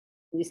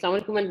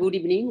Assalamualaikum and good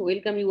evening.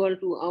 Welcome you all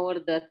to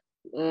our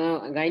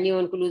Gynae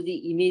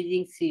Oncology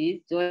Imaging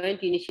Series,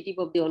 joint initiative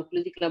of the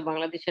Oncology Club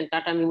Bangladesh and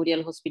Tata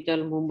Memorial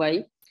Hospital,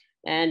 Mumbai.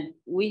 And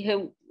we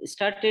have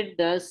started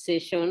the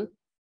session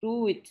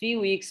 3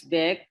 weeks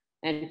back,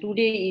 and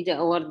today is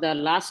the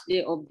last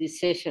day of the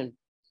session.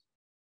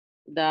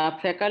 The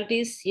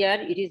faculties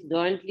here, it is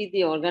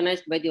jointly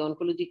organized by the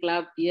Oncology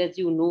Club. As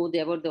you know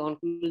about the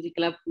Oncology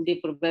Club, today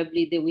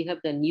probably we have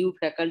the new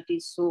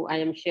faculties. So I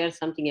am share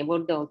something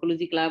about the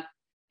Oncology Club,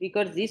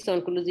 because this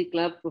Oncology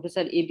Club,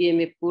 Professor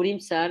ABMA Purim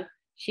sir,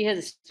 she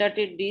has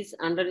started this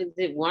under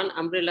the one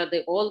umbrella,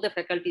 all the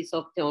faculties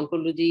of the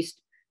oncologist.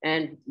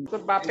 And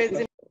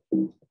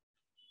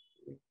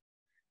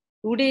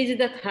today is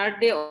the third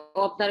day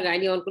of the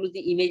Gynae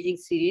Oncology Imaging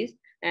Series,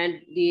 and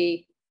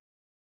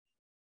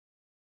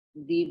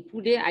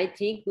today I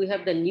think we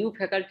have the new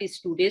faculties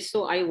today,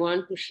 so I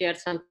want to share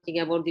something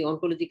about the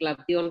Oncology Club.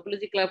 The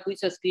Oncology Club,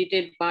 which was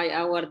created by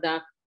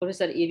the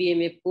Professor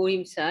ABMA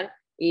Purim sir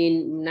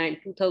in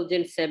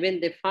 2007,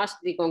 the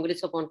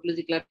Congress of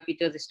Oncology Club, it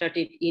was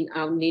started in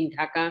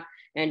Dhaka,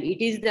 and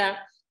it is the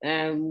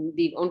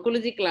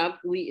Oncology Club.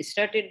 We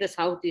started the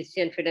South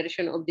Asian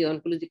Federation of the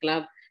Oncology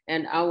Club,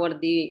 and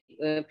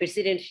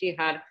president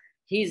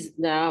his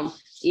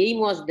aim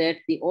was that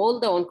all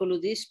the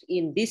oncologists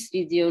in this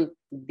region,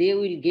 they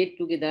will get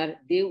together,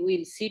 they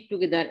will sit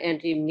together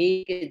and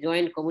make a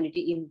joint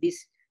community in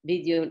this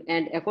region.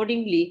 And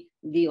accordingly,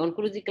 the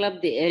Oncology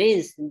Club, they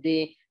arranged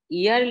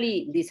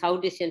the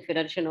South Asian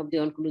Federation of the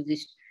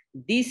Oncologists.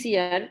 This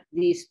year,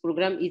 this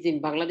program is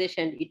in Bangladesh,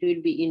 and it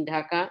will be in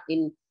Dhaka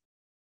in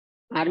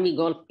Army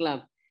Golf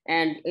Club.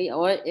 And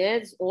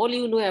as all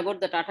you know about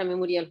the Tata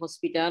Memorial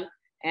Hospital,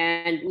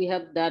 and we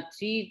have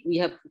we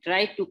have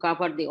tried to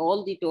cover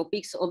all the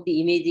topics of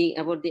the imaging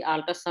about the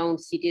ultrasound,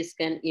 CT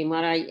scan,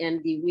 MRI,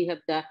 and we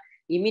have the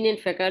eminent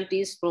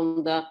faculties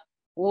from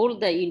all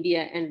the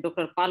India, and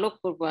Dr.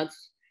 Palok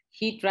Purpaz,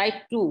 he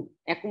tried to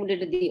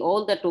accommodate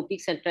all the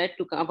topics and tried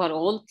to cover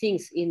all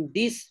things in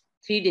these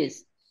 3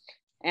 days.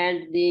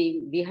 And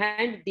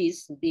behind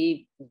this,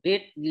 the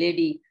great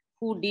lady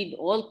who did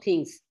all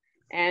things,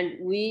 and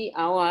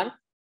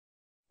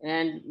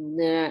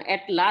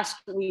at last,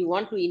 we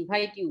want to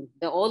invite you,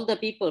 all the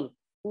people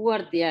who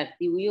are there.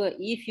 We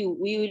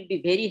will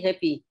be very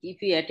happy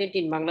if you attend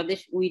in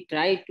Bangladesh. We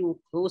try to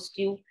host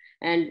you,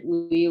 and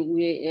we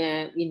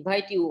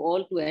invite you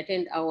all to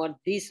attend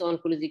this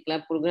Oncology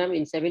Club program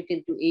in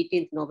 17th to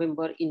 18th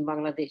November in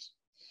Bangladesh.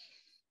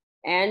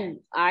 And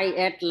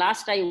at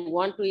last, I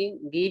want to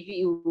give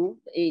you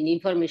an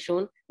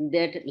information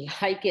that,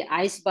 like an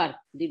iceberg,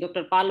 the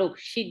Dr. Palok,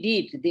 she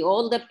did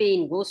all the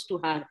pain goes to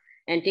her.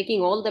 And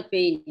taking all the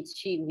pain,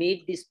 she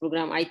made this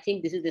program. I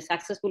think this is a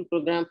successful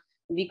program,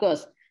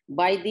 because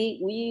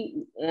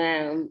we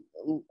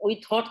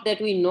thought that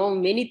we know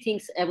many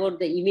things about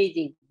the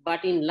imaging,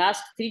 but in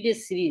last 3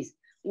 days series,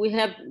 we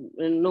have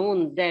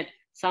known that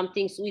some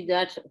things with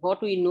that,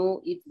 what we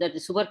know is that the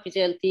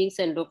superficial things,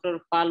 and Dr.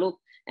 Palok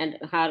and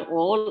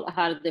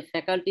the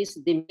faculties,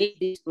 they make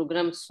this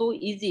program so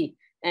easy,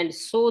 and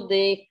so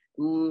they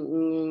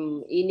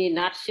in a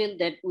nutshell,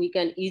 that we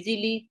can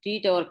easily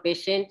treat our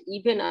patient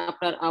even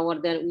after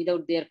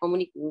without their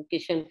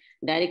communication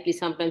directly.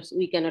 Sometimes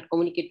we cannot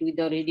communicate with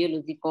our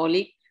radiology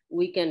colleague.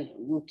 We can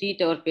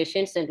treat our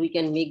patients, and we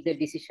can make the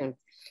decision.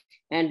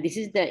 And this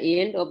is the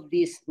end of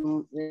this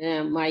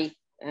my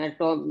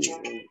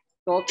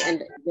talk.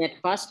 And at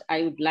first,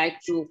 I would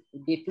like to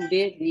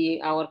today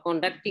our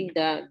conducting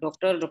the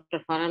Dr.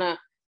 Farhana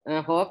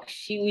Hawk,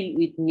 she will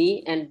with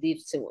me, and the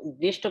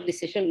rest of the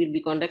session will be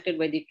conducted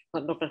by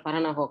Dr.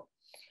 Farhana Hawk.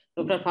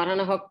 Dr.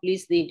 Farhana Hawk,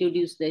 please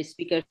introduce the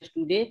speakers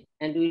today,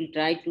 and we will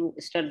try to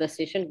start the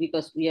session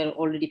because we are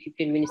already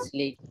 15 minutes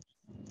late.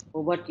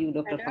 Over to you,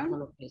 Dr. Farhana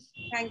Hawk, please.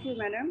 Thank you,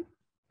 madam.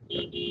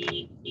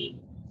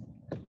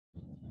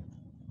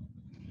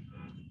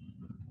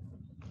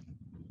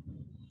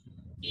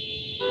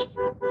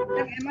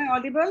 Am I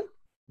audible?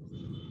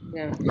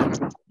 Yeah,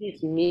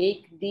 please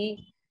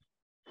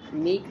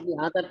make the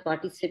other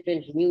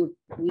participant mute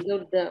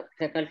without the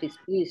faculties,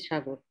 please,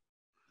 Shagur.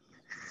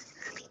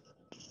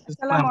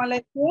 Assalamu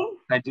alaikum.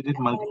 I did it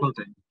multiple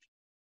times.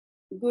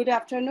 Good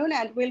afternoon,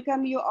 and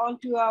welcome you all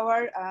to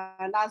our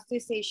last day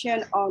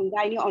session on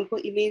Gynae Onco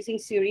Imaging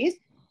Series.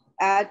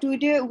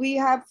 Today we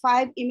have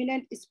 5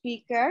 eminent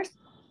speakers.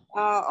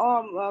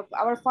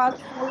 Our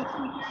first 4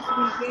 speakers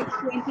will get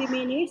 20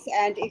 minutes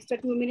and extra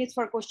 2 minutes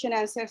for question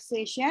answer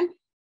session.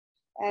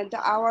 And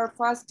our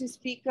first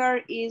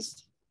speaker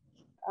is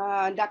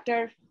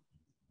Dr.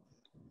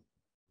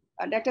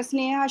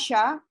 Sneha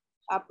Shah,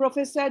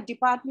 Professor,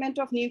 Department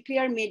of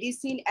Nuclear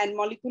Medicine and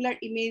Molecular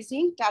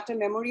Imaging, Tata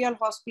Memorial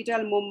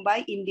Hospital,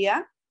 Mumbai,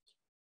 India.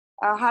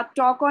 Her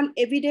talk on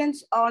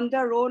evidence on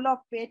the role of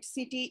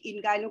PET-CT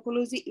in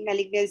gynecology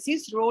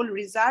malignancies, role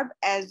reserved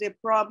as a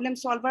problem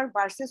solver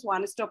versus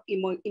one-stop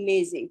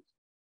imaging.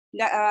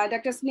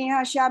 Dr.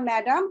 Sneha Shah,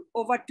 madam,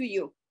 over to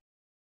you.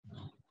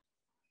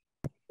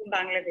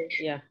 Bangladesh.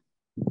 Yeah.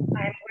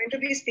 I am going to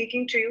be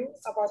speaking to you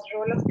about the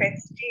role of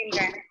PET-CT in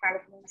gynec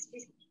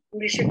malignancies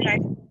We should try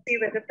to see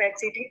whether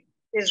PET-CT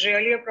is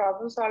really a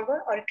problem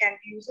solver or it can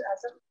be used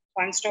as a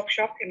one-stop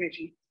shop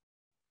imaging.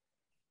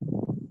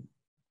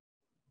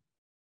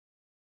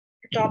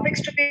 The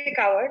topics to be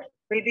covered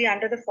will be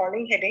under the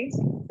following headings.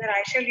 That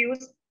I shall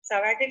use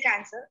cervical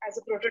cancer as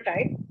a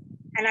prototype,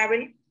 and I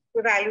will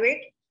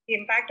evaluate the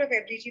impact of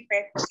FDG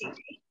PET-CT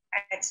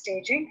at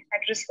staging,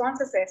 at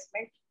response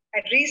assessment,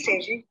 at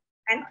restaging,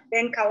 and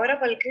then cover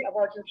up a little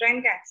about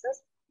uterine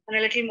cancers and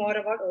a little more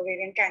about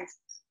ovarian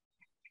cancers.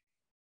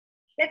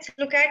 Let's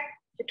look at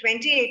the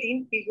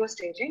 2018 PIGO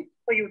staging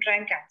for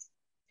uterine cancer.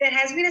 There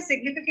has been a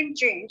significant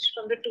change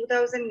from the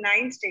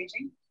 2009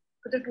 staging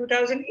to the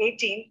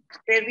 2018,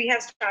 where we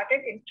have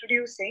started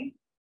introducing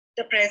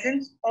the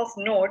presence of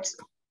nodes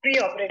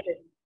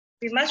pre-operatively.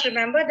 We must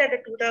remember that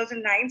the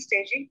 2009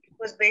 staging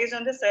was based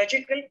on the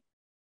surgical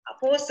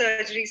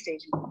post-surgery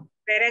staging,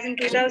 whereas in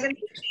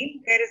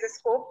 2018, there is a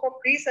scope for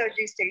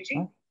pre-surgery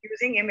staging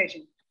using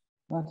imaging.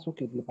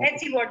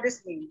 Let's see what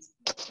this means.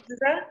 This is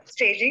the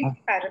staging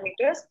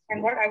parameters,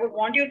 and what I would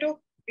want you to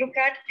look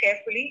at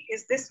carefully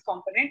is this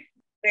component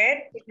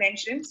where it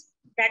mentions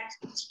that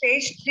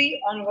stage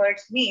 3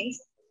 onwards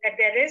means that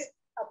there is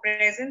a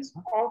presence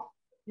of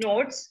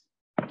nodes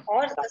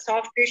or a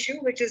soft tissue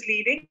which is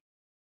leaving.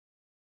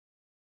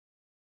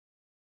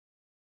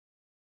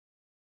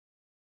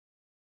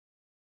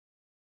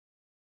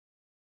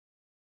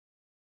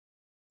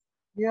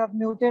 You have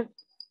muted.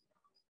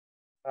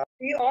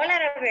 We all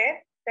are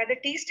aware that the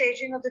T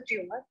staging of the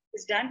tumor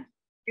is done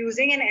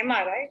using an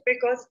MRI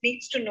because it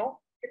needs to know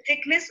the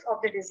thickness of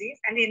the disease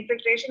and the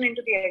infiltration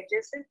into the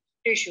adjacent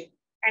tissue.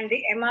 And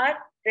the MR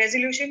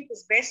resolution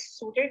is best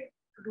suited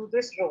to do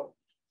this role.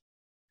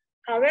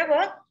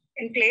 However,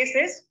 in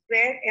places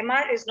where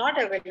MR is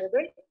not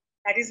available,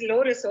 that is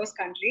low resource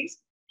countries,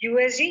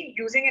 USG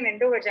using an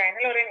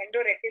endovaginal or an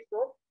endorectal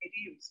probe may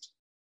be used.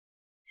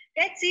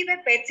 Let's see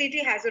where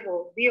PET-CT has a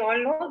role. We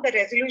all know the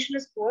resolution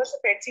is poor, so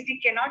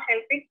PET-CT cannot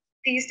help in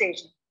T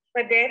staging.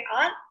 But there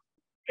are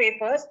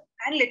papers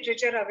and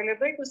literature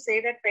available to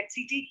say that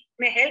PET-CT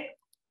may help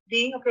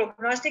being a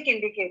prognostic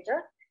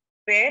indicator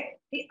where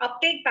the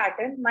uptake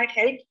pattern might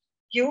help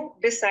you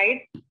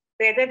decide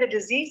whether the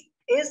disease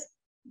is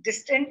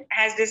distant,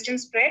 has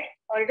distant spread,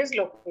 or it is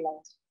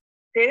localized.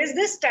 There is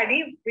this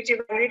study which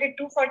evaluated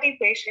 240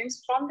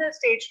 patients from the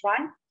stage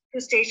 1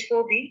 to stage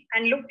 4B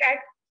and looked at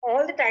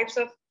all the types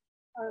of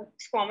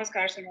squamous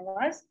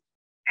carcinomas,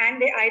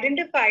 and they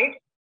identified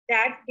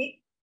that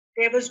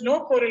there was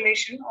no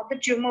correlation of the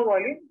tumor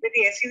volume with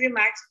the SUV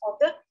max of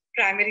the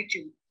primary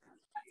tumor.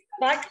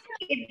 But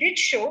it did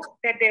show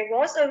that there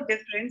was a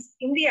difference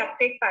in the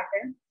uptake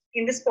pattern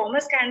in the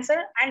squamous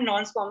cancer and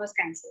non-squamous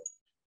cancers.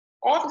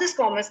 Of the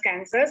squamous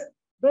cancers,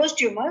 those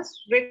tumors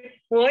with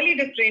poorly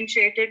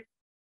differentiated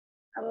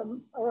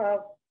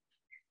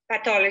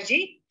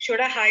pathology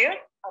showed a higher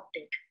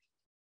uptake.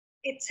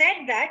 It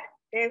said that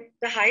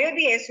the higher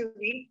the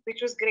SUV,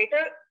 which was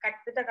greater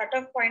with a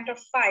cutoff point of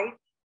 5,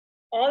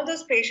 all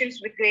those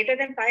patients with greater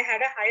than 5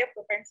 had a higher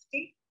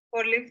propensity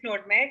for lymph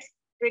node mets.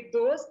 With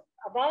those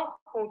above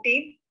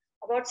 14,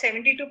 about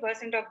 72%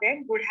 of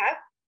them would have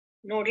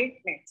nodal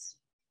mets.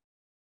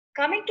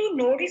 Coming to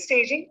nodal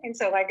staging in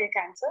cervical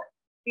cancer,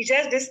 we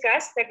just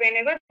discussed that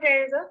whenever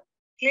there is a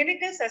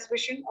clinical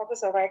suspicion of a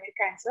cervical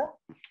cancer,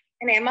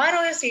 an MR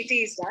or a CT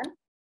is done,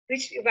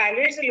 which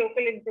evaluates the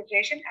local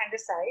infiltration and the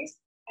size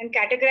and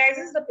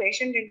categorizes the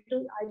patient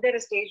into either a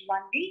stage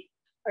 1B,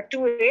 a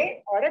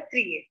 2A, or a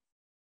 3A.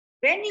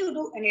 When you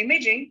do an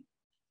imaging,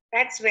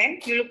 that's when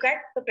you look at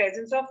the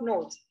presence of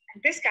nodes.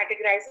 And this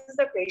categorizes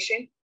the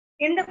patient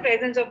in the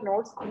presence of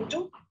nodes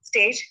into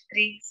stage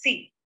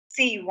 3C.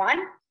 C1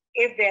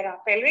 if there are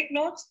pelvic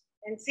nodes,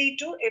 and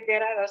C2 if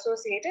there are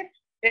associated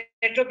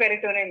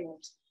retroperitoneal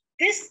nodes.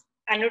 This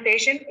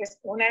annotation is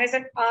known as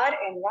an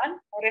RN1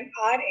 or an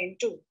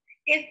RN2.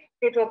 If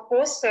it were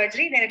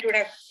post-surgery, then it would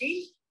have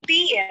been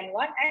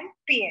PN1 and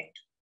PN2.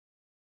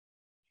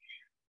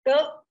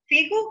 The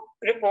FIGO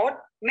report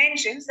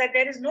mentions that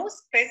there is no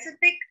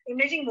specific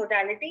imaging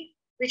modality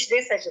which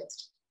they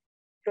suggest.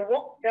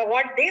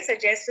 What they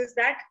suggest is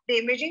that the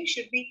imaging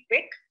should be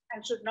quick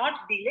and should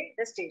not delay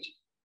the staging.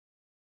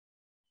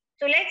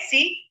 So let's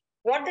see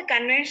what the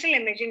conventional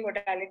imaging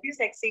modalities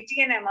like CT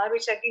and MR,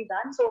 which have been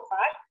done so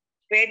far,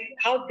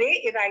 how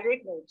they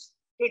evaluate nodes.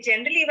 They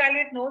generally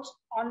evaluate nodes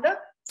on the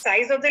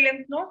size of the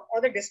lymph node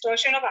or the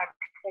distortion of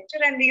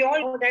architecture. And we all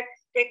know that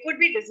there could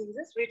be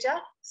diseases which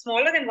are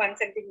smaller than 1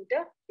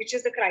 centimeter, which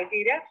is the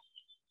criteria,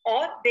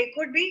 or they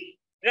could be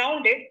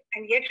rounded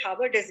and yet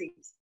harbor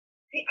disease.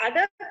 The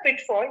other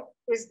pitfall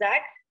is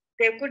that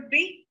there could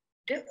be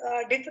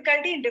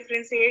difficulty in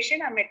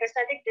differentiation of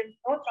metastatic lymph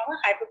node from a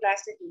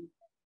hyperplastic lymph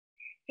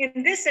node.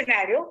 In this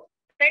scenario,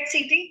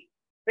 PET-CT,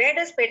 where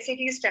does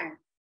PET-CT stand?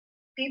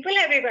 People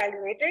have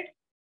evaluated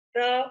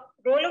the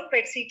role of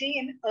PET-CT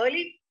in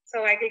early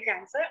cervical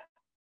cancer,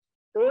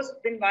 those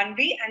in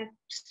 1B and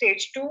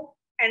stage 2,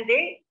 and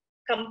they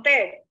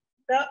compared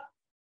the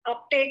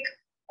uptake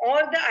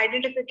or the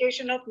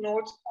identification of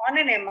nodes on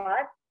an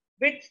MR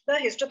with the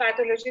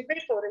histopathological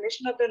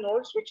correlation of the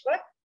nodes which were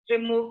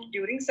removed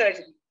during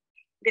surgery.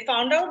 They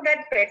found out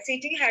that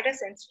PET-CT had a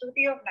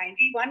sensitivity of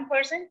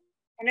 91%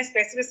 and a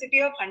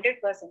specificity of 100%,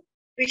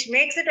 which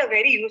makes it a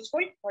very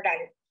useful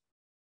modality.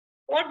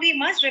 What we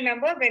must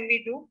remember when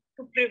we do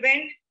to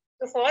prevent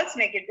the false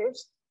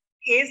negatives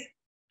is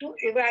to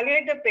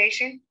evaluate the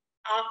patient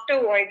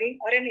after voiding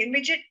or an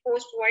immediate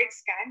post-void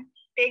scan.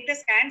 Take the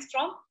scans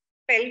from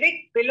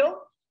pelvic below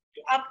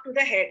up to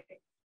the head.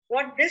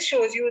 What this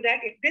shows you that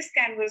if this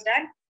scan was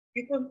done,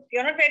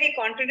 you're not very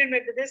confident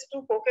whether this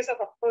two focus of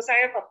foci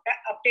of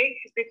uptake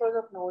is because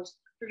of nodes.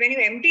 So when you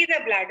empty the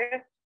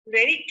bladder,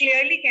 very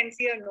clearly can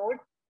see a node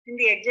in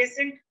the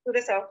adjacent to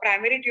the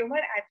primary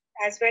tumor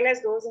as well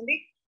as those in the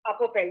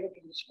upper pelvic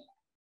region.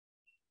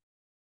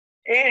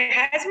 There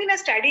has been a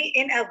study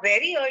in a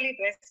very early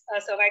breast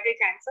cervical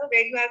cancer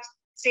where you have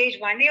stage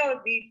 1A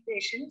or B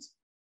patients,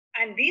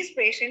 and these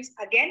patients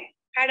again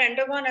had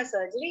undergone a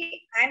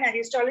surgery, and a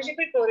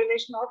histological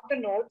correlation of the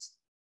nodes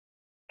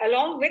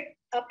along with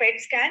a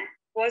PET scan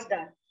was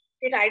done.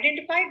 It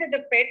identified that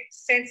the PET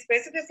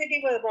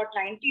specificity was about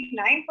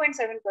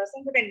 99.7%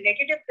 with a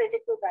negative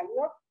predictive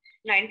value of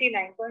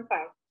 99.5,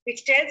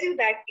 which tells you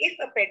that if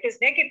a PET is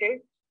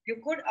negative,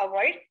 you could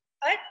avoid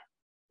a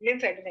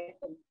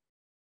lymphadenectomy.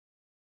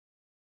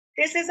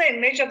 This is an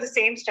image of the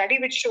same study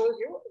which shows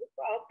you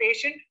a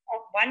patient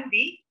of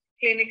 1B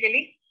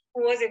clinically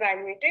who was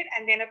evaluated,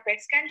 and then a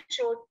PET scan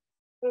showed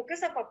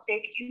focus of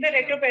uptake in the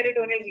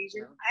retroperitoneal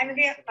region and in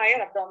the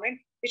higher abdomen,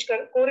 which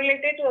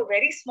correlated to a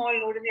very small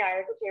node in the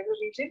iodocaval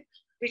region,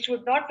 which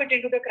would not fit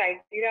into the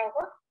criteria of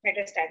a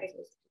metastatic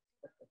disease.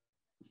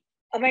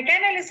 A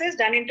meta-analysis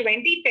done in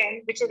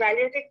 2010, which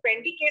evaluated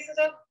 20 cases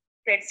of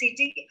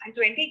PET-CT and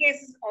 20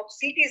 cases of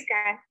CT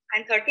scan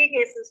and 30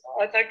 cases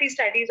or 30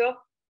 studies of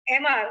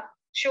MR,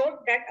 showed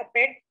that a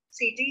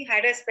PET-CT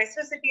had a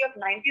specificity of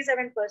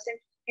 97%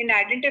 in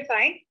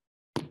identifying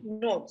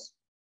nodes.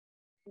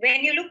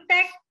 When you looked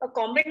at a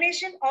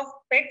combination of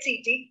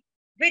PET-CT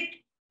with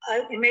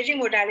imaging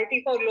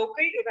modality for local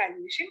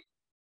evaluation,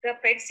 the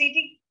PET-CT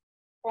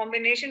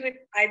combination with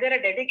either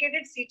a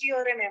dedicated CT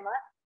or an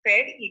MR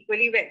fared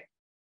equally well.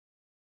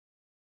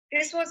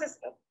 This was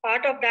a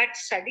part of that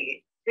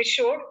study which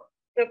showed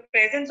the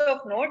presence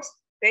of nodes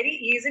very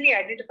easily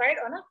identified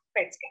on a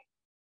PET scan.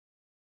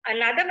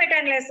 Another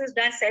meta-analysis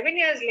done 7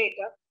 years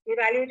later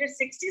evaluated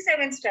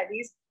 67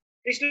 studies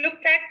which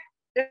looked at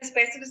the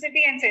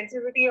specificity and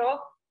sensitivity of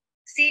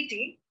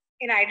CT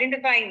in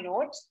identifying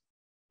nodes,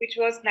 which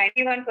was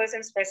 91%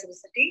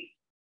 specificity.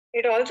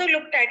 It also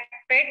looked at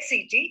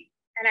PET-CT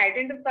and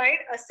identified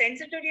a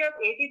sensitivity of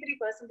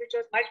 83%, which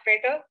was much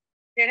better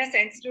than a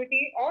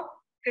sensitivity of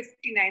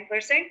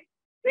 59%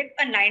 with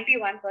a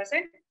 91%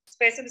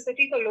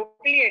 specificity for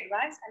locally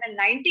advanced and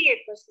a 98%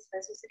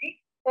 specificity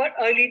for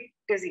early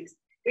disease,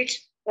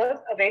 which was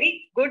a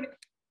very good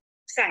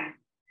sign.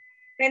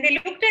 When they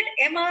looked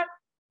at MR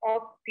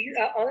of these,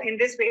 in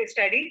this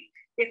study,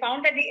 they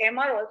found that the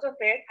MR also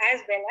fared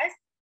as well as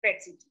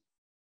PET-CT.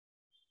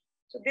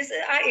 So these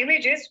are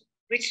images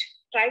which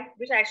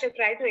I shall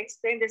try to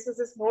explain. This is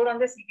this node on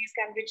the CT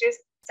scan, which is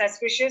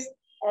suspicious,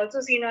 also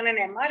seen on an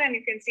MR, and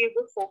you can see a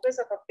good focus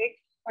of uptake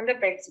on the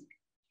PET-CT.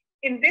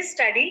 In this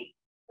study,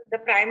 the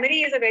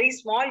primary is a very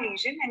small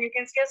lesion, and you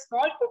can see a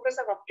small focus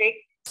of uptake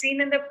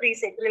seen in the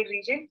presacral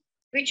region,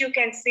 which you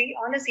can see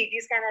on a CT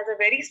scan as a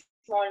very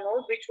small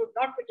node, which would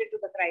not fit into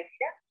the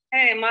criteria.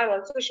 And MR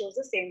also shows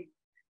the same.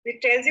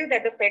 It tells you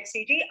that the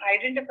PET-CT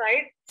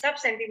identified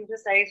sub-centimeter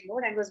size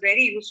node and was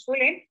very useful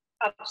in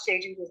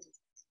upstaging this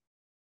disease.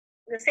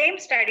 The same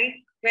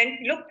study, when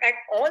looked at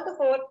all the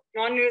 4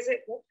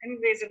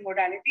 non-invasive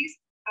modalities,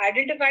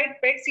 identified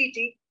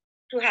PET-CT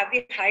to have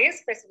the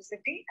highest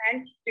specificity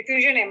and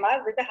diffusion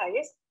MR with the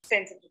highest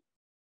sensitivity.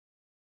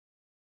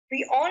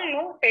 We all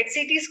know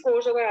PET-CT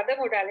scores over other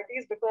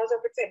modalities because of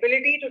its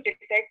ability to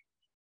detect,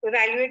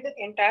 evaluate the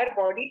entire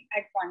body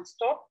at one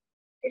stop.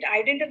 It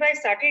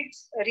identifies subtle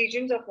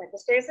regions of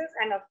metastasis,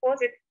 and of course,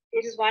 it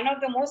is one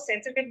of the most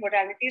sensitive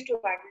modalities to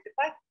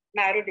identify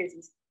marrow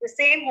disease. The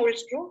same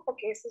holds true for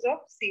cases of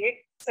CA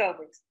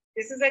cervix.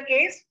 This is a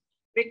case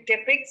which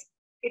depicts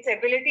its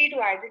ability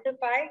to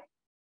identify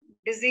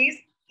disease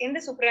in the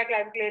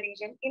supraclavicular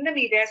region, in the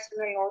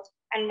mediastinal nodes,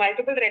 and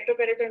multiple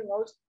retroperitoneal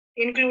nodes,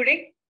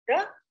 including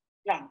the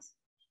lungs.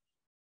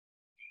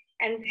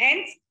 And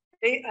hence,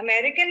 the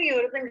American and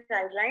European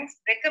guidelines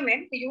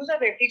recommend the use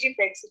of FDG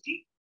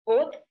PET-CT,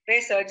 both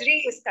where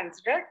surgery is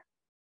considered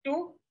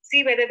to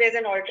see whether there's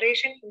an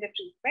alteration in the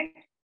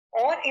treatment,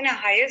 or in a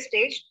higher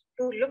stage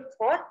to look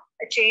for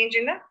a change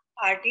in the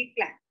RT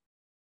plan.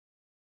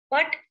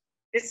 But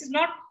this is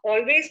not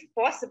always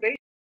possible.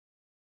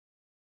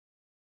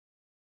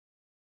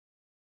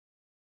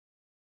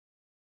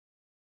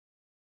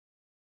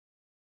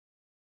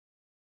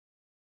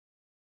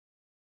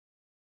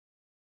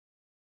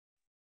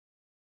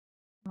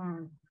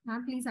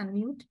 Ma'am, please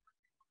unmute.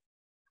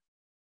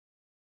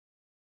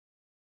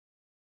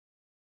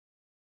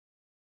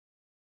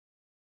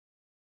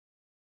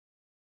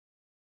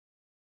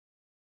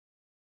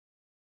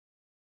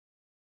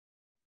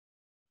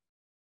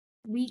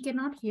 We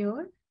cannot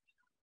hear.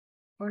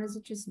 Or is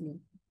it just me?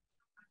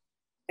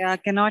 Yeah,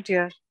 cannot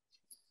hear.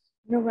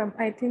 No, ma'am.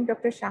 I think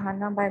Dr.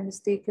 Shahana by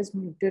mistake has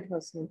muted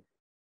herself.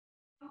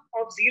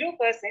 Of 0%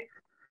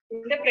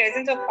 in the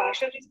presence of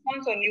partial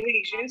response or new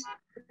lesions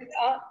with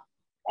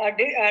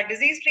a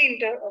disease-free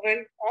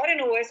interval or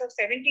an OS of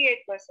 78%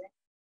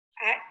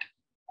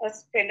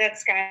 when that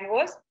scan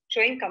was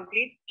showing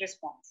complete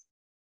response.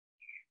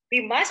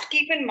 We must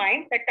keep in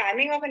mind the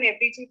timing of an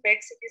FDG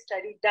PET-CT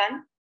study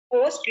done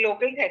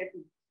post-local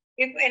therapy.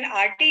 If an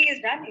RT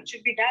is done, it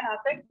should be done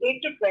after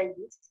 8 to 12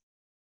 weeks.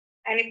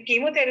 And if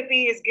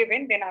chemotherapy is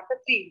given, then after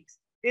 3 weeks.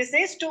 This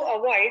is to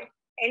avoid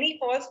any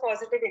false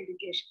positive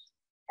indications.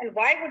 And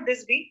why would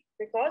this be?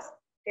 Because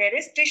there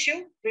is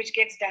tissue which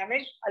gets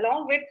damaged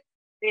along with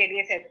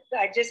radiotherapy,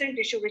 the adjacent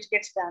tissue which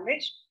gets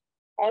damaged,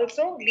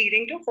 also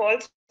leading to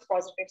false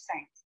positive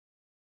signs.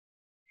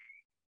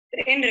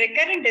 In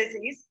recurrent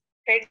disease,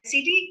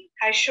 PET-CT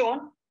has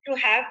shown to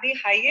have the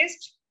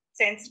highest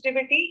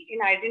sensitivity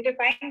in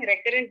identifying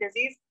recurrent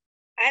disease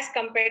as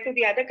compared to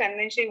the other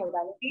conventional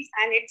modalities,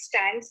 and it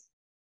stands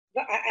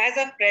as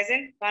of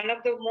present one of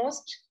the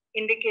most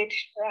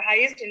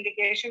highest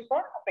indication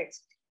for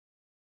PET-CT.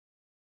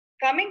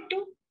 Coming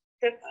to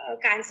the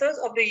cancers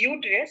of the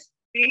uterus,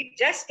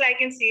 just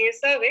like in CA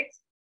cervix,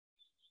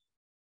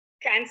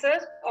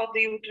 cancers of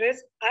the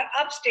uterus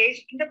are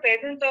upstaged in the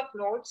presence of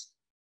nodes,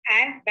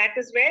 and that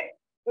is where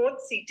both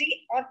CT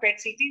or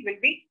PET-CT will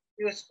be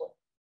useful.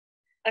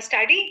 A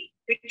study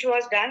which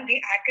was done, the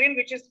ACRIN,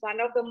 which is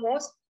one of the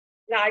most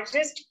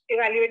largest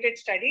evaluated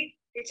study,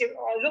 which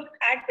looked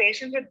at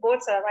patients with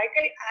both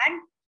cervical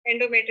and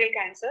endometrial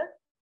cancer,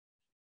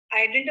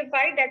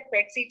 identified that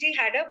PET-CT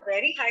had a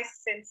very high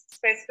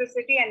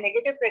specificity and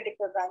negative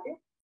predictive value,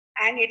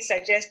 and it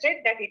suggested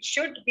that it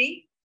should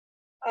be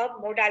a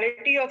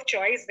modality of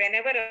choice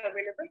whenever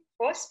available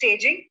for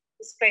staging,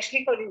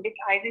 especially for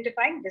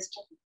identifying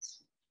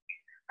disturbance.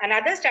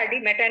 Another study,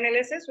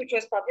 meta-analysis, which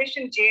was published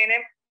in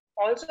JNM,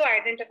 also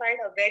identified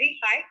a very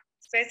high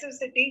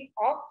specificity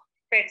of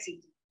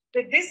PET-CT.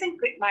 With this in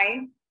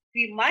mind,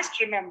 we must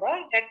remember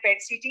that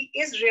PET-CT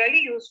is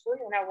really useful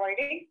in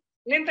avoiding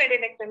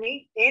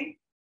lymphadenectomy in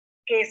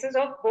cases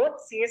of both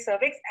CA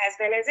cervix as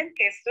well as in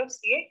cases of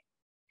CA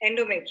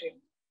endometrium.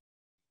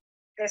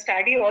 The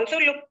study also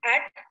looked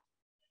at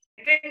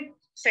different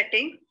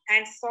setting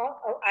and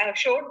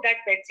showed that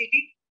PET-CT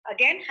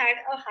again had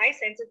a high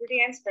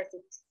sensitivity and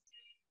specificity.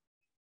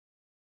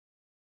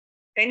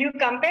 When you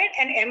compare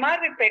an MR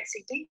with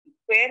PET-CT,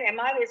 where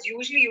MR is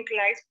usually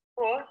utilized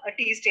for a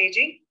T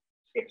staging,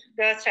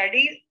 this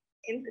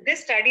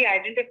study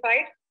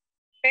identified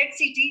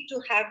PET-CT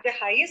to have the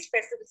highest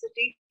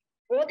specificity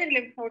both in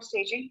lymph node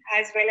staging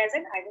as well as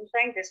in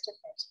identifying distant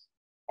nodes.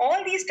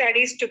 All these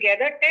studies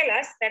together tell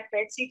us that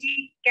PET-CT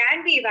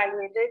can be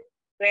evaluated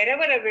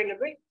wherever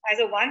available as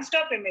a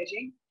one-stop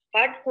imaging,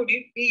 but could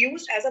be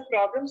used as a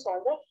problem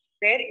solver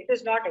where it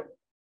is not available.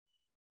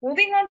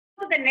 Moving on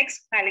to the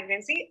next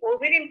malignancy,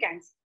 ovarian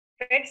cancer.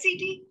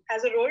 PET-CT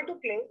has a role to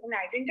play in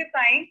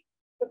identifying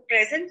the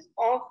presence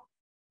of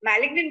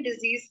malignant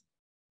disease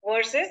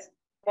versus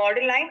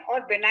borderline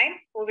or benign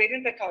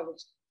ovarian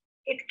pathology.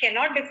 It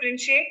cannot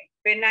differentiate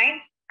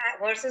benign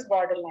versus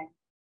borderline.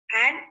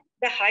 And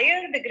the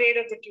higher the grade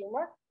of the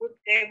tumor,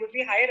 there would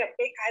be higher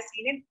uptake as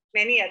seen in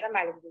many other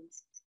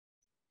malignancies.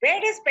 Where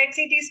does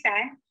PET-CT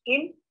stand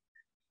in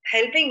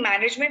helping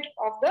management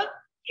of the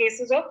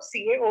cases of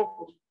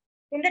CA-OV?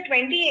 In the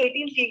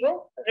 2018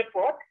 FIGO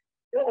report,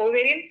 the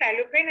ovarian,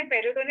 fallopian, and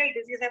peritoneal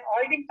disease have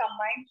all been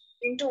combined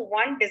into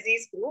one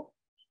disease group,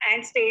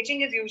 and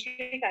staging is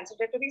usually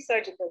considered to be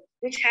surgical,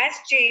 which has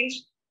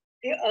changed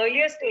the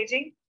earlier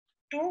staging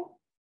to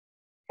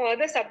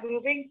further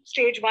subgrouping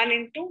stage 1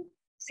 into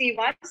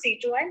C1,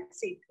 C2, and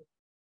C3.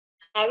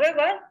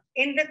 However,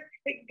 in the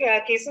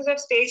cases of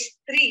stage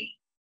 3,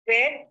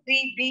 where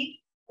 3B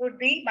would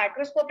be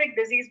microscopic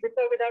disease with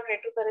or without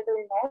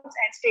retroperitoneal nodes,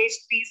 and stage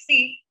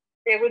 3C,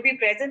 there would be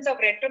presence of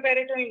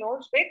retroperitoneal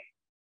nodes with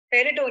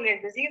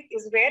peritoneal disease,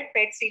 is where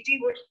PET-CT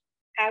would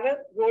have a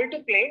role to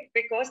play,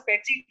 because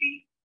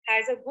PET-CT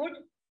has a good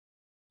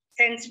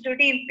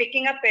sensitivity in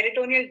picking up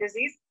peritoneal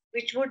disease,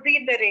 which would be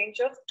in the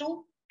range of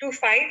 2 to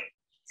 5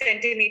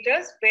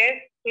 centimeters, where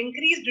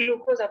increased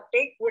glucose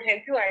uptake would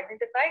help you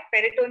identify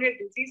peritoneal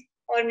disease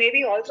or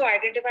maybe also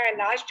identify a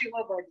large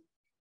tumor burden.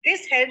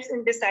 This helps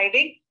in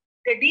deciding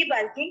the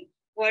debulking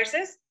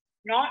versus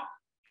not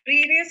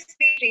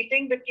previously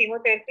treating with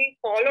chemotherapy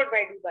followed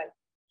by debulk.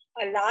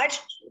 A large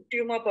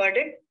tumor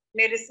burden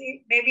may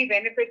be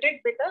benefited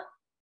with a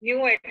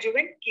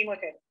neoadjuvant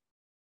chemotherapy.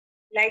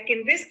 Like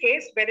in this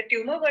case, where the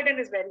tumor burden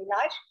is very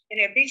large, an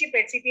FDG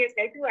PET-CT has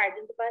helped you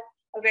identify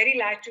a very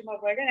large tumor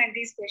burden, and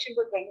these patients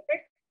would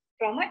benefit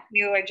from a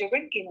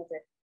neoadjuvant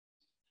chemotherapy.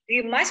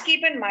 We must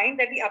keep in mind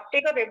that the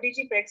uptake of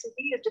FDG PET-CT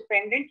is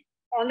dependent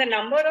on the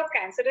number of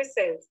cancerous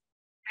cells.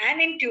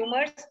 And in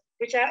tumors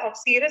which are of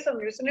serous or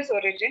mucinous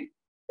origin,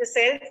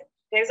 there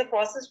is a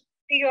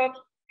possibility of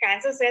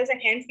cancer cells,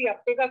 and hence the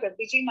uptake of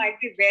FDG might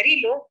be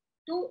very low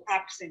to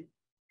absent.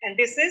 And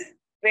this is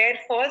where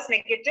false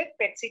negative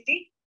PET-CT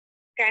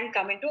can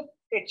come into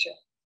picture.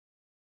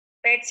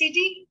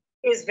 PET-CT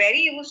is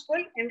very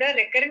useful in the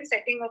recurrent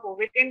setting of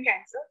ovarian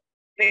cancer,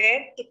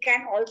 where it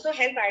can also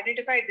help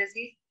identify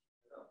disease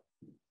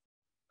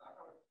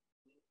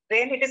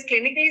when it is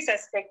clinically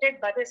suspected,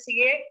 but the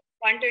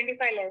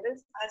CA-125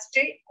 levels are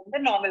still in the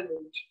normal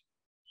range.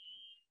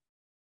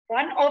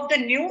 One of the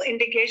new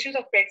indications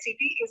of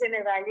PET-CT is in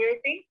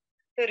evaluating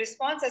the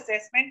response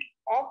assessment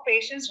of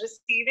patients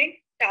receiving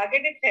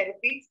targeted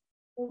therapies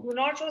who do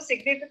not show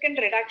significant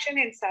reduction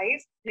in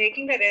size,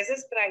 making the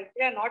RECIST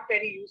criteria not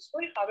very useful.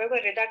 However,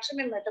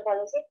 reduction in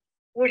metabolism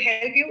would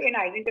help you in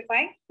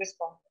identifying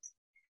responses.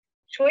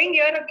 Showing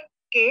here a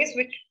case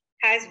which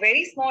has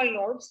very small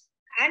nodes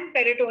and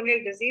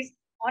peritoneal disease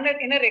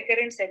in a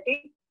recurrent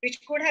setting, which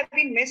could have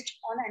been missed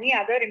on any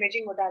other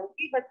imaging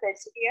modality, but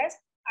PET-CT has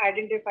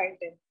identified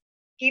them.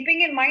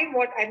 Keeping in mind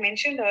what I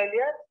mentioned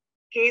earlier,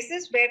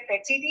 cases where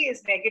PET-CT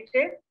is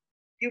negative,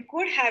 you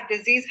could have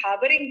disease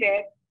harboring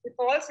there, the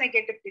false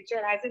negative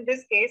picture, as in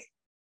this case,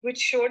 which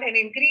showed an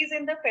increase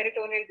in the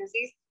peritoneal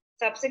disease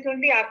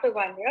subsequently after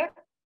 1 year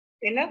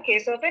in a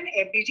case of an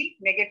FDG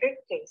negative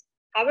case.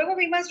 However,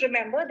 we must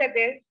remember that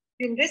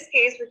in this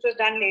case, which was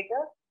done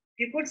later,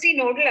 you could see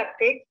nodal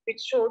uptake,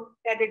 which showed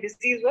that the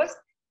disease was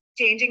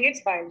changing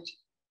its biology.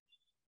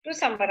 To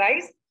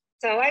summarize,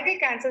 cervical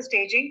cancer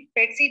staging,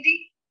 PET-CT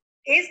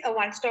is a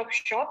one-stop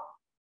shop.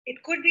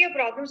 It could be a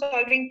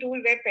problem-solving tool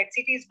where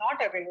PET-CT is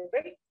not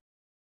available.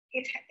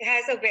 It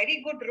has a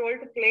very good role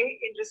to play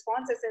in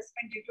response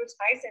assessment due to its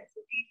high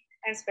sensitivity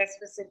and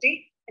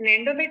specificity. In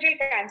endometrial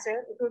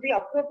cancer, it would be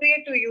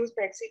appropriate to use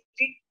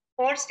PET-CT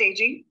for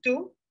staging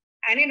 2.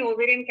 And in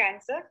ovarian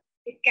cancer,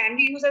 it can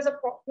be used as a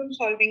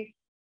problem-solving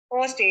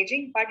for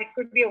staging, but it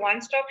could be a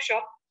one-stop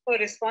shop for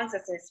response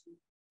assessment.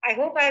 I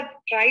hope I've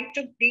tried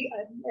to be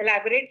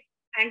elaborate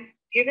and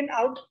given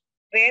out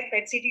where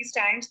PET-CT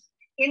stands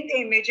in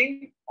the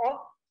imaging of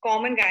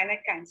common gynec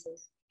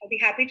cancers. I'll be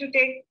happy to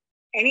take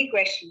any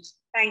questions.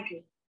 Thank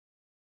you.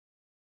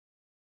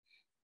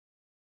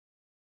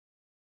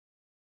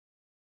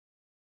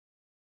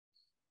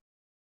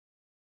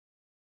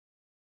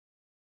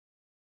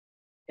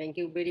 Thank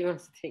you very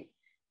much,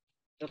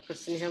 Dr.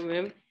 Sinha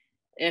ma'am.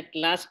 At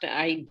last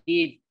I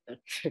did.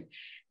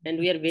 And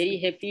we are very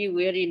happy.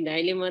 We are in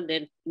dilemma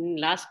that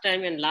last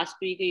time and last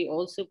week we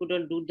also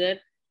couldn't do that.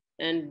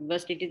 And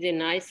but it is a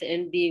nice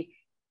and the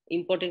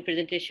important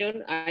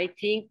presentation. I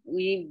think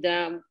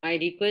I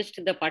request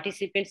the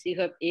participants, if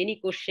you have any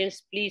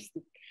questions, please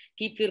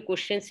keep your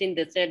questions in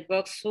the chat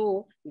box.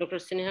 So Dr.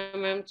 Sinha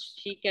ma'am,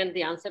 she can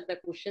answer the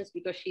questions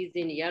because she is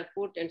in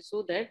airport, and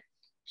so that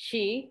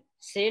she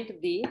sent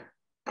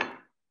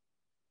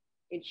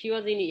she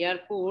was in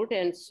airport,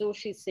 and so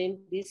she sent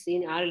this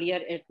in earlier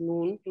at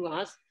noon to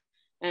us,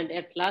 and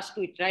at last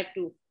we tried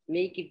to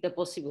make it the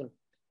possible.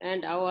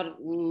 And our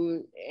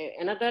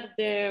another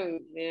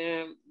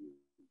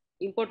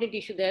important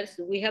issue there,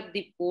 we have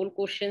the poll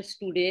questions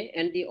today,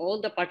 and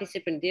all the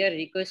participants, they are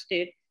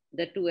requested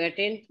that to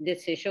attend the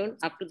session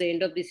up to the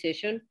end of the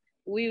session.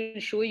 We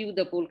will show you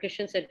the poll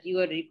questions that you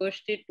are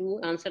requested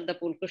to answer the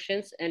poll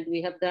questions, and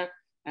we have the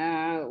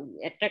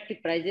attractive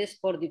prizes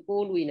for the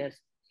poll winners.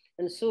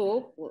 And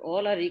so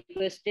all are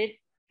requested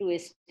to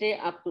stay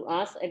up to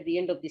us at the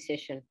end of the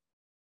session.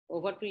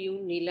 Over to you,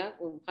 Neela.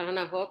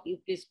 Farhana Haq, you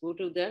please go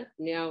to the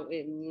now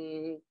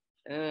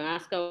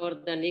ask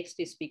the next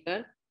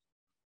speaker.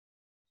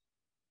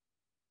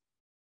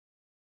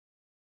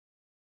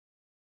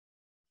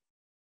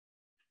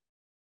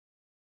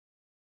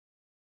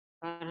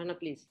 Farhana,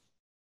 please.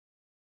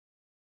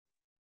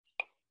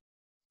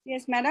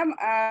 Yes, madam.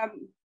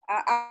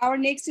 Our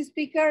next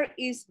speaker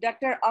is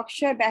Dr.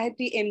 Akshay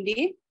Baheti,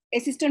 MD,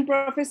 Assistant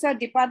Professor,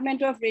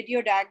 Department of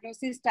Radio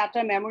Diagnosis,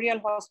 Tata Memorial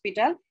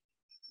Hospital,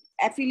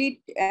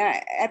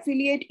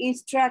 affiliate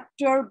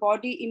instructor,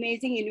 Body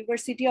Imaging,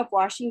 University of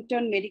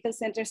Washington Medical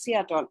Center,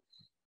 Seattle.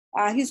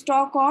 His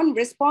talk on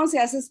response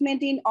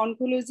assessment in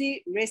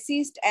oncology,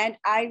 RECIST and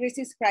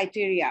iRECIST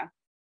criteria.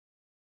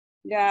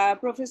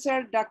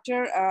 Professor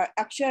Dr.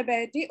 Akshay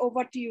Baheti,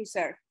 over to you,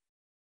 sir.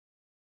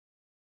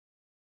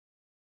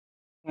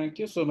 Thank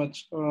you so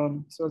much.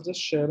 So I'll just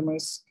share my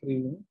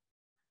screen.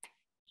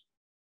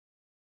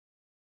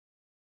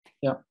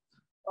 Yeah.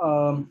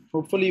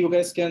 Hopefully you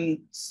guys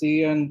can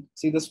see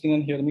the screen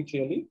and hear me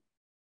clearly.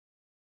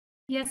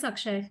 Yes,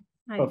 Akshay.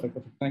 Hi. Perfect.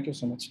 Thank you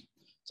so much.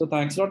 So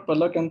thanks a lot,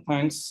 Palak, and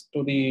thanks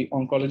to the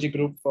oncology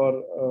group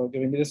for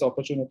giving me this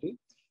opportunity.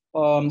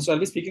 So I'll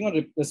be speaking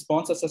on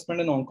response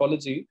assessment in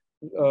oncology.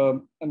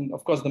 And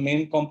of course, the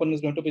main component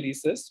is going to be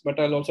RECIST, but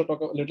I'll also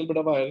talk a little bit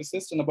about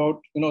iRECIST and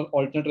about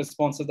alternate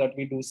responses that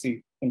we do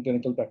see in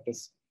clinical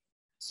practice.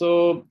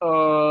 So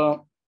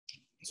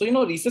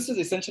RECIST is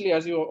essentially,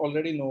 as you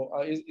already know,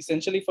 is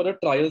essentially for a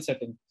trial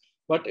setting,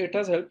 but it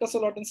has helped us a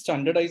lot in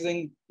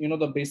standardizing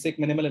the basic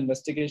minimal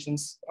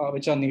investigations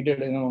which are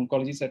needed in an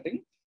oncology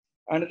setting,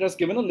 and it has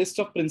given a list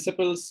of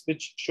principles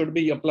which should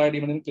be applied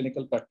even in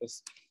clinical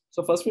practice.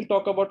 So first we'll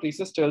talk about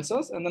RECIST tells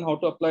us, and then how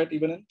to apply it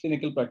even in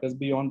clinical practice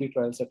beyond the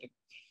trial setting.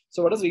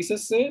 So what does RECIST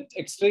say?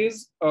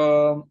 X-rays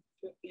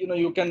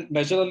you can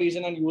measure a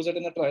lesion and use it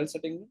in a trial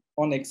setting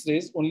on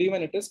X-rays only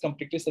when it is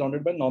completely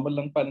surrounded by normal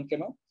lung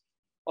parenchyma.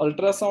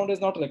 Ultrasound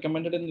is not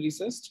recommended in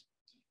recessed,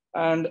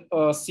 and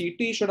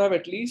CT should have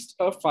at least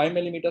a 5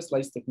 millimeter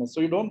slice thickness.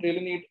 So you don't really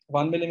need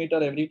 1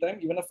 millimeter every time.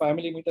 Even a 5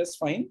 millimeter is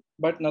fine,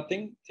 but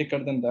nothing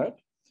thicker than that.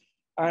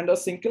 And a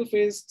single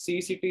phase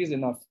CCT is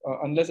enough,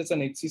 unless it's an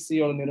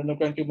HCC or a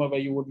neuroendocrine tumor where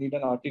you would need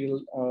an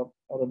arterial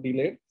or a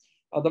delayed.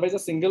 Otherwise, a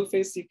single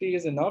phase CT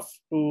is enough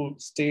to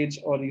stage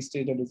or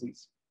restage a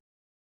disease.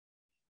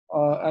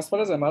 As far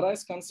as MRI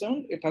is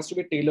concerned, it has to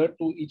be tailored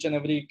to each and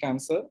every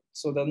cancer.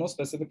 So there's no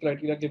specific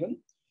criteria given.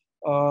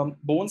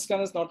 Bone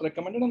scan is not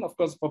recommended. And of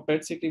course, for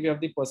PET CT, we have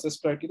the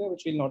PERSIST criteria,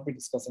 which we'll not be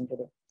discussing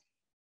today.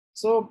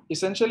 So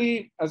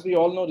essentially, as we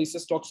all know,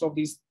 RECIST talks of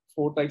these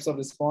 4 types of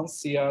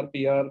response: CR,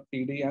 PR,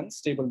 PD, and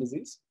stable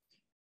disease.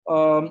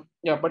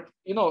 Yeah, but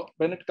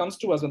when it comes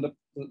to us, when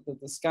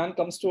the scan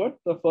comes to it,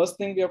 the first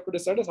thing we have to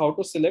decide is how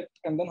to select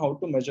and then how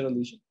to measure a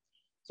lesion.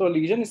 So a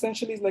lesion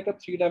essentially is like a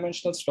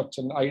 3-dimensional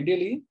structure. And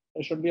ideally,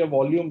 there should be a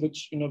volume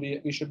which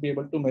we should be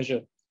able to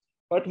measure.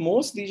 But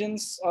most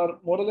lesions are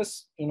more or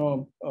less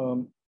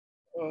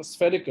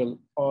spherical,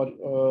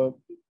 or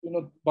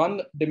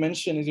one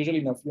dimension is usually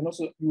enough.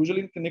 So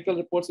usually in clinical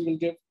reports you will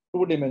give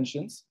 2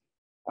 dimensions.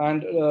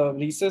 And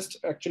RECIST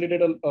actually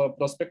did a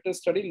prospective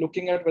study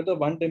looking at whether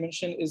 1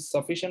 dimension is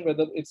sufficient,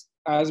 whether it's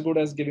as good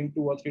as giving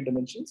 2 or 3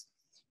 dimensions.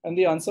 And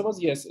the answer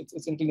was yes.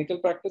 It's in clinical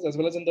practice as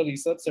well as in the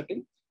research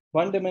setting.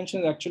 1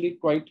 dimension is actually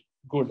quite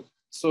good.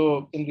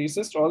 So in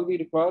RECIST, all we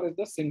require is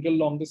the single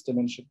longest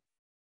dimension.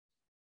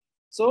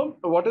 So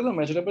what is a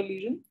measurable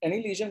lesion?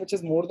 Any lesion which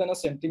is more than a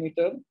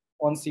centimeter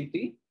on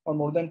CT or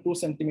more than 2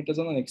 centimeters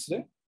on an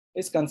X-ray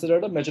is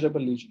considered a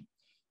measurable lesion.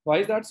 Why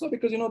is that so?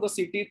 Because the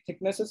CT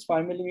thickness is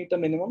 5 millimeter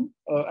minimum,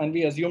 and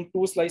we assume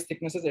 2 slice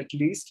thicknesses at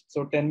least,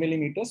 so 10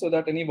 millimeters, so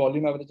that any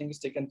volume averaging is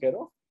taken care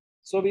of.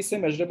 So we say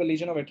measurable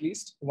lesion of at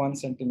least 1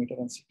 centimeter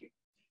on CT.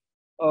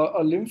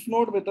 A lymph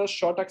node with a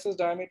short axis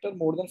diameter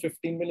more than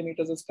 15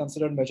 millimeters is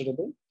considered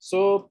measurable.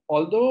 So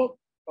although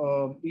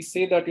we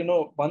say that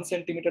 1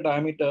 centimeter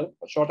diameter,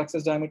 short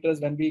axis diameter, is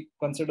when we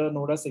consider a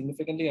node as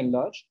significantly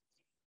enlarged.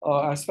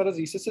 As far as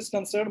RECIST is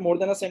concerned, more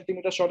than a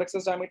centimeter short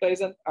axis diameter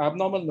is an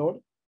abnormal node,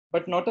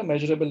 but not a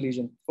measurable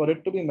lesion. For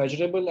it to be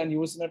measurable and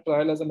used in a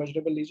trial as a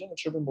measurable lesion, it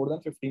should be more than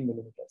 15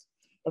 millimeters.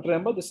 But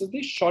remember, this is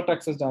the short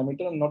axis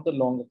diameter and not the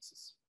long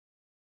axis.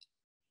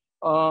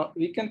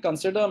 We can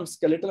consider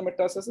skeletal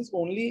metastasis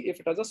only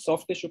if it has a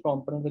soft tissue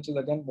component, which is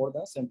again more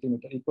than a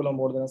centimeter, equal or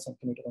more than a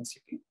centimeter on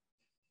CT.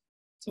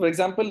 So for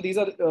example, these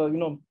are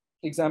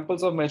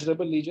examples of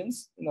measurable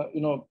lesions,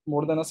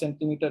 more than a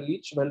centimeter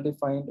each,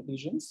 well-defined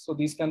lesions. So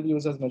these can be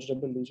used as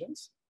measurable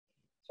lesions.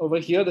 So over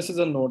here, this is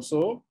a node.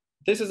 So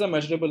this is a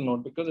measurable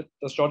node because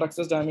the short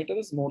axis diameter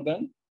is more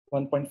than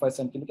 1.5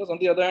 centimeters. On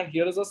the other hand,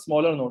 here is a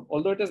smaller node.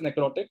 Although it is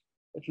necrotic,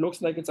 it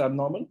looks like it's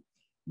abnormal,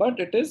 but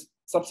it is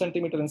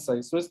sub-centimeter in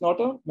size. So it's not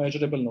a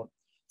measurable node.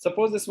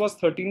 Suppose this was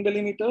 13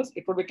 millimeters,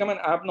 it would become an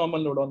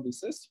abnormal node on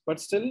RECIST, but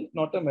still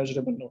not a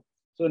measurable node.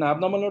 So an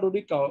abnormal node would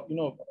be,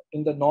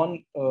 in the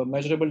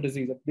non-measurable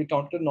disease, it would be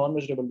counted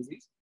non-measurable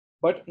disease,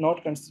 but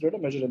not considered a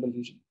measurable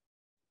lesion.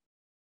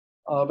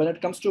 When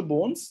it comes to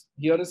bones,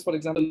 here is, for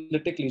example,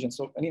 lytic lesion.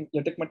 So any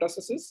lytic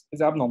metastasis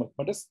is abnormal,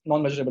 but it's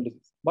non-measurable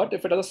disease. But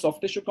if it has a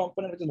soft tissue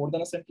component, which is more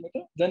than a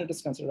centimeter, then it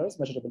is considered as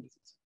measurable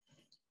disease.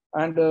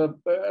 And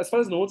as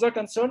far as nodes are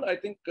concerned, I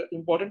think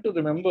important to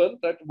remember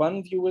that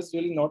one view is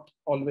really not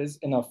always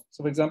enough.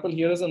 So for example,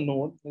 here is a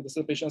node. This is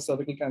a patient with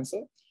cervical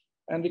cancer.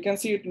 And we can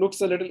see it looks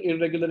a little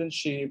irregular in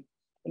shape.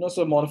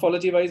 So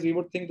morphology-wise, we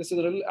would think this is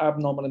a little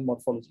abnormal in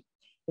morphology.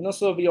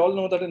 So we all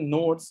know that in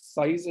nodes,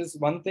 size is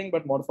one thing,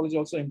 but morphology is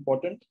also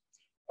important.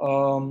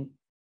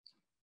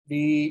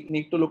 We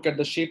need to look at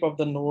the shape of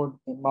the node,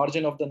 the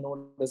margin of the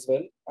node as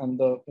well, and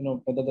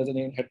whether there's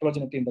any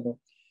heterogeneity in the node.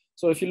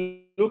 So if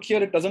you look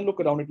here, it doesn't look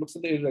round, it looks a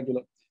little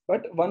irregular.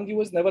 But one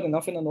view is never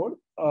enough in a node.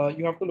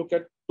 You have to look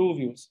at 2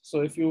 views.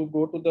 So if you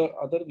go to the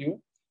other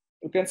view,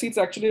 you can see it's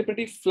actually a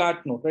pretty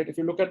flat node, right? If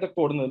you look at the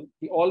coronal,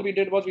 all we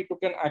did was we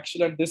took an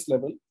axial at this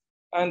level,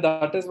 and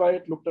that is why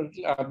it looked a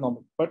little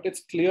abnormal. But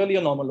it's clearly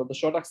a normal node. The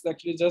short axis is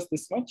actually just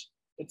this much.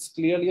 It's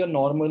clearly a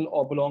normal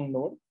oblong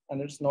node, and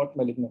it's not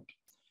malignant.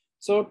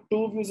 So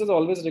 2 views is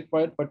always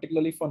required,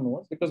 particularly for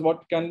nodes, because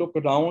what can look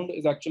round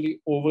is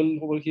actually oval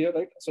over here,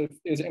 right? So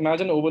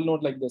imagine an oval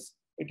node like this.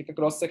 We take a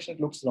cross section,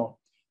 it looks round.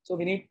 So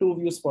we need 2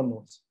 views for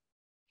nodes.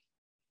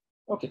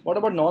 Okay, what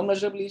about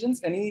non-measurable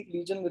lesions? Any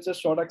lesion with a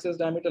short axis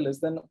diameter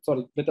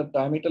with a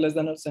diameter less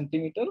than a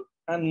centimeter,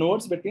 and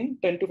nodes between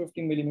 10 to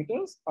 15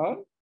 millimeters are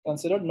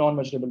considered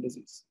non-measurable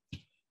disease.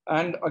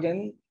 And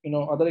again,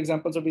 other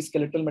examples would be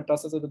skeletal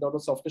metastasis without a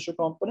soft tissue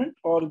component,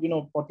 or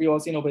what we all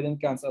see in ovarian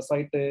cancer,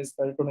 ascites,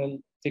 peritoneal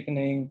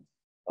thickening,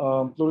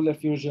 pleural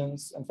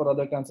effusions, and for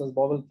other cancers,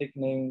 bowel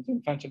thickening,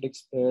 lymphangitic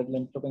spread,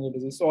 lymphopenia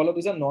disease. So all of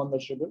these are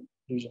non-measurable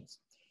lesions.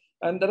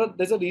 And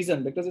there's a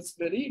reason, because it's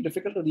very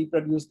difficult to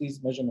reproduce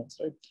these measurements,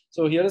 right?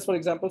 So here is, for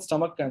example,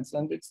 stomach cancer,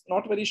 and it's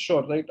not very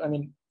sure, right? I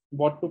mean,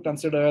 what to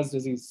consider as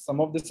disease. Some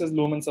of this is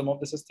lumen, some of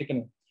this is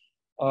thickening.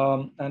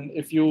 And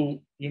if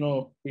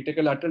we take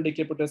a lateral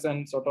decubitus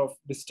and sort of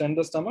distend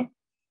the stomach,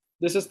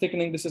 this is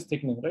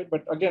thickening, right?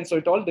 But again, so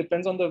it all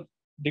depends on the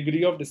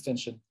degree of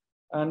distension,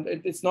 and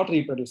it's not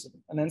reproducible,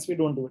 and hence we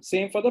don't do it.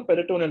 Same for the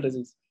peritoneal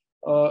disease.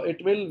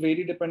 It will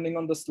vary depending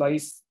on the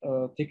slice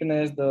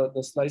thickness, the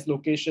slice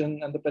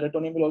location, and the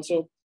peritoneum will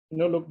also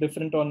look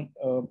different on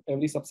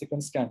every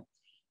subsequent scan.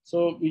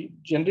 So we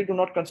generally do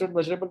not consider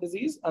measurable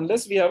disease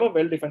unless we have a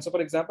well-defined. So for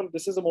example,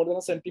 this is more than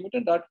a centimeter,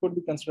 that could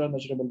be considered a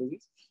measurable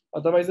disease.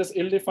 Otherwise, this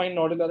ill-defined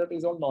nodularity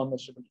is all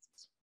non-measurable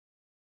disease.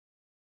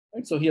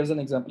 Right? So here's an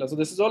example. So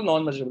this is all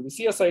non-measurable. We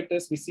see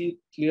ascites, we see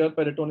clear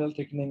peritoneal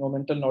thickening,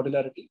 omental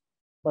nodularity,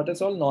 but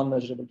it's all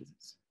non-measurable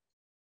disease.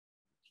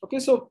 Okay,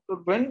 so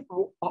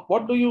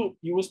what do you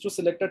use to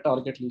select a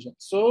target lesion?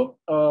 So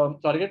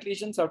target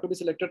lesions have to be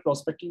selected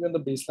prospectively in the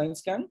baseline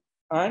scan,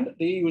 and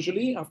they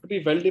usually have to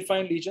be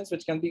well-defined lesions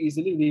which can be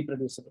easily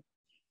reproducible.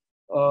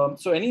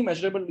 So any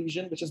measurable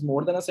lesion which is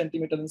more than a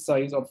centimeter in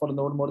size, or for a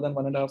node more than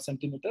 1.5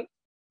 centimeter,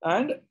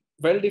 and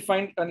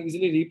well-defined and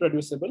easily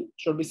reproducible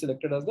should be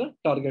selected as the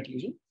target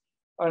lesion.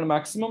 And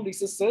maximum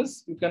RECIST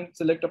says you can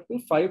select up to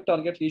 5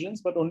 target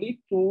lesions, but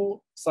only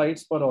 2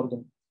 sites per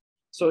organ.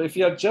 So if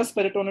you have just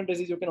peritoneal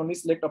disease, you can only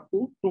select up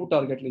to 2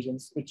 target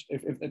lesions, which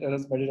if it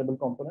has measurable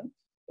component.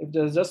 If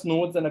there's just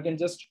nodes, then again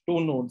just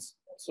 2 nodes.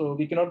 So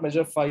we cannot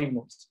measure 5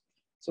 nodes.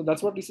 So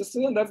that's what RECIST is,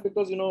 and that's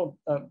because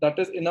that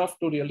is enough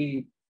to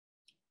really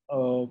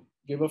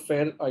give a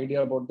fair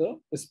idea about the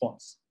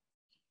response.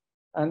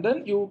 And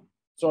then you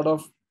sort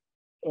of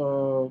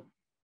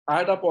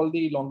add up all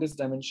the longest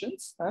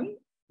dimensions and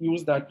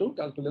use that to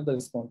calculate the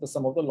response, the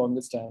sum of the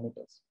longest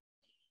diameters.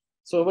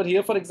 So over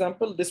here, for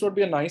example, this would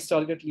be a nice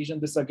target lesion.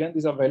 This again,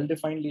 these are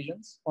well-defined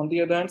lesions. On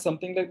the other hand,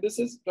 something like this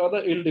is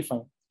rather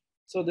ill-defined.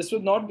 So this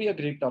would not be a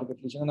great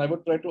target lesion. And I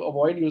would try to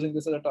avoid using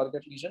this as a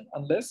target lesion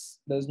unless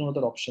there's no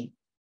other option.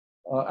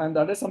 And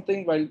that is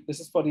something, while this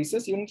is for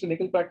RECIST, even in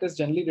clinical practice,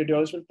 generally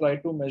radiologists will try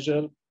to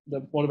measure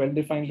the more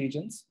well-defined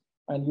lesions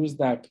and use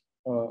that,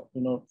 for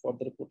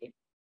the reporting.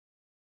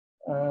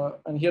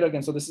 And here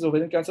again, so this is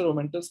ovarian cancer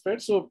omental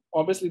spread. So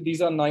obviously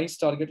these are nice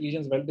target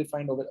lesions,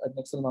 well-defined over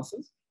adnexal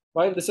masses,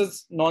 while this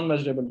is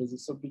non-measurable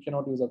disease. So we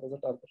cannot use that as a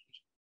target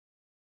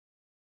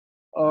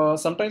lesion.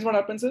 Sometimes what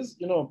happens is,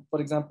 for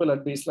example,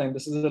 at baseline,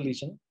 this is a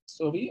lesion.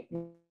 So we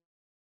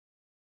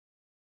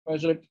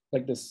measure it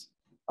like this.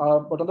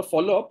 But on the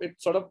follow-up,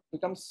 it sort of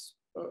becomes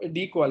a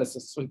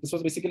decoalesces. So this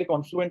was basically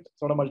confluent,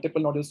 sort of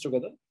multiple nodules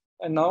together.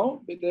 And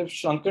now they've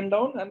shrunken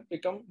down and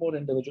become more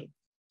individual.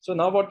 So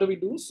now what do we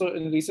do? So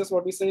in RECIST,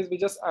 what we say is we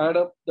just add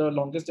up the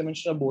longest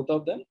dimension of both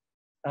of them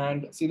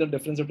and see the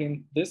difference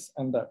between this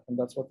and that. And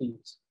that's what we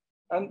use.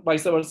 And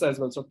vice versa as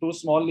well. So 2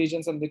 small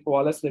lesions and they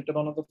coalesce later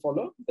on the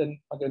follow-up, then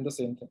again the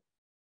same thing.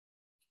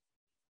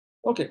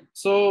 Okay,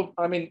 so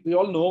I mean, we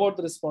all know about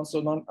the response. So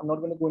now I'm not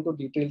going to go into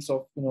details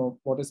of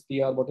what is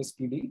PR, what is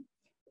PD.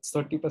 It's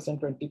 30%,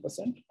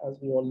 20%, as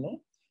we all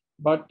know.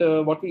 But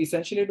what we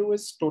essentially do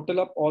is total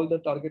up all the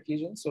target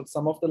lesions. So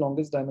sum of the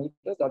longest diameters,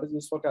 that is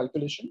used for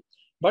calculation.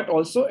 But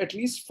also at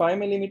least 5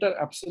 millimeter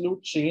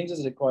absolute change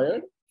is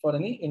required for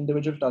any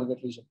individual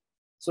target lesion.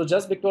 So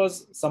just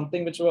because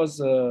something which was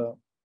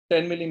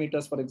 10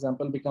 millimeters, for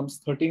example, becomes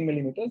 13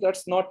 millimeters,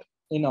 that's not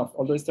enough.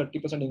 Although it's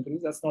 30%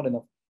 increase, that's not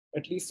enough.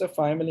 At least a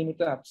 5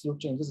 millimeter absolute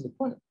change is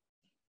required.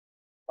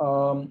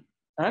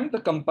 And the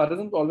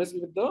comparison will always be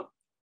with the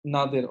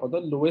nadir, or the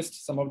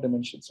lowest sum of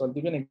dimensions. So I'll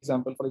give you an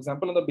example. For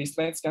example, on the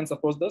baseline scan,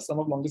 suppose the sum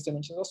of longest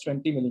dimensions was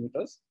 20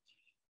 millimeters.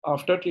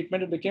 After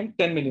treatment, it became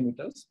 10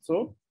 millimeters.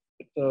 So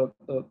the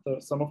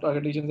sum of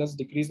target lesions has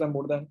decreased by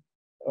more than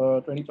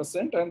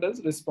 20%, and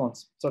there's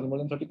response. Sorry, more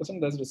than 30%,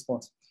 there's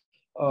response.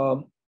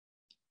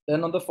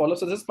 Then on the follow-up,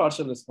 so this is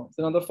partial response.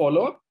 Then on the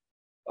follow-up,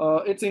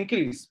 it's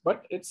increased,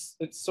 but it's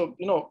so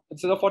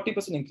it's a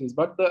 40% increase,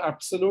 but the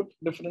absolute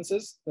difference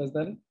is less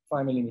than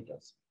 5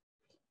 millimeters.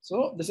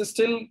 So this is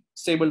still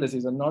stable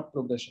disease and not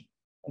progression.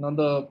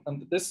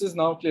 And this is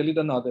now clearly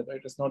the nadir,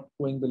 right? It's not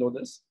going below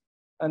this.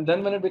 And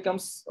then when it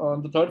becomes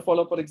the third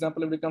follow-up, for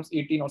example, it becomes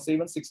 18 or say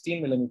even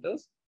 16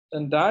 millimeters,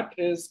 then that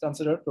is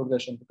considered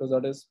progression, because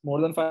that is more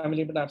than 5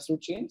 millimeter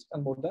absolute change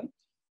and more than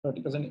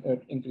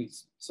 30%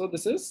 increase. So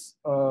this is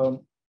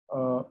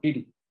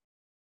PD.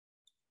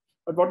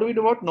 But what do we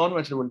do about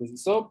non-measurable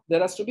disease? So there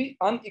has to be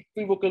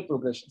unequivocal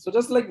progression. So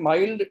just like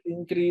mild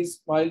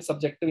increase, mild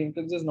subjective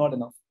increase is not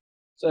enough.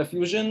 So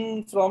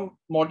effusion from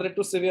moderate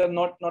to severe,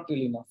 not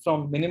really enough.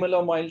 From minimal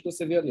or mild to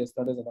severe, yes,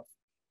 that is enough.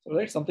 So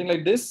right, something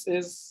like this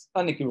is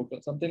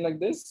unequivocal. Something like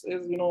this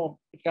is,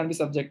 it can be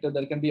subjective.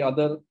 There can be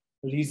other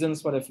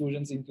reasons for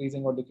effusions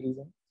increasing or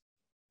decreasing.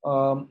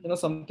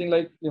 Something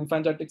like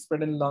lymphangitic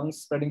spread in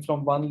lungs, spreading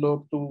from one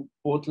lobe to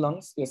both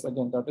lungs. Yes,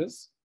 again, that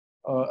is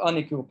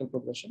unequivocal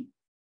progression.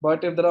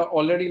 But if there are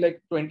already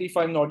like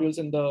 25 nodules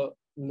in the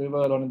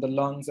liver or in the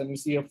lungs, and you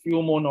see a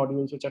few more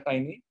nodules which are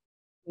tiny,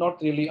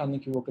 not really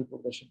unequivocal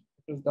progression,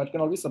 because that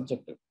can all be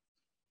subjective.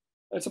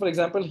 So for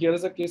example, here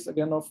is a case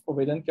again of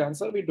ovarian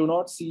cancer. We do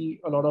not see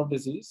a lot of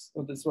disease.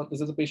 So this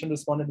is a patient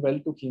responded well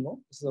to chemo.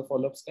 This is a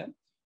follow-up scan.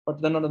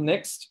 But then on the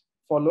next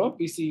follow-up,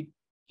 we see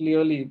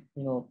clearly,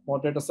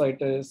 moderate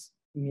ascites,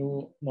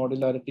 new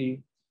nodularity,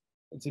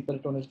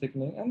 peritoneal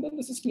thickening, and then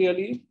this is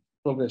clearly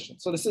progression.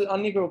 So this is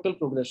unequivocal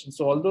progression.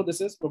 So although this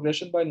is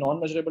progression by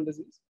non-measurable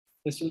disease,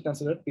 it's still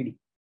considered PD.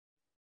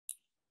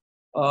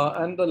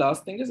 And the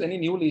last thing is any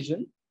new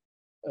lesion,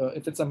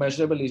 if it's a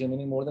measurable lesion,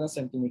 meaning more than a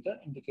centimeter,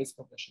 indicates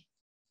progression.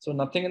 So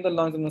nothing in the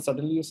lungs, and then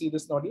suddenly you see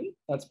this nodule,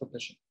 that's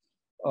progression.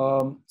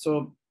 So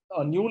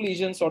a new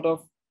lesion sort of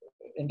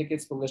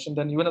indicates progression.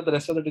 Then even if the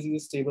rest of the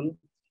disease is stable,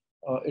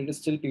 it is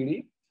still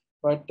PD.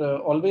 But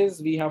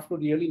always we have to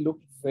really look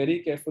very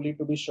carefully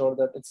to be sure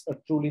that it's a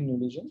truly new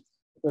lesion,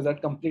 because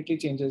that completely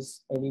changes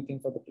everything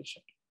for the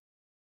patient.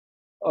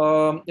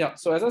 Yeah,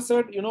 so as I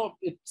said,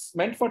 it's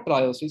meant for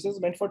trials. This is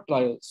meant for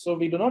trials. So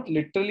we do not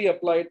literally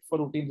apply it for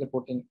routine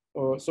reporting.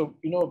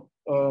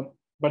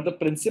 But the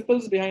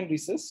principles behind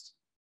RECIST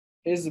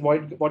is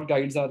what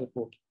guides our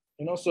report.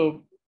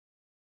 So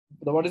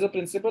what is the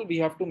principle? We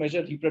have to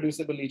measure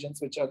reproducible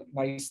lesions, which are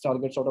nice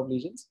target sort of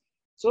lesions.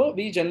 So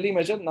we generally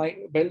measure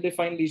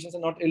well-defined lesions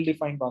and not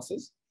ill-defined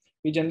masses.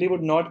 We generally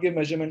would not give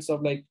measurements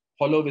of like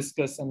hollow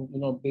viscous and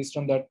based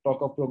on that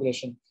talk of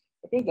progression,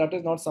 because that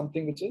is not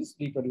something which is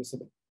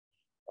reproducible.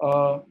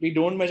 We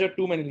don't measure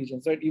too many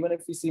lesions, right? Even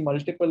if we see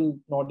multiple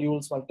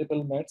nodules,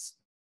 multiple mets,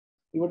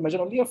 we would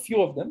measure only a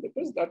few of them,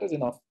 because that is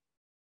enough.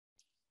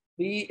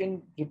 We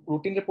in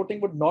routine reporting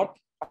would not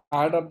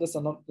add up the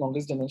sum of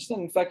longest dimensions.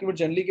 In fact, you would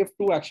generally give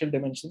 2 actual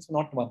dimensions,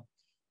 not 1.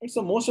 Right?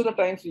 So most of the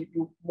times,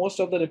 most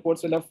of the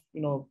reports will have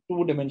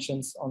 2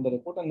 dimensions on the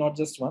report and not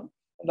just 1.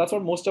 And that's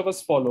what most of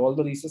us follow.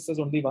 Although RECIST is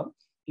only 1,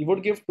 we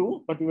would give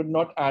 2, but we would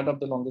not add up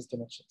the longest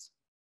dimensions.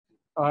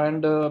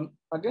 And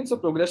again, so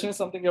progression is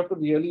something you have to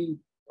really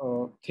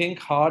think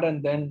hard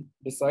and then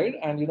decide.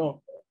 And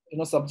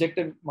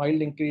subjective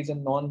mild increase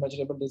in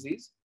non-measurable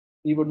disease,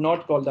 we would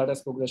not call that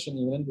as progression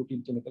even in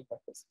routine clinical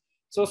practice.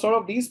 So sort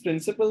of these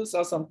principles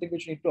are something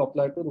which you need to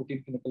apply to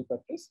routine clinical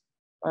practice.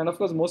 And of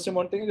course, most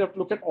important thing is you have to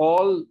look at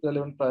all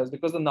relevant priors,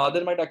 because the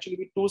nadir might actually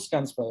be 2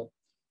 scans prior.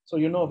 So,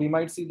 we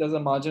might see there's a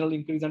marginal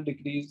increase and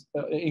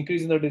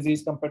increase in the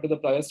disease compared to the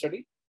prior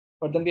study.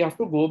 But then we have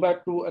to go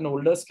back to an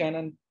older scan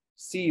and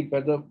see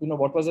whether,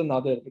 what was the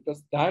nadir,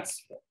 because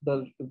that's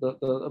the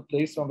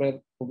place from where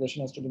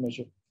progression has to be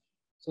measured.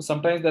 So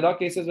sometimes there are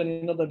cases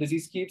when, the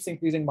disease keeps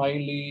increasing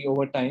mildly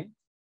over time.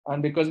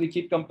 And because we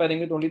keep comparing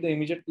with only the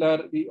immediate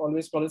player, we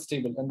always call it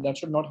stable. And that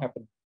should not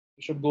happen.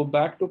 We should go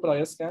back to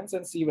prior scans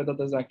and see whether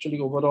there's actually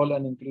overall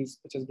an increase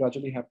which is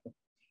gradually happening.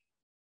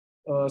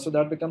 So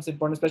that becomes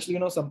important, especially,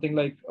 something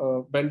like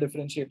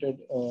well-differentiated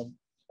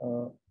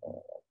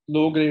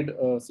low-grade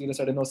serous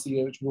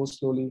adeno-CA, which goes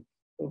slowly.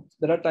 So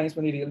there are times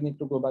when you really need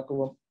to go back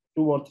over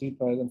 2 or 3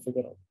 priors and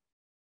figure out.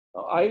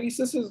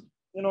 iRECIST is,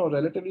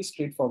 relatively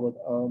straightforward.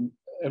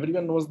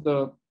 Everyone knows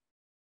the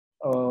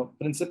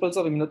principles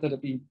of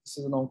immunotherapy. This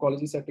is an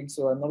oncology setting,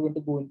 so I'm not going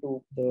to go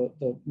into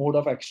the mode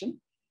of action.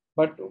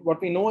 But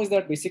what we know is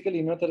that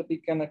basically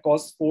immunotherapy can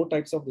cause 4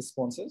 types of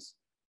responses.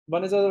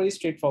 One is a very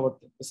straightforward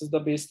thing. This is the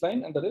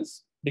baseline, and there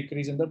is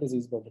decrease in the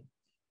disease burden.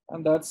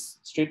 And that's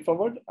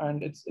straightforward.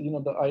 And it's, the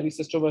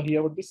iRECIST over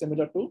here would be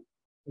similar to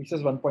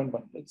RECIST 1.1.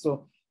 Right?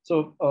 So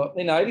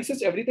in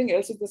iRECIST, everything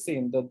else is the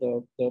same.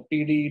 The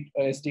PD,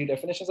 SD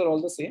definitions are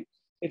all the same.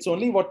 It's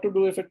only what to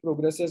do if it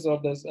progresses or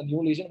there's a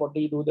new lesion. What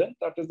do you do then?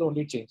 That is the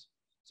only change.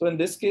 So in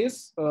this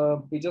case,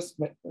 we just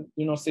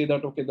say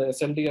that, okay, the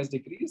SLD has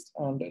decreased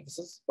and this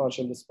is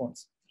partial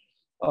response.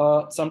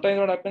 Sometimes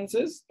what happens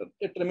is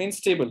it remains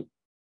stable,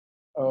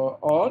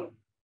 or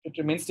it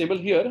remains stable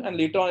here, and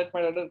later on it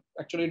might either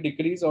actually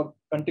decrease or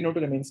continue to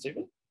remain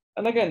stable.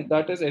 And again,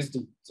 that is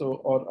SD. So,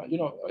 or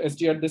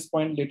SD at this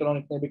point, later on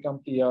it may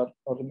become TR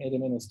or it may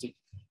remain SD.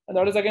 And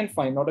that is again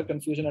fine, not a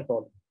confusion at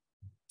all.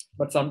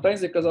 But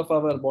sometimes because of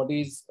our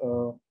body's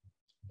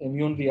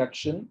immune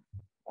reaction,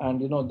 and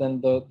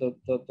then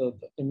the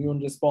immune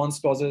response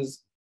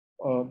causes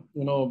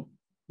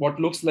what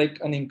looks like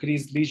an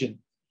increased lesion,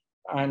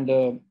 and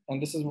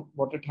this is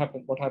what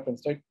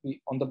happens, right?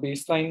 On the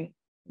baseline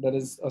there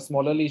is a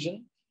smaller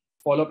lesion.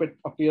 Follow-up, it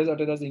appears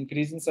that it has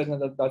increased in size,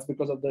 and that's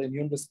because of the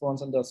immune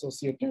response and the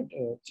associated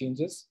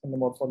changes in the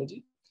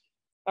morphology,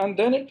 and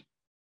then it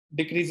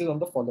decreases on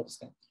the follow-up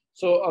scan.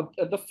 So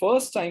at the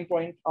first time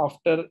point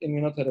after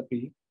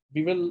immunotherapy,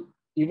 we will,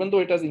 even though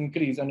it has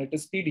increased and it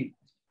is PD,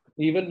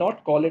 we will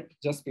not call it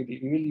just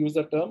PD. We will use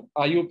the term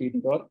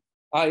IUPD, or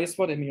I is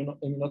for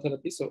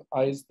immunotherapy. So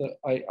I is the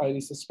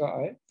iRECIST ka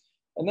I.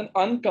 And then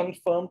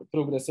unconfirmed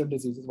progressive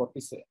disease is what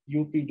we say,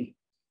 UPD.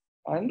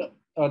 And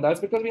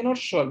that's because we're not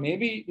sure.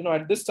 Maybe,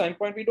 at this time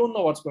point, we don't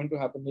know what's going to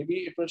happen. Maybe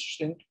it will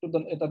shrink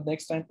to at the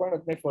next time point,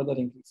 it may further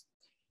increase.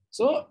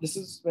 So this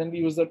is when we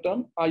use the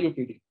term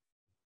IUPD.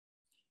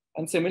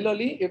 And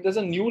similarly, if there's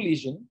a new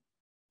lesion,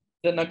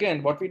 then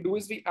again, what we do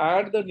is we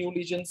add the new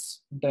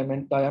lesion's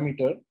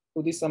diameter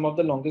to the sum of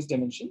the longest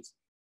dimensions,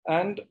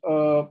 and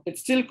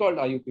it's still called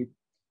IUPD.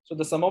 So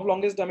the sum of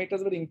longest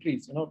diameters will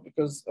increase,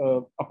 because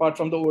apart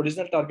from the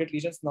original target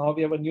lesions, now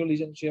we have a new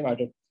lesion which we have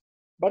added.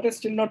 But it's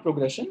still not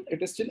progression,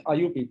 it is still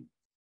IUPD.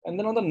 And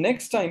then on the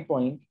next time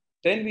point,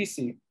 then we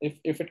see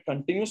if it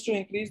continues to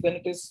increase, then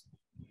it is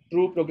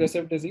true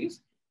progressive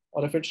disease,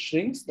 or if it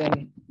shrinks,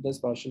 then there's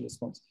partial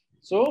response.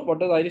 So what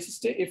does iRECIST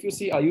say? If you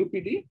see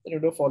IUPD, then you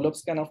do a follow-up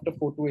scan after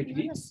 4 to 8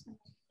 weeks.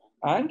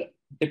 And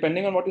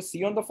depending on what you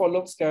see on the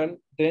follow-up scan,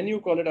 then you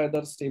call it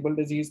either stable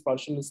disease,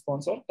 partial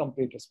response, or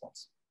complete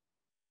response.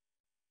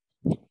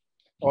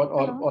 Or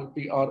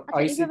ICP.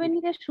 I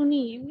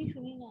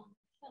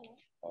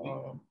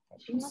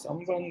think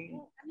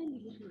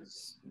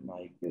someone's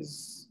mic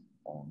is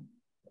on.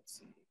 Let's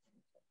see.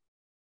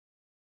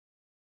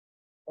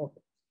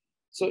 Okay.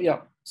 So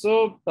yeah.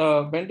 So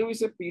when do we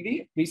say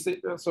PD? We say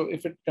so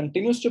if it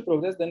continues to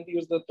progress, then we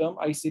use the term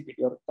ICPD,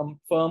 or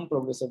confirmed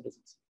progressive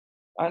disease.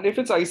 And if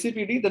it's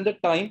ICPD, then the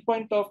time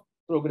point of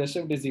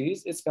progressive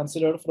disease is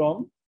considered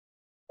from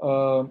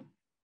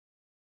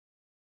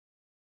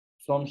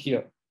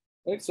here,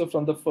 right? So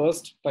from the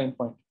first time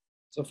point.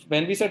 So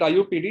when we said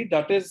IUPD,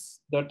 that is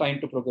the time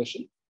to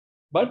progression.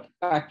 But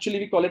actually,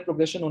 we call it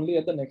progression only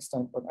at the next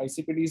time point.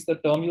 ICPD is the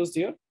term used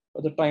here,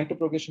 but the time to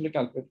progression we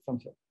calculate from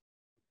here.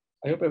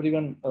 I hope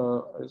everyone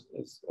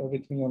is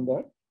with me on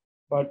that.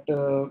 But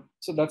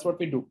so that's what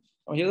we do.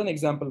 Now, here's an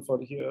example for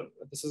here.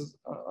 This is,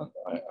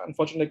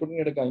 unfortunately, I couldn't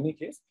get a gynae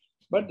case,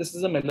 but this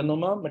is a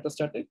melanoma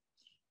metastatic.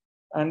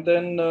 And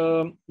then,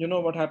 you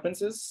know, what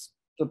happens is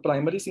the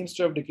primary seems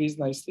to have decreased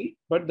nicely,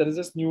 but there is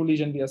this new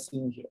lesion we are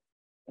seeing here.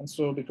 And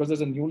so because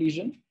there's a new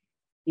lesion,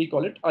 we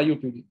call it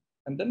IUPD.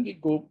 And then we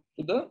go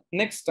to the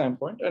next time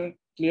point, and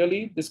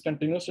clearly this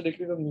continues to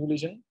decrease. The new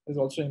lesion is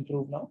also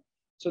improved now.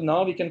 So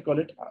now we can call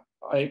it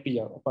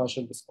IPR, or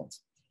partial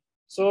response.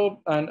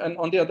 So, and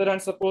on the other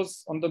hand,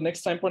 suppose on the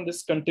next time point,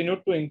 this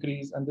continued to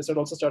increase and this had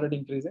also started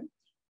increasing,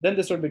 then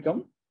this would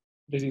become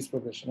disease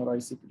progression, or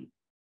ICPD.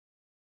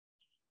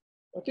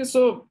 Okay,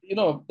 so, you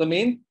know, the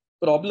main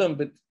problem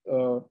with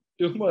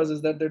tumors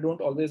is that they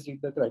don't always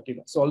read the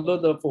criteria. So although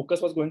the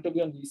focus was going to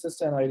be on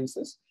RECIST and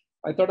iRECIST,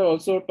 I thought I'd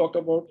also talk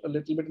about a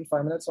little bit in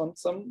 5 minutes on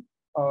some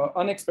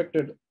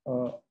unexpected,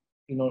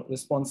 you know,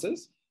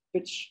 responses,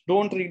 which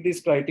don't read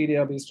these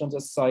criteria based on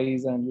just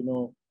size and, you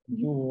know,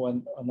 new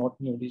and not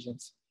new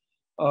lesions.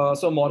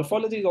 So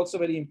morphology is also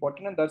very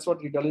important, and that's what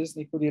radiologists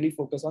need to really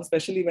focus on,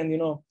 especially when, you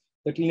know,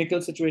 the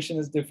clinical situation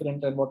is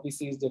different and what we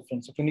see is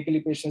different. So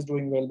clinically patients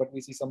doing well, but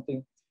we see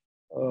something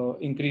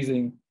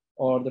increasing,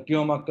 or the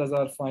tumor markers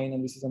are fine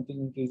and we see something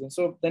increasing.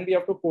 So then we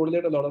have to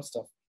correlate a lot of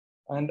stuff.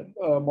 And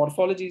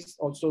morphology is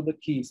also the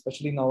key,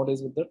 especially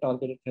nowadays with the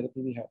targeted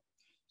therapy we have.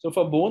 So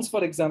for bones,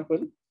 for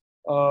example,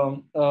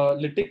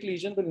 lytic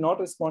lesion will not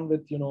respond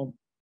with, you know,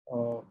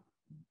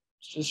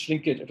 just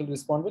shrinkage. It will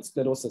respond with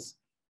sclerosis.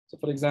 So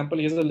for example,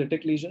 here's a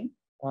lytic lesion,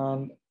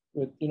 and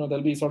with, you know,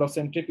 there'll be sort of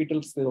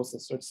centripetal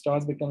sclerosis. So it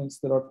starts becoming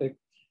sclerotic,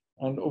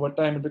 and over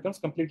time it becomes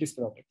completely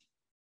sclerotic.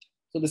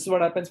 So this is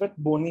what happens with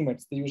bony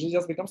mets. They usually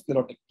just become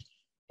sclerotic.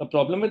 The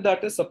problem with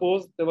that is,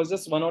 suppose there was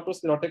just 1 or 2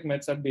 sclerotic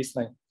mets at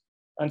baseline,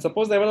 and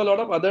suppose there were a lot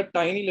of other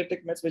tiny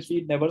lytic mets which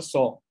we never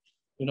saw,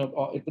 you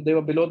know, if they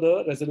were below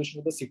the resolution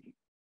of the CT.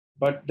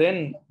 But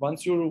then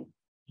once you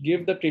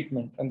give the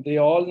treatment and they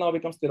all now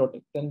become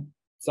sclerotic, then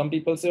some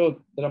people say,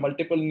 oh, there are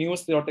multiple new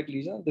sclerotic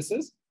lesions. This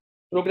is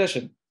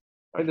progression.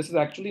 Right? This is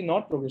actually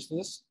not progression.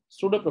 This is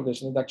pseudo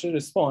progression. It's actually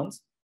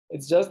response.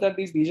 It's just that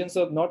these lesions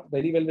are not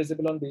very well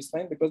visible on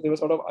baseline because they were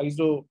sort of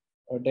iso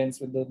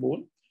dense with the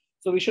bone.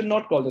 So we should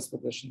not call this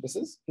progression. This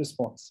is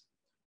response.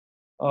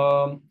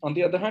 On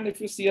the other hand,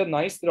 if you see a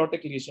nice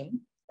sclerotic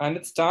lesion and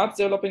it starts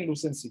developing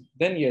lucency,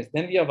 then yes,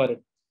 then we are worried.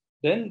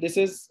 Then this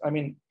is, I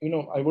mean, you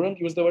know, I wouldn't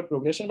use the word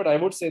progression, but I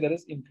would say there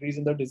is increase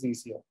in the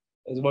disease here.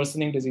 There's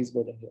worsening disease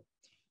burden here.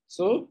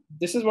 So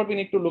this is what we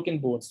need to look in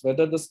bones,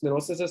 whether the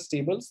sclerosis is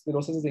stable,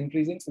 sclerosis is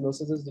increasing,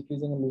 sclerosis is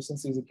decreasing, and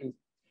lucency is increasing.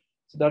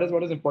 So that is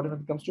what is important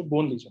when it comes to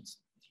bone lesions.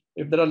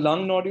 If there are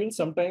lung nodules,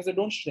 sometimes they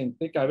don't shrink,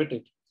 they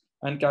cavitate.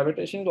 And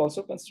cavitation is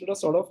also considered a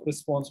sort of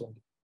response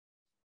only.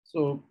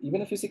 So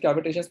even if you see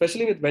cavitation,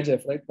 especially with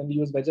VEGF, right? When we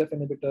use VEGF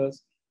inhibitors,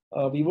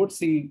 we would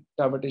see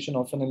cavitation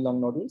often in lung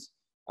nodules.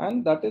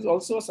 And that is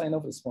also a sign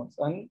of response.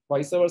 And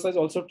vice versa is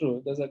also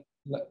true. There's a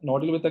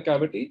nodule with a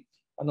cavity,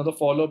 another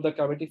follow-up, the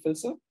cavity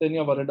fills up, then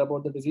you're worried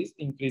about the disease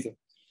increasing.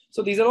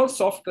 So these are all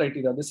soft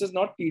criteria. This is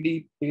not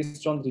PD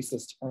based on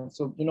RECIST. And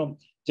so, you know,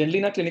 generally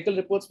in our clinical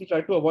reports, we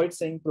try to avoid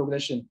saying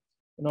progression,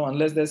 you know,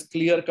 unless there's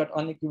clear-cut,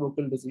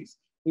 unequivocal disease.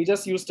 We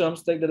just use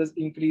terms like there is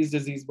increased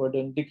disease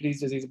burden,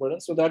 decreased disease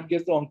burden. So that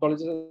gives the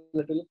oncologist a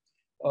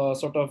little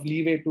sort of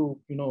leeway to,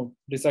 you know,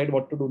 decide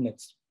what to do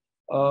next.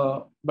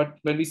 But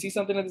when we see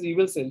something like this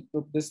evil cell,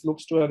 this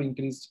looks to have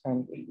increased,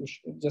 and you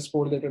should just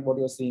correlate with what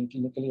you're seeing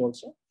clinically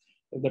also.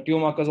 If the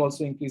tumor markers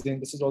also increasing,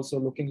 this is also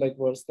looking like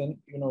worse, then,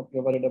 you know,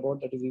 you're worried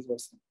about the disease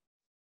worsening.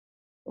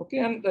 Okay,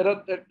 and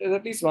there's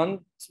at least one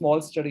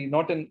small study,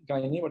 not in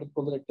gynae, but in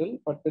colorectal,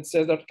 but it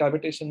says that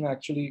cavitation may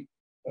actually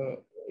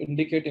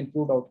indicate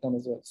improved outcome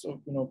as well.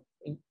 So, you know,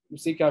 you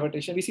see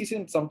cavitation, we see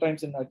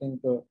sometimes in, I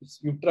think,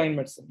 uterine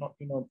medicine, not,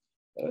 you know,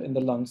 in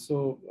the lungs.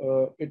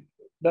 So it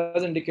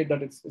does indicate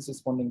that it's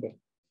responding well.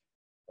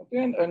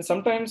 Okay, and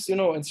sometimes, you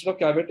know, instead of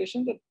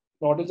cavitation, the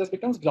nodule just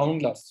becomes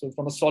ground glass. So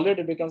from a solid,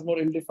 it becomes more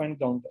ill-defined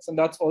ground glass. And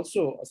that's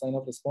also a sign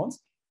of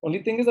response.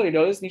 Only thing is the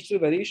radiologist needs to be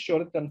very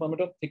sure and confirm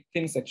it on thick,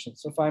 thin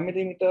sections. So 5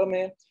 millimeter,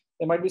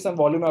 there might be some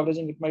volume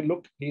averaging. It might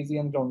look hazy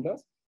and ground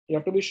glass. You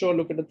have to be sure,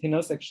 look at the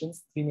thinner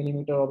sections, 3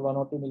 millimeter or 1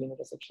 or 2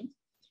 millimeter sections.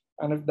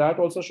 And if that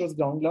also shows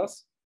ground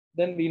glass,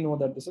 then we know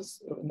that this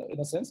is, in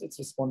a sense, it's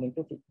responding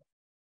to treatment.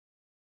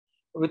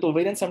 With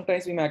ovarian,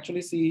 sometimes we may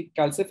actually see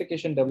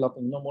calcification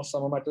developing, more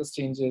somomatous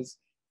changes.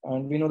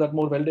 And we know that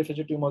more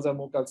well-differentiated tumors have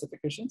more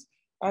calcifications.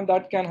 And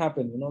that can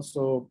happen,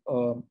 So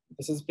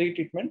this is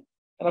pre-treatment.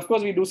 And of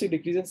course, we do see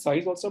decrease in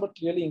size also, but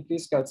clearly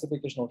increased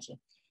calcification also.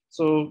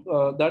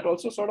 So that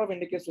also sort of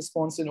indicates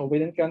response in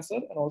ovarian cancer,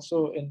 and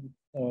also in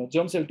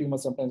germ cell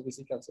tumors, sometimes we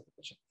see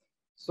calcification.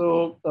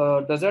 So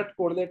does that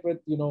correlate with,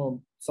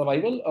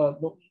 survival?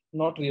 No,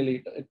 not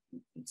really.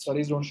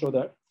 Studies don't show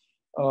that.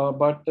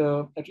 But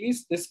at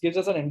least this gives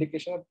us an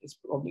indication that it's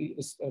probably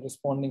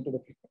responding to the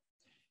treatment.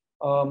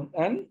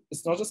 And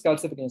it's not just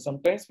calcification.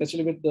 Sometimes,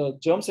 especially with the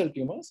germ cell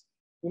tumors,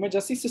 you may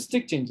just see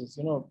cystic changes.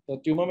 The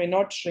tumor may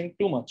not shrink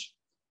too much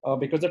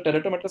because the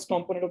teratomatous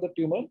component of the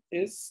tumor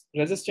is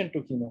resistant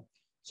to chemo.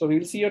 So we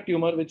will see a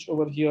tumor which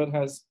over here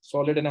has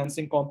solid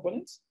enhancing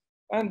components,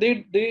 and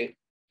they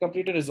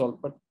completely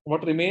resolve. But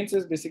what remains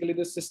is basically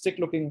this cystic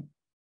looking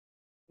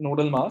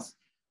nodal mass.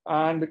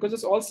 And because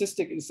it's all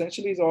cystic,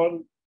 essentially is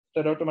all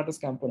teratomatous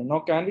component. Now,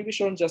 can we be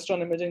shown just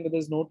on imaging that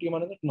there's no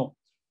tumor in it? No.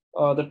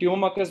 The tumor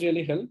markers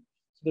really help.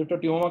 So if the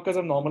tumor markers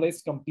are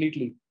normalized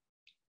completely,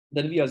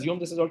 then we assume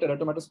this is all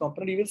teratomatous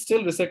component. We will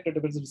still resect it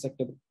if it's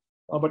resectable.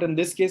 But in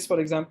this case, for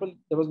example,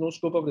 there was no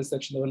scope of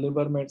resection. There were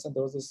liver mets and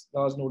there was this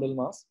large nodal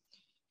mass.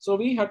 So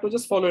we had to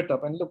just follow it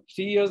up. And look,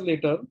 3 years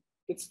later,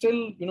 it's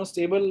still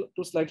stable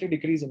to slightly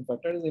decrease. In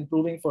fact, it is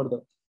improving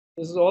further.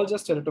 This is all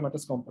just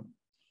teratomatous component.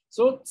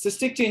 So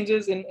cystic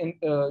changes in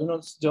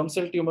germ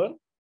cell tumor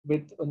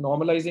with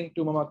normalizing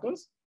tumor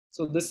markers.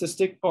 So this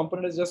cystic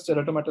component is just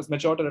teratomatous,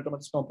 mature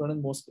teratomatous component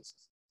in most cases.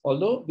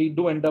 Although we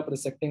do end up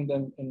resecting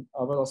them in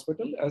our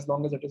hospital as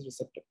long as it is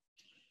resected.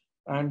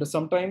 And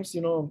sometimes,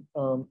 you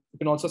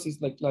can also see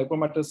like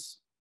lipomatous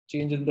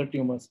change in the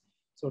tumors.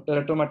 So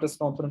teratomatous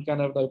component can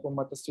have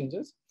lipomatous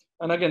changes.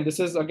 And again, this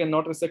is again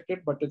not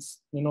resected, but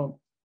it's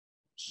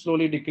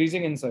slowly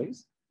decreasing in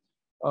size.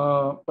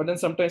 But then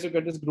sometimes you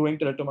get this growing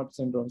teratomatous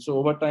syndrome. So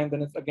over time,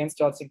 then it again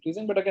starts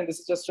increasing. But again, this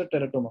is just a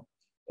teratoma.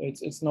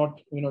 It's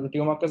not, the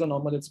tumor markers are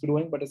normal, it's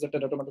growing, but it's a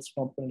teratomatous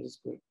component is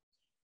growing.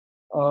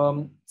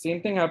 Same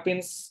thing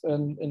happens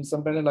in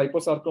sometimes in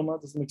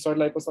liposarcoma. This myxoid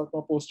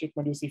liposarcoma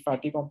post-treatment, you see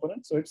fatty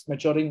components. So it's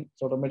maturing,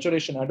 sort of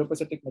maturation,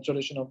 adipocytic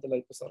maturation of the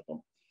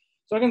liposarcoma.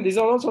 So again, these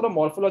are all sort of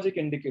morphologic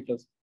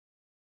indicators.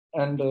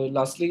 And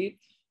lastly,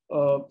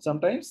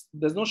 sometimes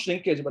there's no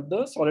shrinkage, but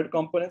the solid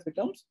components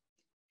becomes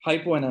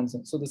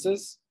hypoenhancing. So this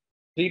is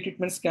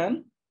pre-treatment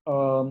scan,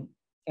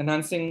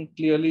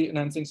 clearly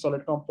enhancing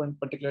solid component,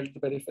 particularly the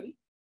periphery.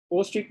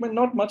 Post-treatment,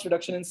 not much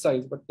reduction in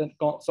size, but then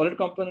solid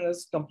component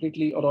is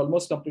completely or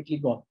almost completely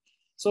gone.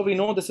 So we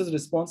know this is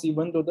response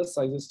even though the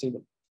size is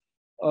stable.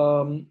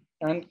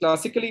 And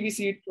classically, we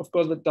see it, of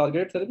course, with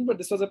targeted therapy, but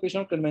this was a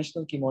patient on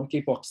conventional chemo on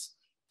K-pox.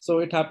 So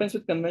it happens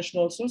with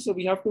conventional also. So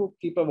we have to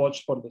keep a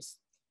watch for this.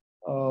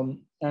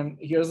 And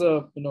here's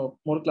a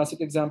more classic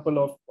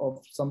example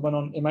of someone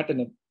on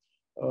imatinib,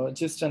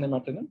 GIST and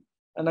imatinib.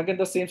 And again,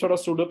 the same sort of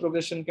pseudo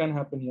progression can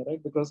happen here,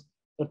 right? Because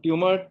the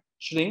tumor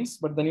shrinks,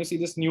 but then you see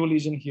this new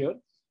lesion here.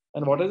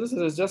 And what is this?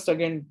 It's just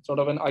again sort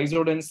of an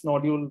isodense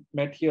nodule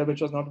met here,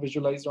 which was not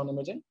visualized on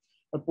imaging.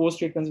 But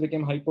post-treatments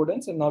became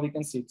hypodense, and now we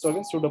can see it. So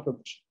again, pseudo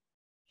progression.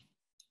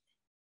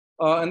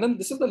 And then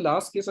this is the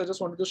last case I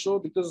just wanted to show,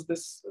 because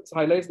this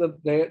highlights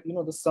that there,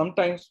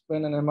 sometimes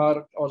when an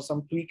MR or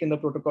some tweak in the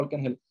protocol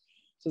can help.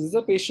 So this is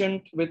a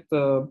patient with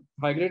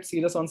high-grade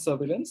serous on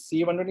surveillance,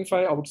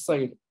 C125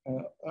 outside.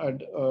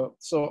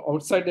 So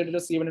outside they did a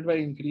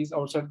C125 increase,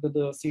 outside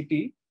the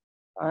CT,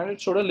 and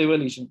it showed a liver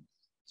lesion.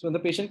 So when the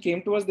patient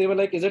came to us, they were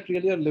like, is it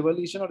really a liver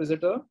lesion or is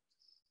it a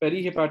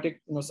perihepatic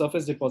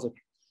surface deposit?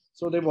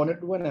 So they wanted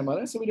to do an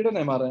MRI. So we did an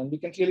MRI, and we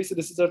can clearly see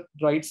this is a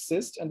right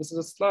cyst, and this is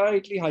a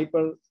slightly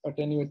hyper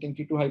attenuating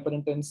T2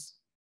 hyperintense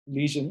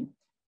lesion.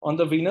 On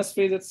the venous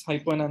phase, it's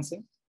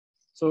hypoenhancing.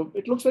 So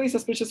it looks very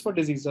suspicious for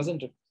disease,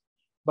 doesn't it?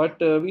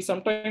 But we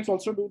sometimes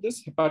also do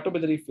this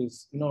hepatobiliary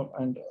phase,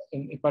 and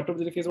in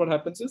hepatobiliary phase, what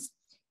happens is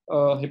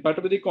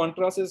hepatobiliary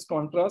contrast is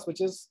contrast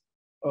which is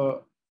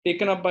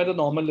taken up by the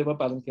normal liver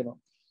parenchyma.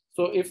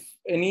 So if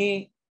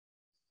any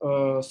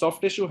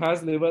soft tissue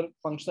has liver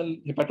functional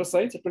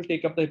hepatocytes, it will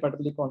take up the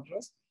hepatobiliary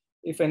contrast.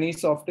 If any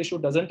soft tissue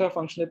doesn't have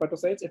functional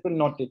hepatocytes, it will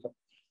not take up.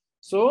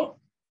 So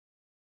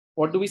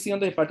what do we see on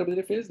the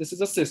hepatobiliary phase? This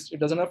is a cyst. It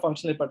doesn't have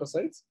functional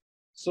hepatocytes.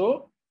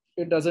 So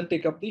it doesn't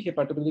take up the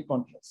hepatobiliary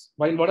contrast.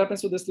 While what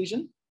happens to this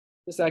lesion?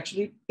 This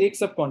actually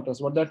takes up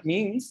contrast. What that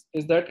means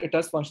is that it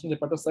has functional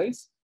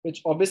hepatocytes,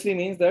 which obviously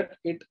means that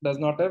it does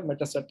not have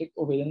metastatic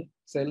ovarian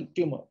cell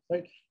tumor,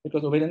 right?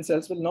 Because ovarian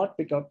cells will not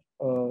pick up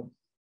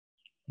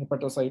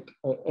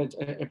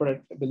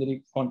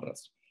hepatobiliary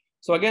contrast.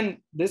 So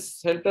again,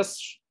 this helped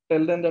us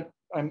tell them that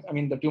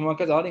the tumor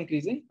markers are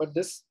increasing, but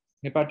this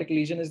hepatic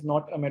lesion is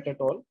not a met at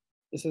all.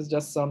 This is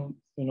just some,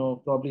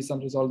 probably some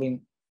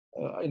resolving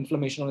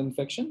inflammation or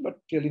infection, but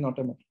clearly not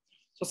a met.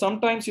 So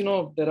sometimes,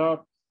 there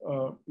are,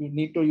 you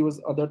need to use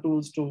other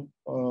tools to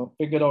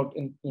figure out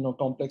in,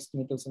 complex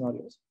clinical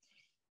scenarios.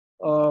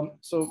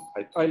 So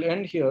I'll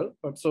end here.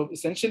 But so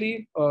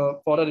essentially,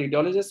 for a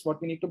radiologist,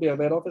 what we need to be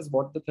aware of is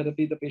what the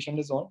therapy the patient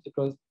is on,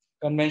 because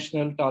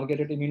conventional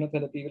targeted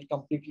immunotherapy will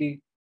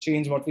completely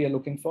change what we are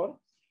looking for.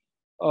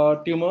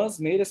 Tumors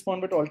may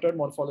respond with altered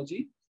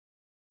morphology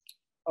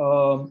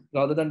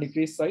rather than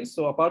decreased size.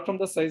 So apart from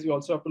the size, we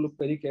also have to look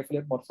very carefully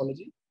at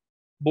morphology.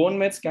 Bone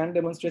mets can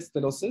demonstrate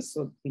sclerosis,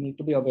 so we need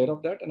to be aware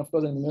of that. And of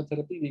course, in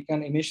immunotherapy, we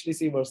can initially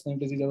see worsening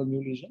disease or a new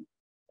lesion,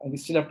 and we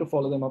still have to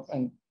follow them up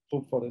and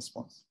hope for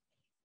response.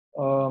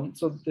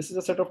 So this is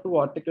a set of 2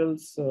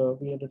 articles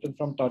we have written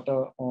from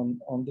Tata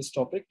on this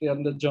topic. They are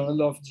in the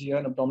Journal of GI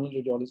and Abdominal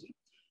Radiology.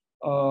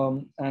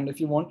 And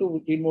if you want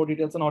to read more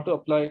details on how to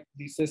apply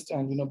RECIST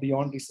and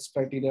beyond RECIST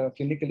criteria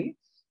clinically,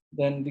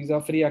 then these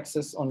are free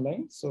access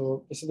online.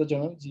 So this is the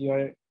Journal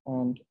GI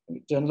and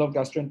Journal of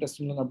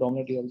Gastrointestinal and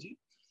Abdominal Radiology.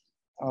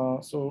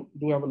 So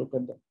do have a look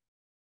at them.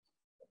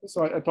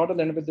 So I thought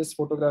I'll end with this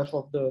photograph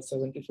of the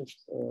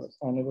 75th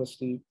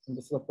anniversary. And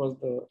this is, of course,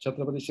 the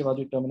Chhatrapati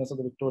Shivaji terminus of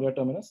the Victoria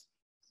terminus,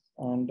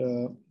 and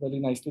very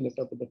nicely lit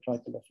up with the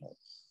tricolor flag.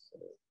 So,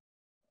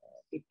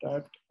 with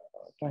that,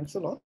 thanks a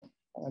lot.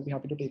 I'll be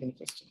happy to take any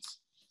questions.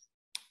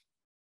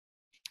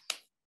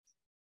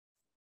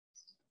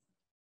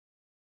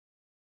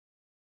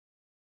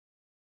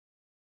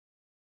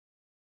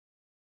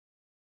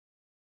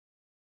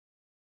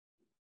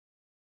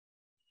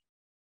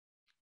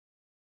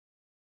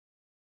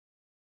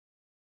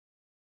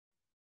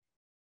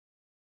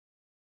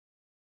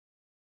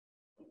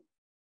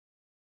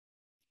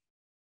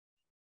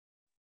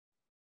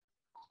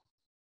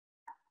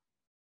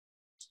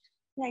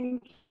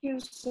 Thank you,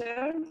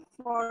 sir,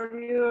 for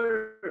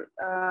your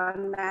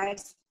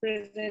nice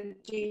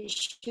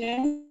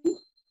presentation.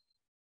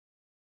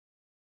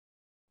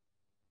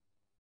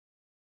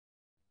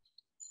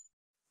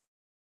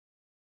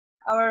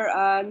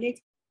 Our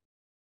next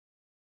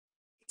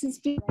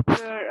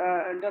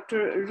speaker,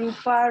 Dr.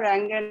 Rupa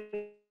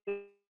Rangan.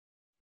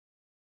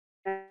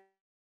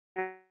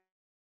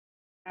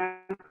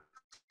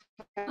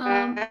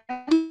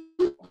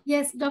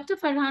 Yes, Dr.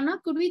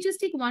 Farhana, could we just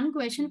take one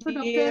question for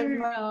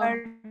Dr.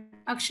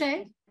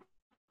 Akshay?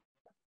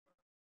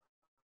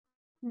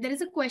 There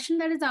is a question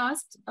that is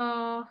asked.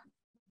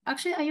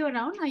 Akshay, are you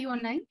around? Are you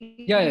online?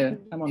 Yeah,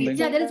 I'm online.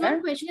 Yeah, there is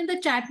one question in the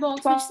chat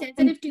box which says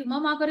that if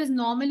tumor marker is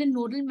normal in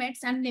nodal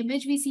mets and in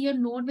image we see a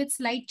node with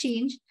slight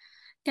change,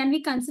 can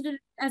we consider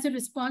it as a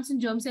response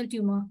in germ cell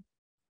tumor?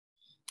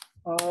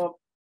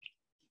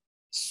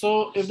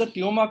 So if the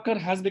tumor marker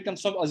has become,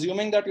 so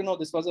assuming that,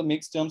 this was a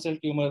mixed germ cell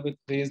tumor with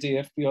raised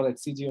AFP or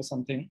HCG or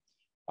something,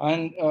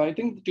 and I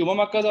think the tumor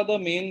markers are the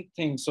main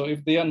thing. So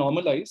if they are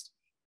normalized,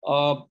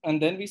 and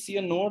then we see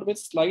a node with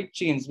slight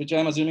change, which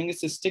I'm assuming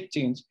is cystic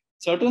change,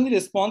 certainly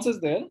response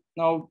is there.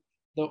 Now,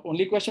 the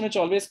only question which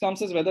always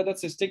comes is whether that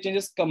cystic change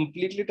is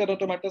completely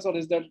teratomatous, or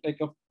is there like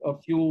a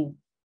few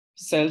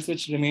cells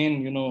which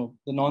remain,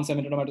 the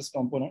non-semitenomatous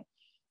component.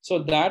 So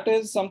that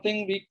is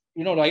something we,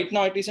 right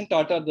now, at least in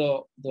Tata,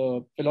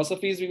 the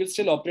philosophy is we will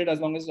still operate as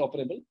long as it's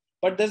operable.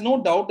 But there's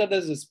no doubt that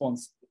there's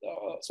response.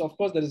 So of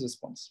course there is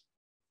response.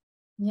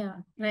 Yeah,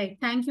 right.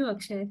 Thank you,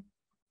 Akshay.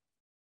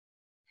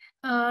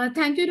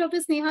 Thank you, Dr.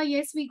 Sneha.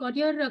 Yes, we got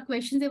your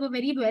questions. They were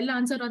very well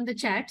answered on the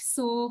chat.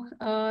 So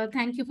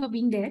thank you for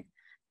being there.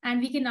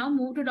 And we can now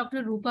move to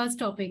Dr. Rupa's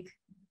topic.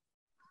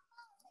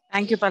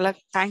 Thank you, Palak.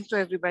 Thanks to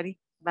everybody.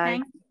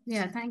 Bye.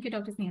 Thank you,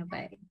 Dr. Sneha.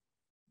 Bye.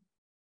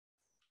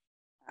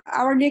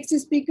 Our next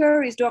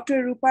speaker is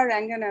Dr. Rupa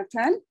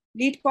Ranganathan,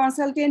 Lead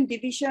Consultant,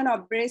 Division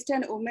of Breast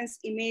and Women's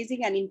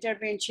Imaging and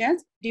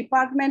Interventions,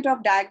 Department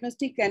of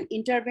Diagnostic and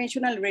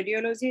Interventional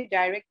Radiology,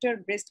 Director,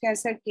 Breast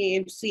Cancer,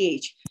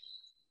 KMCH.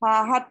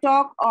 Her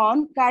talk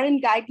on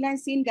current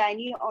guidelines in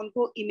gynae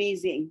onco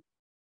imaging.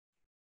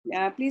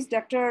 Please,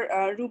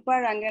 Dr. Rupa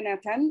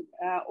Ranganathan,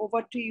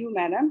 over to you,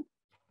 madam.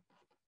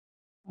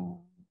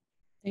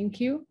 Thank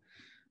you.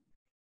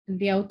 At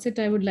the outset,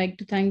 I would like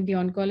to thank the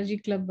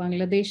Oncology Club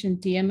Bangladesh and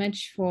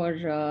TMH for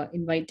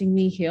inviting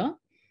me here.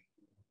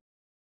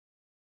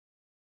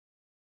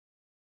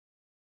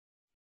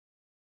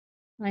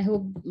 I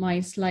hope my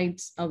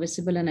slides are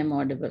visible and I'm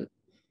audible.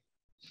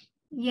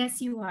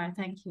 Yes, you are.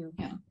 Thank you.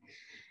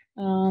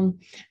 Yeah.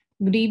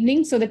 Good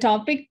evening. So the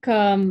topic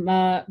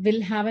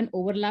will have an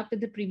overlap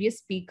with the previous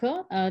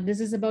speaker. This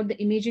is about the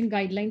imaging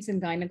guidelines in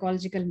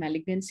gynecological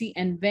malignancy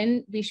and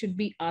when we should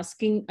be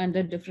asking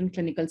under different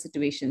clinical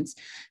situations.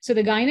 So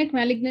the gynec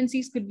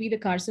malignancies could be the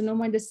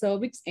carcinoma in the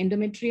cervix,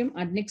 endometrium,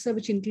 adnexa,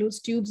 which includes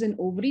tubes and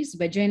ovaries,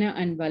 vagina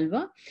and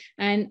vulva.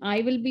 And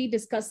I will be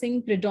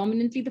discussing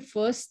predominantly the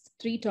first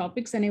 3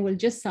 topics, and I will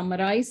just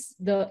summarize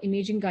the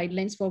imaging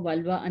guidelines for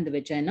vulva and the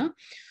vagina.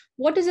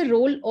 What is the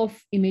role of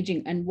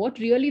imaging and what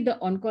really the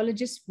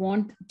oncologists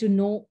want to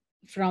know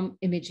from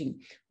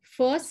imaging?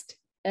 First,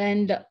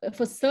 And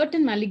for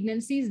certain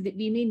malignancies,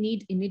 we may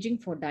need imaging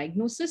for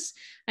diagnosis.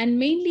 And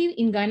mainly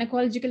in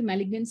gynecological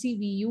malignancy,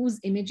 we use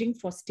imaging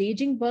for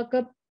staging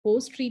workup,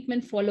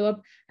 post-treatment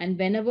follow-up, and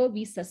whenever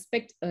we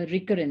suspect a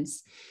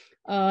recurrence.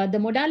 The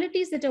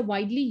modalities that are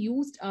widely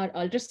used are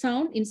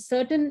ultrasound in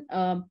certain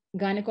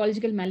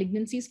gynecological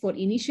malignancies for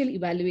initial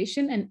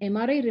evaluation, and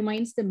MRI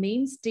remains the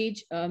main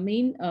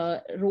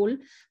role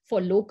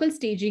for local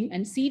staging,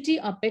 and CT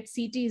or PET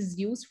CT is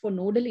used for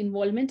nodal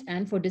involvement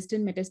and for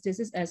distant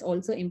metastasis, as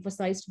also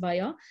emphasized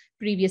by our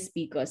previous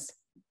speakers.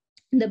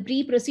 The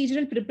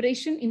pre-procedural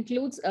preparation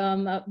includes,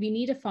 we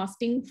need a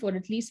fasting for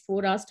at least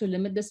 4 hours to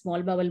limit the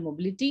small bowel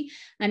mobility,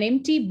 an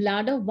empty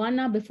bladder 1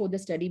 hour before the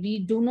study. We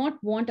do not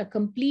want a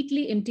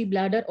completely empty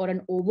bladder or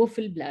an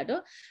overfilled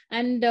bladder.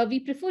 And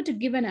we prefer to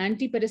give an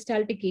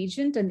anti-peristaltic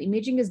agent, and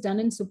imaging is done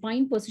in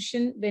supine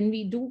position. When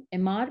we do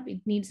MR, it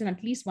needs an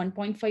at least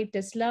 1.5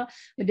 Tesla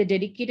with a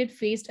dedicated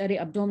phased array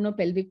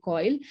abdominopelvic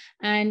coil.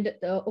 And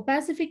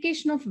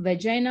opacification of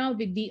vagina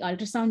with the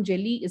ultrasound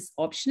jelly is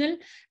optional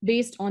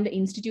based on the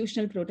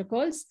institutional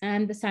protocols,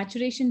 and the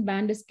saturation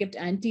band is kept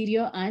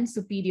anterior and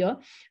superior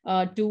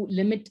to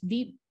limit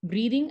the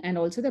breathing and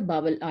also the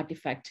bowel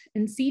artifact.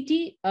 In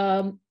CT,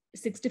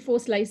 64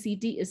 slice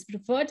CT is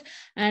preferred,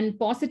 and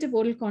positive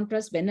oral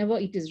contrast whenever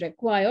it is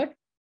required.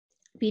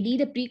 We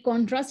need a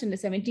pre-contrast and a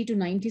 70 to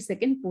 90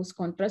 second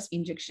post-contrast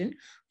injection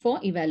for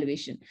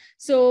evaluation.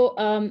 So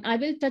I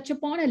will touch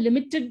upon a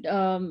limited,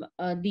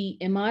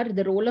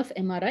 the role of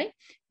MRI.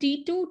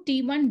 T2,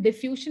 T1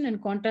 diffusion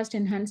and contrast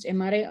enhanced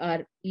MRI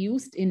are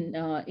used in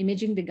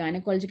imaging the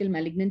gynecological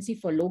malignancy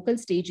for local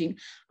staging,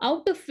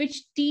 out of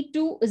which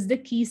T2 is the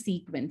key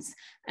sequence.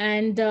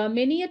 And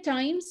many a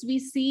times we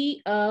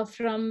see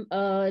from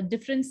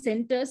different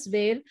centers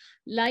where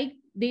like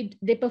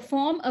they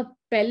perform a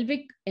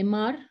pelvic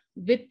MR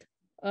with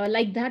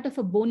like that of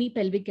a bony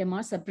pelvic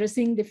MR,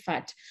 suppressing the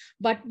fat.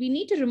 But we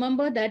need to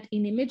remember that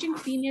in imaging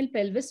female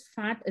pelvis,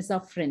 fat is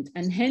our friend,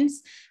 and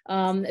hence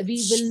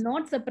we will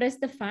not suppress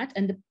the fat.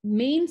 And the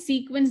main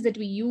sequence that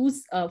we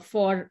use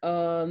for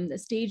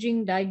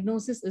staging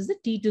diagnosis is the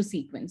T2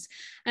 sequence.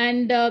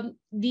 And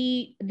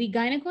the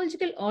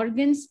gynecological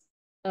organs,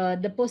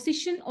 the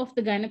position of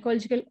the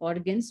gynecological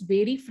organs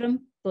vary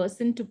from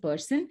person to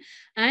person,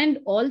 and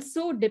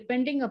also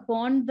depending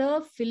upon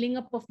the filling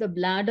up of the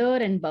bladder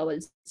and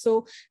bowels.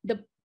 So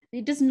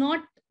it is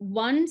not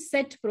one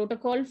set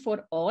protocol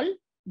for all,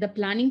 the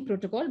planning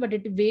protocol, but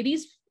it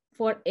varies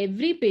for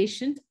every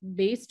patient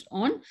based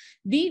on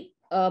the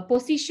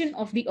position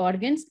of the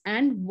organs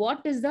and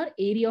what is the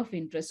area of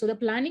interest. So the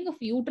planning of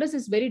uterus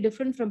is very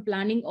different from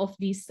planning of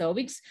the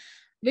cervix,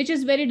 which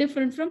is very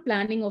different from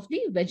planning of the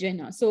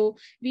vagina. So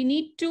we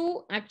need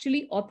to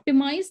actually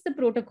optimize the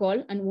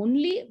protocol, and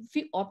only if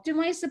we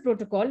optimize the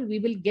protocol, we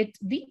will get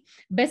the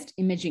best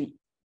imaging.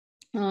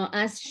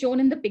 As shown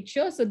in the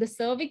picture, so the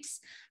cervix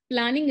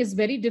planning is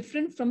very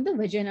different from the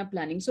vagina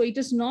planning. So it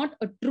is not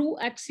a true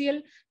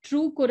axial,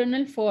 true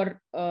coronal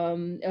for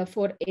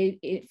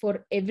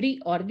every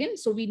organ.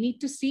 So we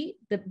need to see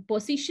the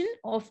position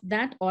of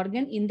that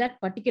organ in that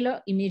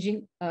particular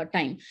imaging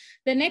time.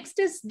 The next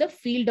is the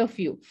field of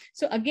view.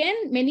 So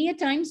again, many a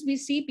times we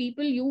see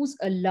people use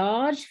a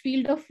large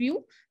field of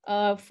view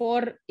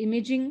for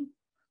imaging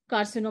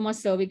carcinoma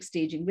cervix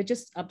staging, which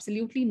is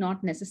absolutely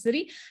not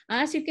necessary.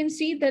 As you can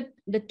see that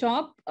the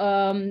top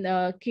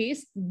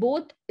case,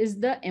 both is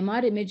the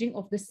MR imaging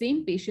of the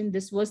same patient.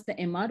 This was the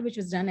MR which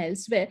was done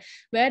elsewhere,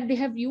 where they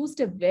have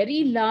used a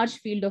very large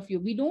field of view.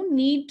 We don't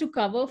need to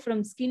cover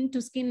from skin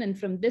to skin and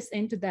from this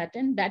end to that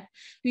end. That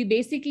we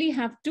basically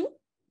have to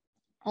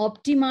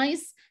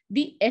optimize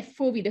the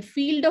FOV, the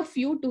field of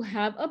view, to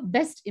have a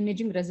best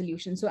imaging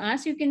resolution. So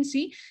as you can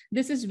see,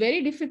 this is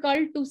very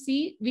difficult to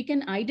see. We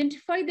can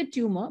identify the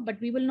tumor, but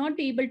we will not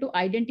be able to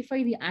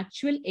identify the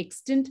actual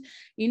extent,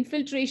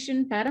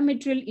 infiltration,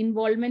 parametrial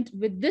involvement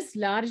with this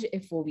large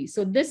FOV.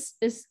 So this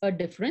is a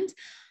difference.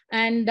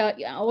 And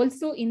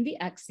also in the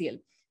axial.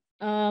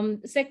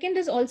 Second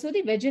is also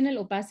the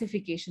vaginal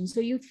opacification.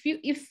 So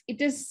if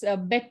it is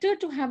better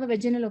to have a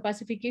vaginal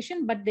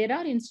opacification, but there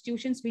are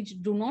institutions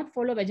which do not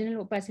follow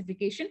vaginal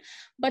opacification,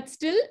 but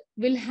still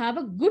will have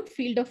a good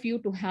field of view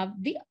to have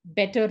the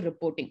better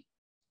reporting.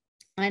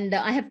 And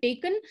I have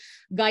taken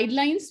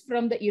guidelines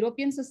from the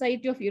European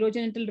Society of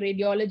Urogenital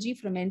Radiology,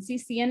 from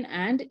NCCN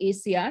and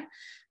ACR,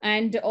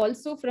 and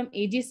also from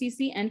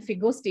AJCC and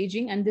FIGO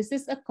staging. And this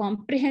is a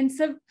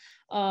comprehensive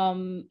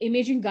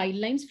imaging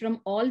guidelines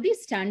from all the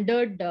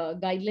standard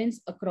guidelines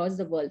across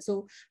the world.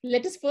 So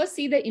let us first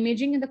see the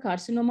imaging in the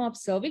carcinoma of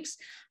cervix.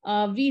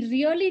 We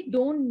really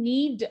don't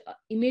need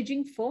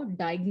imaging for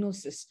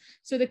diagnosis.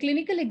 So the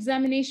clinical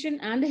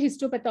examination and the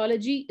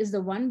histopathology is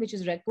the one which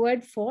is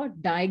required for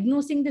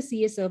diagnosing the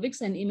CA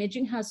cervix, and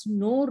imaging has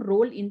no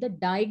role in the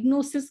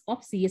diagnosis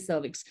of CA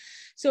cervix.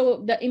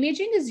 So the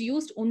imaging is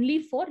used only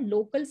for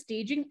local local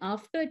staging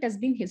after it has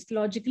been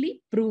histologically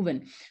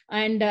proven.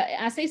 And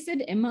as I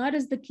said, MR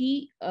is the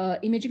key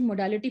imaging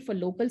modality for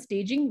local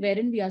staging,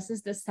 wherein we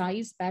assess the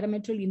size,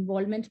 parametrial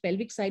involvement,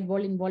 pelvic side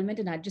wall involvement,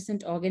 and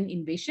adjacent organ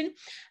invasion,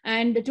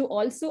 and to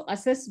also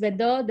assess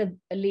whether the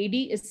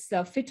lady is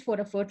fit for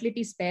a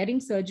fertility sparing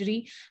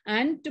surgery,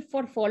 and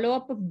for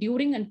follow-up of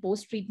during and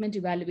post-treatment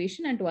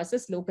evaluation, and to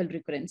assess local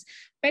recurrence.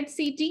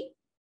 PET-CT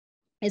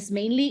is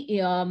mainly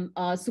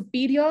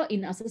superior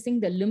in assessing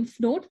the lymph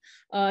node,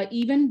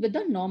 even with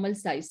a normal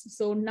size.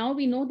 So now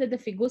we know that the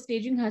FIGO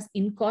staging has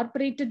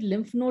incorporated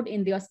lymph node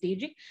in their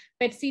staging.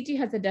 PET-CT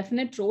has a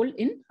definite role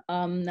in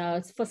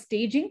for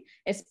staging,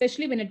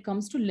 especially when it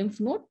comes to lymph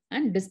node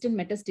and distant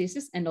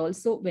metastasis, and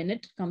also when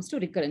it comes to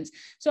recurrence.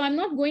 So I'm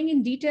not going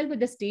in detail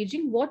with the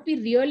staging. What we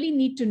really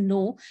need to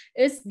know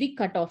is the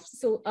cutoff.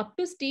 So up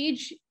to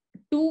stage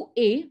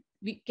 2A,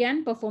 we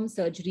can perform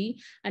surgery.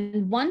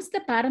 And once the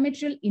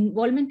parametrial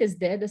involvement is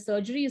there, the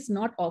surgery is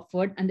not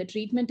offered, and the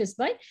treatment is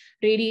by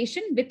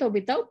radiation with or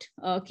without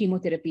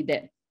chemotherapy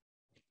there.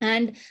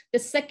 And the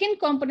second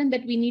component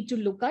that we need to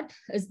look at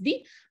is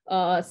the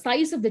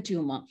size of the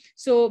tumor.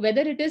 So whether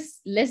it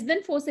is less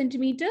than 4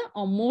 centimeter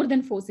or more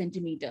than 4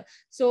 centimeter.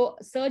 So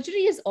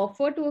surgery is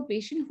offered to a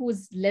patient who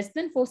is less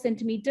than 4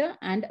 centimeter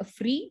and a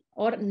free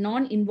or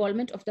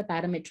non-involvement of the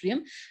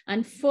parametrium.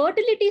 And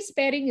fertility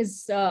sparing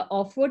is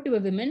offered to a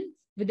woman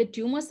with a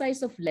tumor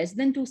size of less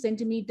than 2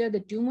 centimeter. The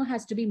tumor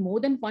has to be more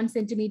than 1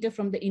 centimeter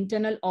from the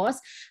internal os,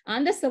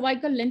 and the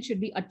cervical length should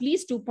be at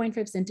least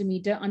 2.5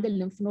 centimeter, and the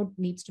lymph node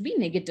needs to be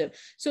negative.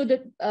 So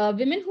the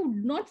women who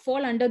do not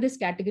fall under this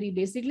category,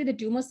 basically the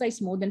tumor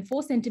size more than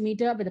 4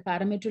 centimeter with the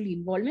parametrial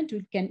involvement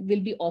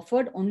will be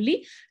offered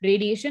only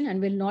radiation and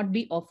will not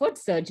be offered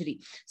surgery.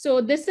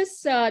 So this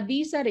is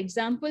these are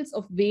examples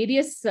of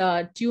various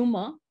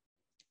tumor.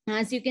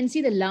 As you can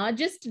see, the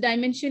largest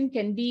dimension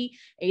can be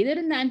either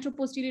in the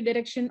anteroposterior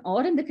direction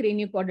or in the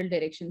craniocaudal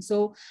direction.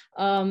 So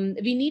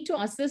we need to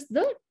assess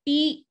the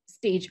T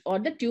stage or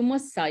the tumor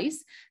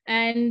size.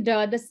 And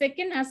the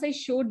second, as I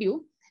showed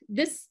you,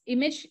 this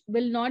image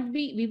will not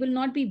be, we will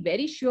not be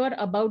very sure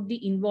about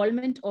the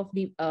involvement of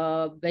the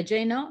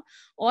vagina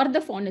or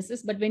the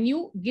fornices, but when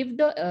you give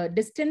the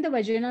distend the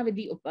vagina with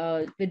the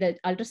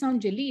ultrasound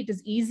jelly, it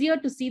is easier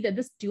to see that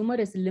this tumor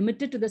is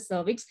limited to the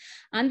cervix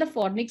and the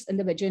fornix, and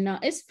the vagina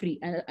is free.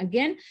 And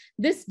again,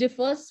 this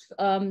differs,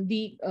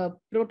 the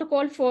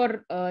protocol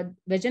for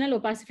vaginal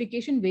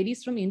opacification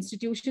varies from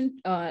institution.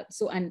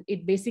 And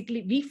it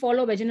basically, we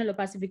follow vaginal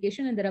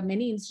opacification, and there are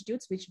many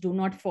institutes which do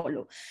not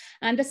follow.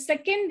 And the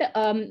second,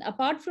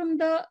 apart from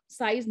the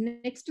size,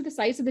 next to the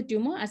size of the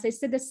tumor, as I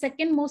said, the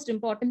second most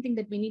important thing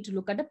that we need to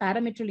look at the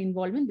parametrial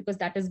involvement, because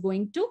that is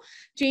going to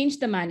change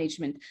the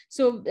management.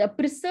 So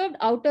preserved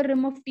outer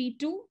rim of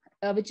T2,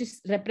 which is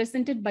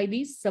represented by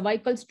the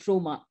cervical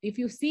stroma. If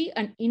you see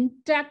an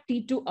intact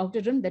T2 outer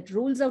rim, that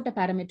rules out a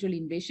parametrial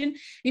invasion.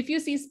 If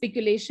you see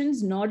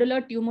speculations,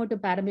 nodular tumor to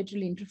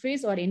parametrial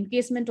interface, or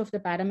encasement of the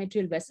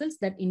parametrial vessels,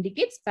 that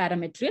indicates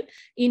parametrial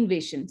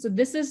invasion. So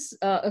this is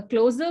a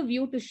closer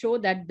view to show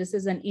that this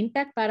is an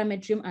intact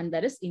parametrium and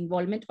there is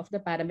involvement of the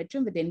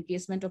parametrium with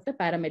encasement of the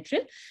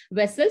parametrial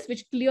vessels,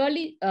 which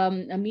clearly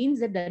means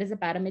that there is a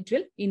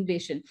parametrial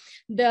invasion.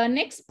 The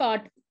next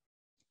part,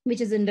 which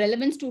is in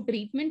relevance to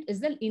treatment, is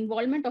the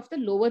involvement of the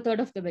lower third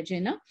of the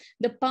vagina.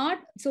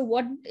 So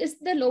what is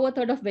the lower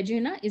third of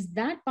vagina? Is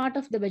that part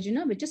of the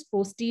vagina which is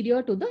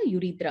posterior to the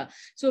urethra.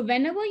 So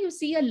whenever you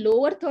see a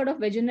lower third of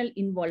vaginal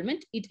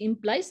involvement, it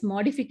implies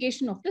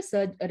modification of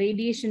the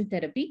radiation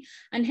therapy,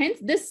 and hence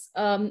this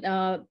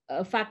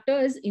factor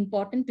is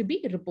important to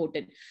be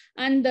reported.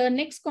 And the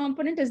next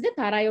component is the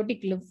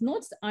paraiotic lymph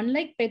nodes.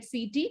 Unlike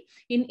PET-CT,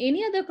 in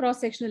any other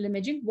cross-sectional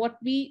imaging, what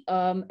we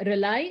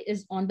rely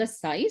is on the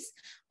size.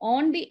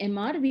 On the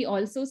MR, we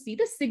also see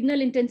the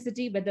signal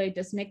intensity, whether it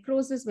is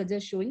necrosis, whether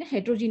it's showing a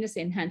heterogeneous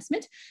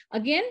enhancement.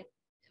 Again,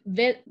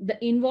 where the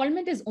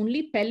involvement is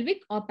only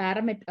pelvic or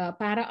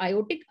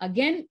para-aortic,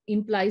 again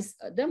implies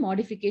the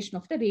modification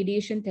of the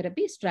radiation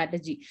therapy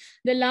strategy.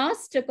 The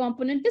last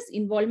component is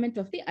involvement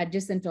of the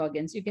adjacent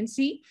organs. You can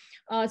see,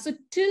 so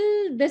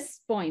till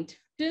this point,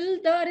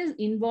 till there is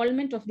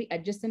involvement of the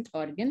adjacent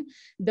organ,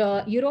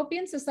 the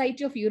European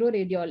Society of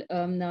Urogenital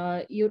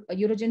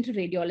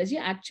Radiology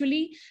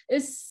actually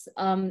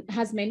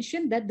has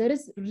mentioned that there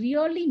is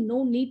really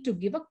no need to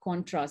give a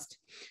contrast.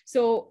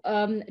 So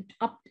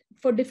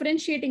for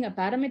differentiating a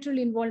parametrial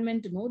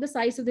involvement, to know the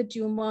size of the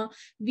tumor,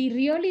 we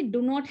really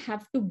do not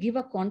have to give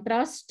a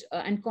contrast,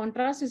 and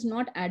contrast is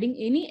not adding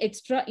any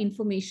extra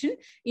information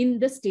in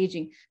the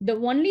staging. The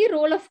only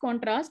role of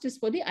contrast is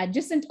for the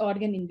adjacent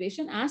organ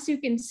invasion. As you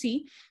can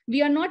see,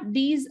 we are not,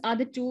 these are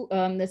the two,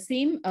 the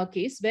same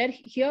case, where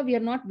here we are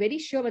not very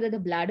sure whether the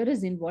bladder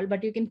is involved,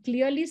 but you can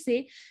clearly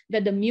say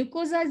that the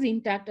mucosa is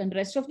intact and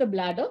rest of the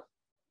bladder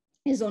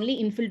is only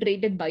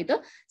infiltrated by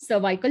the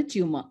cervical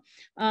tumor.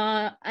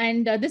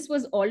 This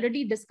was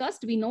already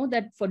discussed. We know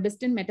that for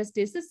distant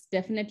metastasis,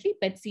 definitely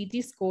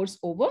PET-CT scores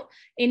over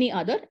any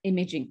other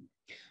imaging.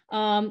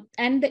 During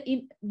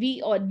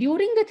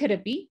the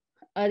therapy,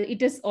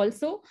 it is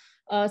also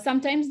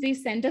sometimes they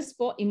send us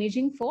for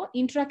imaging for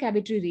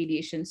intracavitary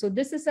radiation. So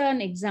this is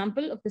an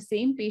example of the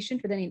same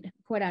patient with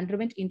who had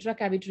underwent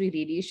intracavitary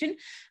radiation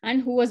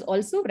and who was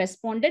also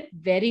responded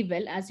very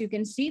well. As you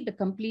can see, the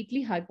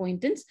completely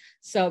hypointense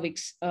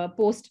cervix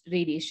post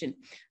radiation.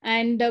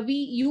 And we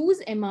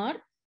use MR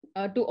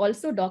to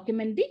also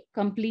document the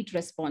complete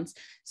response.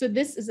 So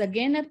this is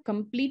again a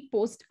complete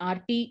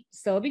post-RT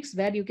cervix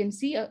where you can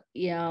see a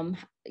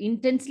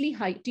intensely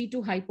high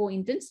T2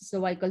 hypointense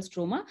cervical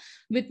stroma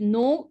with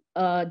no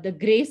the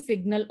gray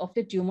signal of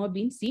the tumor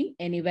being seen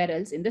anywhere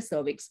else in the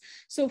cervix.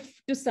 So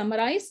to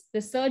summarize,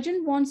 the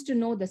surgeon wants to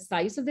know the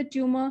size of the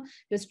tumor,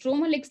 the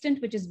stromal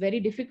extent, which is very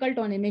difficult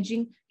on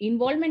imaging,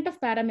 involvement of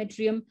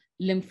parametrium,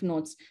 lymph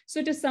nodes.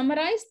 So to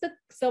summarize the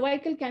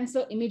cervical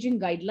cancer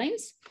imaging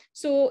guidelines,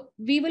 so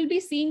we will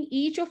be seeing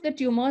each of the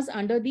tumors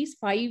under these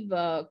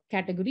 5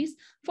 categories.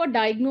 For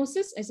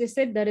diagnosis, as I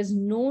said, there is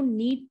no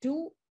need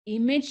to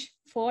image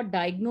for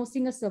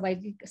diagnosing a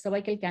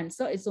cervical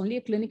cancer. It's only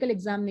a clinical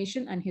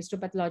examination and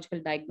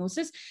histopathological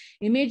diagnosis.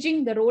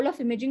 Imaging, the role of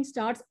imaging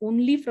starts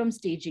only from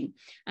staging.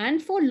 And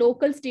for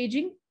local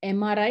staging,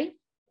 MRI,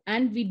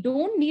 and we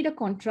don't need a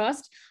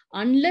contrast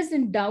unless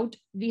in doubt,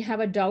 we have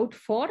a doubt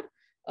for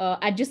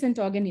adjacent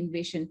organ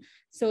invasion.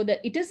 So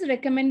it is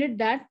recommended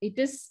that it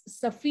is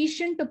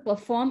sufficient to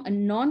perform a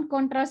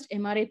non-contrast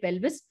MRI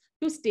pelvis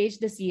to stage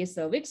the CA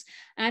cervix,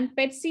 and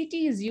PET-CT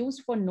is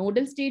used for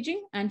nodal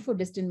staging and for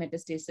distant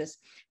metastasis.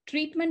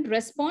 Treatment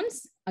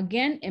response,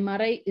 again,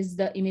 MRI is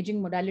the imaging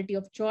modality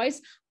of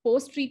choice.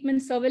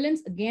 Post-treatment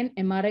surveillance, again,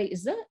 MRI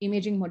is the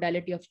imaging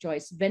modality of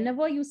choice.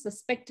 Whenever you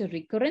suspect a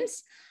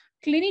recurrence,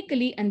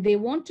 clinically, and they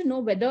want to know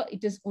whether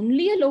it is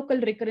only a local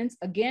recurrence,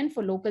 again,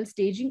 for local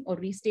staging or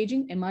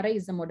restaging, MRI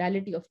is the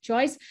modality of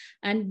choice.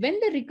 And when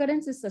the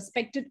recurrence is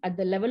suspected at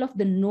the level of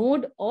the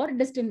node or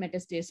distant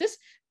metastasis,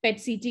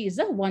 PET-CT is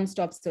a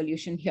one-stop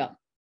solution here.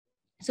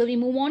 So we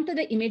move on to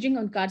the imaging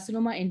on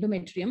carcinoma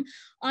endometrium.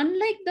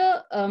 Unlike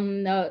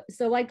the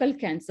cervical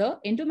cancer,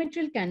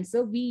 endometrial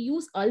cancer, we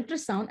use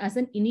ultrasound as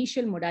an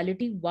initial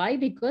modality. Why?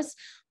 Because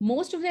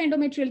most of the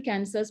endometrial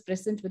cancers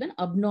present with an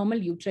abnormal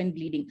uterine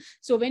bleeding.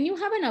 So when you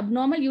have an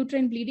abnormal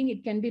uterine bleeding,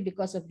 it can be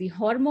because of the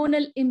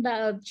hormonal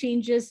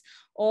changes,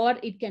 or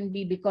it can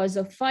be because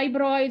of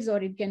fibroids, or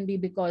it can be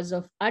because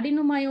of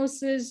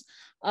adenomyosis.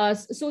 Or a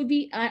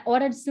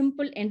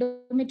simple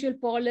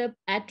endometrial polyp,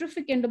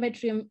 atrophic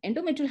endometrium,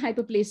 endometrial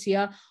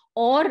hyperplasia,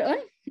 or an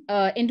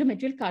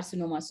endometrial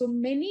carcinoma. So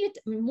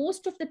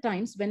most of the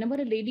times, whenever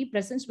a lady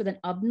presents with an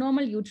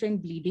abnormal uterine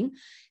bleeding,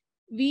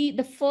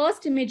 the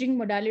first imaging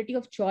modality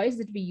of choice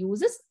that we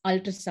use is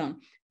ultrasound.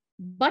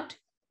 But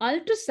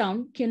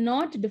ultrasound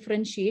cannot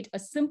differentiate a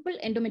simple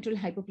endometrial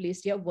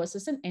hyperplasia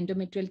versus an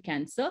endometrial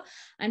cancer,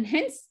 and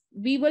hence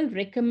we will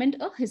recommend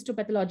a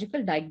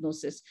histopathological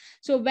diagnosis.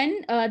 So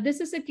when this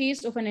is a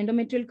case of an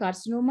endometrial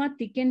carcinoma,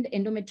 thickened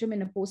endometrium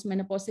in a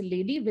postmenopausal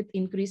lady with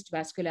increased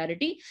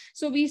vascularity,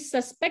 so we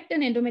suspect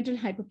an endometrial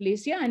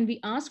hyperplasia and we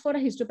ask for a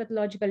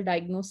histopathological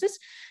diagnosis.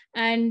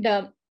 And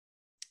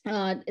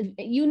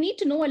you need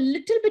to know a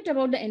little bit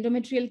about the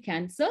endometrial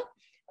cancer,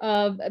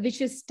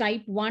 which is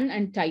type 1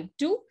 and type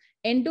 2.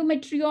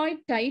 Endometrioid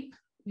type,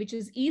 which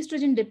is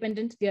estrogen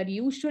dependent, they are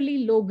usually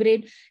low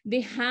grade.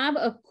 They have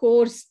a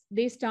course,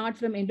 they start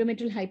from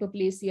endometrial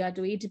hyperplasia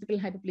to atypical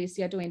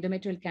hyperplasia to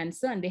endometrial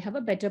cancer, and they have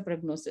a better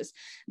prognosis.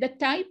 The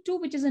type 2,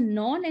 which is a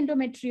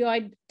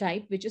non-endometrioid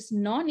type, which is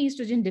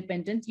non-estrogen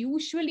dependent,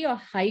 usually a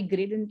high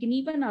grade and can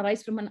even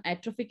arise from an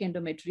atrophic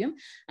endometrium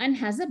and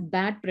has a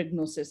bad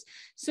prognosis.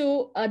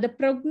 So the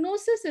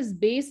prognosis is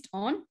based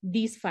on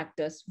these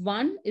factors.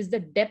 One is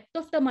the depth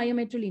of the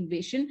myometrial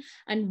invasion,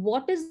 and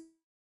what is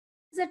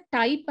the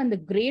type and the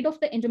grade of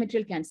the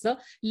endometrial cancer,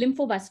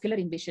 lymphovascular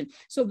invasion.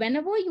 So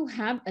whenever you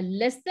have a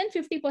less than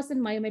 50%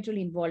 myometrial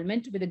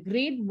involvement with a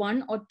grade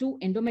 1 or 2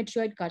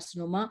 endometrioid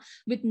carcinoma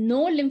with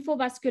no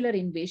lymphovascular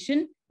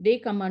invasion, they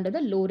come under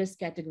the low risk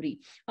category.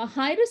 A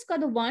high risk are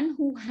the one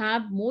who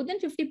have more than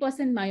 50%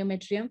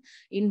 myometrium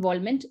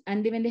involvement,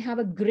 and when they have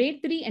a grade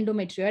 3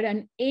 endometrioid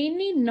and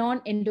any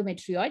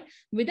non-endometrioid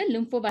with a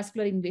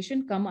lymphovascular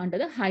invasion come under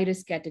the high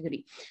risk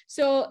category.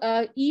 So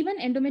even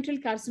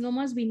endometrial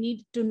carcinomas, we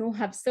need to know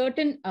have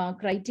certain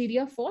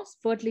criteria for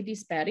fertility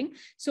sparing.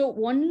 So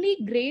only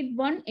grade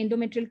 1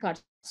 endometrial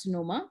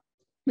carcinoma,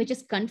 which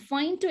is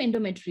confined to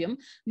endometrium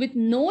with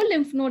no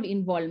lymph node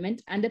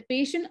involvement, and the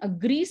patient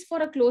agrees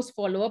for a close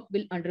follow-up,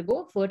 will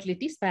undergo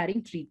fertility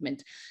sparing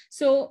treatment.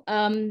 So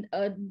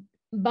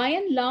by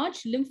and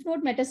large, lymph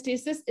node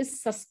metastasis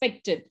is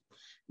suspected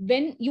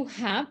when you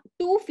have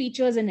two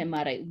features in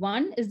MRI.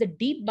 One is the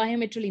deep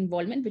biometrial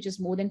involvement, which is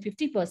more than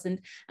 50%,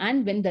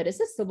 and when there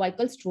is a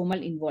cervical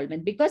stromal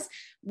involvement, because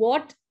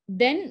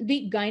then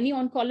the gynae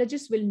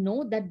oncologist will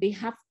know that they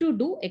have to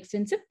do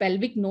extensive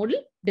pelvic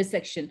nodal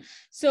dissection.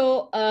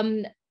 So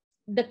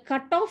the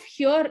cutoff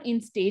here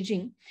in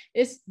staging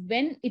is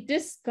when it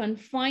is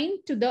confined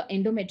to the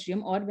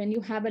endometrium, or when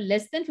you have a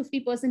less than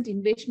 50%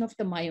 invasion of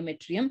the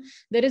myometrium,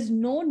 there is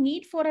no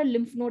need for a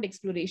lymph node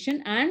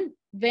exploration. And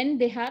when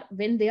they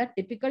are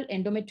typical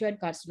endometrioid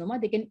carcinoma,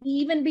 they can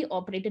even be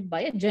operated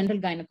by a general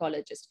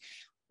gynecologist.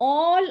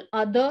 All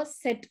other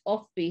set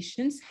of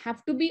patients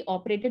have to be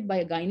operated by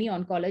a gynae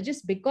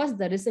oncologist because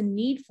there is a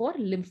need for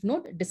lymph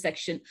node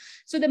dissection.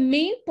 So the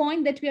main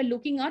point that we are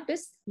looking at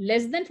is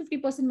less than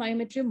 50%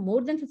 myometrium, more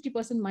than 50%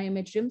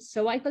 myometrium,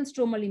 cervical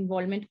stromal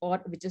involvement,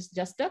 or which is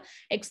just a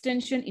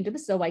extension into the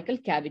cervical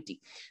cavity.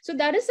 So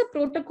that is a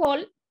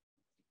protocol,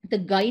 the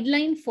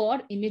guideline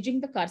for imaging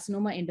the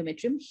carcinoma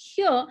endometrium.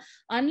 Here,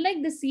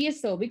 unlike the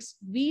CS cervix,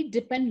 we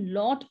depend a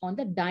lot on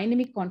the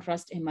dynamic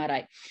contrast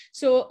MRI.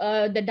 So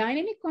the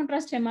dynamic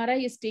contrast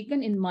MRI is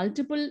taken in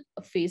multiple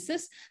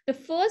phases. The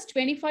first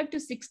 25 to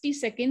 60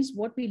 seconds,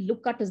 what we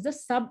look at is the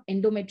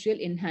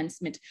subendometrial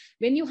enhancement.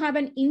 When you have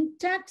an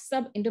intact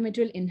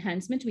subendometrial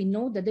enhancement, we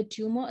know that the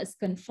tumor is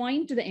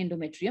confined to the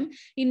endometrium.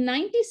 In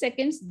 90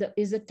 seconds, there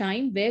is a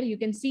time where you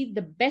can see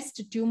the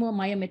best tumor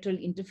myometrial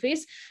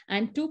interface,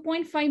 and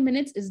 2.5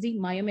 minutes is the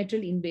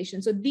myometrial invasion.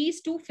 So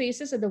these two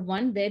phases are the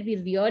one where we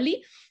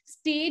really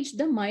stage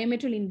the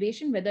myometrial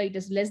invasion, whether it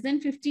is less than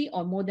 50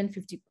 or more than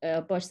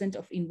 50%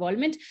 of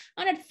involvement.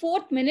 And at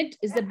 4th minute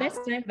is the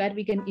best time where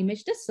we can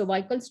image the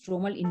cervical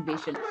stromal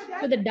invasion.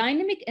 So the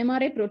dynamic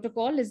MRI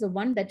protocol is the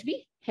one that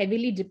we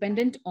heavily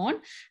dependent on.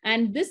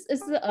 And this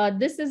is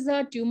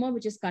a tumor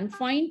which is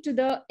confined to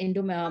the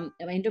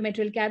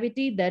endometrial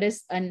cavity. There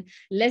is an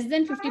less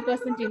than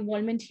 50%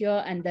 involvement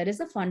here, and there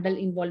is a fundal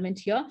involvement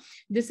here.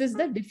 This is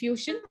the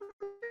diffusion,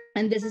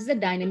 and this is the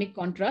dynamic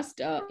contrast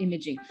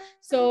imaging.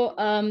 So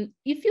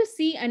if you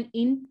see an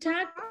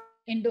intact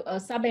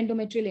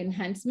subendometrial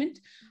enhancement,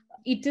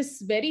 it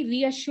is very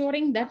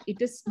reassuring that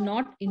it is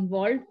not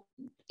involved.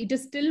 It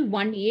is still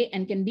 1A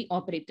and can be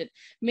operated.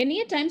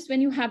 Many times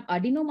when you have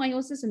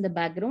adenomyosis in the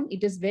background,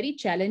 it is very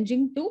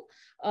challenging to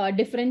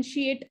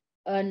differentiate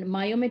a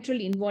myometrial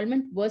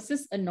involvement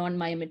versus a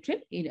non-myometrial,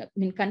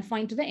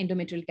 confined to the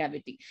endometrial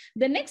cavity.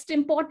 The next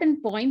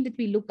important point that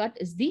we look at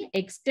is the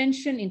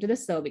extension into the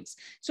cervix.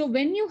 So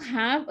when you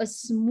have a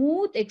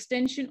smooth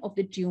extension of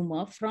the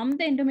tumor from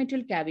the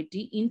endometrial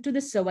cavity into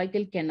the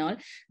cervical canal,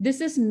 this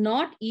is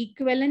not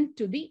equivalent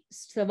to the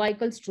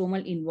cervical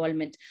stromal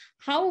involvement.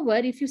 However,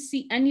 if you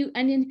see, and you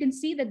can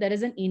see that there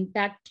is an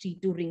intact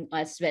T2 ring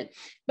as well.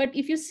 But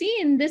if you see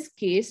in this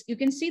case, you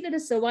can see that the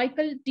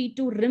cervical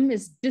T2 rim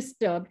is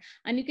disturbed,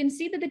 and you can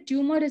see that the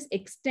tumor is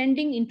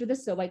extending into the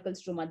cervical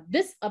stroma.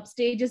 This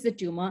upstages the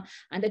tumor,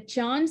 and the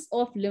chance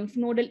of lymph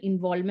nodal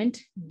involvement,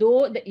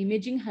 though the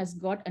imaging has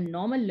got a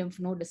normal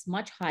lymph node, is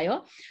much higher,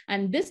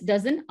 and this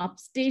doesn't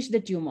upstage the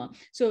tumor.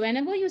 So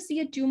whenever you see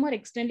a tumor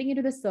extending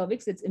into the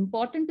cervix, it's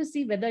important to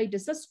see whether it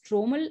is a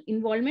stromal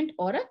involvement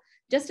or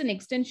just an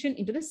extension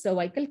into the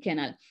cervical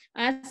canal.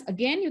 As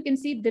again, you can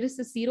see there is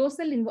a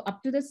serosal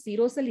up to the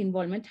serosal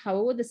involvement.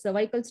 However, the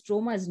cervical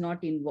stroma is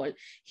not involved.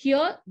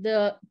 Here,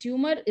 the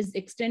tumor is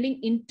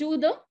extending into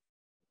the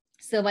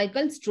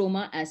cervical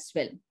stroma as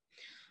well.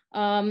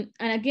 And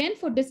again,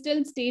 for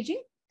distal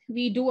staging,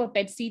 we do a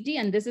PET CT,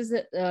 and this is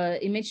an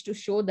image to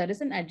show there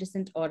is an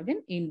adjacent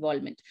organ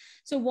involvement.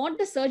 So what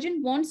the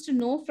surgeon wants to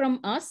know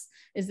from us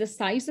is the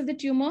size of the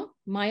tumor,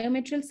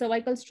 myometrial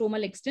cervical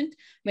stromal extent,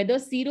 whether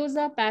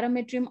serosa,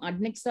 parametrium,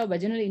 adnexa,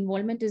 vaginal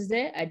involvement is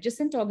there,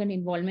 adjacent organ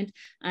involvement,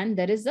 and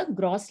there is a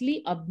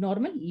grossly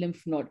abnormal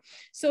lymph node.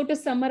 So to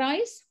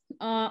summarize,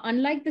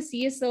 unlike the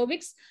CS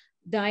cervix,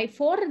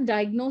 for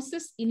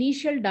diagnosis,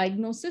 initial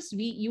diagnosis,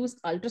 we use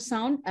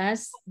ultrasound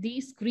as the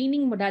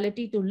screening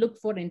modality to look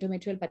for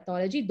endometrial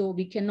pathology, though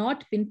we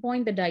cannot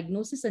pinpoint the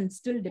diagnosis and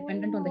still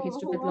dependent on the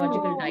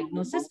histopathological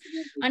diagnosis.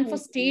 And for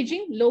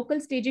staging, local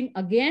staging,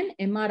 again,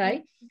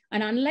 MRI.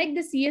 And unlike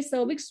the CS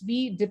cervix,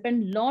 we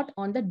depend a lot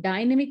on the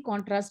dynamic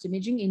contrast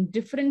imaging in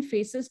different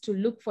phases to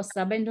look for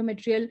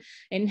subendometrial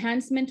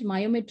enhancement,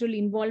 myometrial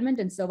involvement,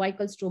 and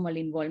cervical stromal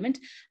involvement.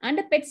 And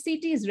a PET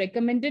CT is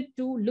recommended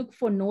to look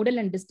for nodal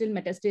and distal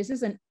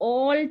metastasis and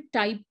all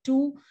type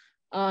 2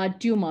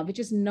 tumor, which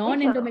is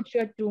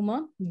non-endometrial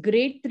tumor,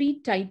 grade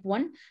 3 type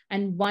 1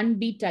 and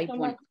 1B type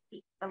 1.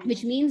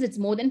 Which means it's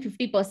more than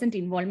 50%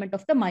 involvement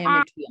of the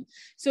myometrium.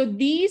 So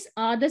these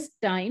are the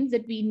times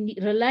that we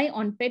rely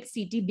on PET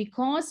CT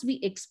because we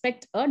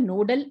expect a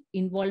nodal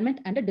involvement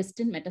and a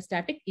distant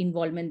metastatic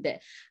involvement there.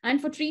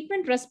 And for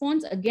treatment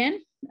response,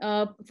 again,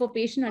 for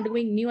patient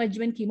undergoing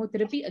neoadjuvant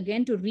chemotherapy,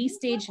 again, to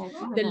restage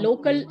the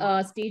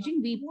local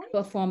staging, we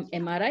perform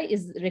MRI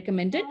is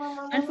recommended.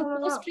 And for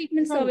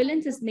post-treatment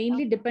surveillance is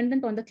mainly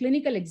dependent on the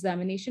clinical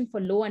examination for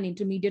low and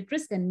intermediate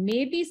risk, and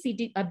maybe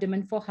CT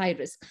abdomen for high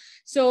risk.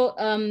 So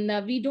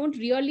we don't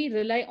really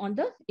rely on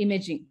the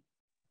imaging.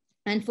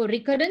 And for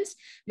recurrence,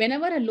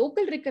 whenever a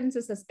local recurrence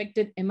is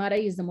suspected,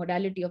 MRI is the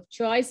modality of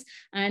choice.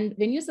 And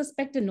when you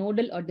suspect a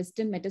nodal or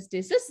distant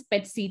metastasis,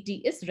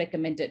 PET-CT is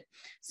recommended.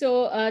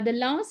 So the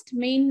last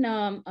main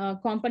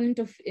component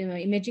of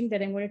imaging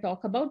that I'm going to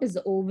talk about is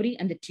the ovary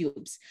and the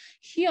tubes.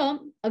 Here,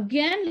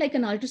 again, like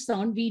an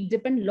ultrasound, we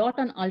depend a lot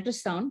on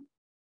ultrasound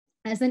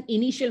as an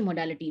initial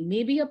modality.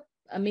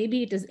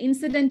 Maybe it is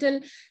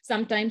incidental.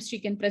 Sometimes she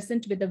can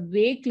present with a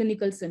vague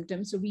clinical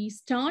symptoms. So we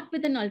start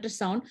with an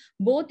ultrasound,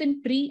 both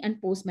in pre and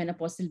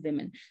postmenopausal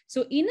women.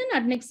 So in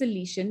an adnexal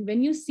lesion,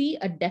 when you see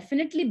a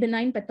definitely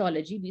benign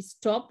pathology, we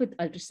stop with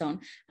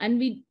ultrasound.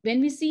 And when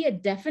we see a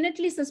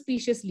definitely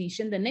suspicious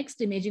lesion, the next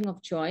imaging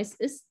of choice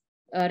is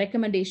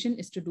recommendation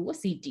is to do a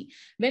CT.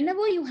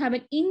 Whenever you have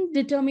an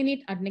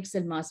indeterminate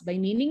adnexal mass, by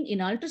meaning in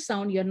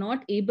ultrasound, you're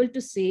not able to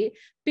say,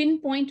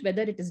 pinpoint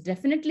whether it is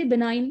definitely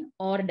benign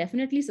or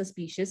definitely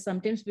suspicious.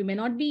 Sometimes we may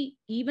not be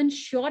even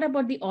sure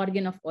about the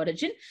organ of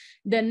origin.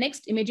 The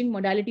next imaging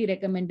modality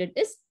recommended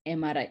is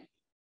MRI.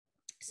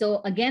 So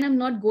again, I'm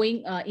not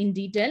going in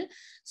detail.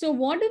 So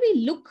what do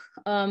we look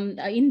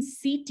in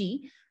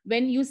CT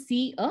when you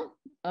see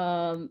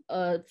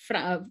that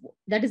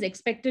is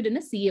expected in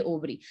a CA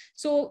ovary?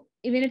 So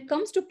when it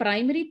comes to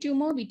primary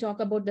tumor, we talk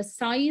about the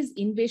size,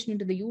 invasion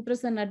into the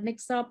uterus and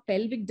adnexa,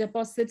 pelvic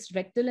deposits,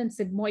 rectal and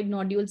sigmoid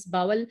nodules,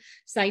 bowel,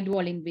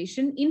 sidewall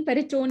invasion. In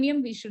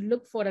peritoneum, we should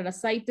look for a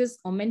ascites,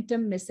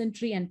 omentum,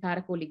 mesentery, and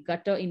paracolic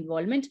gutter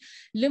involvement.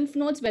 Lymph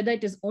nodes, whether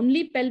it is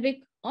only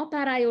pelvic or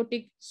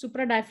para-aortic,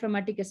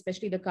 supradiaphragmatic,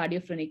 especially the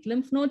cardiophrenic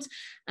lymph nodes.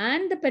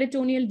 And the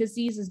peritoneal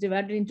disease is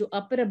divided into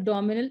upper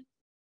abdominal,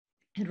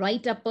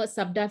 right upper,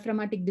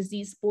 subdiaphragmatic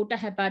disease, porta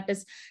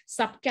hepatis,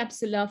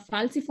 subcapsular,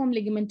 falciform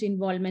ligament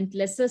involvement,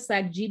 lesser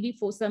sac, GB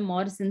fossa,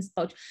 Morrison's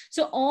pouch.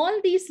 So all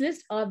these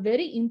lists are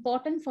very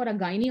important for a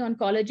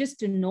gynae-oncologist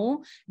to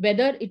know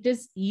whether it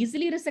is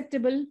easily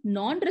resectable,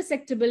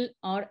 non-resectable,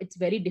 or it's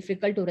very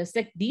difficult to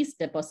resect these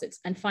deposits.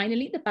 And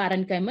finally, the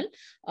parenchymal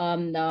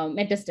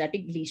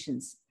metastatic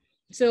lesions.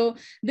 So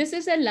this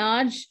is a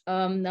large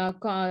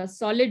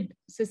solid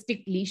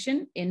cystic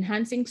lesion,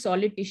 enhancing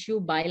solid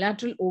tissue,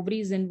 bilateral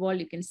ovaries involved.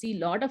 You can see a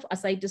lot of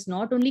ascites,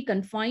 not only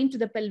confined to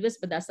the pelvis,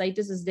 but the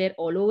ascites is there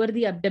all over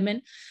the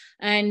abdomen.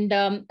 And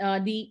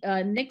the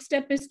next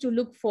step is to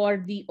look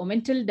for the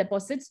omental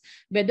deposits,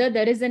 whether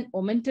there is an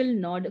omental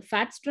node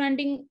fat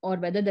stranding, or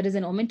whether there is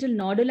an omental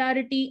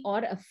nodularity or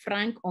a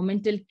frank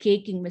omental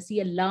caking. We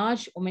see a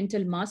large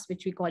omental mass,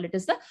 which we call it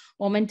as the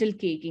omental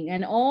caking.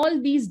 And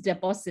all these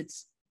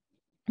deposits,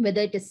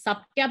 whether it is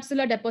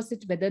subcapsular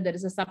deposit, whether there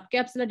is a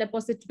subcapsular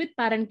deposit with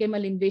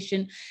parenchymal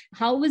invasion,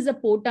 how is the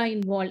porta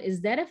involved,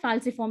 is there a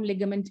falciform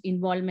ligament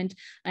involvement,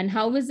 and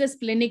how is the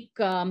splenic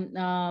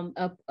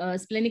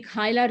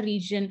hilar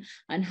region,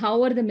 and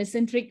how are the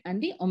mesenteric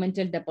and the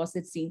omental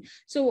deposits seen.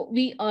 So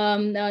we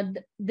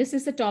this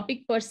is a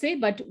topic per se,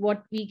 but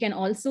what we can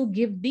also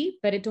give the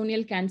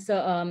peritoneal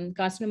cancer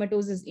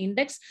carcinomatosis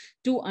index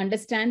to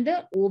understand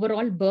the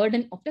overall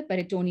burden of the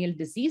peritoneal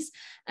disease.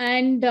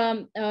 And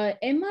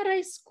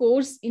MRI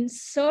scores in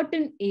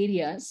certain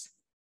areas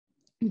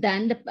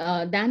than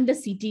the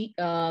CT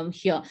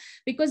here,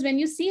 because when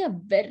you see a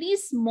very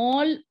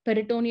small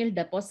peritoneal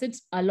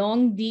deposits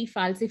along the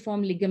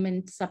falciform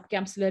ligament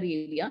subcapsular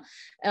area,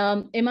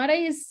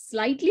 MRI is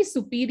slightly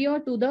superior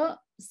to the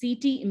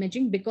CT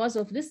imaging because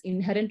of this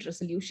inherent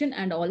resolution,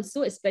 and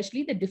also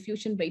especially the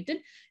diffusion weighted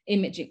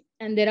imaging.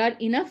 And there are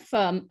enough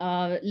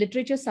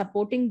literature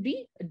supporting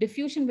the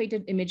diffusion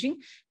weighted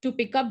imaging to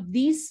pick up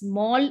these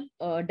small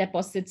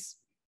deposits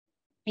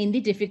in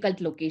the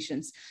difficult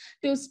locations.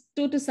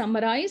 To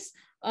summarize,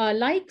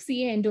 like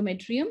CA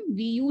endometrium,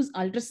 we use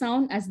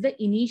ultrasound as the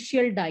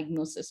initial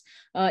diagnosis,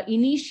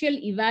 initial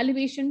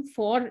evaluation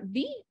for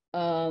the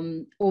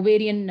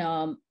ovarian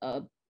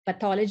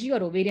pathology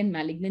or ovarian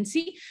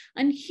malignancy.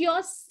 And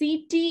here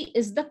CT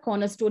is the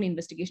cornerstone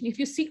investigation. If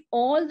you see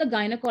all the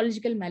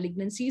gynecological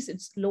malignancies,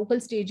 it's local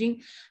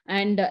staging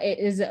and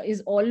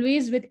is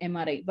always with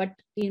MRI.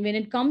 But when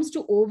it comes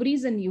to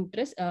ovaries and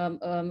uterus,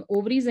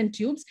 ovaries and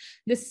tubes,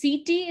 the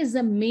CT is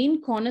the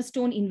main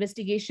cornerstone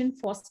investigation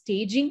for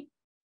staging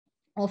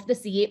of the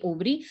CA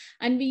ovary,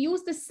 and we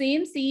use the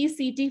same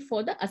CE-CT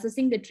for the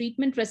assessing the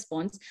treatment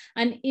response.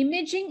 And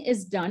imaging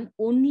is done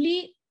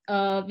only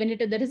when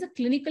there is a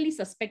clinically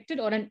suspected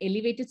or an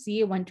elevated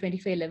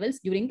CA-125 levels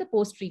during the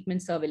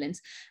post-treatment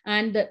surveillance.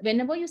 And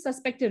whenever you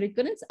suspect a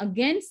recurrence,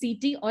 again,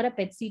 CT or a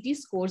PET-CT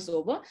scores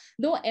over,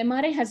 though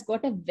MRI has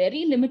got a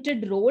very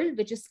limited role,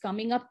 which is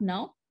coming up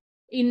now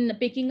in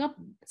picking up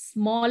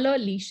smaller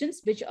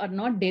lesions, which are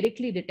not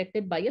directly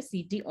detected by a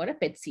CT or a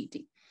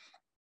PET-CT.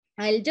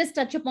 I'll just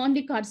touch upon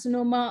the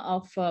carcinoma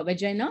of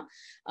vagina.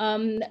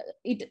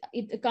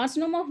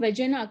 Carcinoma of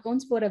vagina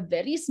accounts for a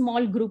very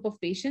small group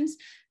of patients.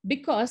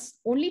 because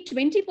only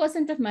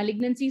 20% of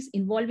malignancies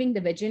involving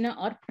the vagina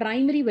are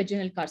primary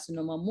vaginal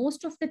carcinoma.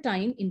 Most of the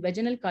time in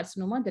vaginal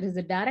carcinoma, there is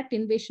a direct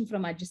invasion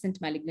from adjacent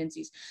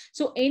malignancies.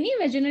 So any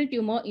vaginal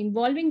tumor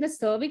involving the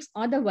cervix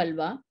or the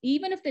vulva,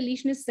 even if the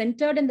lesion is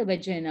centered in the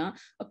vagina,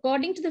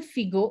 according to the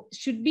FIGO,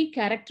 should be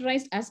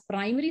characterized as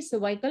primary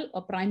cervical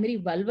or primary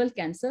vulval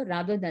cancer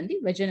rather than the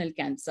vaginal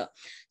cancer.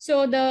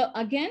 So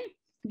again,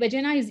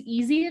 vagina is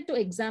easier to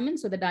examine.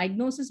 So the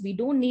diagnosis, we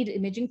don't need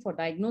imaging for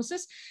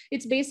diagnosis.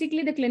 It's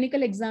basically the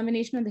clinical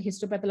examination and the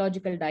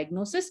histopathological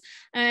diagnosis.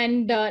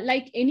 And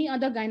like any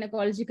other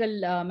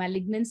gynecological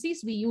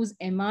malignancies, we use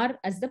MR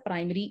as the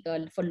primary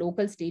for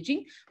local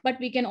staging, but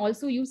we can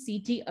also use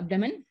CT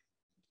abdomen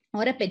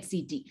or a PET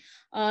CT.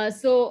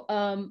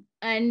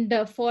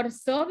 For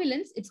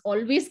surveillance, it's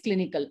always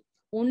clinical.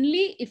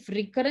 Only if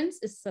recurrence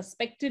is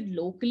suspected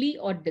locally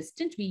or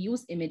distant, we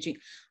use imaging.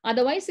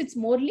 Otherwise, it's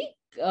morely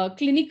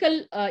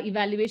clinical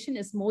evaluation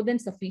is more than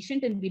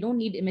sufficient, and we don't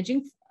need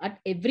imaging at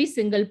every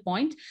single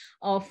point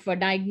of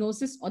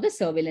diagnosis or the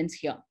surveillance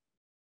here.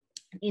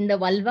 In the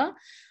vulva,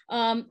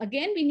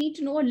 again, we need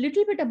to know a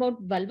little bit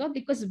about vulva,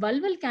 because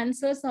vulval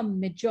cancers are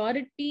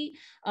majority,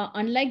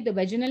 unlike the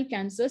vaginal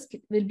cancers,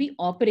 will be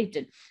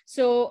operated.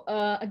 So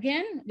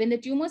again, when the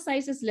tumor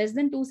size is less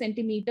than 2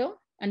 centimeters,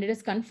 and it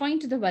is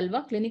confined to the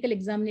vulva, clinical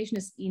examination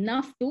is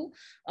enough to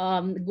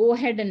go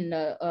ahead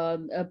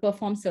and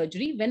perform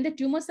surgery. When the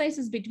tumor size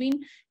is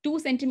between 2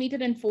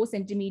 centimeters and 4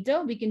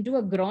 centimeters, we can do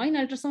a groin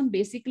ultrasound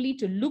basically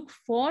to look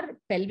for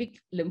pelvic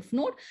lymph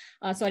node,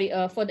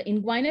 for the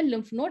inguinal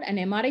lymph node, and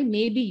MRI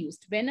may be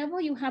used. Whenever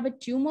you have a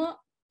tumor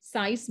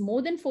size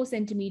more than 4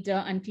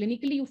 centimeters and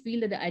clinically you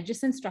feel that the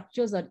adjacent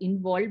structures are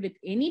involved with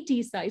any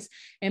T size,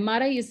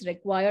 MRI is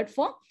required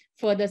for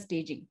further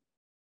staging.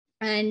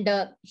 And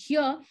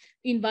here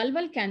in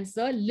vulval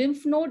cancer,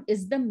 lymph node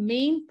is the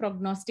main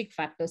prognostic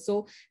factor.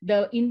 So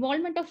the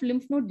involvement of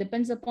lymph node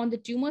depends upon the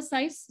tumor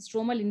size,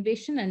 stromal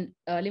invasion, and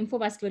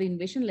lymphovascular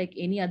invasion like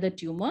any other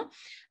tumor.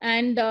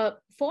 And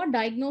for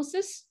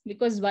diagnosis,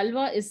 because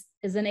vulva is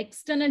an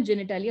external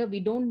genitalia, we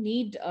don't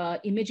need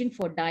imaging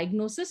for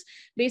diagnosis.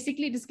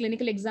 Basically, it is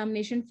clinical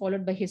examination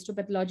followed by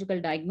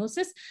histopathological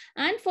diagnosis.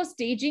 And for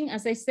staging,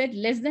 as I said,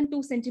 less than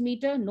 2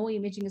 centimeters, no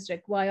imaging is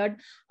required.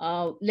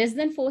 Less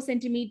than 4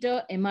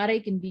 centimeters,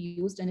 MRI can be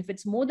used. And if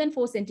it's more than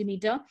 4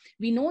 centimeters,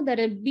 we know there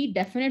will be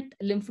definite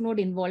lymph node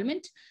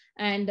involvement.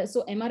 And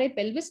so MRI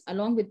pelvis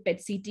along with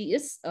PET CT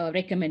is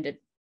recommended.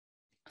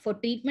 For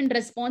treatment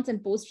response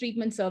and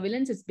post-treatment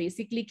surveillance, it's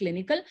basically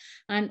clinical.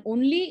 And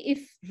only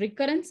if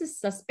recurrence is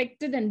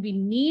suspected and we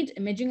need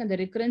imaging and the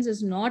recurrence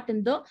is not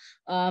in the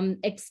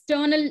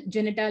external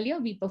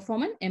genitalia, we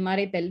perform an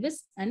MRI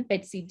pelvis and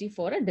PET CT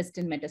for a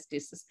distant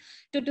metastasis.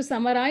 To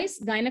summarize,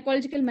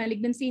 gynecological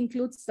malignancy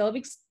includes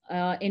cervix,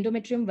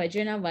 endometrium,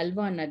 vagina,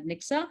 vulva, and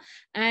adnexa.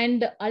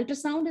 And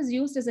ultrasound is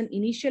used as an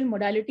initial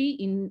modality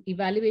in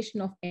evaluation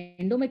of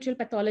endometrial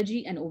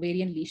pathology and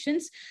ovarian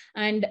lesions.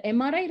 And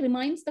MRI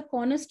remains the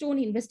cornerstone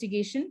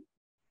investigation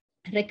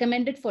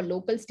recommended for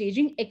local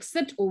staging,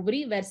 except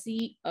ovary,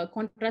 where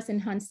contrast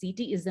enhanced CT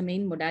is the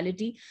main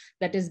modality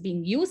that is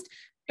being used.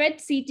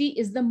 PET CT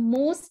is the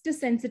most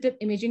sensitive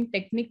imaging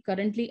technique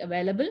currently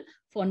available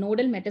for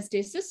nodal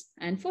metastasis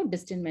and for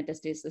distant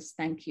metastasis.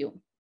 Thank you.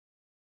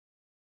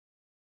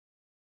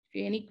 If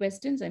you have any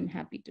questions, I'm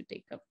happy to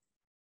take up.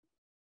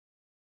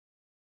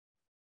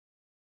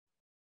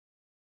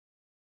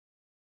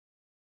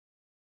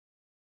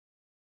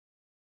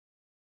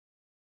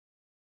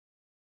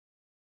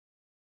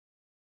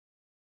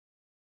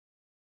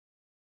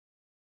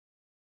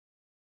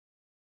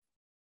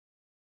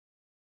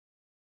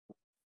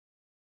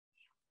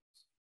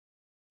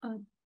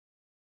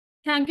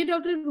 Thank you,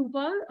 Dr.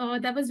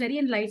 Rupal. That was very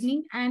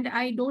enlightening, and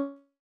I don't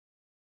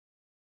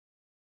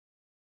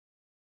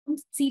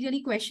see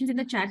any questions in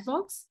the chat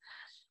box.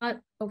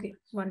 Okay,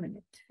 1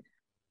 minute.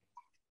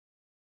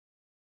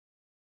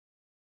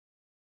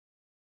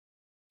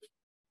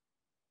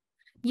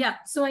 Yeah,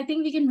 so I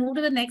think we can move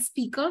to the next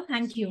speaker.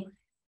 Thank you.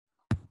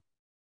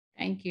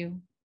 Thank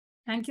you.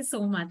 Thank you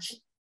so much.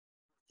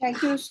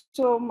 Thank you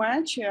so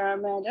much,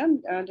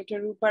 Madam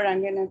Dr. Rupa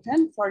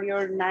Ranganathan, for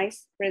your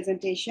nice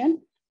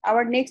presentation.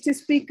 Our next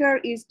speaker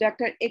is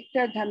Dr.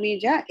 Ekta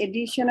Dhamija,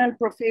 Additional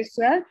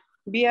Professor,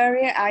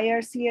 BRA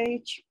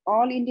IRCH,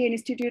 All India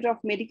Institute of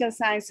Medical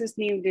Sciences,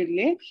 New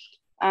Delhi.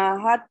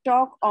 Her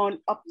talk on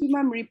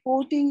optimum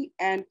reporting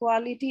and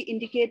quality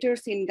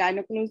indicators in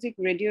gynecologic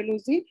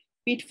radiology,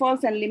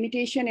 pitfalls and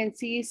limitation in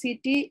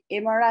CECT,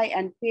 MRI,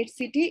 and PET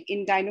CT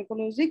in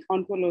gynecologic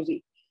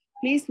oncology.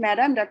 Please,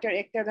 Madam Dr.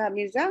 Ekta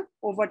Dhamija,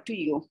 over to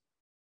you.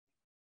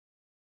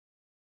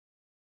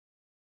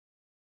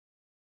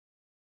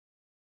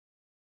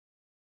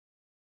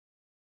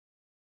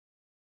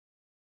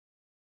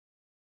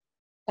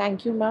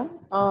 Thank you, ma'am.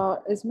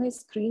 Is my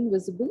screen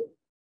visible?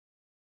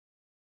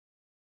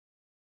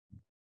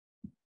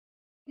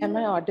 Am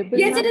I audible?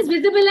 Yes, it is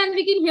visible and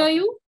we can hear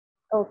you.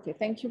 Okay,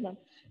 thank you, ma'am.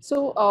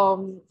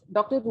 So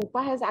Dr.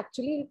 Rupa has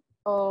actually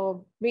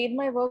made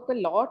my work a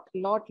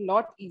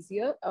lot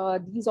easier.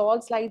 These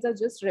all slides are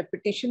just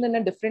repetition in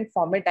a different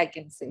format, I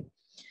can say.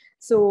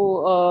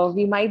 So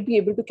we might be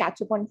able to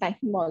catch up on time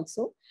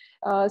also.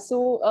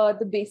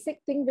 The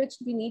basic thing which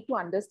we need to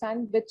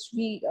understand,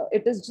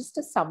 it is just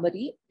a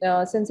summary,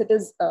 since it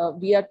is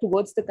we are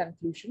towards the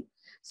conclusion.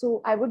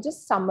 So I would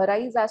just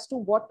summarize as to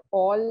what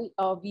all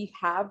we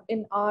have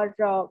in our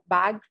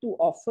bag to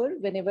offer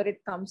whenever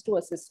it comes to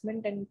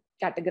assessment and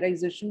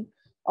categorization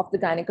of the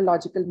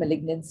gynecological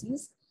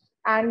malignancies.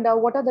 And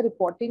what are the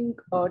reporting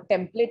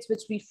templates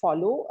which we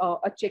follow,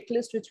 a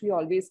checklist which we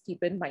always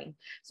keep in mind.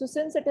 So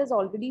since it has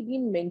already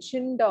been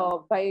mentioned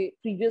by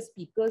previous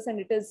speakers and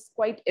it is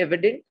quite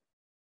evident,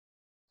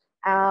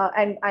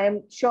 and I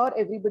am sure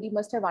everybody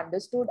must have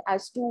understood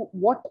as to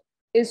what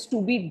is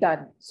to be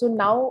done. So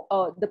now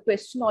the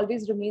question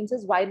always remains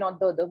is why not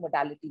the other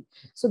modality?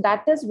 So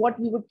that is what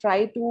we would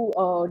try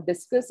to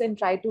discuss and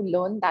try to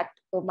learn, that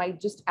might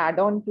just add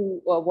on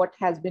to what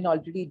has been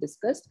already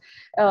discussed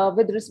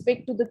with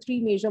respect to the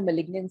three major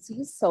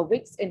malignancies: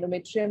 cervix,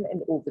 endometrium,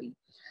 and ovary.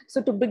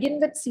 So to begin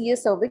with CA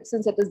cervix,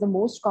 since it is the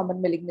most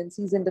common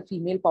malignancies in the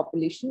female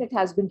population, it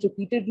has been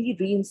repeatedly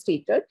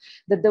reinstated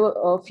that the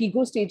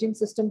FIGO staging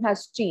system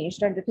has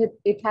changed, and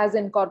it has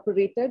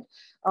incorporated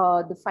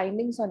the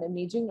findings on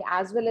imaging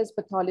as well as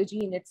pathology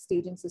in its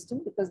staging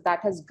system, because that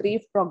has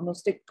grave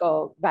prognostic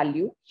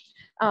value.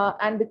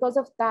 And because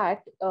of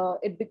that,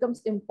 it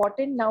becomes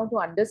important now to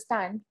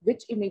understand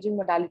which imaging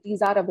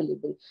modalities are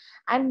available.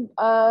 And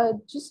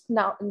just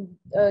now,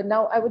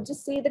 I would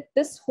just say that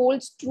this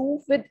holds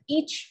true with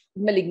each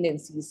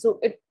malignancy.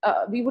 So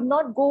we would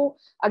not go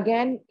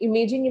again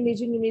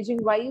imaging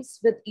wise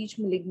with each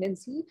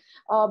malignancy,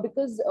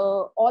 because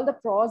all the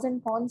pros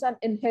and cons are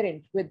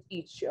inherent with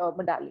each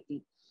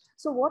modality.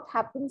 So what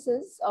happens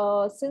is,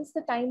 since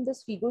the time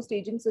this FIGO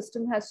staging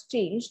system has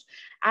changed,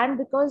 and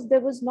because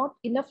there was not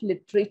enough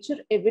literature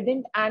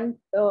evident and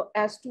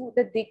as to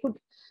that they could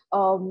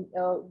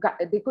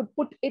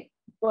put it,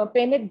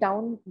 pen it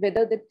down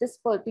whether that this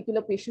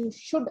particular patient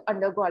should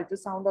undergo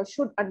ultrasound or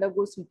should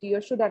undergo CT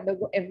or should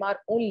undergo MR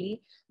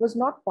only, was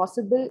not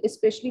possible,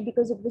 especially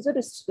because it was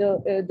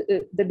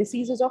the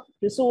diseases of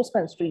resource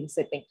constrained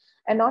setting,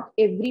 and not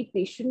every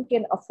patient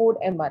can afford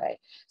MRI.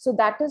 So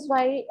that is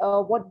why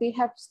what they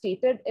have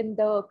stated in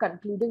the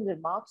concluding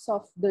remarks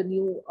of the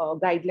new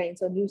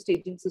guidelines or new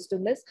staging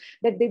system is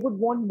that they would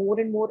want more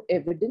and more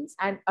evidence,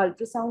 and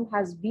ultrasound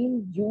has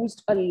been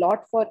used a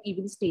lot for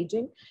even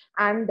staging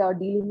and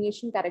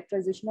delineation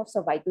characterization of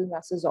cervical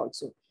masses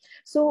also.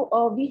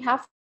 So we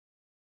have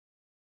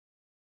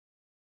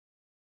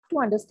to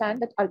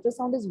understand that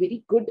ultrasound is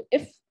very good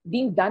if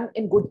being done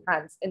in good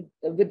hands and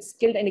with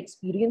skilled and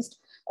experienced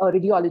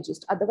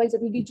radiologists. Otherwise,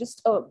 it will be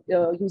just a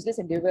useless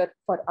endeavor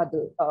for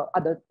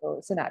other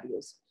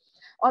scenarios.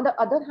 On the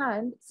other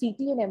hand, CT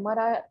and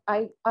MRI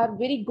are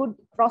very good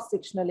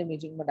cross-sectional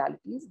imaging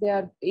modalities. They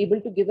are able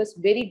to give us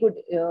very good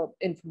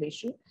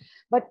information,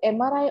 but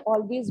MRI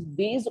always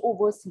weighs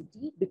over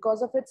CT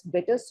because of its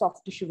better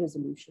soft tissue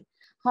resolution.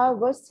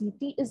 However,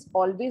 CT is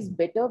always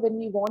better when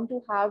we want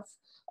to have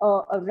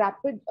a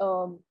rapid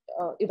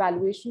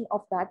evaluation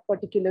of that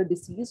particular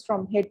disease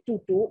from head to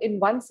toe in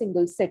one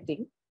single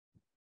setting,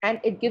 and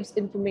it gives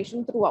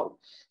information throughout.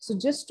 So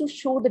just to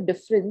show the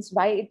difference,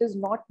 why it is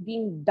not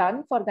being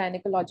done for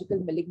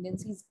gynecological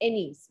malignancies,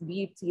 any,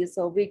 be it CA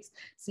cervix,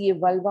 CA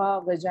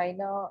vulva,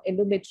 vagina,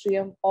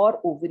 endometrium, or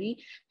ovary,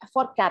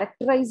 for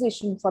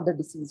characterization for the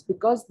disease,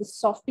 because the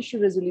soft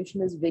tissue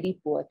resolution is very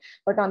poor.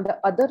 But on the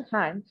other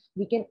hand,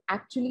 we can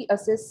actually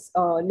assess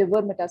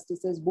liver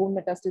metastasis, bone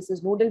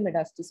metastasis, nodal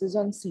metastasis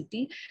on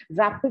CT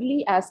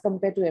rapidly as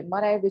compared to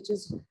MRI, which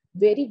is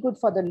very good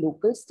for the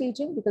local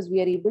staging, because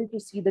we are able to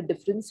see the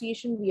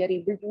differentiation. We are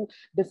able to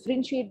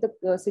differentiate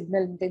the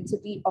signal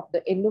intensity of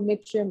the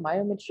endometrium,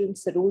 myometrium,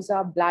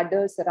 serosa,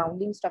 bladder,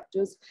 surrounding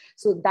structures.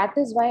 So that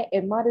is why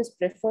MR is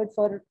preferred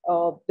for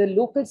the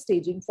local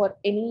staging for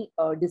any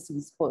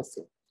disease per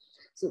se.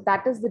 So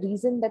that is the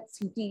reason that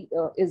CT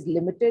is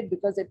limited,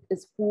 because it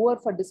is poor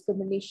for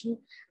discrimination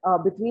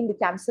between the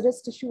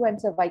cancerous tissue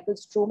and cervical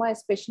stroma,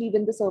 especially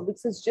when the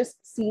cervix is just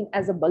seen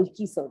as a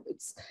bulky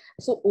cervix.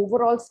 So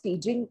overall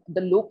staging,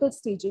 the local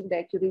staging, the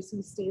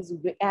accuracy stays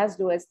as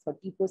low as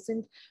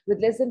 30%, with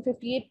less than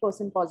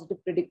 58%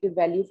 positive predictive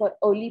value for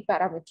early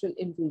parametrial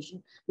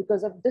invasion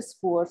because of this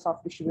poor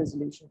soft tissue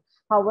resolution.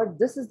 However,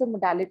 this is the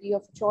modality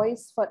of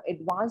choice for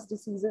advanced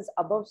diseases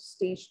above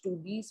stage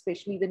 2B,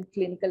 especially when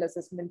clinical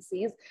assessment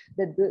says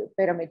that the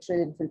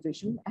parametrial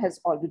infiltration has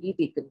already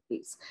taken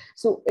place.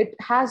 So it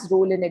has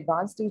role in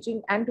advanced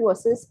staging and to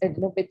assess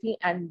adenopathy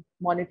and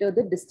monitor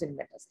the distant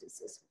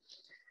metastasis.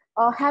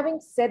 Having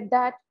said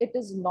that, it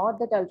is not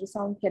that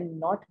ultrasound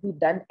cannot be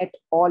done at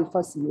all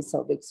for CA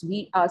cervix.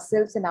 We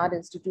ourselves in our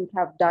institute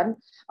have done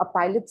a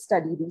pilot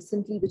study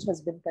recently, which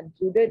has been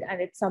concluded, and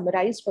it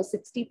summarized for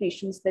 60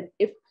 patients that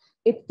if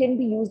it can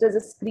be used as a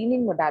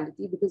screening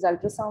modality, because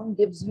ultrasound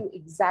gives you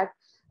exact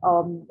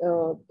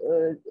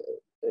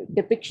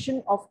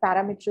depiction of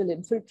parametrial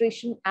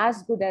infiltration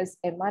as good as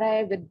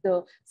MRI, with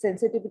the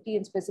sensitivity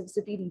and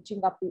specificity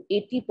reaching up to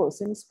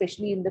 80%,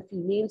 especially in the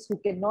females who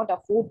cannot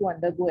afford to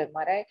undergo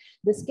MRI.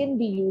 This can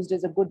be used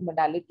as a good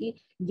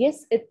modality.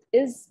 Yes, it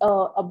is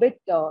a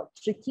bit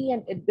tricky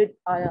and a bit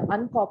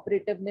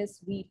uncooperativeness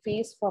we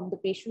face from the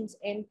patient's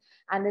end,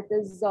 and it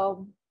is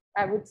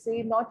I would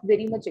say not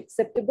very much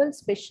acceptable,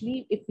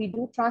 especially if we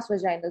do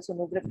transvaginal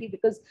sonography,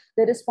 because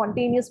there is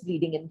spontaneous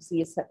bleeding in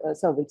CS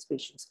cervix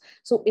patients.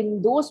 So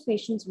in those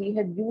patients, we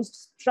had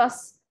used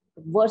TRUS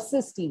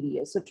versus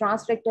TVS. So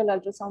transrectal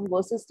ultrasound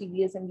versus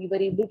TVS, and we were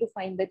able to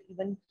find that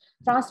even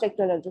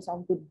transrectal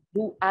ultrasound could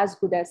do as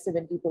good as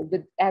 70%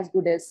 with as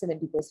good as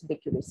 70%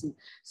 accuracy.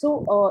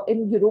 So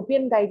in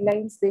European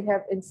guidelines, they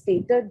have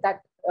stated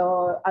that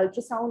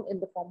ultrasound in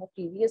the form of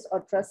TVS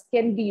or TRUS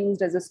can be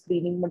used as a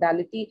screening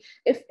modality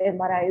if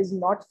MRI is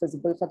not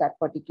feasible for that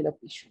particular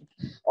patient,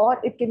 or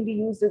it can be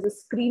used as a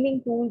screening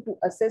tool to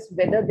assess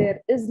whether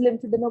there is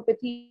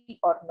lymphadenopathy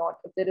or not.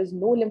 If there is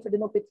no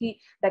lymphadenopathy,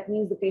 that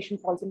means the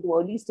patient falls into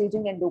early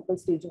staging and local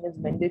staging is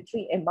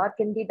mandatory. MR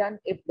can be done.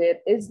 If there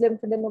is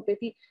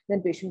lymphadenopathy,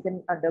 then patient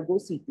can undergo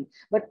CT.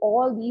 But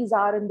all these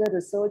are in the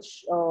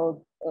research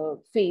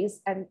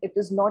phase, and it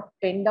is not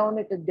penned down.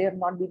 They have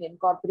not been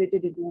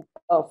incorporated into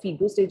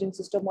FIGO staging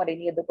system or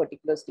any other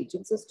particular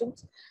staging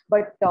systems.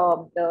 But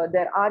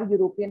there are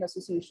European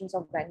associations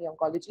of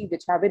gynae-oncology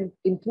which have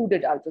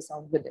included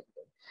ultrasound within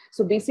them.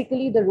 So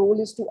basically, the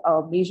role is to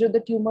measure the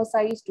tumor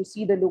size, to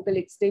see the local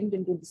extent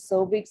into the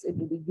cervix,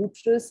 into the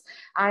uterus,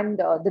 and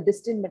the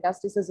distant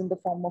metastasis in the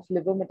form of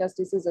liver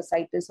metastasis,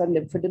 ascites, or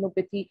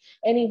lymphadenopathy,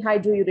 any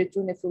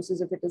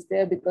hydrouretronephrosis if it is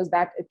there, because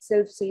that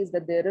itself says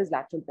that there is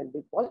lateral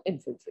pelvic wall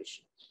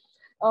infiltration.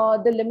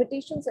 The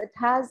limitations it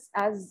has,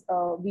 as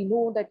we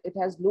know that it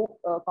has low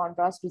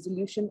contrast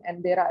resolution,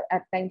 and there are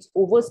at times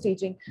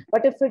overstaging.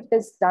 But if it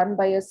is done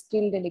by a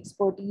skilled and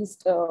expertise,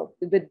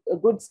 with a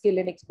good skill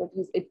and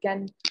expertise, it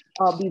can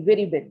be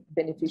very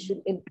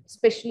beneficial in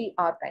especially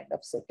our kind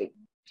of setting.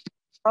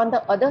 On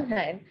the other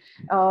hand,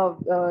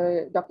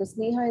 Dr.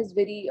 Sneha has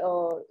very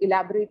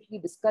elaborately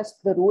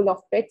discussed the role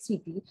of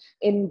PET-CT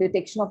in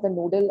detection of the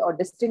nodal or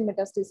distant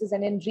metastasis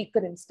and in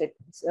recurrent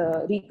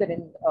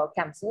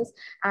cancers.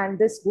 And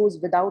this goes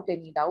without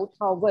any doubt.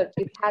 However,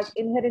 it has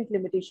inherent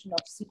limitation of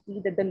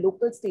CT that the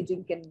local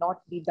staging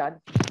cannot be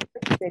done.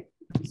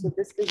 So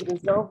this is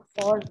reserved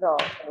for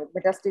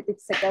metastatic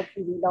setup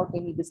to rule out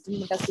any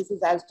distant metastasis,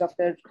 as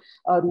Dr.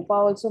 Rupa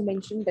also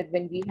mentioned, that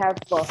when we have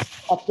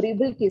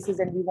operable cases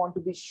and we want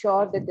to be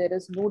sure that there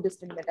is no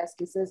distant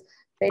metastasis,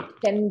 PET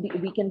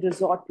we can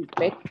resort to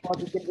PET, or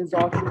we can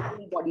resort to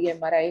full body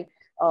MRI,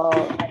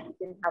 and we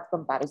can have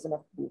comparison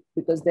of both,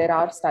 because there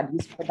are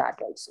studies for that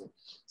also.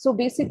 So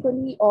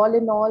basically, all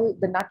in all,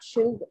 the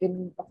nutshell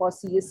for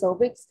CS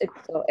cervix,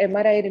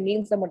 MRI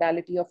remains the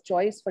modality of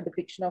choice for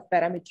depiction of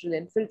parametrial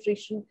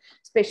infiltration,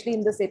 especially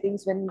in the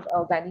settings when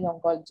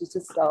gynae-oncologist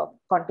is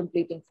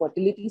contemplating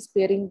fertility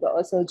sparing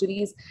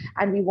surgeries,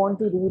 and we want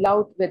to rule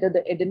out whether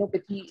the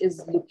adenopathy is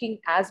looking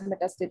as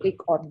metastatic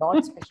or not,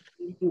 especially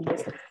in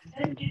tumors.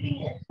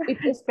 It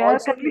is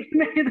also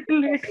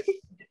residual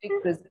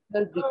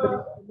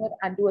recurrent tumor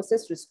and to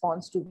assess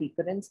response to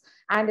recurrence,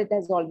 and it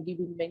has already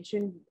been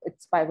mentioned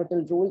its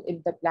pivotal role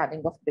in the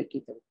planning of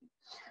brachytherapy.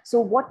 So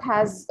what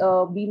has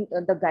been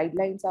the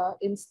guidelines are,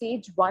 in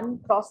stage 1,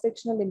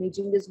 cross-sectional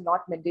imaging is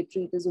not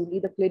mandatory. It is only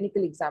the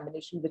clinical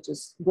examination which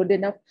is good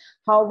enough.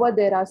 However,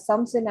 there are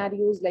some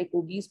scenarios like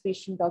obese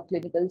patient or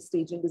clinical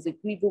staging is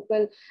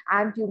equivocal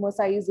and tumor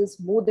size is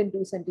more than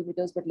 2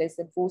 centimeters but less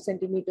than 4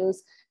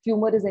 centimeters.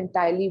 Tumor is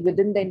entirely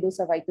within the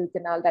endocervical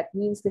canal. That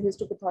means the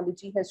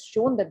histopathology has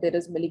shown that there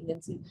is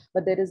malignancy,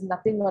 but there is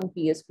nothing on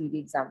PSPV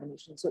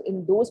examination. So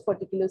in those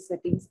particular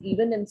settings,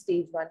 even in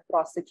stage 1,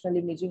 cross-sectional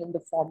imaging in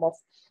the form of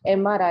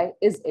MRI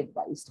is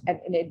advised, and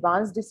in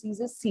advanced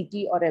diseases,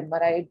 CT or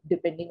MRI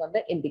depending on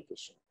the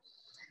indication.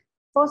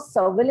 For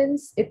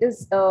surveillance, it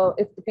is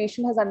if the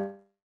patient has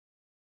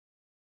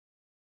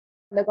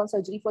undergone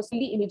surgery, for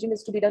CT imaging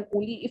is to be done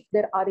only if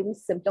there are any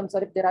symptoms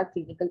or if there are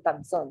clinical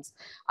concerns.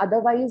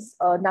 Otherwise,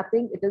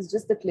 nothing. It is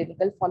just the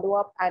clinical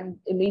follow-up, and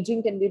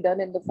imaging can be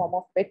done in the form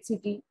of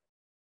PET-CT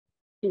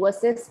to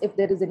assess if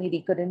there is any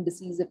recurrent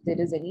disease, if there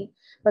is any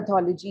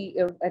pathology,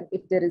 and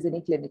if there is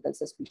any clinical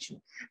suspicion.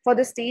 For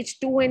the stage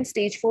 2 and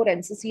stage 4,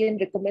 NCCN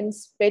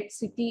recommends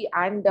PET-CT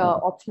and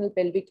optional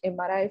pelvic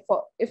MRI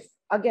for if,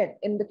 again,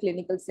 in the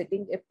clinical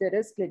setting, if there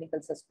is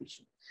clinical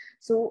suspicion.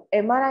 So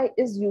MRI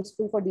is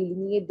useful for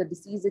delineate the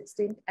disease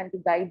extent and to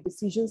guide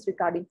decisions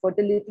regarding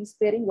fertility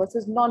sparing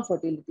versus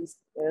non-fertility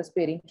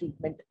sparing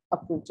treatment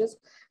approaches,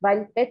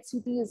 while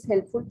PET-CT is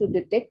helpful to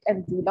detect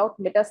and rule out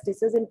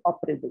metastasis in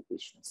operable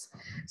patients.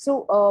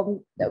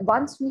 So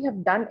once we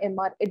have done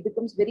MR, it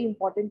becomes very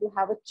important to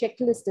have a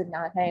checklist in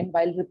our hand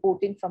while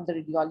reporting from the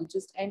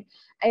radiologist, and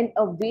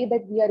a way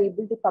that we are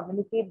able to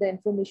communicate the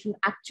information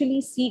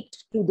actually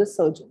seeked to the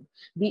surgeon.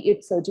 be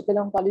it surgical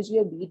oncology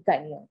or be it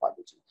gynae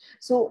oncology.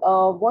 So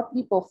what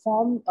we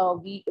perform,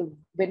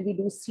 when we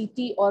do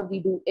CT or we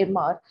do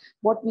MR,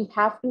 what we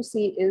have to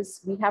say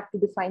is we have to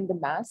define the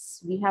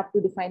mass, we have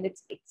to define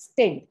its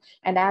extent.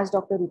 And as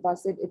Dr. Rupa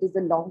said, it is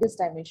the longest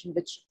dimension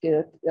which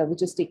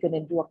is taken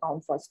into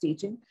account for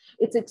staging.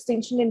 Its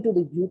extension into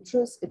the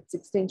uterus, its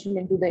extension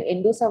into the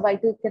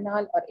endocervical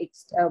canal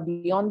or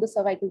beyond the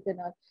cervical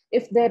canal.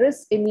 If there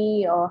is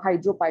any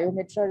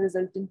hydropyometria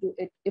resulting to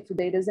it, if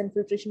there is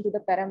infiltration to the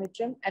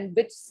parametrium, and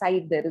which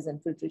side there is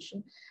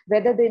infiltration,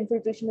 whether the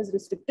infiltration is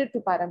restricted to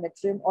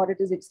parametrium or it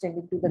is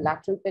extending to the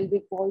lateral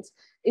pelvic walls,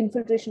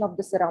 infiltration of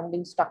the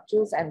surrounding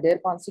structures and their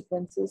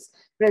consequences,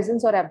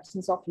 presence or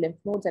absence of lymph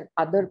nodes and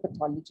other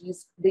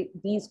pathologies.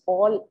 These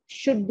all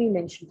should be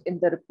mentioned in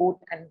the report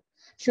and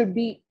should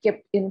be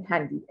kept in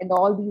handy. And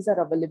all these are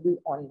available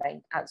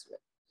online as well.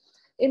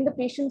 In the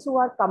patients who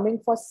are coming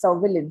for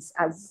surveillance,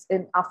 as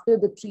in after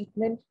the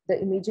treatment,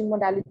 the imaging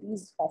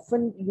modalities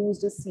often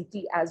used as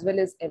CT as well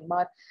as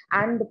MR,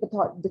 and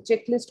the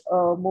checklist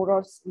more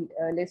or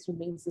less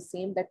remains the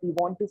same, that we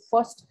want to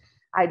first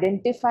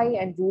identify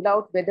and rule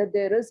out whether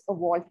there is a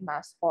vault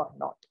mass or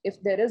not.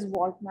 If there is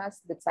vault mass,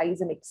 the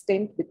size and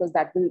extent, because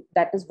that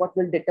is what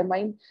will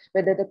determine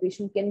whether the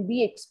patient can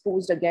be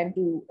exposed again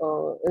to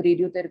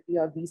radiotherapy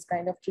or these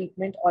kind of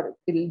treatment, or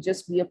it will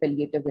just be a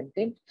palliative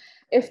intent.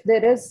 If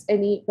there is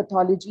any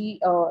pathology,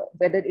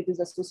 whether it is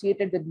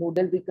associated with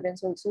nodal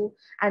recurrence also,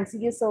 and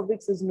CS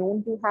cervix is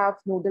known to have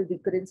nodal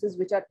recurrences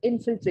which are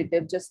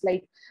infiltrative, just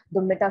like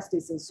the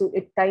metastasis. So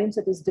at times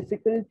it is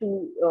difficult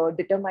to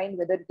determine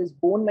whether it is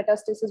bone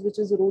metastasis which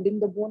is eroding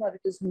the bone, or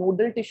it is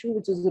nodal tissue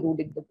which is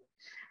eroding the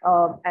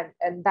bone.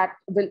 And that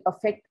will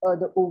affect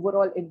the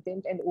overall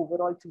intent and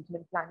overall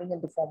treatment planning in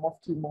the form of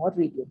chemo or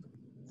radiotherapy.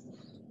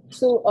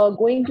 So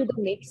going to the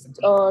next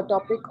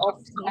topic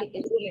of CA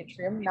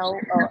endometrium. Now,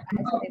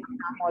 as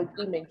I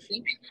already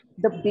mentioned,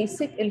 the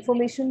basic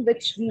information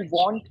which we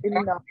want in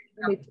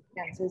endometrial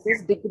cancers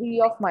is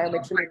degree of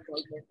myometrial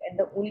involvement, and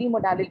the only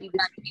modality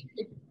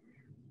which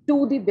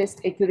to the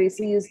best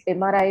accuracy is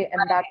MRI,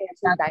 and that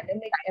also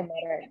dynamic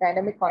MRI,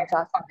 dynamic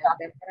contrast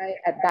MRI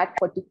at that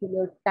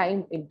particular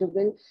time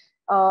interval.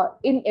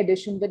 In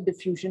addition with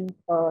diffusion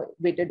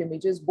weighted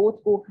images,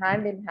 both go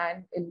hand in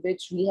hand, in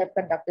which we have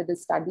conducted a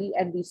study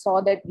and we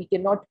saw that we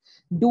cannot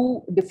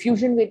do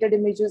diffusion weighted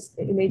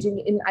imaging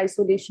in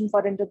isolation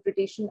for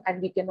interpretation,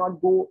 and we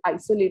cannot go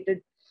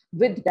isolated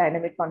with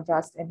dynamic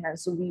contrast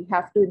enhanced. So we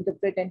have to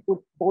interpret and put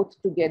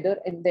both together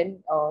and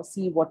then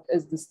see what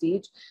is the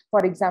stage.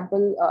 For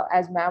example,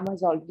 as ma'am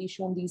has already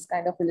shown these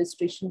kind of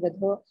illustration with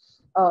her,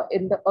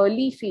 in the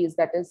early phase,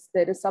 that is,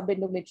 there is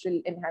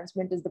subendometrial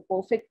enhancement is the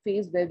perfect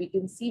phase where we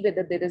can see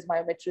whether there is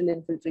myometrial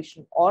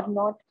infiltration or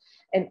not.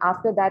 And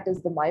after that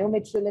is the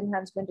myometrial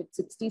enhancement at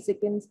 60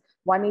 seconds,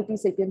 180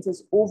 seconds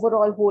is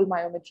overall whole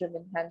myometrial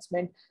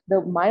enhancement. The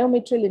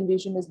myometrial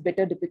invasion is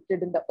better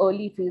depicted in the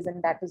early phase,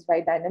 and that is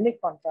why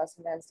dynamic contrast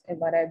enhanced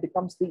MRI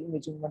becomes the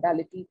imaging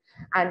modality.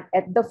 And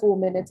at the 4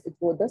 minutes, it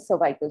was the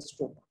cervical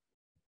stroma.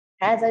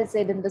 As I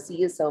said, in the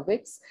CS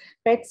cervix,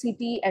 PET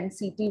CT and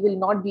CT will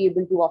not be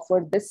able to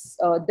offer this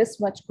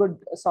much good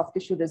soft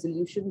tissue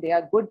resolution. They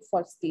are good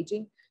for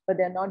staging, but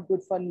they're not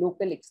good for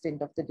local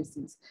extent of the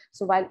disease.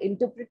 So while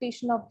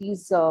interpretation of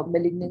these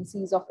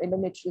malignancies of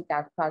endometrial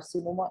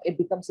carcinoma, it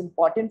becomes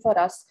important for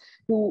us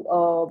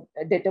to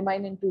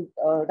determine and to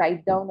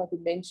write down or to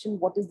mention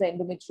what is the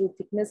endometrial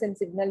thickness and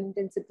signal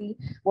intensity,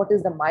 what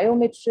is the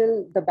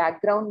myometrial, the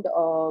background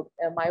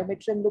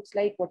myometrium looks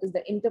like, what is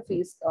the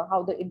interface,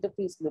 how the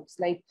interface looks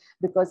like,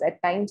 because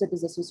at times it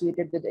is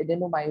associated with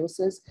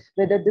adenomyosis,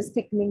 whether this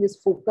thickening is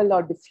focal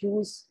or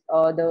diffuse,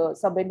 the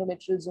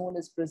subendometrial zone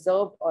is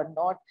preserved or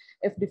not,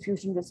 if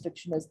diffusion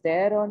restriction is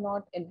there or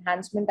not,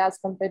 enhancement as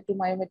compared to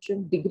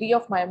myometrium, degree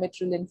of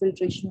myometrial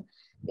infiltration,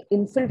 the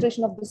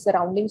infiltration of the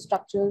surrounding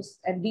structures,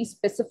 and be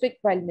specific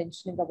while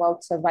mentioning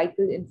about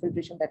cervical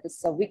infiltration, that is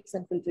cervix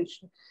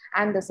infiltration,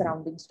 and the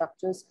surrounding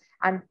structures,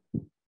 and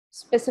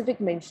specific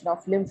mention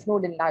of lymph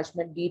node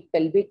enlargement, be it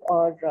pelvic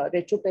or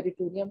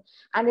retroperitoneum.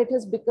 And it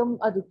has become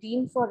a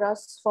routine for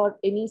us for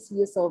any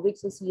CA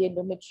cervix or CA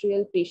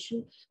endometrial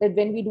patient that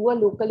when we do a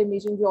local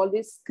imaging, we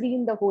always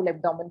screen the whole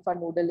abdomen for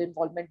nodal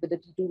involvement with a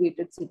T2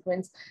 weighted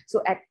sequence.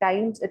 So at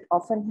times it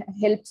often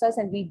helps us,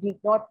 and we need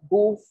not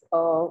go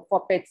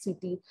for PET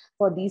CT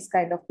for these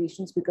kind of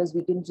patients, because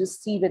we can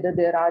just see whether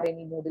there are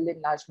any nodal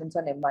enlargements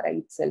on MRI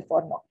itself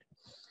or not.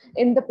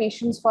 In the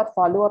patients for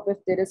follow-up, if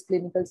there is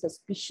clinical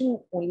suspicion,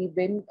 only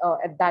when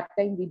at that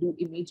time we do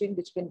imaging,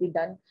 which can be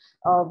done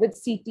with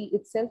CT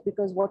itself,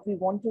 because what we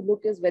want to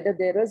look is whether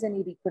there is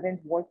any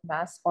recurrent vault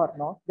mass or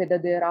not, whether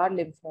there are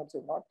lymph nodes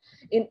or not.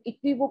 In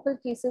equivocal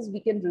cases,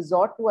 we can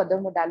resort to other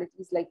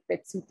modalities like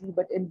PET CT,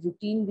 but in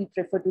routine, we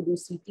prefer to do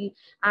CT.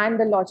 And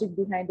the logic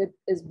behind it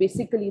is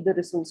basically the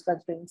resource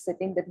constraint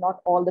setting, that not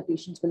all the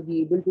patients will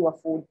be able to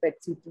afford PET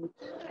CT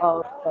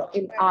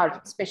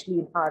especially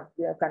in our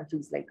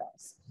countries like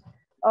ours.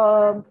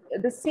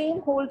 The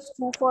same holds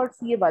true for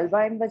CA vulva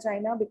and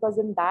vagina, because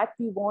in that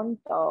we want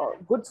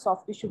good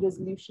soft tissue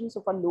resolution.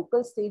 So for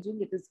local staging,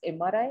 it is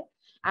MRI.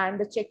 And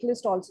the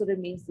checklist also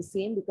remains the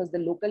same, because the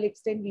local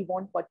extent we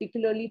want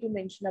particularly to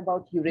mention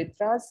about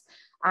urethras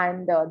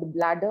and the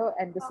bladder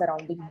and the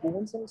surrounding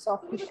bones and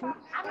soft tissue.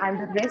 And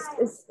the rest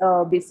is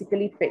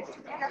basically PET.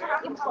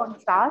 In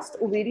contrast,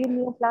 ovarian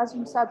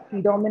neoplasms are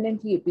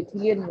predominantly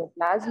epithelial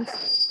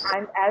neoplasms.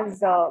 And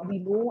as we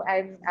know,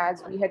 and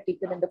as we had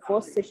taken in the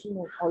first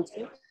session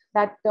also,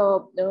 that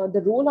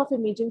the role of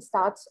imaging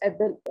starts at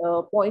the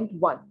point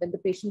 1, when the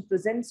patient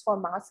presents for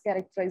mass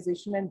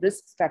characterization and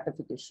risk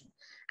stratification.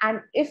 And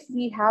if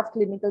we have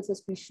clinical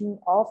suspicion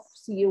of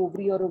CA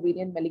ovary or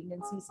ovarian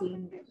malignancy,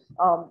 saying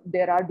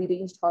there are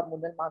deranged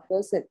hormonal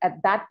markers,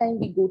 at that time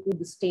we go to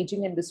the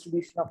staging and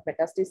distribution of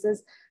metastasis.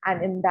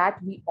 And in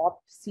that we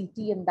opt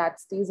CT, and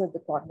that stays at the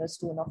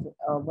cornerstone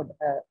of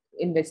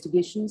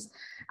investigations.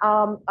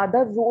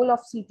 Other role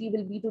of CT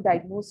will be to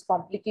diagnose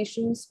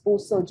complications,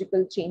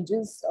 post-surgical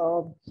changes,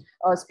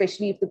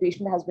 especially if the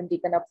patient has been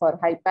taken up for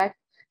HIPAC.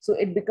 So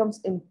it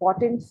becomes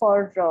important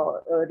for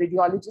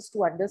radiologists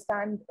to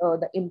understand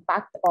the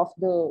impact of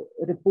the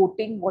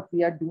reporting, what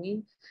we are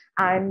doing,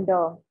 and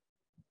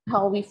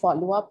how we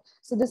follow up.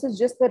 So this is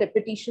just the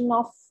repetition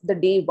of the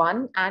day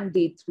 1 and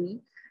day 3.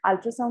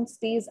 Ultrasound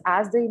stays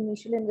as the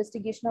initial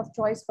investigation of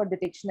choice for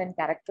detection and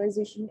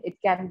characterization. It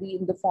can be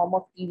in the form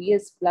of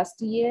EVS plus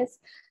TAS.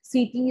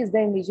 CT is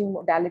the imaging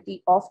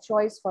modality of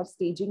choice for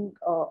staging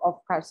of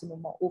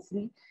carcinoma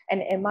ovary,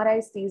 and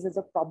MRI stays as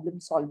a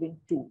problem-solving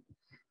tool.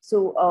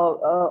 So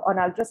on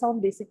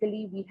ultrasound,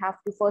 basically, we have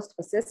to first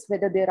assess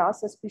whether there are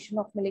suspicion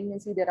of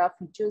malignancy, there are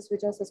features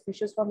which are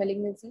suspicious for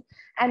malignancy,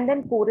 and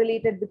then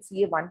correlated with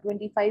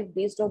CA-125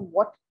 based on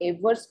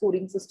whatever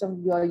scoring system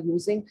you are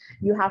using.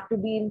 You have to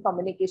be in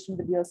communication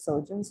with your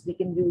surgeons. We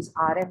can use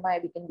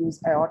RMI, we can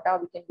use aorta,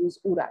 we can use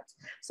URADs.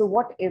 So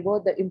whatever,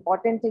 the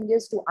important thing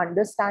is to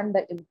understand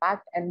the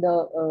impact and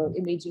the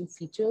imaging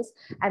features,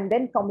 and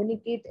then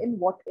communicate in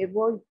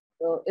whatever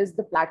is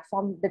the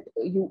platform that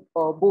you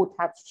both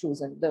have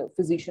chosen, the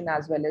physician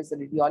as well as the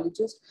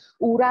radiologist.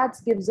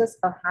 URADS gives us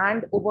a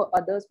hand over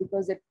others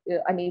because it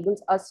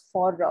enables us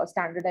for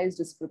standardized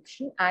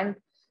description and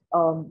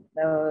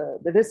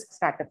the risk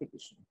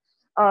stratification.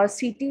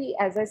 CT,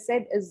 as I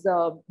said, is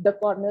the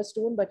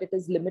cornerstone, but it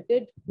is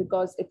limited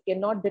because it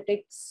cannot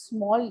detect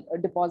small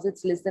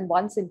deposits less than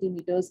 1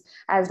 centimeters,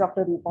 as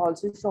Dr. Rupa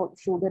also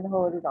showed in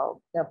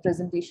her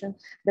presentation,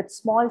 that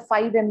small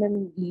 5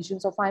 mm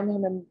lesions or 5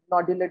 mm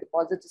nodular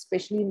deposits,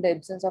 especially in the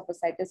absence of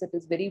ascites, it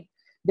is very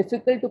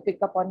difficult to pick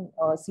up on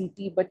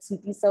CT, but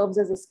CT serves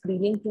as a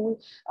screening tool,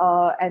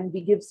 and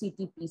we give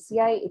CT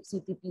PCI. If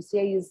CT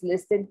PCI is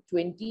less than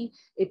 20,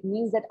 it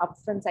means that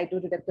upfront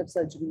cytoreductive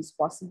surgery is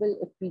possible.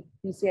 If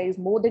PCI is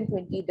more than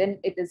 20, then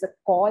it is a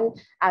call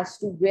as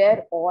to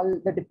where all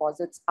the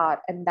deposits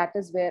are, and that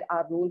is where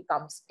our role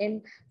comes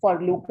in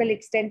for local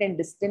extent and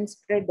distance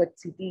spread, but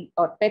CT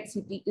or PET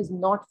CT is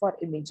not for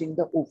imaging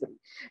the ovary.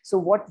 So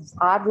what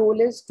our role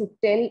is to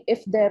tell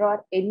if there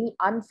are any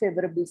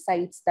unfavorable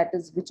sites, that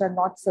is, which are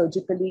not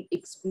surgically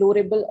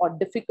explorable or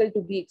difficult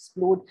to be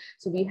explored.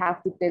 So we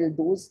have to tell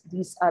those.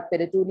 These are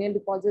peritoneal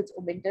deposits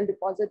or mental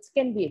deposits,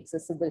 can be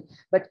accessible.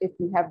 But if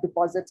we have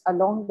deposits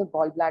along the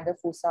gallbladder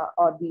fossa,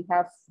 or we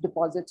have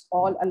deposits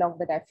all along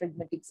the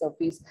diaphragmatic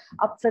surface,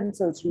 upfront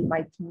surgery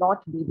might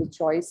not be the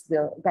choice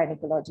the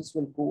gynecologist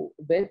will go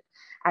with.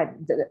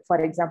 And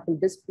for example,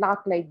 this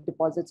plaque-like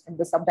deposits in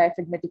the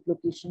subdiaphragmatic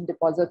location,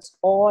 deposits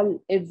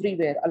all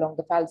everywhere along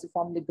the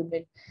falciform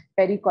ligament,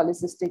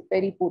 pericholecystic,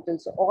 periportal.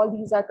 So all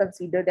these are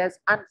considered as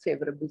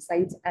unfavorable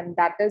sites, and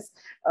that is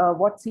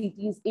what CT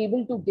is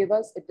able to give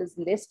us. It is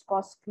less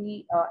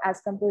costly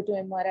as compared to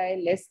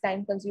MRI, less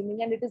time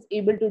consuming, and it is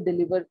able to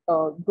deliver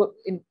good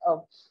in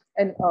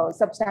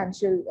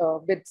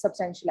substantial with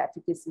substantial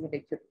efficacy and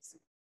accuracy.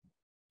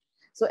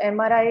 So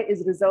MRI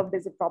is reserved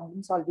as a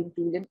problem-solving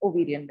tool in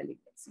ovarian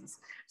malignancies.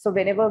 So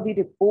whenever we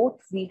report,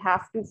 we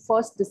have to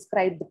first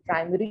describe the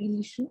primary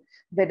lesion,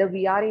 whether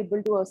we are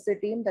able to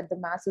ascertain that the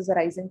mass is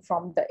arising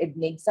from the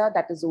adnexa,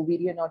 that is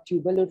ovarian or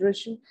tubal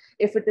erosion,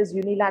 if it is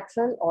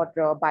unilateral or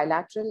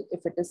bilateral,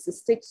 if it is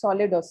cystic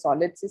solid or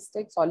solid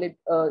cystic,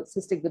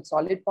 cystic with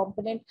solid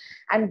component,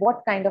 and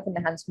what kind of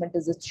enhancement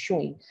is it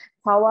showing.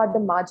 How are the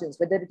margins,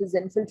 whether it is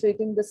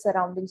infiltrating the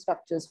surrounding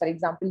structures, for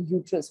example,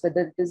 uterus,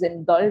 whether it is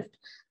engulfed,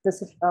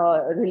 this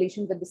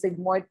relation with the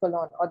sigmoid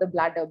colon or the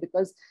bladder,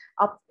 because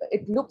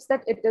it looks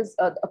that it is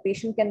a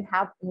patient can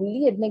have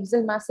only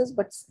adnexal masses,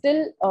 but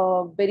still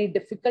very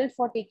difficult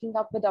for taking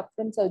up with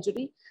upfront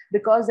surgery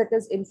because it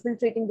is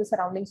infiltrating the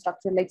surrounding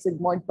structure like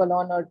sigmoid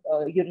colon or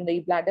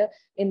urinary bladder.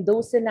 In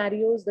those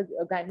scenarios, the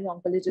gynae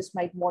oncologist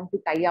might want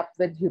to tie up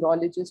with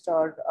urologist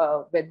or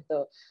with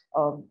the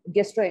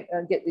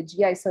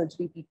GI surgeon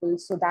surgery people,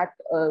 so that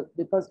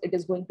because it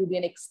is going to be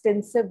an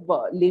extensive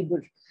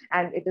labor,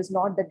 and it is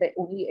not that the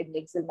only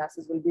adnexal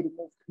masses will be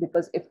removed,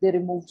 because if they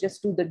remove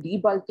just to the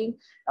debulking,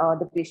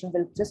 the patient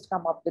will just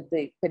come up with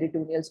the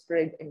peritoneal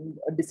spread and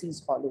a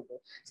disease follower.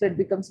 So it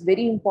becomes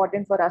very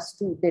important for us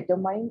to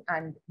determine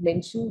and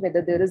mention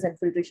whether there is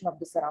infiltration of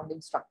the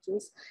surrounding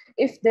structures.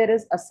 If there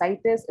is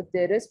ascites, if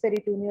there is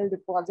peritoneal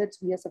deposits,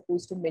 we are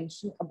supposed to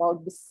mention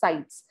about the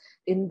sites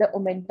in the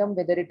omentum,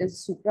 whether it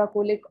is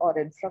supracolic or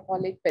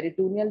infracolic,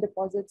 peritoneal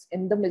deposits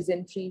in the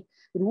mesentery,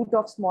 root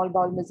of small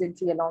bowel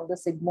mesentery, along the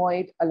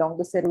sigmoid, along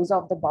the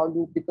serosa of the bowel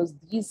loop, because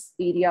these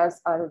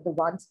areas are the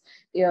ones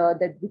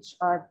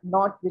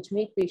which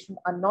make patient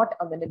are not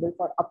amenable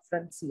for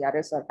upfront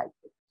CRS or hypo.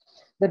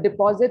 The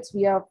deposits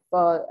we have,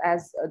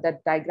 as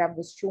that diagram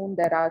was shown,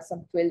 there are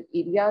some 12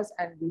 areas,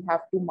 and we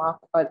have to mark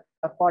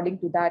according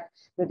to that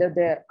whether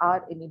there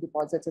are any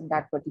deposits in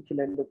that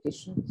particular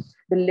location.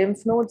 The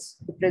lymph nodes,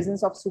 the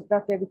presence of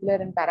supraclavicular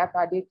and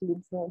paracardiac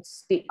lymph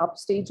nodes up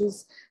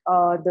stages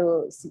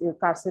the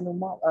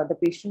carcinoma, the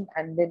patient,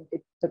 and then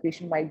the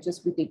patient might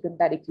just be taken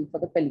directly for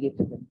the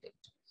palliative intake.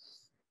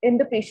 In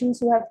the patients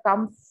who have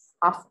come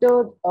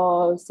after,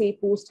 say,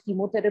 post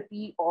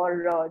chemotherapy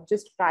or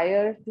just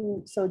prior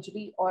to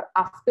surgery or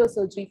after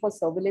surgery for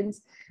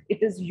surveillance,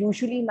 it is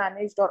usually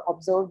managed or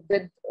observed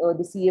with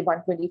the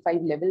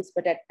CA-125 levels.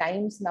 But at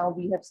times now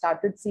we have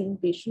started seeing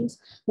patients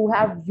who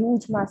have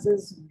huge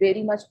masses,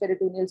 very much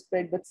peritoneal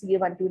spread, but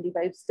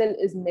CA-125 still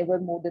is never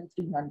more than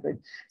 300.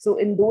 So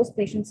in those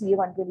patients,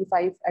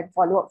 CA-125 and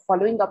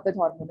following up with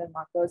hormonal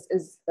markers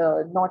is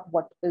not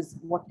what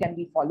can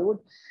be followed.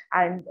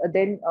 And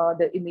then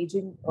the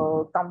imaging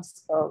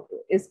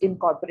is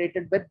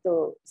incorporated with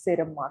the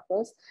serum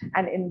markers.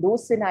 And in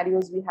those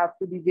scenarios, we have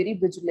to be very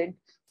vigilant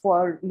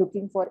for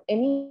looking for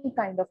any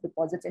kind of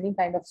deposits, any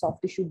kind of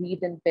soft tissue, be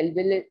it in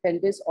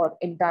pelvis or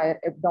entire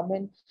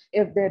abdomen.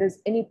 If there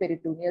is any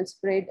peritoneal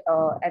spread,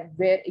 and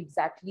where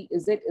exactly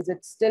is it? Is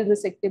it still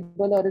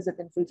resectable, or is it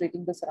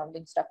infiltrating the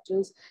surrounding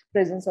structures?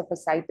 Presence of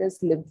ascites,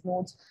 lymph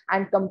nodes,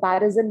 and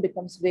comparison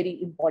becomes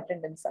very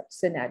important in such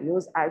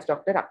scenarios, as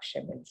Dr.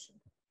 Akshay mentioned.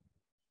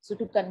 So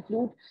to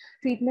conclude,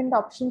 treatment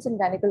options in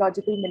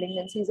gynecological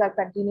malignancies are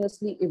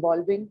continuously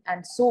evolving,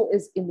 and so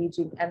is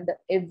imaging. And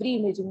every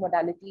imaging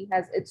modality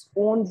has its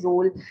own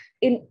role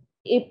in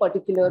a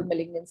particular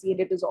malignancy, and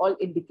it is all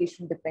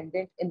indication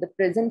dependent. In the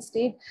present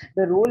state,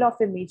 the role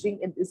of imaging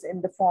is in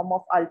the form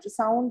of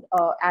ultrasound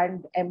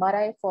and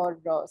MRI for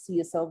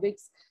CA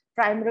cervix,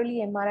 primarily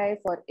MRI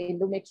for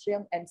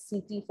endometrium, and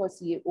CT for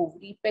CA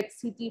ovary, PET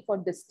CT for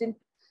distant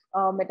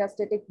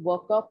metastatic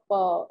workup,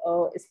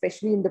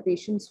 especially in the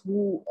patients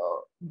who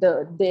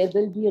there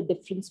will be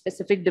a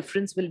specific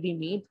difference will be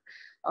made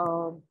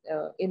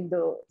in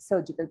the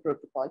surgical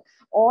protocol.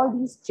 All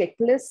these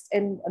checklists,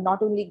 and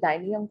not only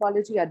gynae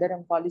oncology, other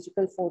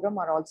oncological forum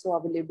are also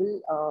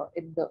available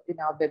in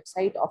our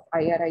website of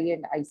IRI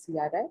and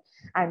ICRI,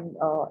 and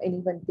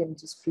anyone can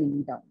just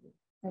freely download.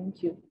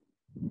 Thank you.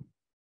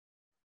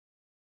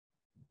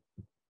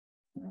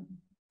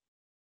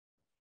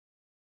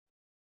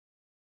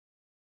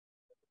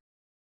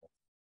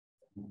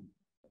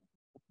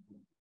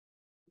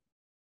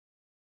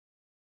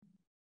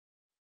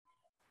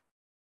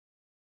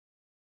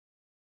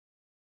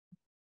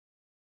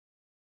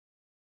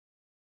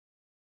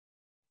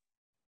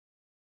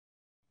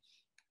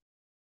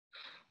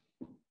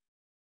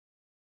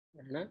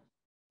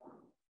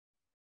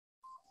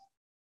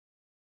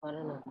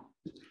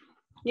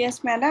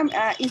 Yes, madam.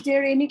 Is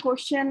there any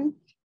question?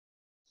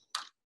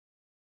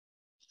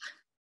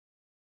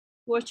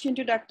 Question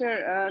to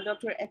Dr.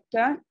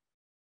 Ekta?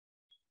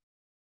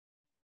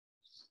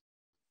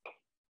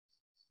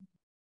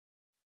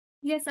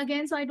 Yes,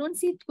 again, so I don't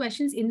see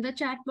questions in the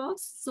chat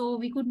box, so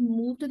we could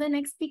move to the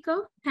next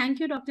speaker. Thank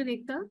you, Dr.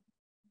 Ekta.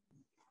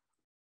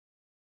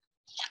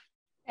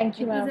 Thank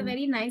you, ma'am. It was a ma'am.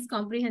 very nice,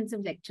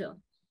 comprehensive lecture.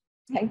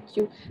 Thank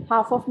you.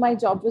 Half of my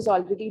job was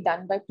already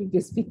done by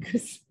previous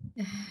speakers.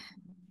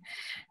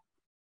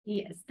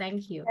 Yes,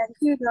 thank you. Thank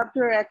you,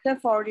 Dr.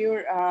 Ekta, for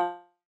your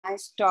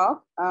nice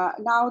talk.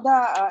 Now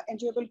the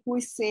enjoyable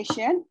quiz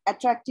session.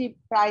 Attractive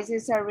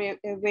prizes are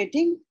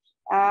waiting.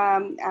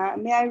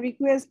 May I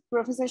request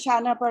Professor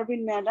Shana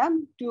Parveen,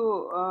 madam,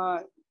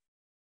 to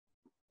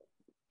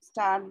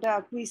start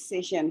the quiz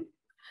session?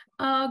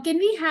 Can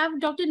we have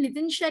Dr.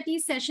 Nitin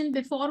Shetty's session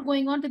before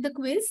going on to the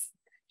quiz?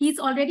 He's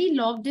already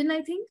logged in,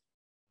 I think.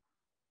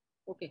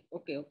 Okay.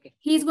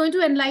 He's going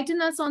to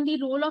enlighten us on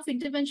the role of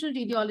interventional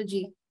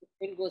radiology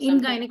in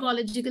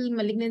gynecological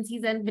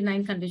malignancies and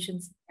benign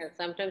conditions.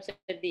 Sometimes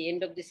at the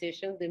end of the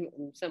session,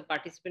 some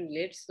participant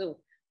late, so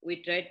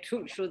we try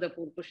to show the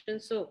full question.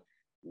 So,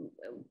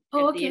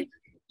 okay.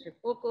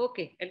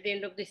 At the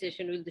end of the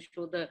session, we'll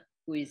show the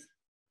quiz.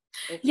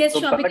 Okay. Yes,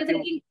 so sure. Because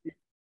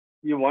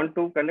you want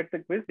to conduct a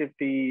quiz if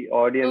the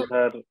audience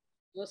are.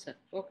 No, sir.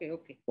 Okay.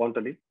 Want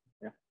to leave?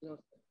 Yeah. No,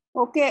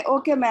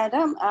 Okay,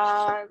 madam.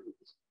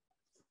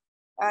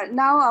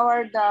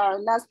 Now the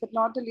last but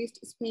not the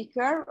least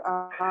speaker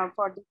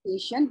for the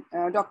session,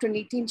 Dr.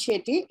 Nitin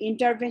Shetty,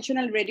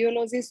 interventional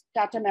radiologist,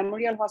 Tata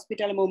Memorial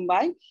Hospital,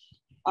 Mumbai,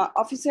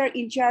 officer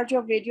in charge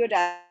of radio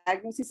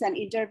diagnosis and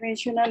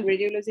interventional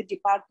radiology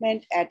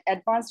department at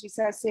Advanced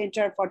Research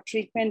Center for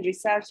Treatment,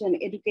 Research and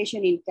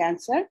Education in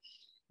Cancer,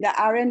 the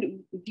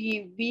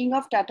R&D wing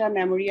of Tata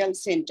Memorial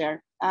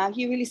Center.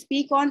 He will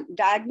speak on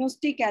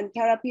diagnostic and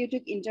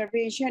therapeutic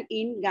intervention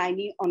in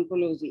gynae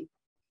oncology.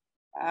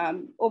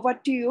 Over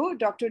to you,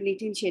 Dr.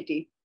 Nitin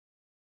Shetty.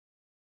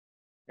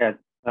 Yes,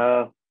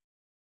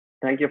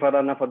 thank you,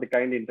 Farhana, for the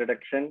kind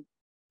introduction.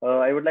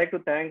 I would like to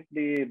thank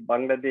the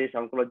Bangladesh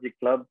Oncology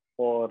Club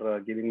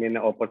for giving me an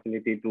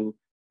opportunity to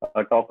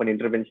talk on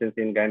interventions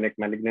in gynec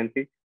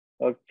malignancy.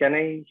 Can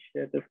I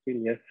share the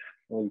screen? Yes,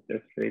 I'll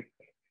just wait.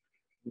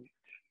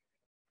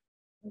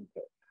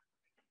 Okay.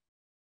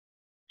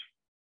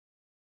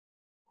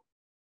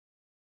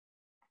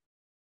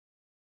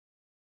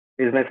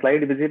 Is my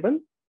slide visible?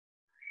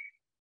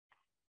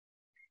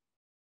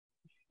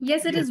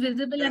 Yes, it is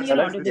visible and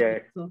you're audible. Yeah.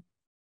 So.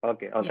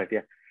 Okay, all right,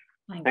 yeah.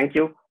 Thank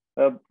you.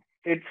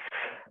 It's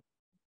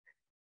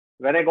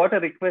when I got a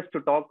request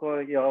to talk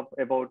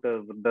about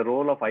the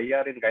role of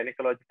IR in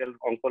gynecological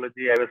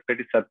oncology, I was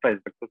pretty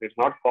surprised because it's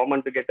not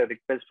common to get a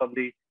request from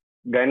the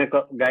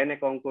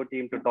gynec onco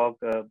team to talk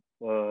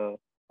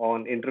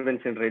on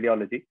intervention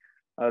radiology.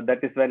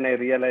 That is when I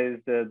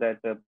realized that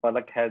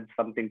Palak had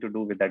something to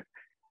do with that.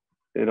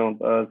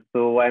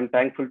 So I'm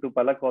thankful to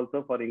Palak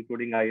also for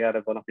including IR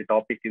as one of the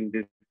topic in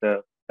this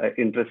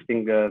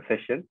interesting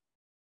session.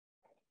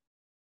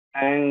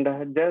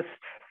 And just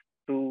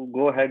to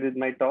go ahead with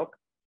my talk,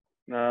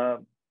 I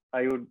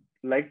would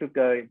like to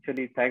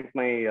actually thank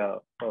my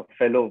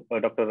fellow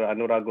Dr.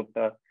 Anurag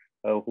Gupta,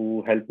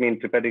 who helped me in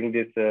preparing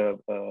this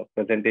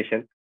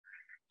presentation.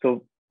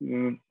 So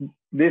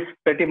this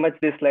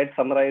slide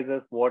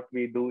summarizes what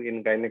we do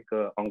in gynec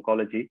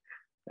oncology.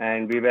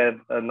 And we were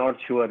not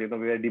sure, we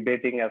were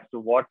debating as to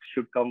what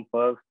should come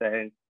first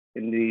and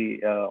in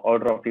the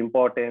order of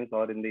importance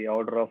or in the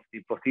order of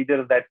the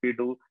procedures that we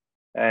do.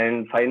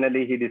 And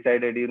finally, he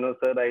decided,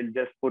 sir, I'll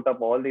just put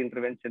up all the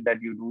intervention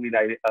that you do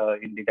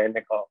in the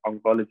gynec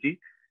oncology,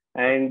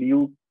 and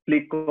you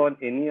click on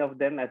any of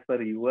them as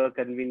per your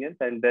convenience,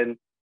 and then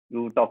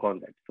you talk on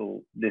that.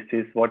 So this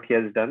is what he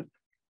has done.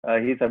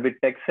 He's a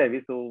bit tech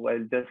savvy, so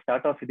I'll just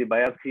start off with the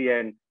biopsy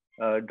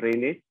and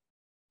drainage.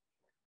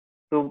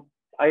 So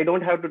I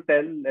don't have to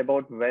tell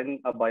about when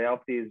a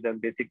biopsy is done.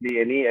 Basically,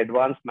 any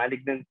advanced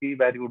malignancy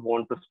where you would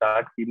want to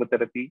start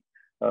chemotherapy,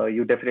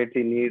 you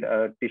definitely need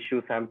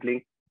tissue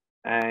sampling,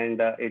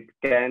 and it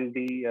can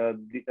be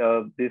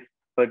this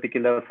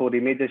particular 4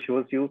 images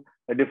shows you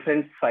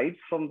different sites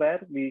from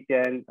where we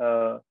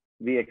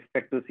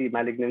expect to see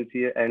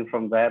malignancy and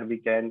from where we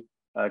can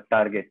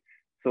target.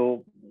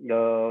 So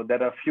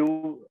there are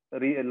few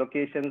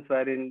locations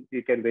wherein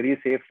you can very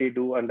safely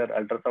do under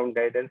ultrasound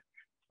guidance.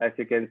 As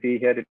you can see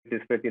here, it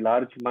is pretty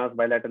large mass,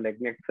 bilateral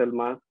egg cell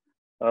mass.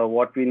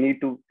 What we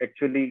need to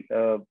actually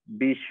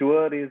be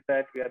sure is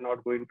that we are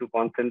not going to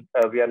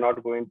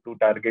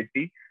target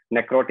the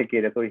necrotic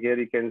area. So here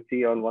you can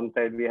see on one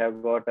side we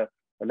have got a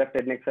left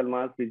head neck cell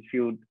mass, which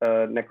you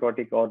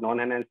necrotic or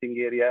non-enhancing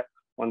area.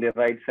 On the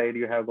right side,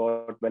 you have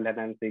got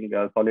well-enhancing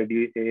solid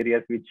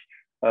areas, which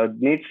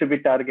needs to be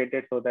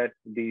targeted so that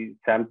the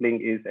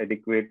sampling is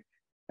adequate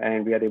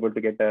and we are able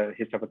to get a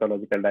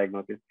histopathological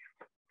diagnosis.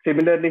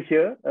 Similarly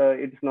here,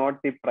 it's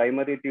not the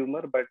primary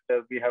tumor, but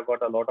we have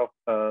got a lot of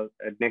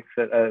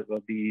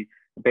the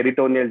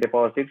peritoneal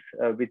deposits,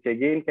 which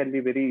again can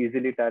be very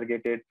easily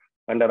targeted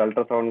under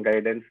ultrasound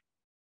guidance,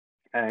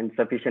 and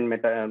sufficient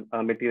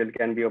material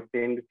can be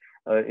obtained.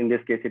 In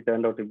this case, it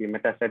turned out to be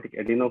metastatic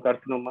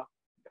adenocarcinoma.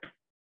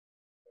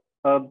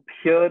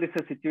 Here is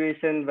a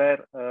situation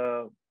where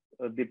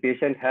the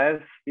patient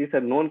is a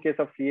known case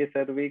of CA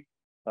cervix,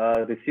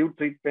 received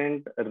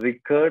treatment,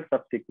 recurred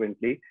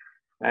subsequently.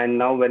 And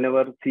now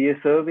whenever CA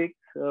cervix,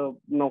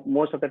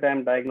 most of the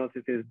time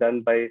diagnosis is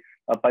done by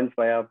a punch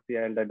biopsy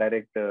and a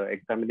direct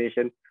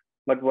examination.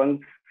 But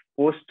once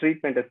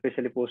post-treatment,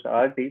 especially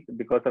post-RT,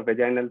 because of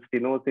vaginal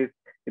stenosis,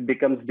 it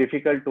becomes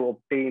difficult to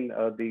obtain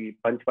the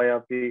punch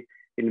biopsy,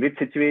 in which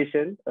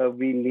situation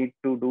we need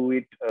to do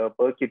it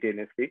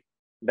percutaneously.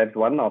 That's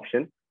one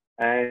option.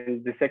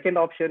 And the second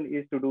option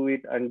is to do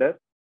it under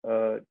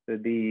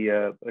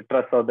the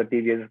truss or the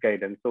TVS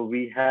guidance. So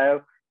we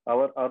have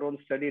our own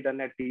study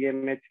done at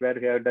TMH where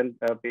we have done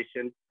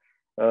patients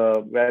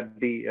where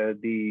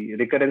the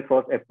recurrence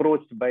was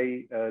approached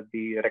by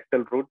the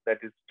rectal route, that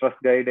is truss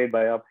guided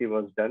biopsy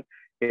was done.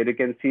 Here you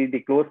can see the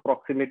close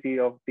proximity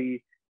of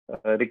the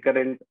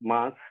recurrent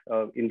mass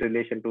in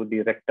relation to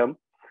the rectum,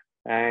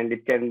 and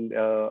it can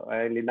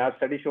and in our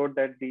study showed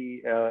that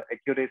the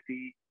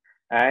accuracy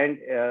and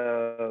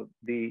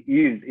the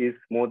yield is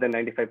more than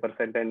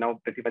 95%, and now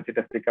pretty much it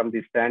has become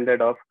the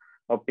standard of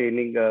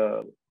obtaining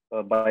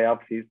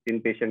biopsies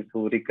in patients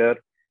who recur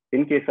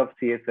in case of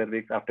CA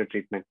cervix after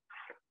treatment.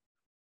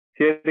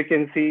 Here you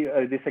can see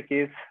this is a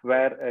case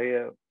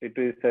where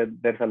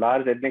there's a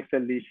large adnexal cell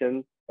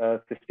lesion,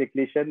 cystic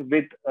lesion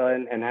with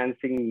an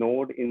enhancing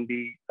node in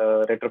the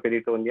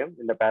retroperitoneum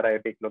in the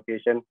para-aortic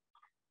location.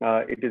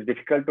 It is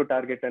difficult to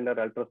target under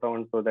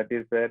ultrasound, so that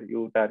is where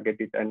you target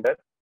it under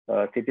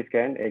CT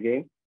scan.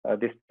 Again,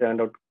 this turned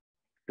out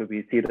to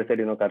be serous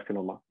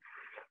adenocarcinoma.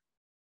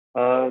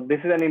 This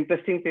is an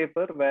interesting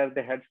paper where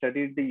they had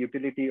studied the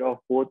utility of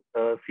both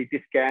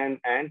CT scan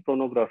and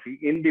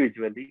sonography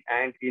individually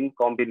and in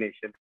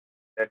combination.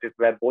 That is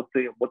where both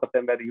of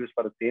them were used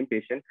for the same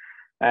patient,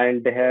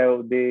 and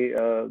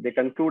they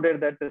concluded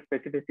that the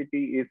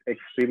specificity is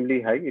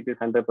extremely high. It is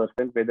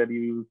 100% whether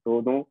you use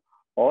sono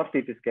or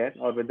CT scan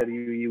or whether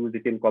you use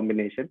it in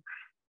combination.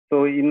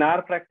 So in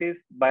our practice,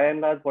 by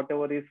and large,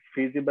 whatever is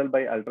feasible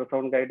by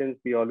ultrasound guidance,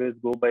 we always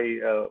go by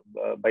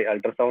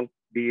ultrasound,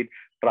 be it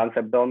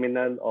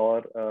transabdominal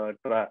or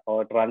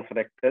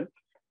transrectal.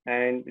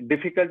 And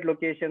difficult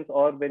locations,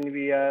 or when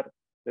we are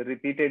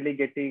repeatedly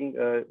getting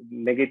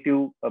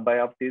negative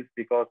biopsies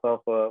because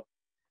of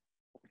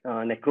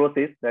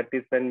necrosis, that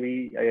is when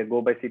we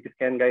go by CT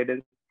scan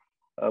guidance.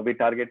 We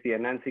target the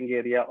enhancing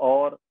area,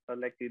 or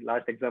like the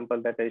last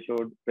example that I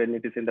showed, when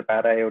it is in the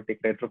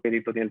para-aortic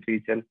retroperitoneal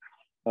region,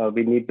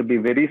 we need to be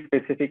very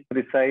specific,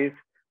 precise.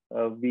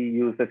 We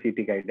use the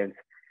CT guidance.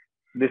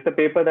 This is the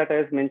paper that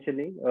I was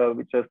mentioning,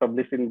 which was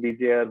published in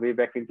BJR way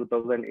back in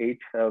 2008,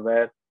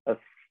 where a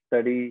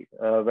study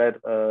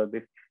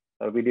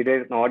we did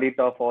an audit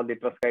of all the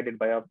trust-guided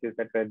biopsies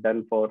that were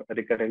done for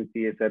recurrent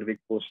CA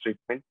cervix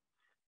post-treatment.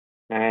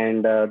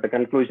 And the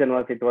conclusion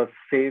was it was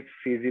safe,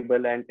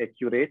 feasible, and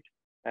accurate.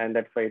 And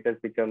that's why it has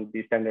become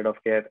the standard of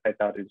care at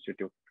our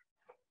institute.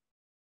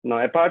 Now,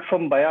 apart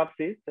from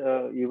biopsies,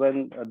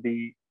 even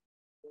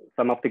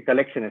some of the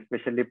collection,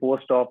 especially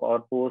post-op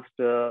or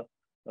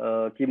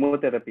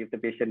post-chemotherapy, if the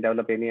patient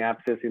develops any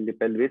abscess in the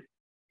pelvis,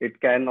 it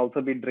can also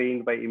be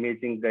drained by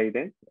imaging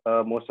guidance.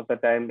 Most of the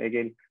time,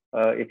 again,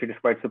 if it is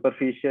quite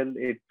superficial,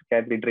 it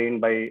can be drained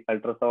by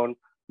ultrasound.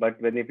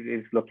 But when it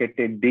is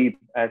located deep,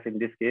 as in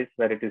this case,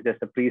 where it is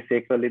just a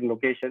pre-sacral in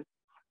location,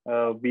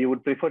 we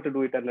would prefer to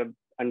do it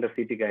under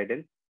CT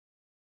guidance.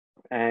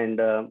 And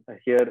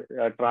here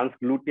a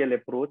transgluteal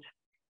approach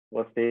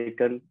was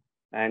taken,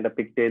 and a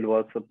pigtail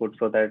was put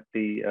so that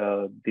the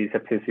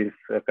sepsis is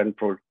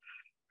controlled.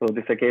 So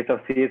this is a case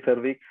of CA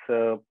cervix,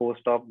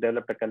 post-op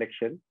developed a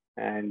collection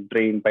and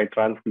drained by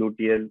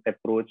transgluteal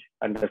approach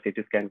under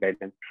CT scan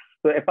guidance.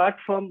 So apart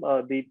from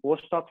the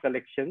post-op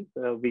collections,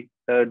 we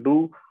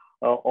do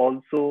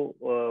also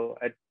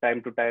at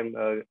time to time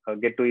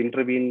get to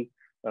intervene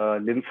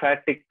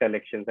lymphatic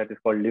collections, that is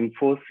called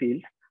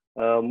lymphoseals.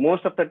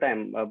 Most of the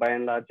time, by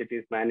and large, it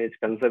is managed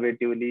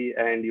conservatively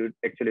and you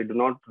actually do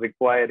not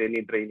require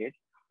any drainage.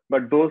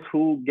 But those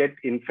who get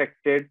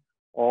infected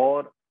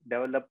or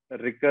develop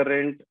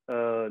recurrent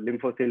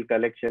lymphocyte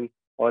collection,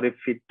 or if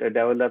it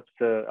develops,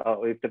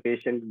 if the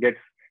patient gets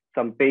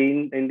some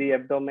pain in the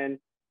abdomen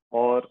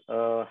or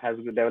has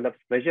developed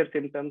pressure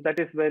symptoms, that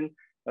is when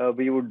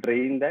we would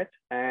drain that.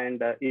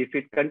 And if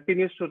it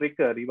continues to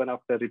recur even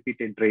after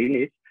repeated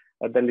drainage,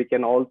 then we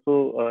can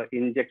also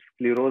inject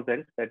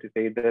sclerosant, that is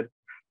either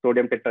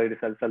sodium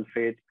tetrahydrosyl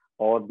sulfate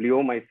or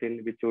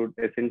bleomycin, which would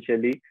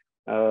essentially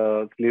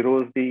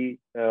sclerose the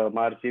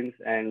margins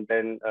and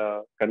then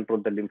control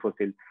the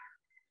lymphocyte.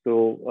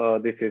 So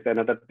this is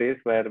another place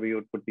where we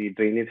would put the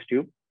drainage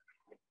tube.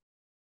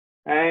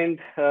 And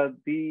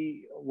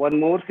the one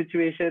more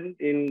situation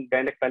in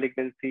gynec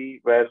malignancy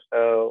where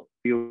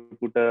we would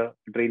put a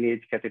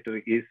drainage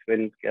catheter is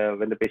when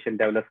the patient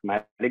develops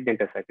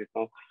malignant ascites.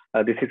 Now,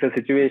 this is a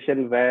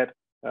situation where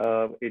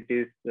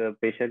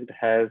patient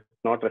has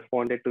not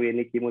responded to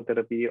any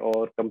chemotherapy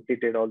or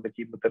completed all the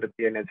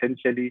chemotherapy and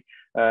essentially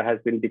has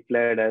been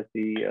declared as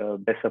the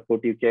best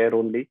supportive care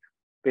only.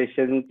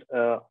 Patient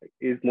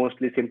is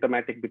mostly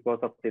symptomatic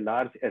because of the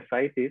large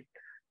ascites.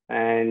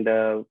 And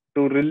to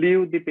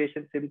relieve the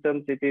patient's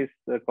symptoms, it is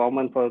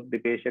common for the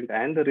patient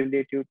and the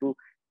relative to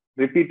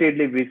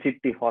repeatedly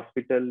visit the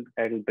hospital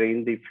and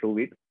drain the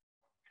fluid.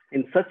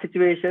 In such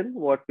situation,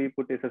 what we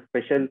put is a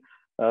special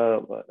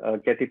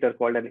catheter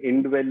called an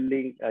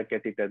indwelling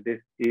catheter. This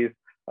is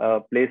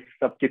placed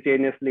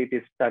subcutaneously, it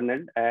is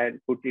tunneled and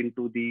put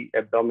into the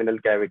abdominal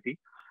cavity.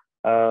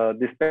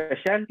 The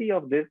specialty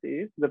of this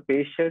is the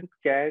patient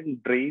can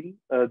drain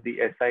the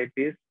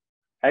ascites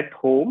at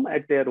home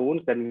at their own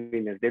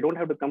convenience. They don't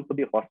have to come to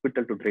the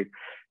hospital to drain.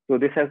 So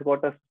this has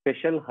got a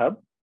special hub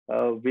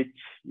which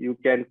you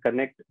can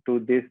connect to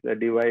this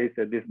device,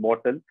 this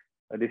bottle.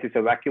 This is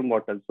a vacuum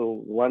bottle.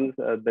 So once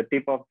the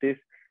tip of this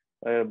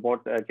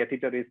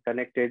catheter is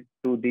connected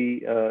to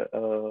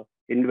the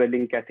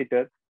indwelling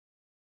catheter,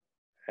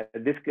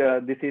 this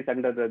is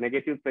under the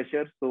negative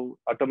pressure, so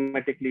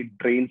automatically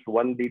drains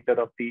 1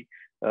 liter of the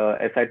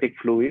ascitic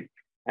fluid.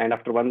 And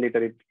after 1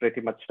 liter, it pretty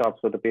much stops.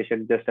 So the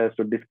patient just has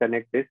to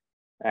disconnect this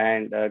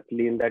and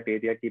clean that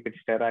area, keep it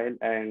sterile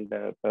and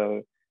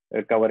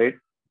cover it.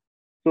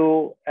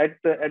 So at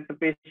the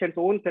patient's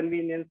own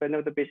convenience,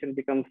 whenever the patient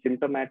becomes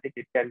symptomatic,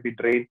 it can be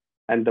drained.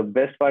 And the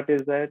best part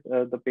is that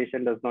the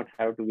patient does not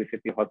have to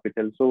visit the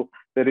hospital. So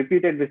the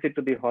repeated visit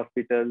to the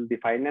hospital, the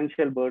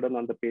financial burden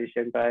on the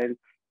patient, and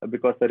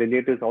because the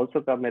relatives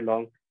also come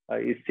along,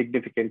 is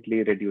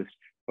significantly reduced.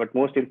 But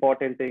most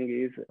important thing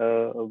is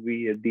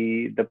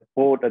the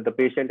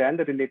patient and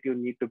the relative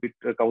need to be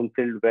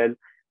counseled well,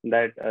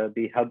 that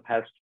the hub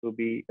has to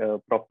be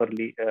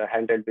properly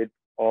handled with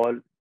all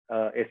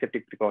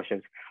aseptic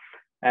precautions.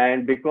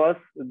 And because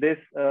this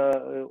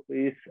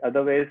is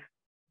otherwise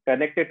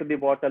connected to the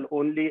bottle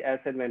only as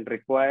and when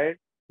required,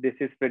 this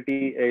is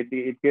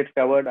it gets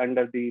covered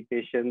under the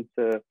patient's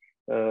the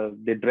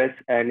dress,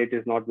 and it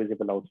is not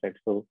visible outside.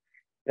 So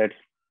that's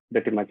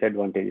pretty much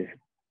advantageous.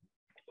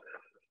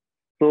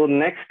 So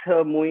next,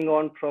 moving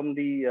on from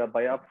the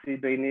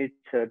biopsy drainage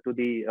to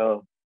the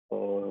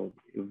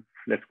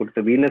let's go to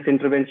the venous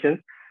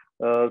intervention.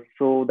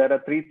 So there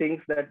are three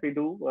things that we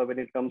do when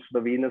it comes to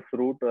the venous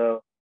route.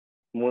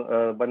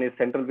 One is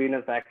central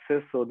venous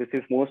access. So this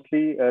is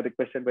mostly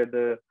requested by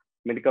the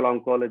medical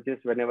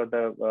oncologist whenever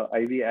the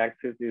IV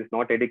access is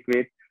not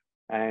adequate,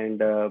 and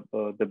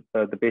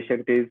the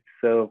patient is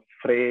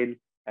frail,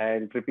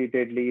 and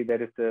repeatedly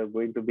there is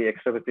going to be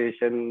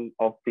extravasation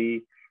of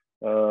the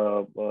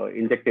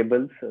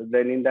injectables.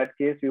 Then in that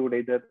case, we would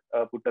either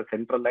put a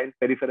central line,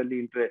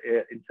 peripherally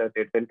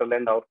inserted central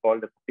line, or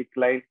called a PICC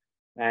line.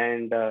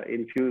 And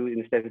in few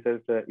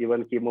instances,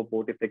 even chemo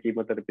port if the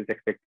chemotherapy is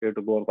expected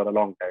to go on for a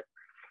long time.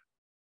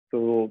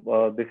 So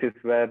this is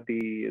where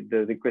the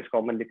request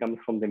commonly comes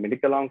from the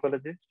medical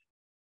oncologist.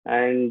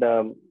 And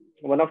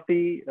one of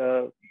the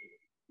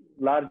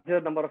larger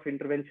number of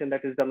intervention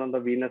that is done on the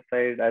venous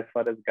side as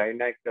far as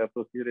gynec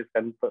procedure is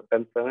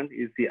concerned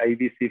is the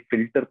IVC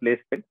filter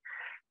placement.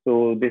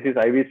 So this is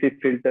IVC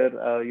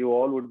filter. You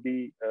all would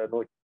be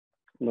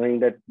knowing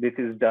that this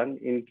is done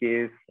in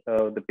case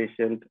the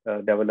patient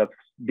develops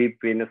deep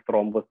venous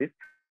thrombosis.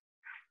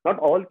 Not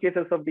all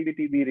cases of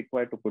DVT we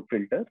require to put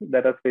filter.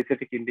 There are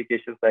specific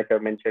indications like I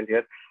mentioned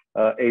here.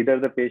 Either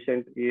the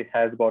patient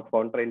has got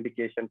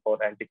contraindication for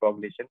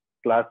anticoagulation.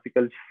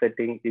 Classical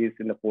setting is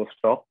in the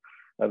post-op,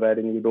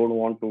 wherein you don't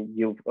want to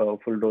give a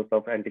full dose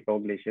of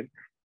anticoagulation.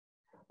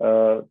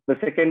 The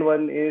second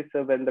one is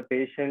when the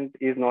patient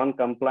is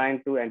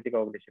non-compliant to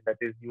anticoagulation. That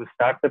is, you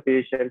start the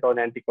patient on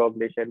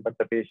anticoagulation, but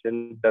the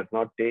patient does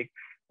not take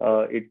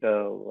it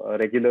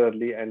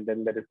regularly, and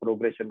then there is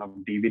progression of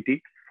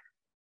DVT.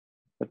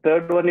 The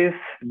third one is,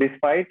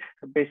 despite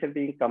the patient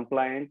being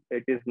compliant,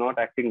 it is not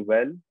acting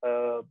well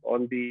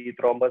on the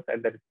thrombus,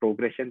 and there is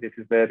progression. This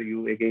is where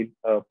you again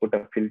put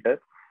a filter.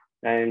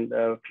 And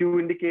few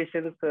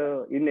indications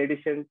in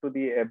addition to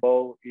the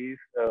above is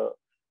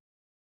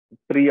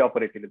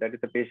pre-operatively. That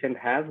is, the patient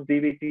has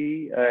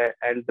DVT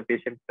and the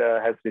patient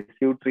has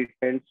received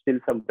treatment, still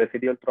some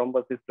residual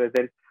thrombus is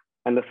present,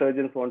 and the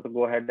surgeons want to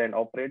go ahead and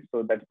operate.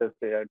 So that's the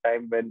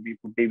time when we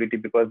put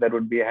DVT, because there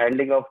would be a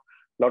handling of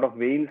a lot of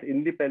veins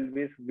in the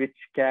pelvis, which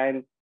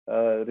can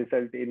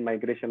result in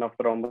migration of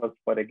thrombus.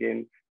 For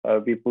again,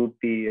 we put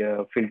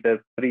the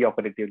filter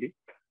pre-operatively.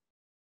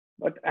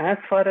 But as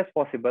far as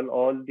possible,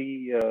 all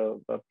the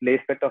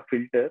placement of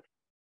filters,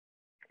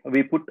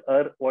 we put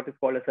what is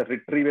called as a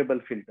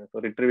retrievable filter.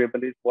 So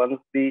retrievable is once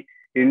the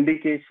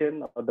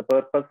indication or the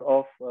purpose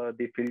of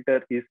the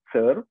filter is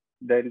served,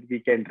 then we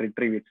can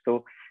retrieve it.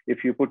 So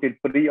if you put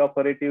it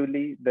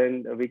pre-operatively,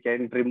 then we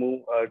can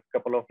remove a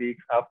couple of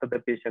weeks after the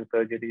patient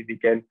surgery, we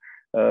can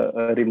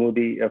remove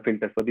the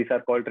filter. So these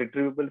are called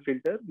retrievable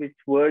filter, which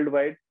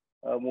worldwide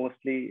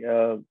mostly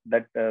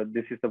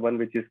this is the one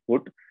which is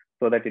put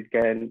so that it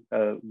can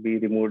be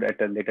removed at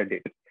a later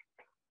date.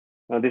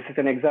 This is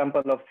an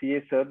example of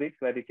CA cervix,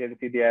 where you can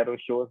see the arrow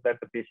shows that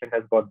the patient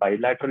has got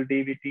bilateral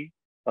DVT.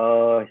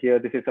 Here,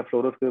 this is a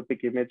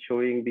fluoroscopic image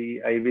showing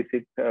the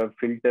IVC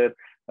filter,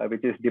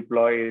 which is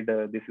deployed.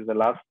 This is the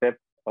last step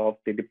of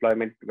the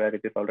deployment where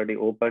it is already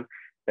open.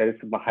 There is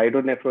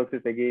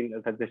hydronephrosis,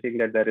 again, suggesting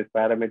that there is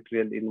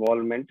parametrial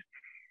involvement.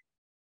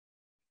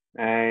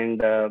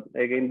 And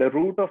again, the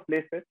route of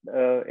placement,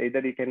 either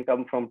it can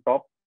come from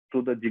top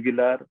to the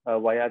jugular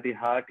via the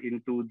heart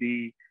into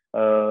the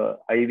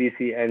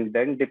IVC and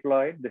then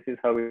deployed. This is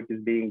how it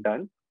is being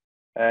done.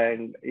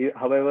 And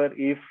however,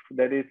 if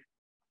there is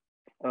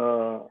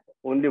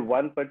only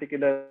one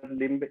particular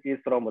limb is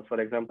thrombus, for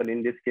example,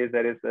 in this case,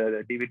 there is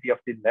a DVT of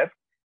the left,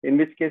 in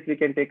which case we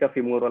can take a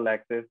femoral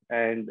access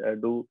and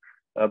do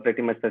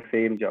pretty much the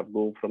same job,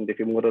 go from the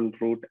femoral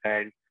route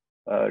and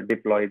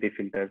deploy the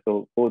filter.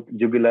 So both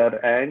jugular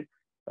and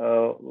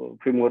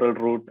femoral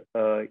route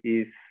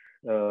is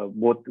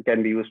both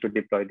can be used to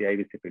deploy the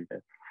IVC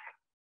filter.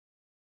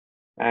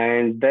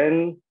 And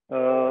then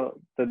the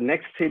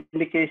next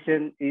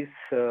indication is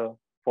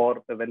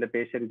for when the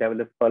patient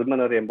develops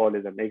pulmonary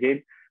embolism.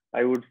 Again,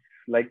 I would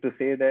like to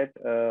say that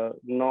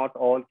not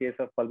all cases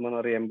of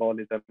pulmonary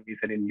embolism is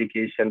an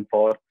indication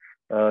for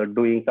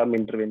doing some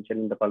intervention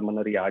in the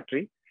pulmonary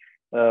artery.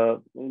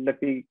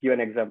 Let me give an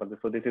example.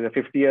 So this is a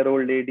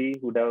 50-year-old lady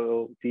who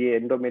has CA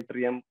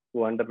endometrium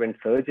who underwent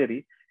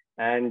surgery.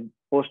 And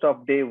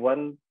post-op day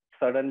 1,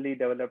 suddenly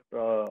developed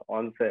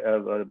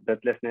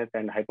breathlessness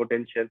and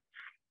hypotension.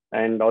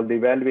 And all the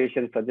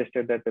evaluations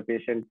suggested that the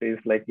patient is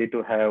likely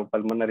to have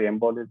pulmonary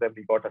embolism.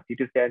 We got a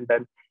CT scan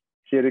done.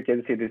 Here you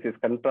can see this is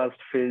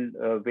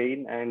contrast-filled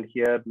vein, and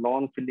here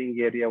non-filling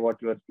area, what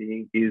you are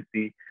seeing is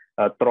the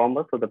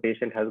thrombus. So the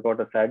patient has got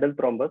a saddle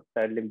thrombus,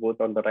 saddling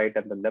both on the right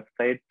and the left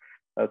side.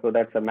 So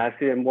that's a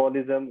massive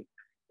embolism.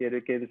 Here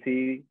you can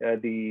see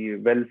the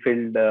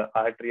well-filled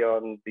artery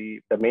on the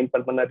main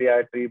pulmonary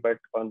artery, but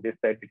on this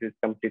side it is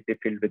completely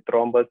filled with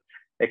thrombus,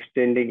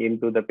 extending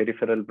into the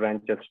peripheral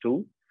branches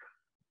too.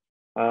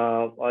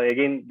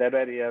 Again, there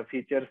were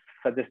features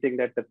suggesting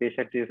that the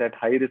patient is at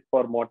high risk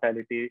for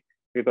mortality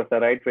because the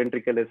right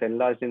ventricle is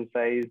enlarged in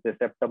size, the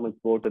septum is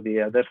go to the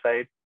other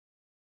side,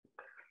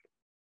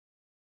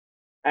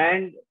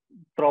 and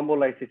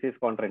thrombolysis is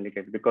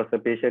contraindicated because the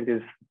patient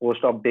is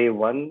post-op day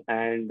 1,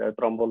 and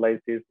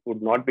thrombolysis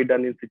would not be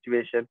done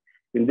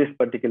in this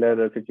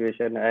particular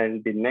situation.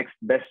 And the next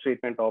best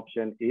treatment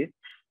option is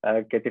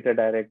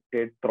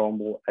catheter-directed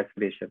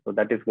thromboaspiration. So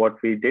that is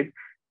what we did.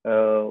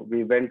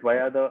 We went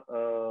via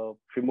the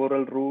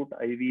femoral route,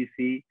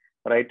 IVC,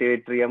 right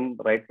atrium,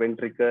 right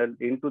ventricle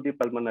into the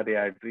pulmonary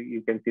artery.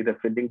 You can see the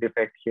filling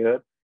defect here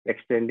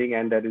extending,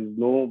 and there is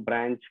no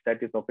branch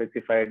that is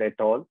opacified at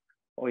all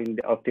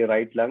of the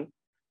right lung.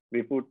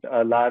 We put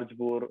a large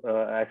bore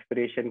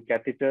aspiration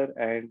catheter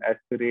and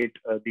aspirate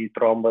the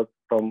thrombus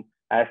from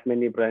as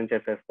many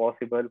branches as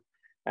possible.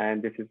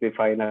 And this is the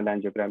final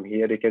angiogram.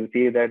 Here you can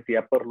see that the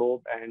upper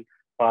lobe and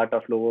part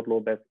of lower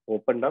lobe has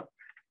opened up.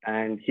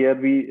 And here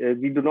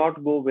we do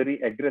not go very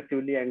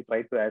aggressively and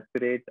try to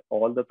aspirate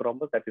all the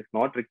thrombus. That is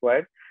not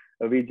required.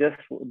 We just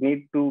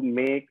need to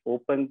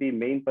open the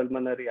main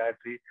pulmonary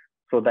artery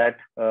so that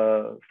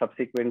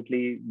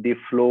subsequently the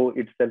flow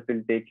itself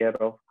will take care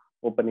of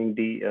opening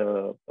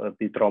the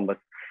thrombus.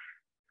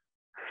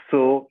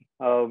 So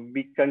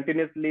we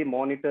continuously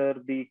monitor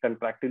the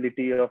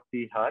contractility of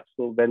the heart.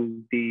 So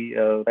when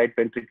the right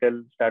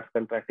ventricle starts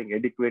contracting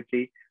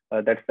adequately,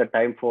 that's the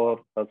time for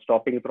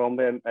stopping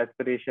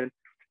thromboaspiration.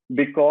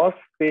 Because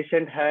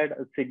patient had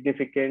a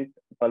significant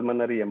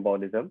pulmonary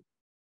embolism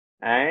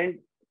and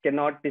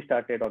cannot be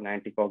started on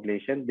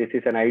anticoagulation. This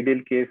is an ideal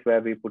case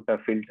where we put a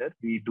filter.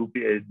 We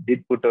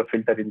did put a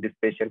filter in this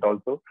patient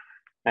also.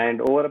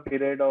 And over a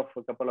period of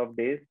a couple of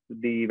days,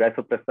 the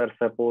vasopressor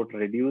support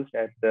reduced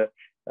as the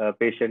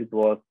patient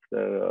was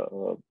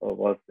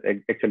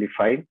actually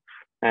fine.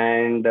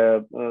 And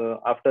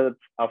after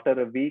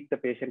a week, the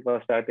patient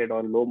was started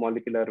on low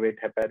molecular weight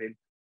heparin,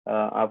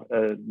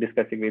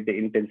 discussing with the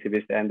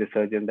intensivist and the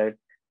surgeon that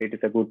it is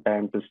a good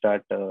time to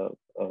start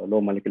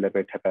low molecular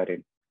weight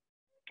heparin.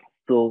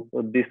 So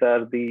these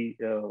are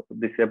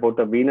this about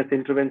the venous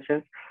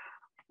interventions.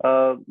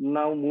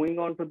 Now moving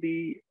on to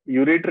the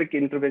ureteric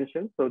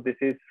intervention. So this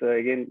is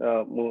again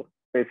more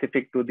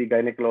specific to the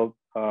gynec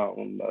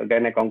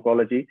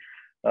oncology,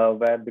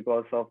 where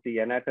because of the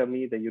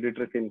anatomy, the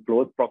ureter is in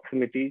close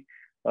proximity.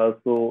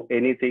 So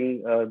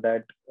anything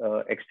that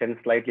extends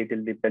slightly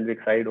till the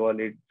pelvic side wall,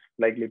 it's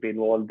likely to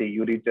involve the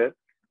ureter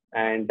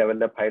and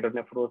develop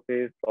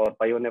hydronephrosis or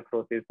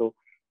pyonephrosis. So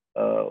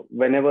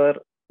whenever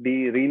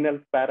the renal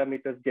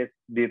parameters get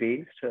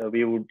deranged,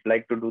 we would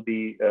like to do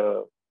the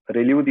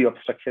relieve the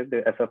obstruction.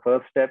 As a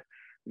first step,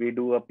 we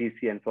do a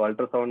PCN. So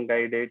ultrasound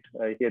guided,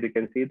 here you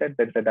can see that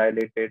there's a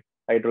dilated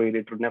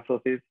hydroureteral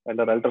nephrosis.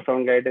 Under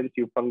ultrasound guidance,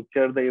 you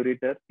puncture the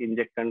ureter,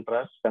 inject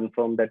contrast,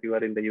 confirm that you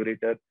are in the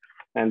ureter,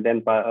 and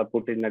then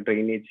put in a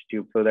drainage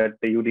tube so that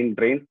the urine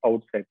drains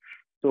outside.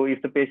 So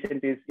if the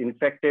patient is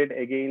infected,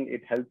 again,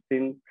 it helps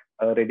in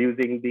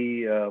reducing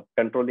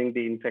controlling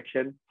the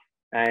infection.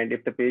 And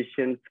if the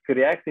patient's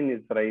creatinine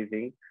is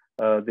rising,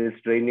 this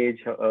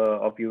drainage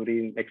of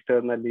urine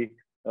externally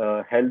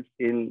helps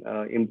in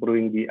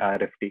improving the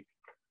RFT.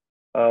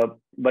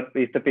 But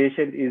if the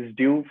patient is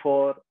due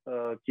for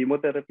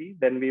chemotherapy,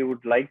 then we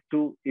would like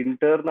to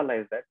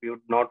internalize that. We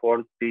would not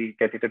want the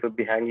catheter to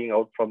be hanging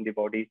out from the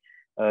body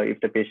if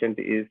the patient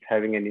is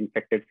having an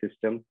infected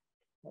system.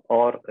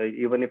 Or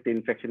even if the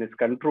infection is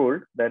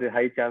controlled, there is a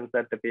high chance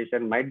that the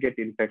patient might get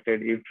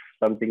infected if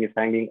something is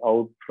hanging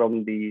out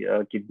from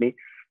the kidney.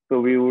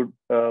 So we would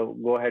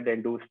go ahead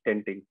and do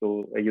stenting.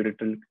 So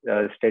ureteral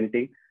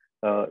stenting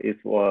is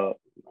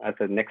as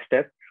a next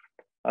step.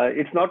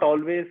 It's not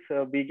always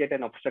we get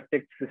an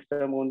obstructed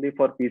system only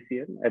for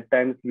PCN. At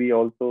times we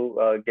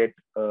also get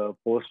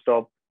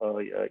post-op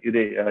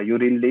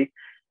urine leak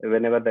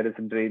whenever there is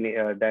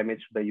damage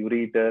to the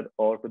ureter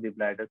or to the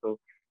bladder. So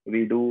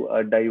we do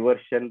a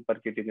diversion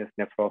percutaneous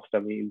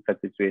nephrostomy in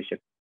such situation.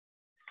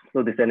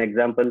 So this is an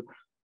example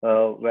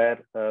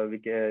where we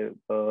can,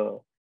 the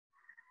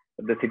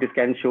CT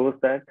scan shows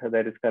that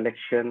there is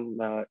collection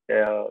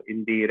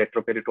in the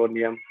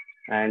retroperitoneum,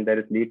 and there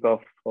is leak of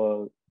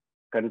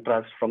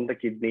contrast from the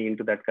kidney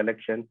into that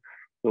collection.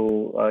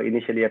 So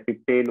initially a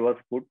pigtail was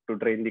put to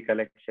drain the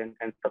collection,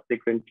 and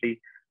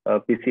subsequently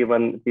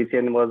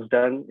PCN was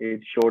done. It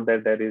showed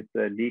that there is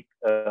a leak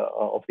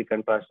of the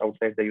contrast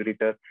outside the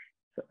ureter.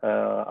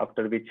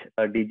 after which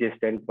a DJ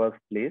stent was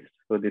placed.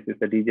 So this is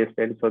the DJ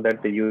stent so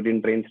that the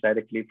urine drains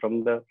directly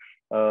from the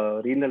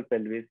renal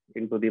pelvis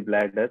into the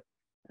bladder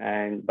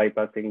and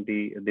bypassing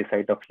the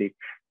site of leak.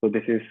 So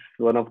this is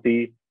one of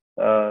the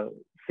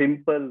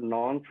simple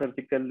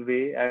non-surgical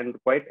way and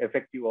quite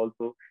effective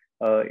also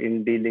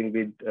in dealing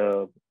with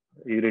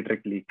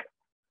ureteric leak.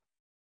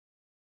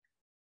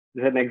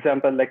 This is an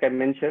example, like I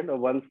mentioned,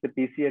 once the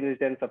PCN is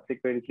done,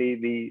 subsequently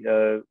we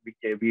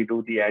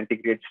do the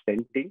antegrade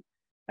stenting.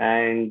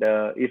 And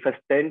if a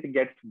stent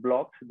gets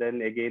blocked,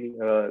 then again,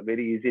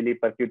 very easily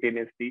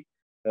percutaneously,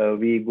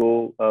 we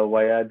go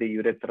via the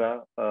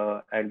urethra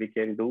and we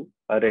can do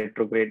a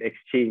retrograde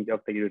exchange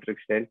of the ureteric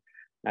stent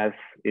as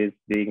is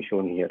being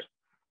shown here.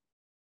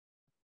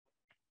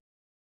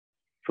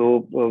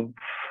 So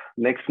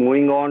next,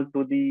 moving on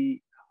to the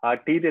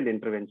arterial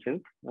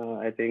interventions.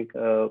 I think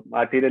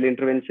arterial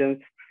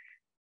interventions,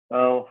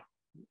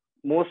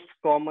 most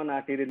common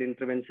arterial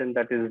intervention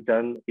that is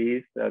done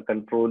is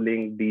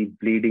controlling the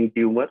bleeding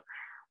tumor.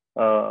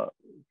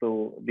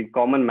 So the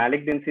common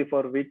malignancy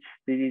for which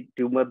the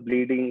tumor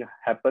bleeding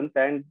happens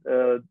and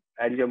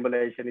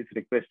angioembolization is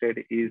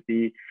requested is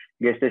the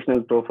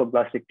gestational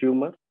trophoblastic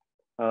tumor.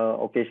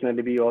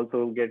 Occasionally, we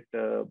also get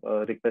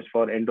requests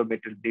for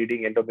endometrial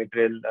bleeding,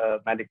 endometrial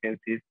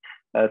malignancies,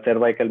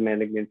 cervical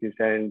malignancies,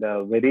 and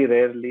very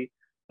rarely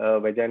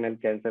vaginal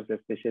cancers,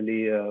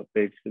 especially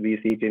we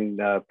see it in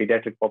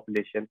pediatric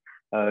population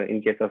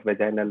in case of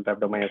vaginal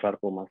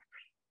rhabdomyosarcomas.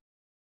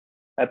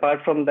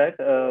 Apart from that,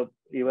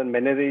 even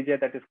menorrhagia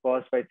that is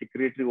caused by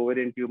secretory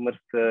ovarian tumors,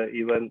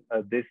 even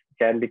this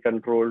can be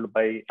controlled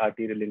by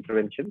arterial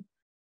intervention.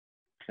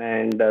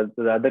 And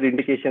the other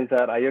indications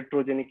are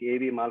iatrogenic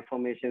AV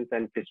malformations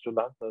and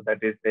fistula. So that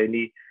is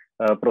any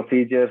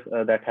procedures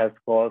that has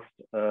caused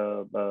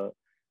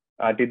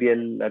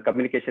arterial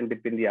communication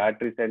between the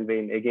arteries and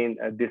vein. Again,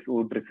 this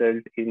would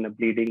result in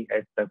bleeding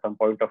at some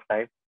point of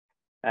time.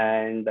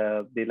 And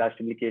the last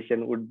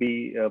indication would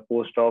be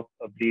post-op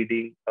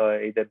bleeding,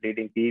 either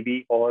bleeding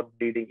PV or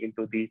bleeding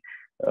into the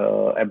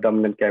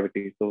abdominal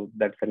cavity. So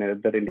that's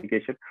another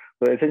indication.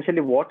 So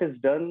essentially what is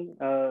done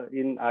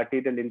in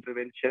arterial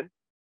intervention,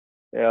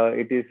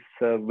 it is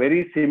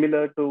very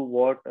similar to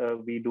what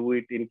we do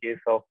it in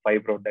case of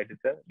fibroid, that is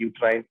a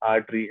uterine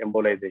artery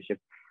embolization.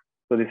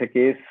 So this is a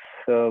case,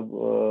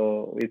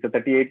 it's a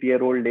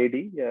 38-year-old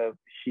lady.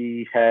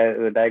 She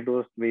had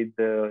diagnosed with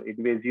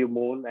invasive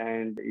mole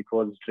and it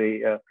was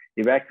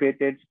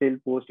evacuated. Still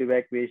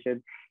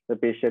post-evacuation, the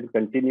patient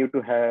continued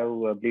to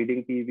have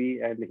bleeding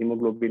PV and the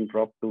hemoglobin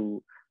dropped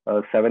to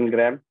 7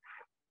 grams.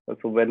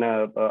 So when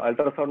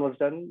ultrasound was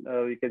done,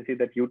 you can see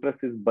that uterus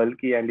is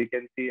bulky and you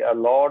can see a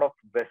lot of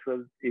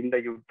vessels in the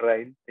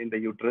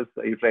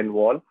uterine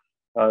wall,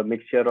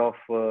 mixture of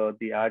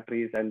the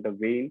arteries and the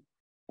veins.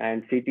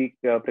 And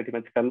CT pretty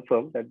much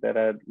confirmed that there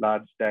are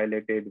large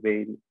dilated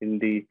veins in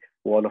the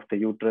wall of the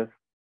uterus.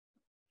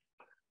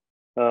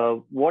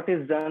 What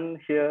is done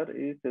here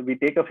is we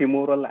take a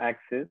femoral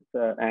axis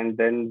and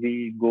then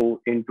we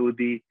go into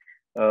the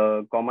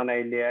common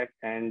iliac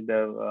and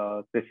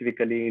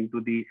specifically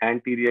into the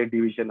anterior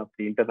division of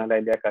the internal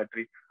iliac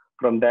artery.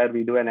 From there,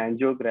 we do an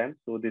angiogram.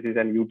 So this is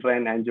an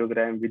uterine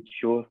angiogram which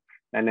shows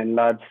an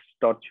enlarged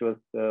tortuous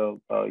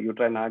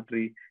uterine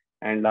artery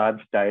and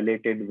large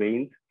dilated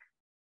veins.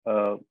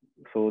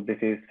 So this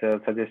is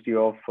suggestive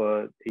of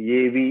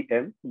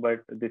AVM,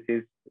 but this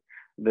is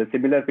the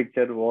similar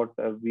picture what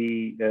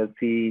we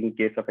see in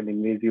case of an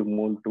invasive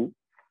mole too.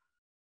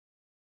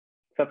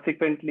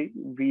 Subsequently,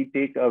 we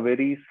take a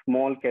very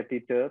small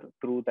catheter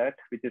through that,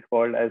 which is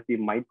called as the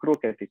micro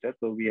catheter.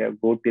 So we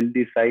have go till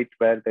the site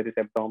where there is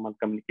abdominal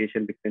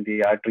communication between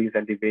the arteries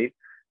and the vein,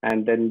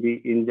 and then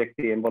we inject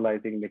the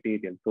embolizing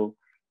material. So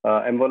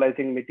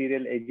embolizing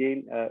material,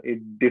 again,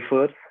 it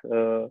differs.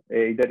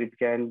 Either it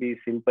can be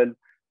simple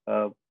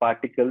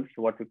particles,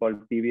 what we call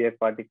PVF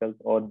particles,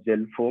 or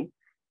gel foam,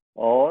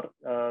 or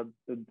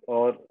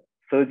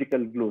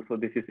surgical glue. So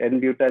this is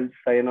N-butyl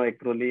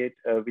cyanoacrylate,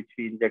 which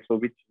we inject. So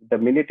which the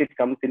minute it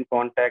comes in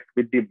contact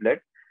with the blood,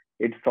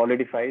 it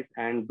solidifies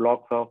and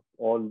blocks off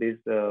all these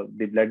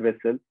the blood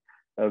vessels,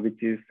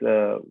 which is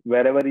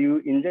wherever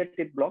you inject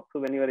it blocks. So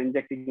when you are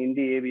injecting in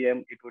the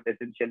AVM, it would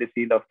essentially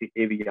seal off the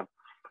AVM.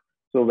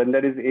 So when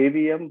there is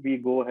AVM, we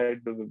go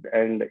ahead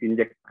and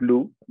inject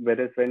glue.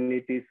 Whereas when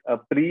it is a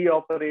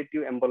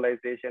pre-operative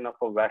embolization of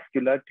a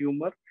vascular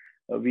tumor,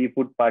 we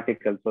put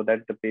particles so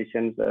that the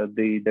patient,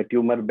 the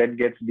tumor bed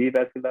gets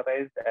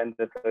devascularized and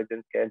the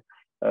surgeon can,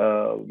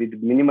 with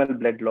minimal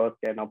blood loss,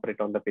 can operate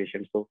on the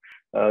patient. So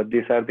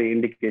these are the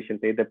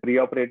indications, either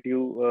pre-operative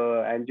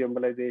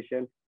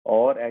angioembolization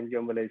or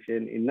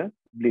angioembolization in a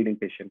bleeding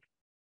patient.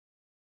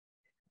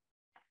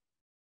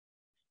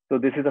 So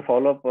this is a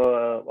follow-up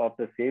of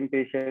the same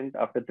patient.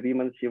 After 3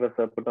 months, she was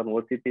put on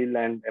OCPIL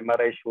and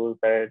MRI shows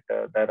that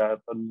there are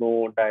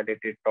no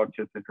dilated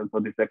tortuous vessels. So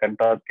this is a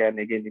contrast scan.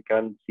 Again, you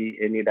can't see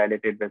any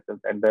dilated vessels,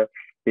 and the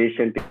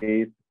patient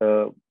is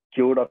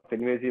cured of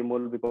invasive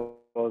mole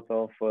because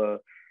of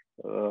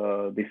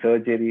the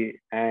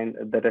surgery, and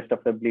the rest of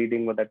the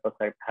bleeding that was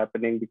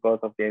happening because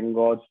of the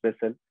engorged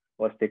vessel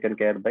was taken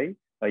care by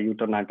a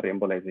uterine artery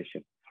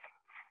embolization.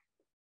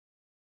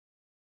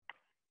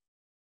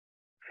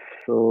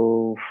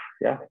 So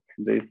yeah,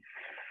 this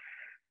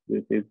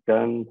is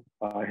done.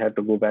 I had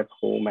to go back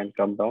home and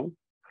come down.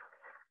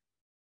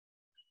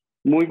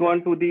 Moving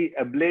on to the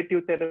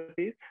ablative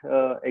therapies.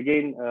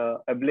 Again,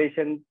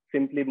 ablation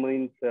simply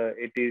means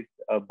it is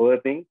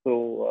birthing.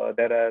 So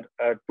there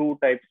are two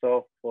types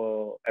of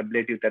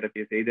ablative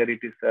therapies. Either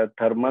it is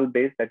thermal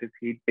based, that is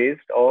heat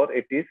based, or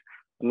it is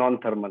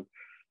non-thermal.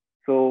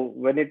 So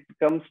when it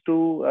comes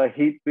to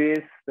heat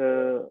based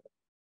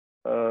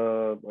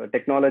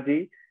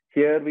technology,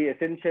 here we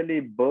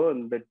essentially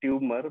burn the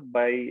tumor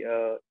by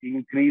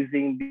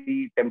increasing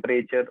the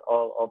temperature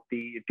of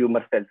the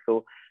tumor cells.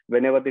 So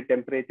whenever the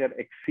temperature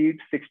exceeds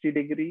 60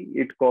 degrees,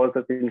 it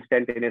causes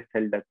instantaneous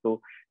cell death. So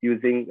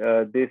using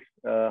this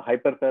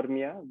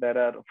hyperthermia, there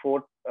are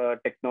 4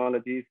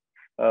 technologies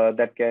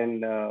that can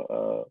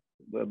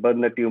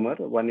burn the tumor.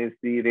 One is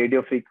the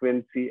radio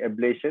frequency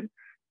ablation.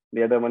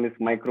 The other one is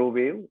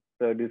microwave.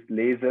 Third is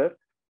laser.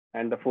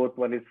 And the fourth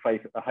one is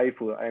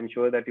HIFU. I'm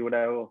sure that you would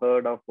have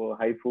heard of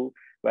HIFU,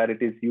 where it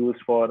is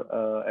used for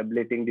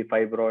ablating the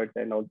fibroids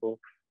and also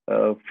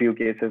a few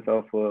cases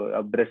of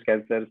breast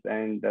cancers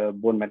and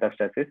bone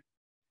metastasis.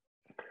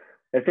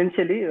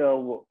 Essentially,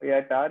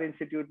 at our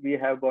institute, we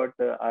have got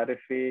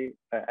RFA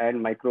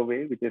and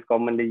microwave, which is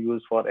commonly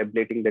used for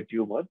ablating the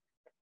tumor.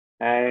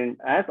 And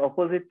as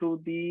opposite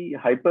to the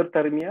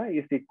hyperthermia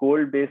is the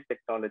cold-based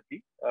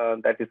technology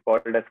that is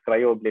called as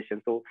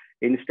cryoablation. So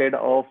instead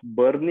of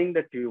burning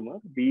the tumor,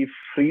 we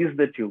freeze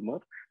the tumor.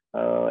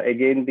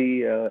 Again,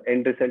 the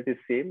end result is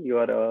same.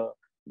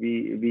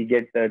 We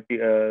get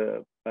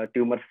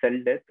tumor cell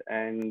death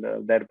and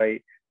thereby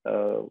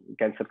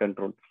cancer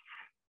control.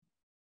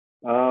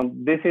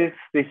 This is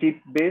the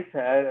heat base.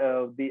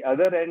 The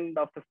other end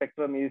of the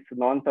spectrum is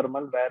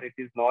non-thermal, where it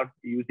is not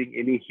using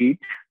any heat.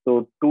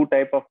 So 2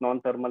 types of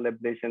non-thermal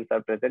ablations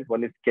are present.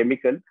 One is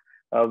chemical,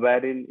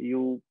 wherein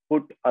you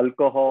put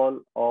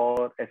alcohol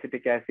or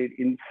acetic acid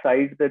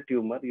inside the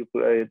tumor, you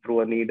put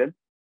through a needle,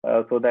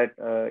 so that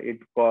it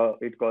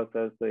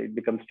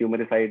becomes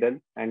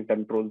tumoricidal and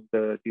controls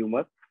the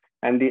tumor.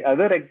 And the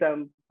other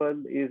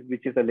example is,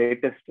 which is the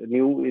latest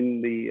new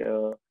in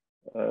the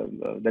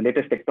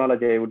latest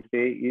technology, I would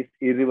say, is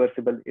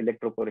irreversible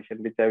electroporation,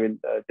 which I will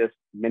just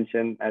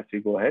mention as we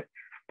go ahead.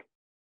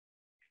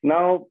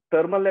 Now,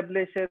 thermal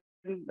ablation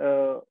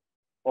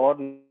or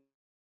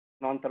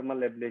non-thermal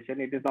ablation,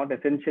 it is not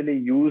essentially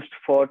used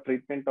for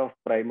treatment of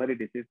primary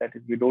disease. That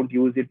is, we don't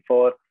use it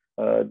for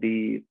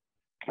the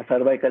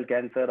cervical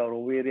cancer or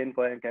ovarian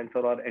cancer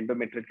or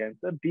endometrial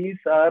cancer. These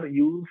are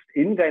used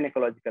in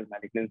gynecological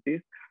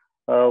malignancies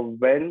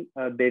when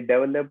they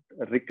develop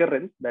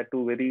recurrence, that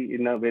too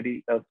in a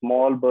very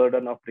small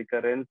burden of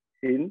recurrence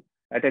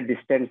at a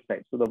distant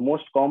site. So the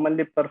most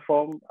commonly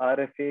performed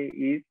RFA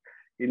is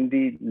in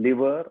the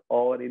liver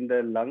or in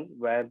the lung,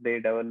 where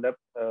they develop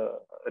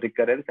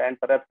recurrence, and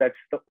perhaps that's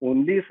the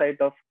only site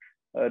of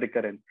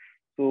recurrence.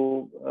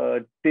 So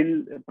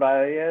till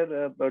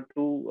prior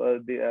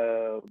to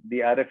the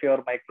RFA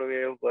or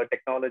microwave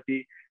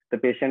technology, the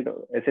patient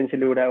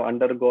essentially would have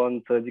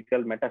undergone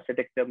surgical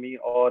metastatectomy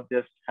or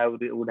just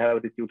would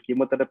have received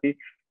chemotherapy.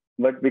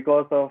 But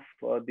because of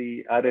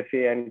the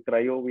RFA and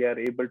cryo, we are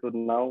able to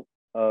now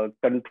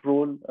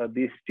control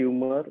these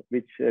tumors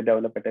which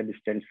develop at a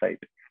distant site.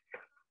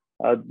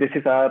 This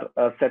is our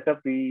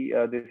setup.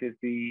 This is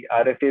the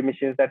RFA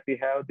machines that we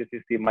have. This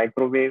is the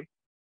microwave.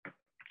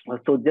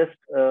 So just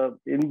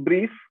in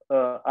brief,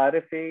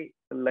 RFA,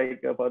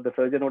 like for the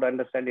surgeon would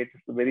understand, it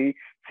is very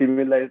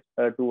similar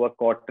to a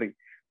cautery.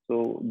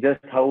 So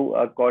just how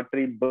a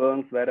cautery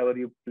burns wherever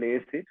you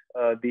place it,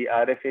 the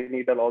RFA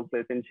needle also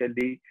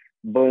essentially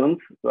burns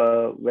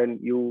when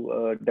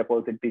you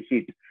deposit the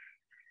heat.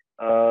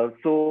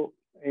 So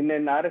in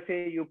an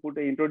RFA, you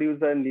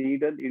introduce a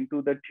needle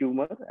into the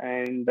tumor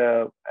and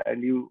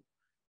you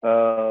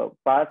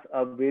pass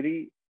a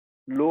very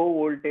low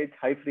voltage,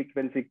 high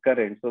frequency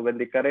current. So when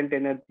the current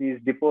energy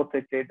is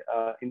deposited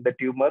in the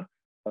tumor,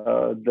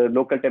 the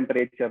local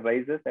temperature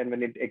rises, and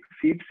when it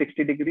exceeds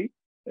 60 degrees,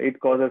 it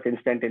causes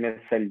instantaneous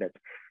cell death.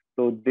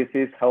 So this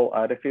is how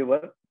RFA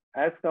works.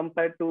 As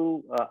compared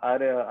to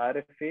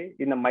RFA,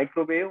 in a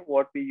microwave,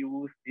 what we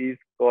use is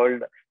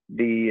called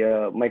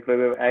the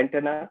microwave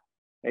antenna.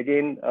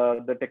 Again,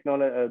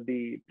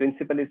 the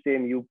principle is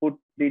same. You put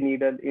the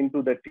needle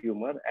into the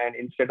tumor, and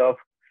instead of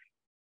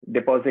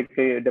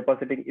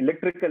depositing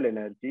electrical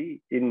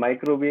energy in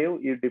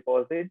microwave, you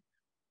deposit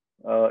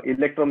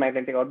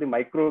electromagnetic or the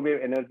microwave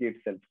energy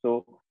itself.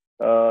 So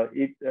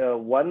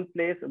one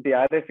place, the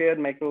RFA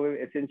and microwave,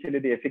 essentially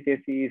the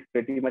efficacy is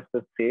pretty much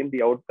the same.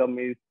 The outcome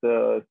is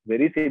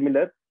very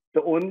similar.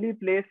 The only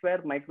place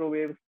where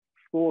microwave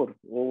scores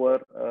over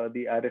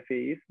the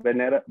RFA is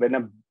when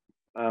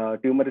a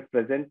tumor is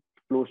present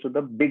close to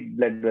the big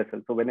blood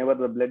vessel. So whenever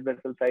the blood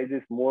vessel size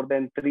is more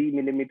than 3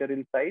 millimeters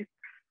in size,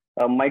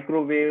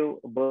 Microwave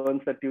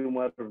burns the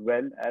tumor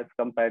well as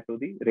compared to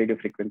the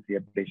radiofrequency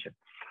ablation.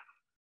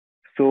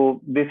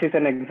 So this is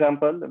an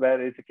example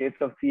where it's a case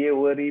of CA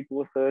ovary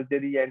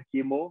post-surgery and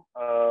chemo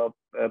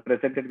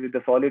presented with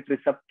the solitary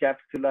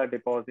subcapsular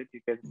deposit.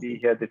 You can see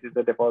here, this is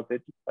the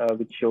deposit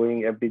which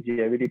showing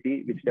FDG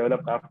avidity, which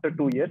developed after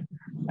 2 years.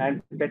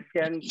 And PET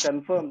scan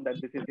confirmed that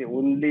this is the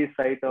only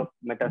site of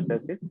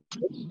metastasis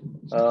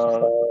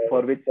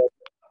for which...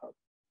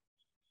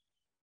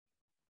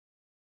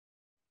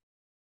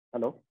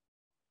 Hello?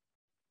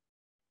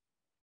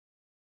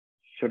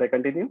 Should I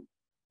continue?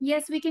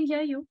 Yes, we can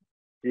hear you.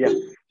 Yeah,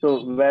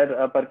 so where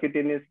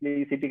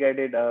percutaneously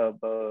CT-guided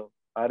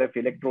RF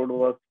electrode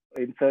was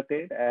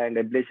inserted and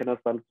ablation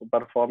was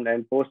performed,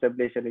 and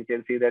post-ablation you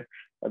can see that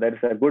there is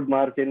a good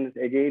margin.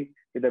 Again,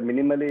 with a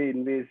minimally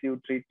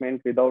invasive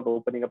treatment without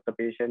opening up the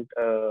patient,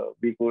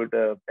 we could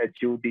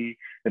achieve the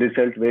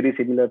result very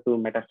similar to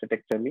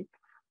metastatectomy.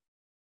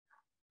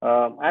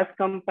 As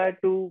compared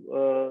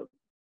to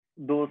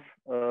those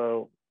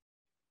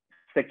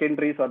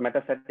secondaries or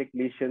metastatic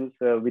lesions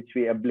which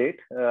we ablate,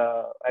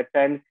 at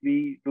times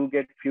we do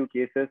get few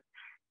cases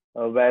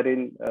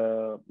wherein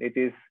it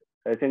is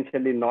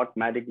essentially not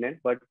malignant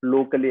but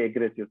locally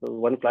aggressive. So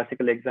one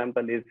classical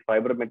example is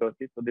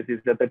fibromatosis. So this is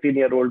a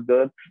 13-year-old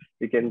girl.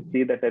 You can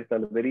see that it's a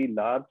very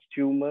large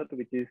tumor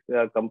which is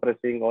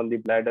compressing on the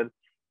bladder.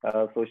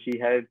 So she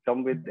had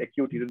come with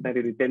acute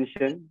urinary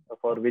retention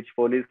for which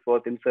Foley's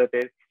was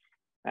inserted.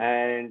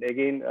 And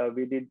again,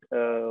 we did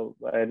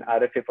an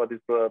RFA for this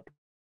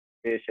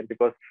patient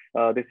because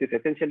this is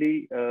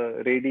essentially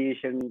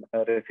radiation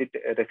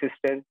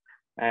resistant,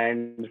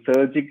 and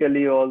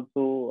surgically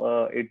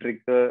also it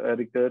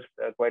recurs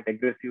quite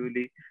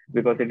aggressively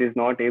because it is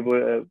not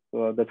able,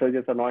 the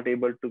surgeons are not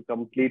able to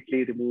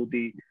completely remove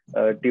the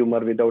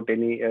tumor without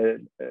any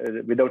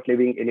without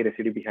leaving any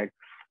residue behind.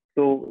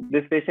 So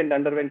this patient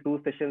underwent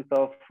 2 sessions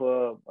of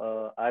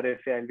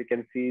RFA, and we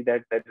can see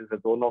that there is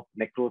a zone of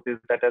necrosis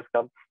that has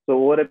come. So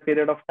over a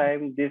period of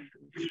time, this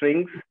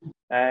shrinks,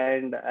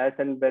 and as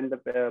and when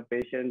the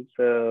patient's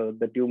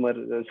the tumor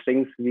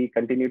shrinks, we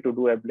continue to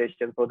do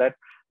ablation so that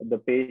the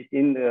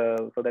patient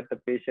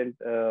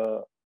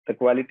the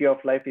quality of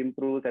life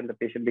improves and the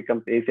patient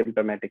becomes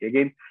asymptomatic.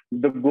 Again,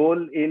 the goal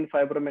in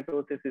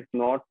fibromatosis is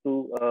not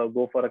to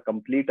go for a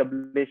complete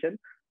ablation,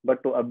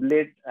 but to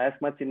ablate as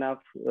much enough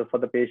for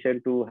the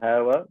patient to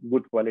have a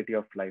good quality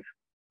of life.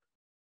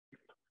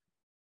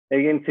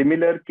 Again,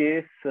 similar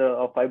case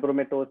of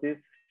fibromatosis.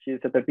 She's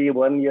a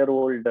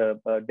 31-year-old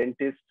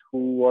dentist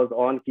who was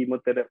on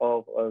chemotherapy,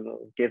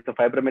 case of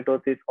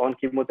fibromatosis on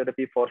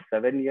chemotherapy for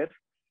 7 years.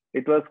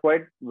 It was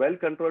quite well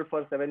controlled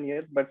for 7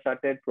 years, but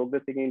started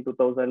progressing in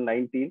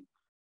 2019.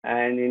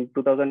 And in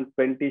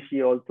 2020,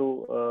 she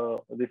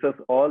also, this was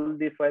all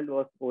the file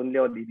was only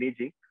on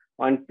imaging.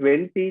 On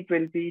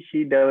 2020,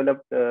 she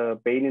developed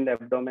pain in the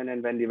abdomen,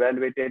 and when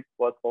evaluated,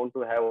 was found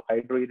to have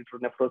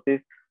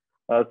hydroerythronephrosis.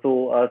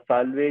 So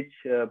salvage,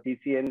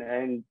 PCN,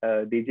 and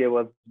DJ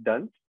was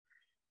done.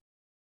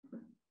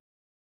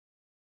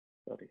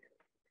 Sorry.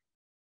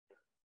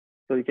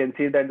 So you can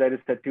see that there is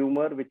a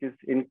tumor which is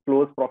in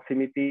close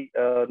proximity,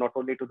 not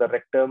only to the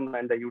rectum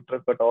and the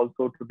uterus, but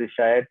also to the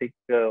sciatic,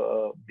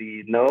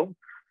 the nerve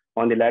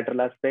on the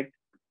lateral aspect.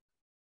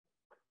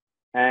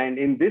 And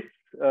in this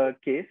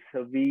case,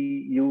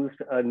 we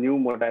used a new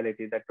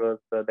modality that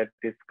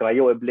is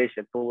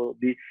cryoablation. So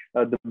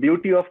the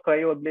beauty of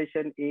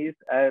cryoablation is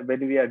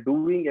when we are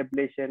doing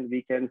ablation,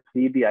 we can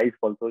see the ice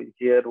wall. So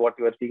here, what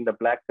you are seeing, the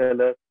black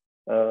color,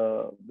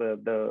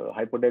 the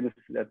hypodense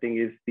thing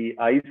is the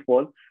ice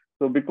wall.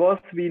 So because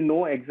we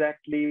know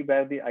exactly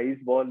where the ice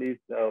wall is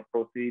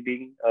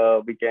proceeding,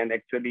 we can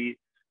actually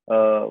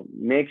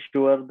make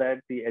sure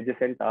that the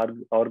adjacent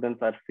organs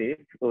are safe.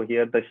 So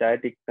here the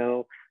sciatic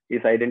nerve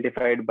is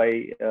identified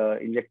by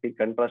injecting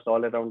contrast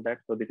all around that.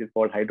 So this is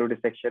called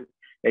hydrodissection.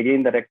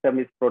 Again, the rectum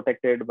is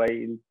protected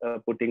by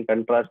putting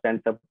contrast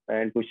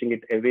and pushing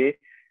it away.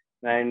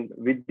 And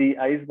with the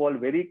ice wall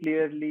very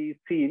clearly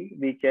seen,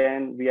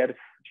 we are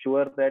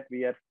sure that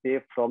we are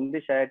safe from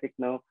the sciatic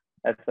nerve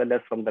as well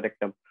as from the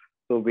rectum.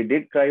 So we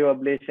did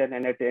cryoablation,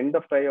 and at the end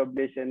of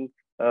cryoablation,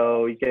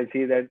 we can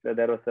see that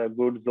there was a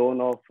good zone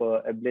of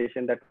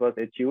ablation that was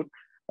achieved.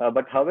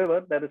 But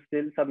however, there is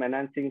still some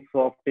enhancing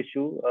soft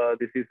tissue.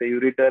 This is the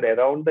ureter,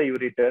 around the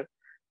ureter.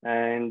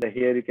 And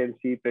here you can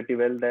see pretty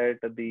well that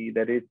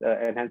there is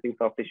enhancing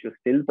soft tissue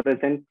still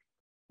present.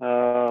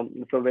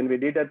 So when we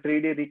did a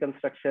 3D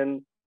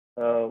reconstruction,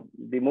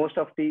 the most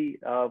of the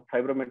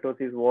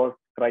fibromatosis was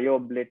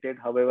cryoablated.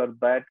 However,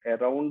 that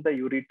around the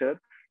ureter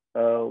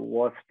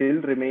was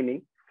still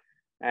remaining.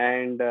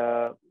 And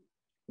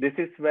this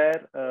is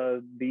where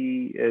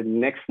the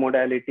next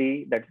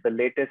modality, that's the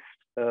latest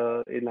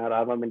in our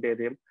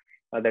armamentarium,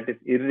 that is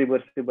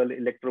irreversible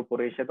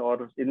electroporation,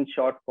 or in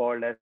short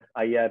called as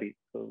IRE.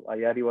 So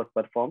IRE was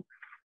performed.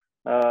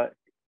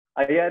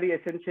 IRE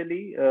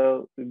essentially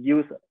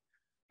gives,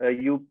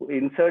 you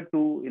insert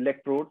 2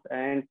 electrodes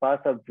and pass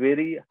a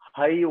very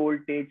high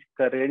voltage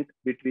current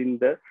between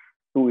the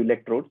 2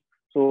 electrodes.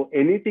 So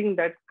anything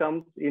that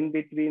comes in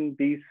between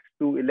these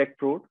two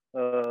electrodes,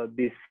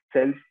 these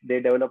cells, they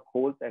develop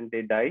holes and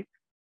they die,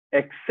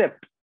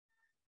 except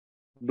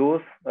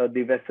those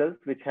the vessels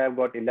which have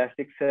got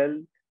elastic cell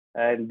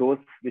and those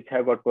which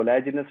have got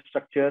collagenous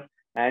structure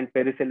and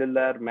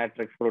pericellular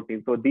matrix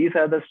protein. So these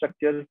are the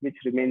structures which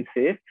remain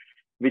safe,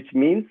 which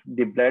means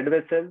the blood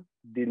vessel,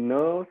 the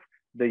nerves,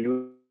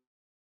 the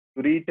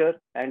ureter,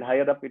 and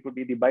higher up it would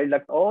be the bile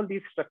duct. All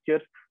these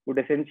structures would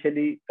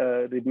essentially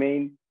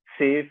remain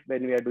safe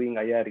when we are doing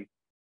IRE.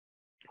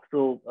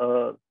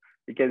 So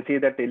you can see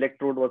that the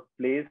electrode was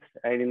placed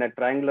and in a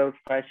triangular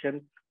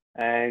fashion,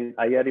 and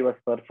IRE was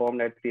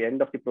performed. At the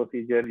end of the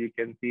procedure, you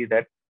can see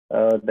that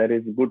there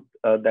is good,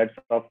 that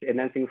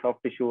enhancing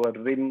soft tissue or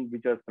rim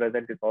which was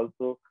present is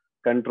also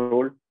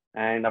controlled.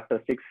 And after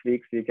 6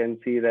 weeks, you can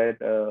see that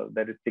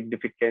there is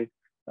significant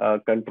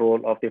control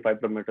of the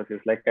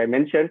fibromatosis. Like I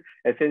mentioned,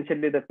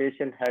 essentially the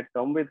patient had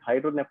come with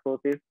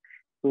hydronephrosis.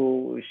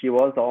 So she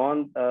was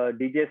on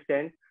DJ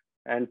stent,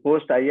 and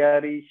post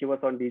IRE, she was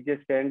on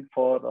DJ stent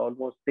for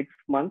almost 6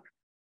 months.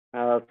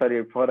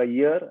 For a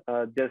year.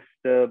 Just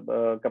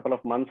a couple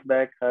of months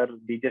back, her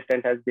DJ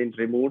stent has been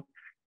removed,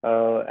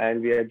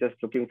 and we are just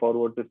looking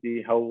forward to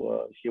see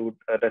how she would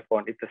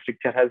respond. If the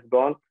stricture has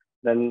gone,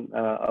 then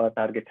our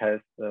target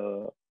has,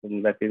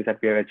 that means that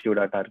we have achieved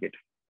our target.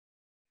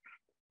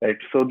 Right.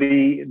 So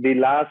the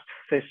last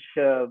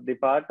session, the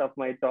part of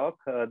my talk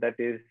that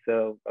is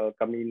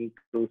coming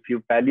to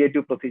few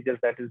palliative procedures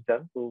that is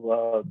done.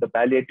 So the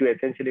palliative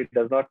essentially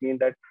does not mean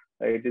that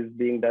it is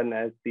being done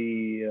as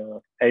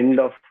the end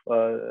of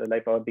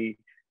life or the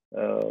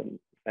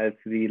as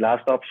the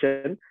last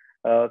option.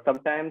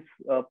 Sometimes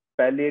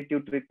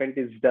palliative treatment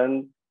is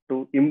done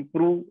to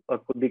improve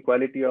the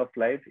quality of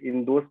life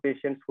in those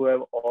patients who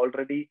have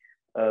already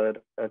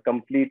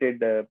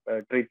completed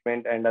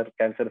treatment and are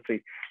cancer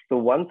free. So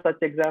one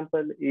such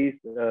example is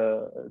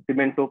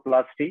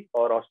cementoplasty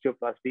or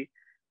osteoplasty.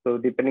 So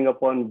depending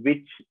upon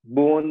which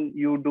bone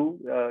you do,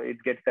 it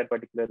gets that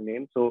particular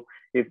name. So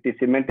if the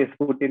cement is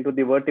put into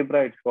the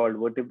vertebra, it's called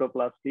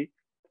vertebroplasty.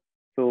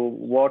 So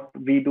what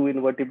we do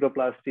in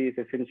vertebroplasty is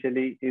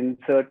essentially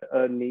insert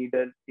a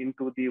needle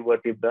into the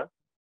vertebra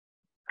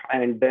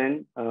and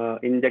then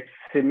inject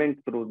cement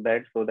through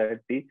that so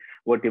that the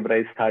vertebra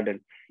is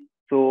hardened.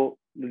 So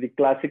the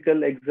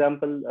classical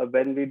example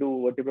when we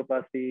do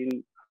vertebroplasty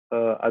in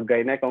a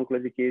gynec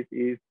oncology case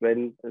is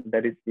when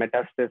there is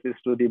metastasis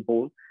to the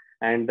bone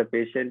and the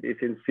patient is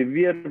in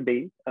severe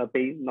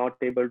pain, not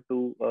able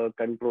to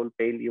control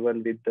pain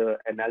even with the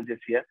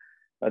analgesia.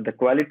 The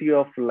quality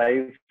of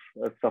life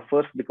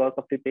suffers because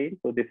of the pain.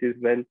 So this is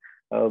when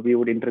we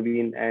would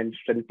intervene and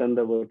strengthen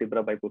the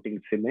vertebra by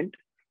putting cement.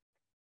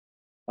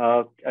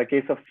 A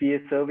case of CA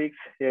cervix,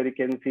 here you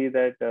can see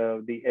that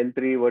the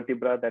L3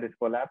 vertebra, there is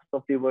collapse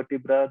of the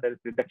vertebra, there is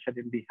reduction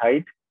in the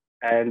height.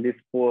 And this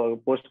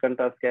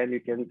post-contrast scan, you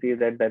can see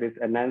that there is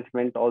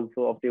enhancement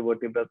also of the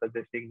vertebra,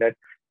 suggesting that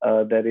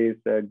there is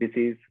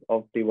disease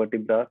of the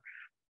vertebra.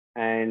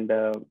 And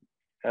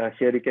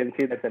here you can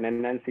see that's an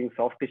enhancing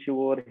soft tissue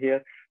over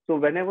here. So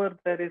whenever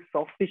there is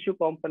soft tissue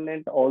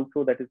component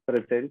also that is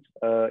present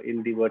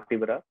in the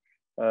vertebra,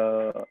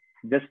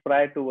 just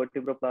prior to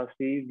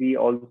vertebroplasty, we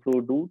also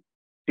do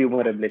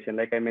tumor ablation.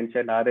 Like I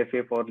mentioned,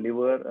 RFA for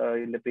liver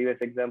in the previous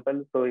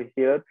example. So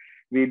here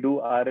we do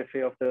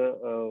RFA of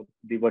the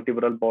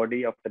vertebral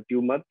body of the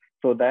tumor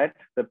so that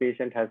the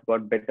patient has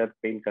got better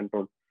pain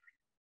control.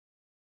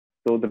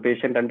 So the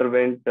patient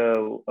underwent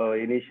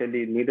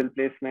initially needle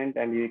placement,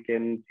 and you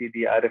can see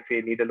the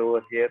RFA needle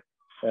over here.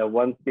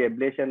 Once the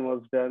ablation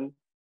was done,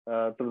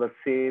 through the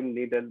same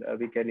needle,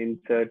 we can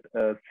insert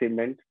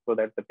cement so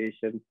that the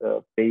patient's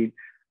pain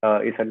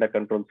is under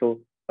control.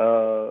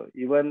 So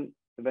even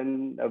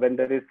when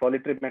there is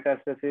solitary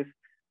metastasis,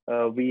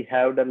 we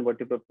have done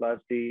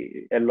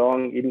vertebroplasty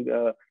along in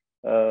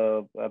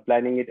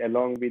planning it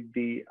along with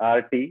the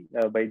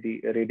RT by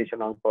the radiation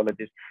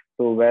oncologist.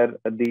 So where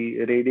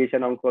the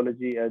radiation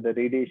oncology, the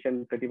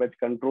radiation pretty much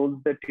controls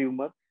the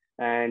tumor,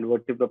 and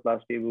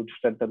vertebroplasty would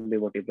strengthen the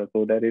vertebra.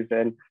 So there is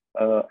an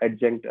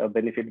adjunct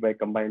benefit by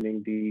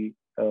combining the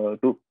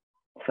two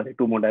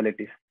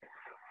modalities.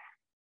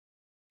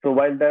 So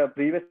while the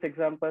previous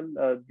example,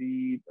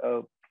 the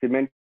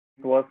cement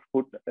was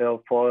put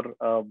for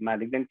a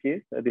malignant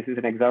case, this is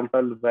an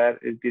example where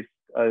it is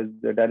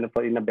done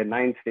in a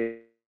benign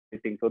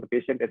setting. So the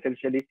patient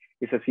essentially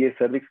is a CA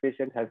cervix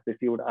patient, has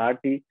received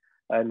RT,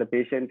 and the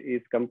patient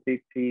is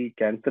completely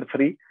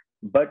cancer-free,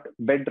 but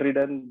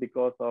bedridden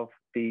because of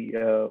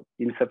the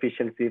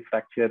insufficiency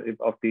fracture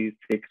of the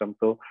sacrum.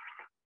 So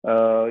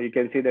you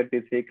can see that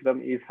the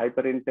sacrum is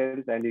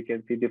hyperintense, and you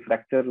can see the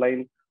fracture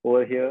line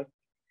over here.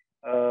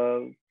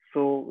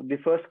 So the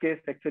first case,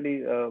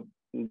 actually,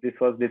 this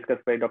was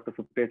discussed by Dr.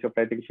 Supriya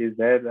Chopra. I think she's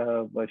there.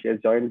 She has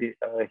joined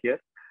here.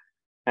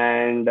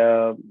 And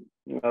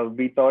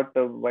we thought,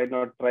 why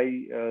not try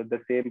the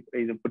same,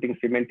 putting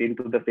cement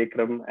into the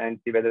sacrum and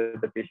see whether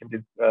the patient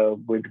is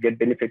going to get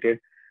benefited.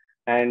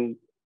 And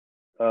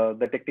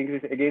the technique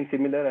is again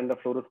similar, and the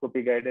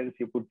fluoroscopy guidance,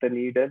 you put the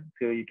needle,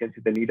 so you can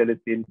see the needle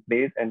is in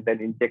place, and then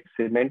inject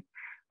cement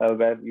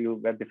where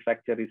the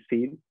fracture is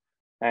seen.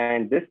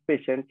 And this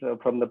patient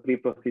from the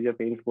pre-procedure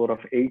pain score of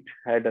 8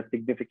 had a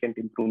significant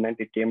improvement.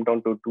 It came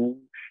down to 2.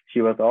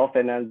 She was off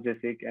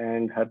analgesic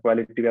and her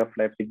quality of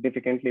life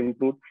significantly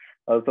improved.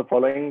 Also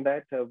following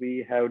that,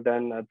 we have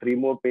done 3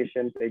 more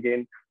patients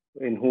again,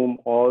 in whom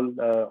all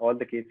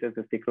the cases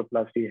the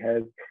sacroplasty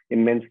has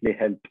immensely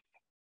helped.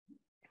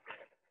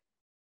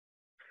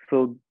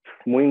 So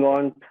moving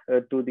on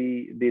to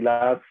the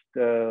last,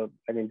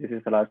 I mean, this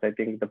is the last, I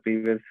think the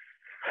previous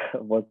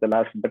was the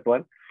last but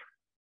one.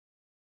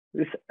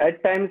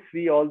 At times,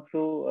 we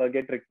also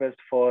get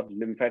requests for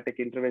lymphatic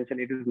intervention.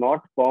 It is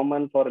not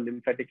common for a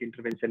lymphatic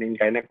intervention in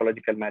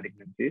gynecological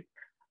malignancies,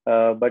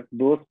 but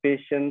those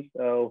patients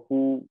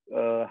who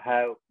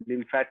have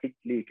lymphatic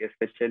leak,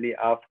 especially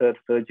after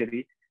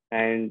surgery,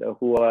 and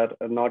who are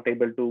not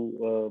able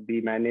to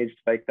be managed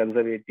by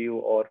conservative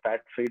or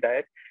fat-free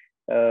diet,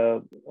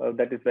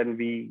 that is when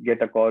we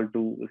get a call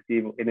to see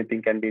if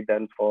anything can be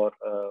done for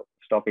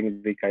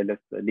stopping the chylus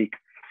leak.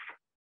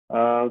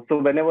 So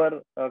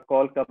whenever a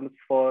call comes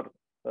for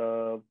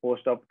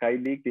post-op chyle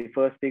leak, the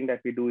first thing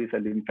that we do is a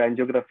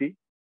lymphangiography.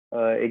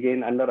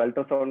 Again, under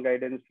ultrasound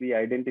guidance, we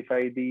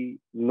identify the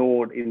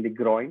node in the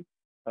groin.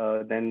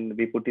 Then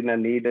we put in a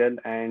needle,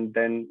 and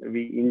then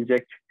we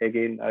inject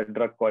again a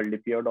drug called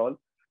lipiodol.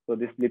 So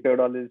this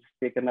lipiodol is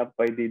taken up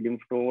by the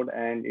lymph node,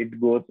 and it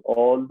goes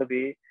all the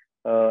way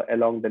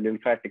along the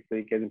lymphatic. So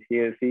you can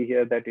see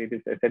here that it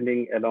is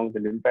ascending along the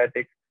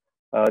lymphatics.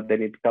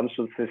 Then it comes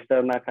to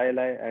cisterna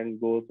chyli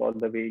and goes all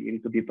the way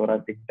into the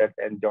thoracic duct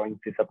and joins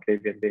the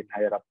subclavian vein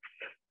higher up.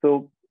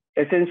 So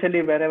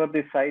essentially, wherever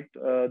the site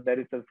there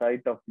is a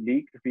site of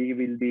leak, we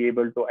will be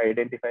able to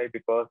identify,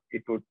 because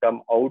it would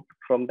come out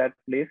from that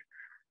place,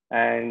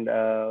 and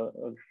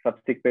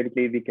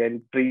subsequently we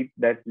can treat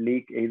that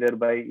leak either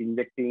by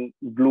injecting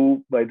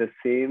glue by the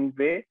same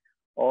way,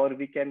 or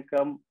we can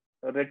come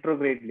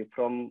retrogradely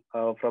from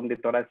the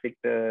thoracic,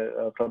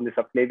 from the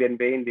subclavian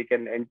vein. We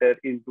can enter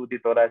into the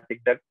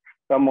thoracic duct,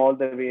 come all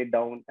the way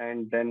down,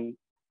 and then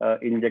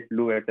inject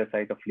glue at the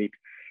site of leak.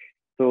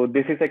 So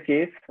this is a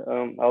case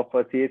of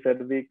a CA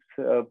cervix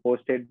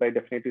posted by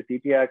definitive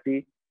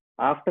CTRT.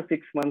 After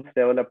 6 months,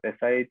 developed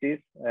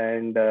ascites,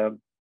 and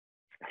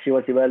she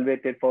was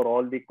evaluated for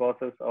all the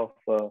causes of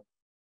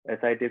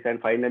ascites,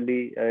 and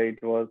finally it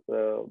was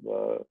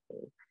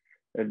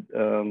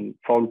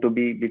found to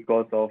be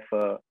because of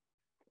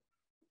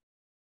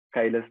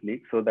chylus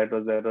leak. So there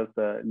was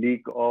a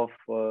leak of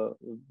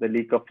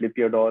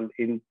lipiodol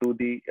into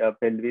the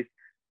pelvis.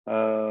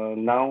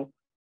 Now,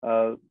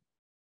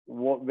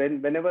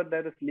 whenever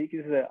there is leak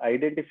is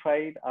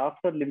identified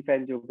after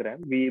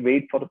lymphangiogram, we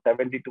wait for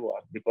 72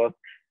 hours, because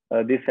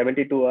this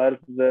 72 hours,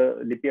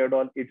 the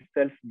lipiodol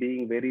itself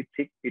being very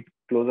thick, it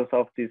closes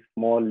off the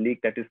small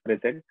leak that is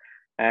present.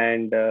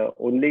 And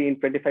only in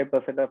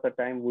 25% of the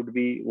time would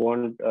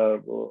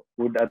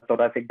a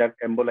thoracic duct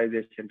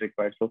embolization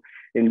required. So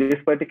in this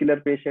particular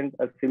patient,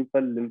 a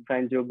simple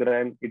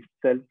lymphangiogram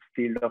itself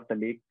sealed off the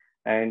leak,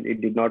 and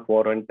it did not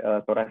warrant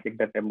thoracic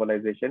duct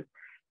embolization.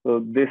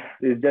 So this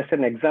is just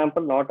an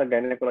example, not a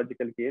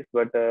gynecological case,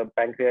 but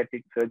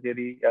pancreatic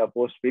surgery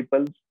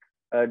post-Peoples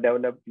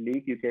developed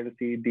leak. You can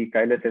see the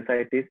chylus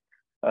ascites.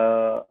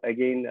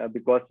 Again,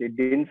 because it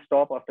didn't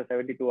stop after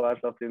 72 hours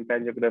of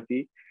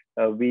lymphangiography,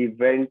 we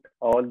went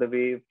all the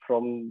way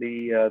from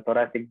the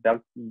thoracic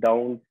duct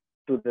down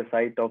to the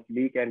site of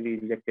leak, and we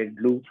injected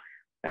glue.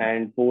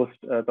 And post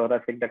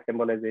thoracic duct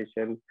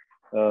embolization,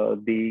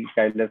 the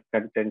chylus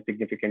content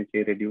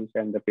significantly reduced,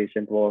 and the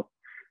patient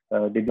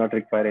did not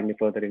require any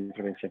further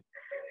intervention.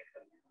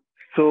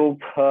 So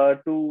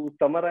to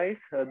summarize,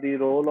 the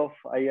role of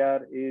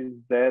IR is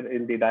there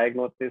in the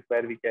diagnosis,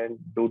 where we can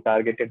do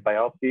targeted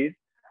biopsies,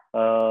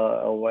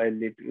 while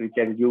we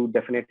can give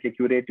definitely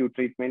curative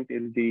treatment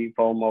in the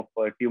form of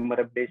tumor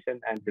ablation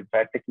and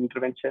lymphatic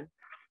intervention.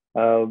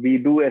 We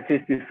do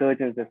assist the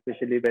surgeons,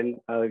 especially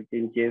when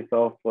in case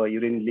of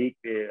urine leak,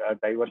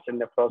 diversion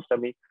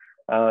nephrostomy,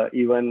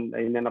 even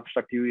in an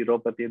obstructive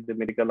uropathy, the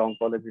medical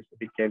oncologist,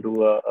 we can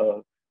do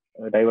a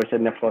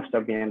diversion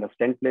nephrostomy and a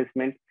stent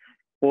placement.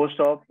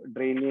 Post-op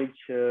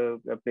drainage,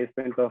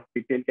 placement of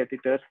pigtail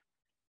catheters,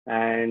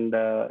 and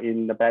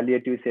in the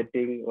palliative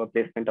setting,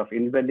 placement of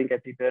indwelling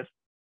catheters.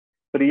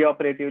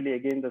 Pre-operatively,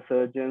 again, the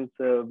surgeons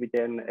we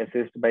can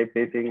assist by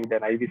placing an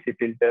IVC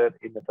filter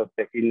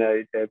in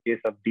a case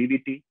of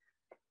DVT.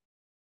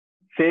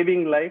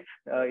 Saving life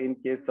in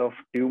case of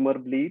tumor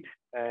bleed,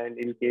 and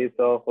in case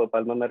of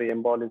pulmonary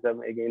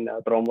embolism, again,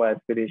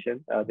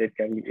 thromboaspiration.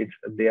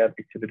 They are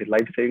actually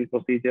life-saving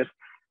procedures.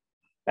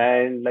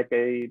 And like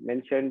I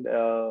mentioned,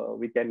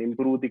 we can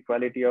improve the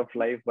quality of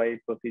life by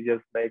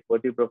procedures like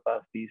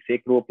vertebroplasty,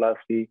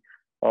 sacroplasty,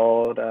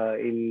 or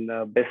in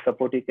best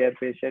supportive care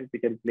patient, we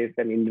can place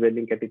an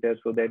indwelling catheter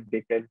so that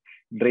they can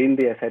drain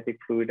the ascitic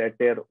fluid at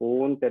their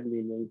own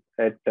convenience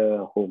at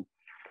home.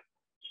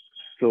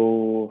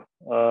 So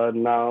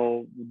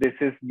Now, this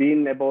has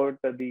been about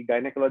the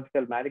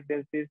gynecological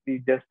malignancies.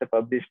 We just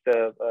published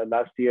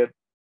last year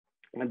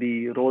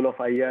the role of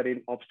IR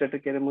in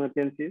obstetric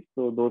emergencies.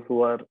 So those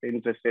who are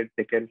interested,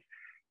 they can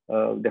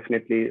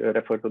definitely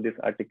refer to this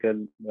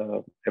article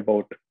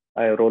about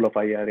role of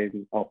IR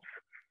in ops.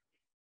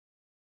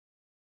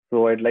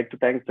 So I'd like to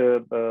thank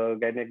the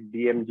gynec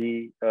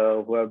DMG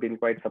who have been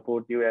quite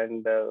supportive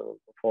and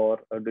for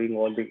doing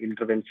all the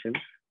interventions.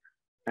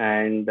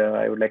 And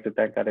I would like to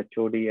thank our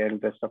HOD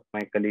and rest of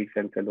my colleagues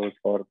and fellows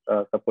for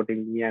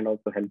supporting me and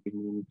also helping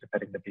me in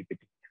preparing the PPT.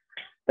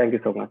 Thank you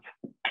so much.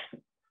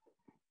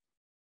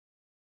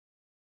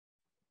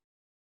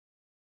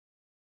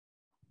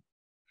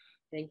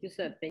 Thank you,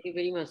 sir. Thank you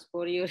very much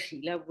for your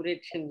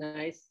elaborate and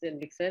nice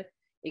lecture.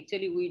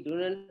 Actually, we do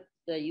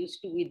not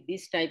used to with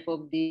this type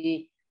of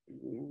the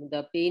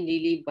pain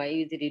relief by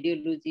the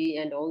radiology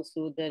and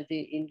also the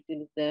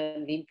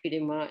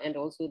lymphedema and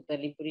also the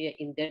lymphuria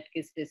in that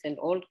cases and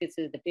all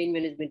cases, the pain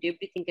management,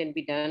 everything can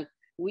be done.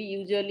 We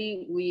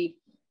usually,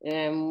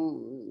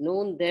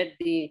 known that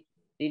the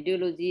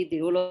radiology,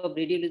 the role of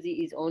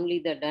radiology is only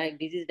the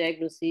disease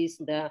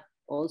diagnosis,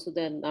 also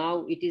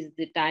now it is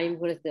the time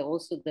where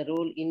also the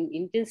role in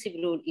intensive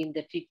role in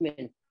the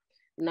treatment.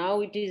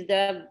 Now it is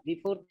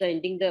before the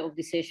ending of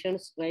the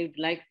sessions, I would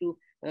like to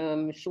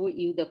show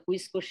you the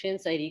quiz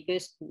questions. I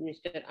request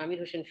Mr. Amir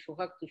Hossain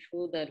Sohag to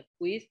show the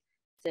quiz,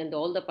 and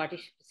all the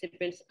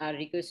participants are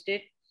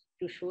requested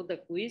to show the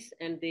quiz,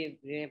 and the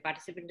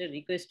participants are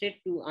requested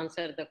to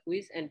answer the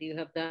quiz, and you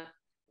have the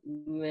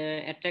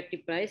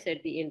attractive prize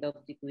at the end of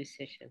the quiz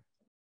session.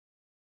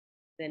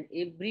 Then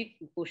every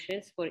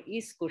questions, for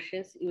each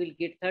questions, you will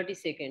get 30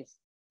 seconds,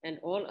 and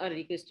all are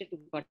requested to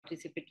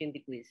participate in the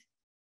quiz.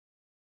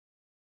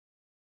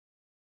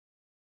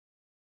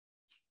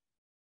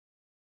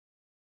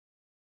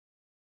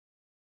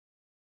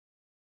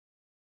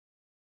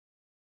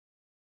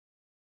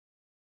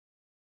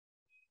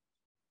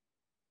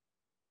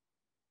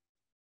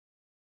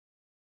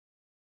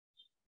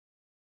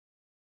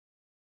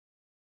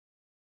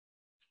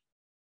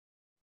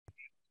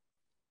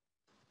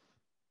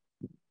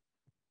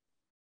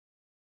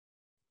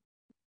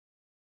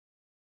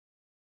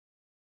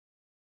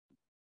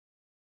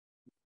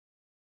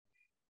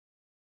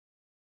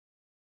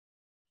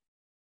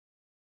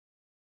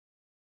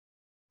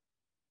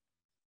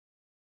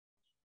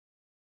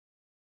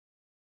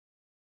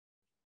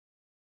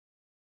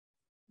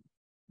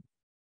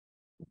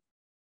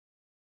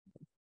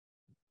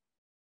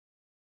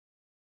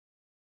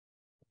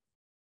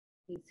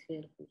 Please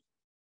share.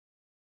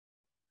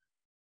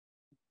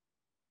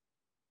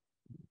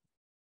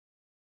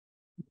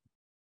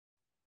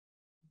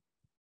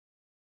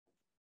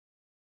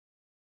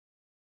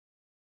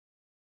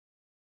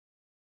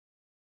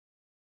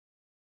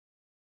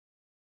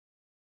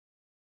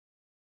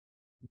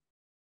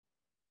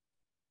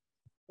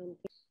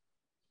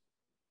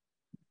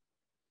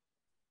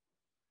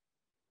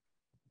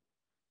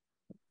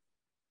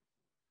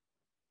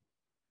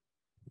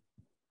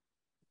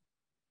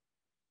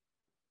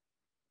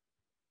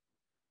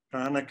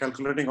 Anna,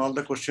 calculating all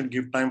the question,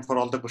 give time for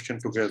all the question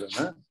together.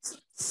 Huh?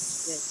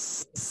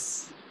 Yes.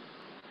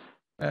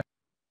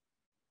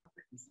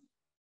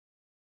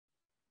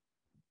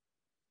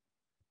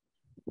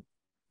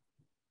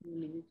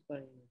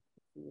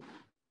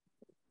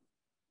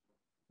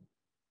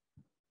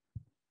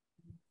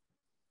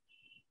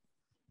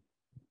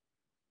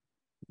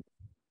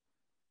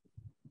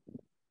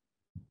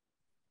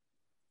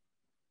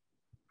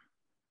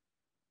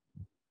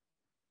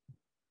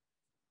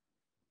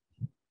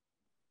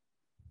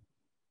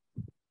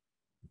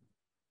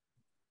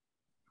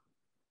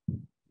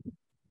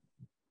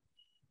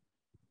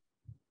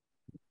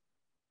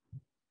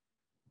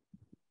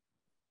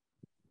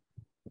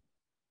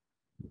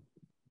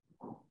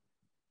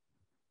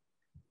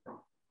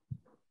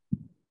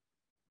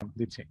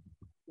 দিচ্ছে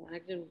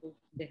একজন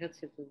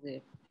দেখাচ্ছে তো যে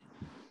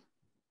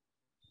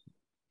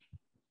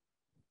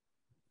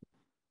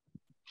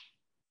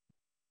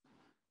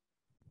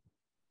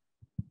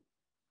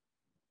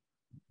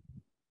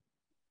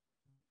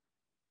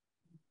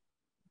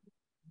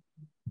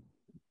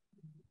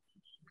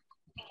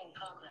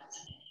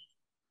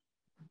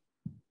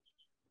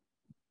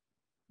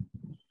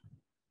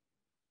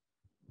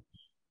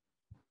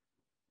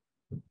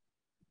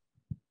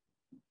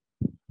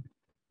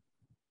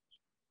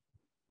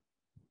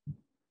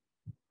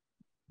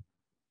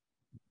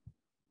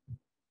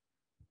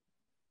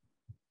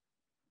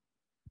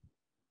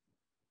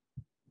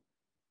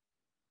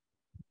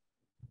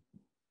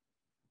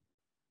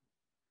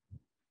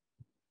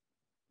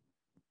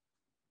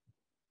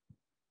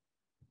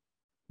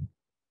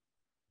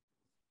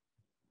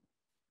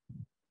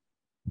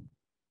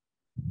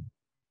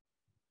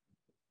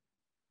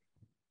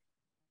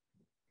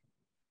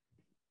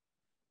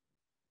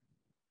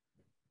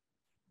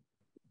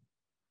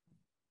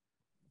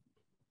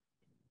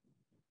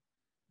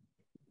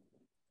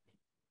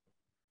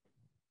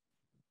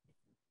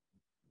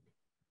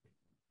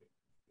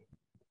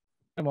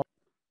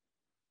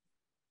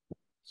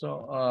So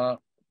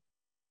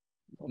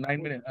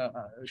 9 minutes.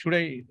 Should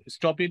I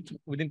stop it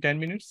within 10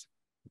 minutes?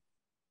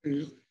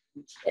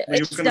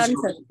 It's done,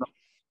 sir.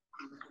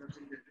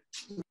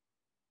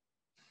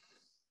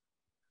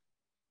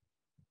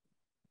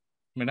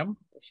 Madam?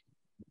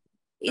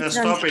 It's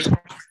stop it.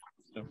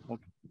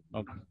 Okay.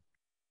 Okay.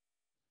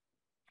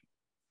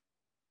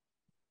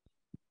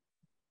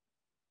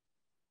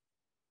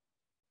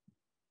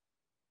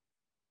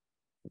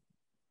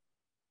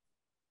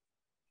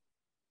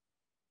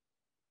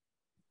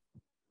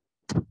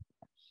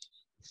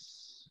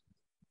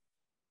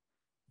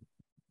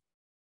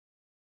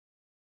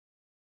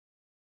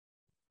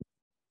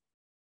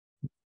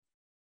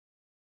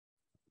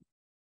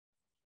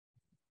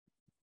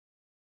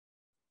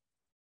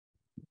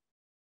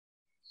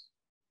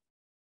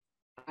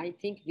 I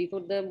think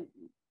before the,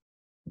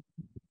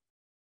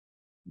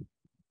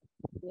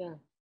 yeah,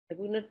 have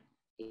you not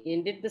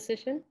ended the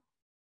session?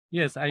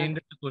 Yes, I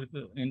ended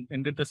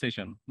the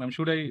session. Ma'am,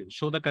 should I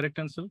show the correct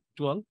answer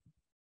to all?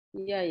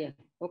 Yeah,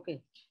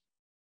 okay.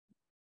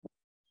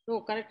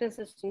 No, correct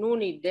answers, no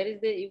need. There is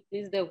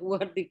the who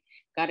are the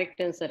correct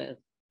answer.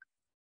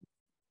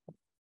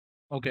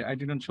 Okay, I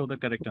didn't show the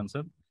correct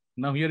answer.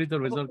 Now here is the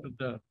result of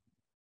the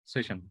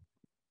session.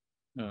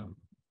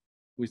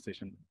 Which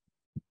session?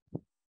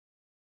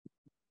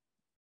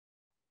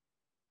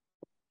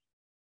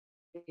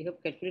 You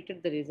have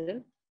calculated the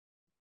result.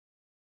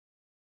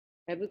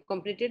 Have you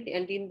completed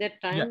and in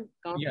that time?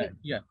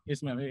 Yeah.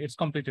 Yes, ma'am. It's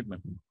completed,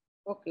 ma'am.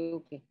 Okay.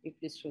 You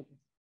please show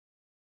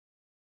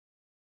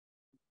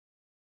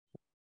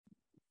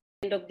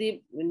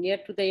this. Near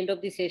to the end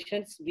of the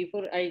sessions,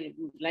 before I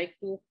would like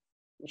to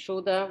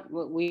show the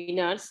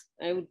winners,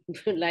 I would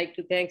like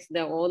to thank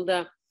all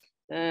the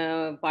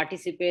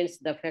participants,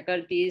 the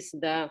faculties,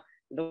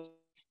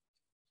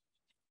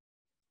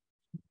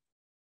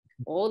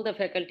 all the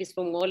faculties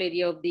from all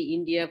area of the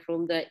India,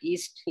 from the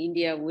East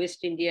India,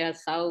 West India,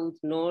 South,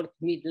 North,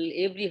 Middle,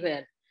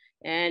 everywhere,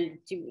 and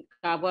to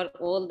cover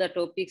all the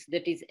topics,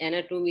 that is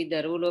anatomy,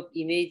 the role of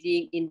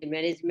imaging in the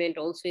management,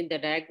 also in the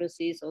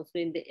diagnosis, also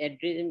in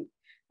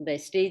the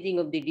staging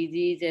of the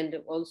disease, and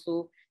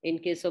also in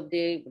case of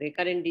the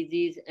recurrent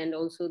disease, and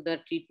also the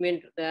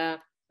treatment,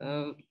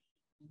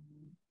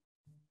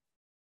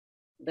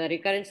 the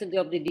recurrence of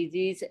the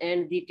disease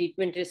and the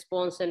treatment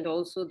response, and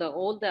also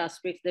all the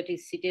aspects, that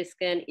is CT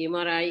scan,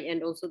 MRI,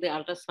 and also the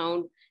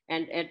ultrasound,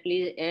 and at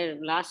least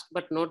last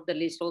but not the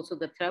least, also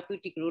the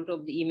therapeutic role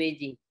of the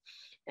imaging.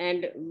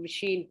 And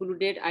she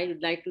included, I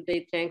would like to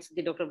say thanks to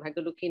the Dr.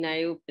 Bhagyalakshmi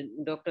Nayak,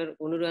 Dr.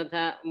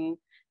 Anuradha,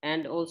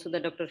 and also the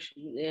Dr.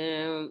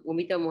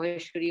 Umita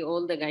Maheshwari,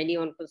 all the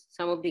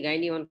some of the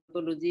gynae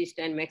oncologists,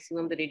 and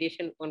maximum the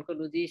radiation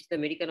oncologist, the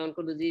medical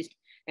oncologist,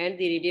 and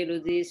the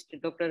radiologist,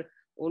 Dr.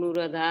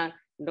 Anuradha,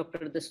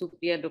 Dr. The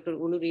Supriya, Dr.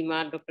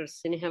 Unurima, Dr.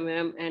 Sinha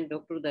ma'am, and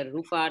Dr. The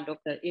Rupa,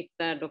 Dr.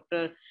 Ekta,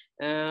 Dr.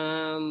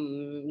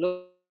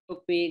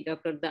 Lokmi,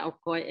 Dr. The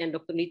Akhoy, and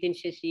Dr. Nitin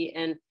Sheshi,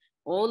 and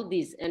all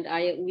these. And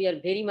we are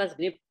very much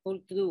grateful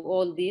to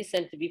all this.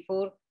 And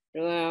before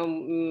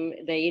the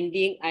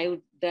ending, I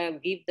would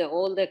give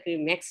all the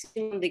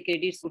maximum the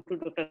credits to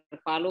Dr.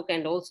 Palok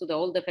and also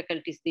all the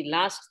faculties. The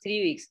last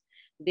 3 weeks,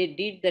 they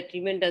did the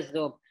tremendous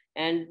job.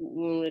 And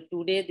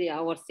today,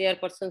 our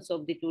chairpersons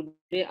of the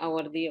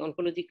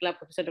oncology club,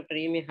 Professor Dr.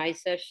 M.A.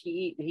 Haisa,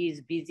 he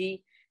is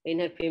busy in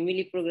her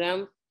family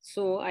program.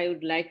 So I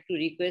would like to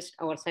request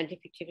our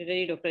scientific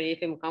secretary, Dr.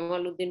 F.M.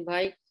 Kamaluddin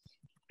Bhai,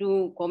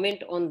 to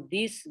comment on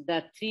this,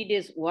 the 3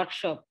 days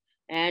workshop,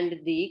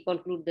 and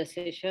conclude the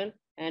session.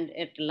 And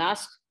at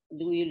last,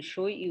 we will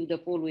show you the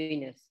 4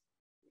 winners.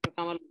 Dr.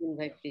 Kamaluddin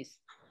Bhai, please.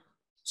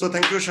 So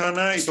thank you,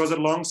 Shana. It was a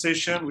long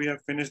session. We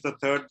have finished the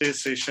 3rd day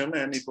session,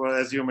 and it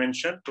was, as you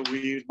mentioned,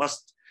 we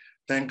must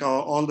thank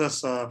all the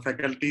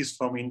faculties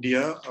from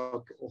India,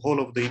 whole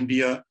of the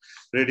India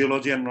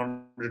radiology and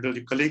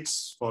non-radiology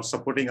colleagues for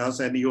supporting us.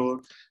 And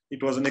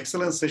it was an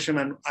excellent session,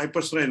 and I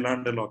personally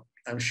learned a lot.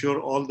 I'm sure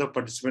all the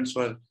participants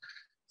were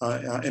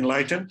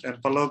enlightened.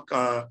 And Palak,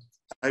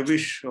 I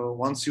wish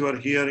once you are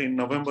here in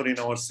November in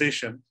our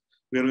session,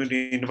 we are going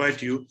to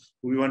invite you.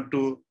 We want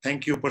to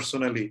thank you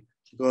personally,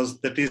 because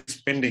that is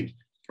pending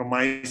from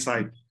my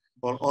side,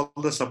 for all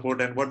the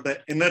support and what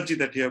the energy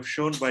that you have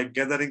shown by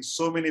gathering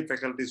so many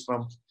faculties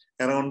from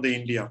around the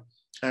India.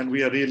 And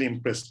we are really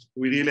impressed.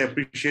 We really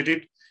appreciate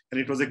it. And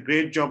it was a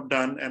great job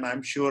done. And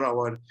I'm sure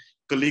our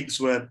colleagues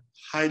were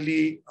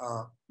highly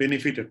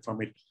benefited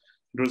from it.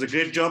 It was a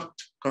great job.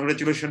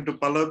 Congratulations to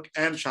Palak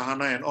and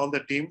Shahana and all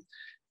the team.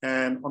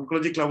 And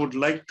Oncology Club would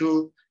like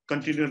to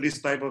continue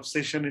this type of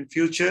session in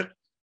future.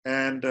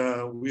 And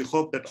we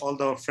hope that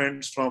all our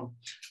friends from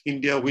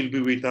India will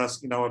be with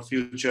us in our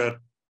future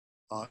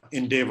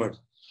endeavor.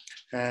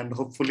 And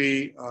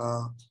hopefully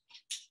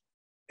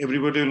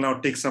everybody will now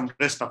take some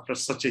rest after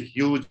such a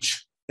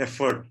huge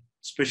effort.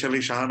 Especially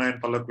Shahana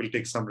and Palak will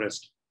take some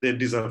rest. They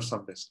deserve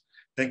some rest.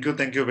 Thank you.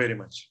 Thank you very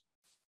much.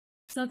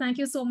 So thank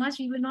you so much.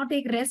 We will not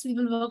take rest. We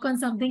will work on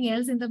something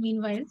else in the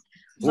meanwhile.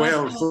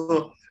 Well,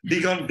 so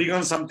dig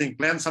on something,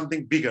 plan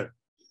something bigger.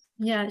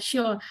 Yeah,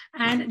 sure.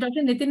 And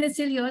Dr. Nitin is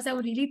still here, so I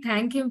would really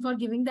thank him for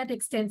giving that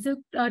extensive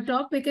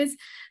talk, because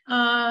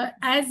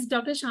as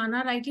Dr.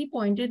 Shana rightly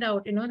pointed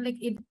out, like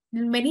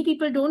many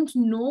people don't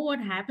know what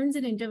happens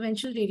in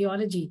interventional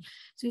radiology.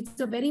 So it's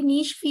a very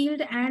niche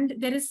field, and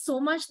there is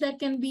so much that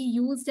can be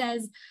used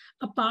as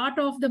a part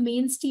of the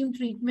mainstream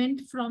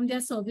treatment from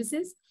their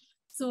services.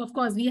 So of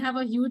course, we have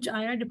a huge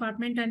IR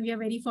department, and we are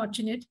very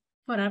fortunate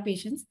for our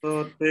patients.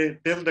 So they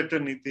tell Dr.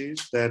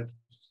 Nitish that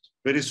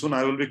very soon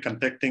I will be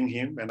contacting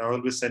him, and I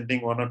will be sending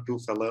 1 or 2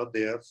 fellows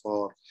there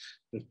for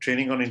the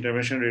training on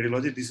interventional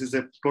radiology. This is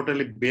a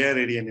totally bare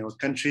area in our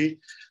country.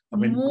 I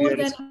mean, we More are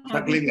than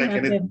struggling like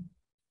anything.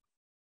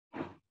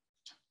 them.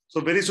 So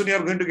very soon you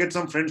are going to get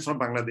some friends from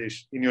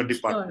Bangladesh in your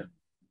department. Sure.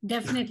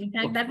 Definitely.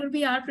 That will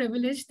be our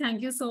privilege.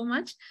 Thank you so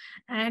much.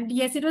 And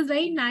yes, it was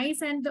very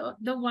nice. And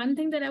the one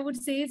thing that I would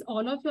say is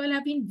all of you all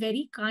have been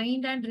very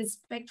kind and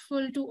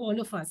respectful to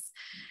all of us.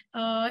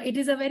 It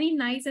is a very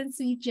nice and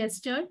sweet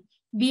gesture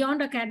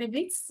beyond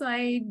academics. So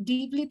I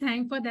deeply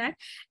thank for that.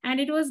 And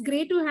it was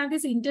great to have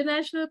this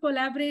international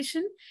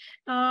collaboration.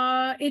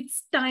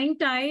 It's time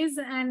ties,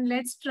 and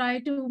let's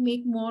try to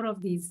make more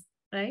of these.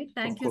 Right?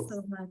 Thank you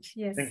so much.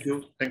 Yes. Thank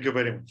you. Thank you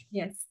very much.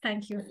 This.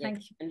 Thank you. Thank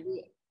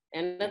you.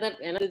 And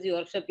another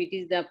workshop, it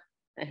is the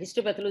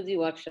histopathology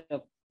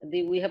workshop.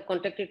 We have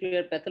contacted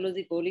your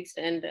pathology colleagues,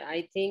 and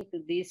I think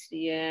this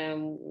we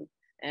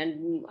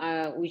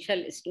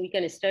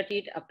can start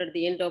it after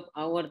the end of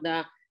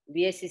the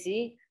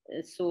BICC.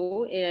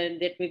 So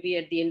that may be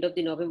at the end of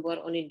the November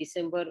or in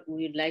December.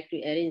 We would like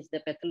to arrange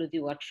the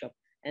pathology workshop,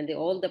 and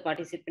all the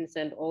participants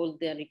and all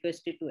they are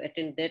requested to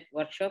attend that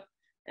workshop.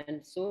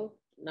 And so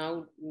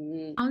now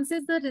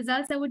announces the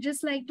results. I would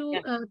just like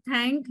to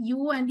thank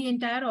you and the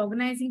entire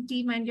organizing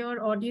team and your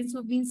audience who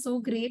have been so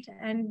great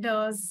and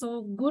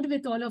so good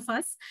with all of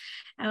us,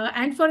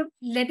 and for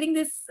letting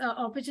this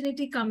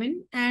opportunity come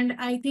in. And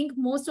I think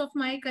most of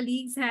my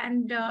colleagues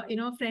and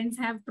friends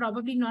have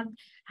probably not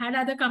had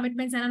other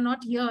commitments and are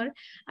not here.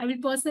 I will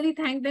personally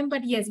thank them,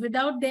 but yes,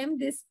 without them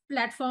this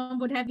platform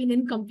would have been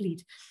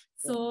incomplete.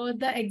 So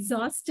the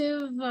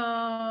exhaustive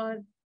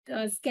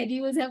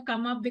schedules have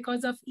come up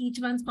because of each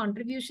one's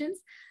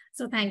contributions.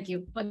 So thank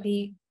you for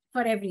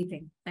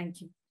everything. Thank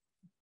you.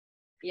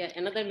 Yeah,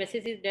 another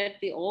message is that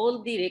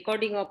all the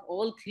recording of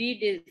all 3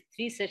 days,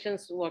 3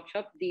 sessions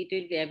workshop, it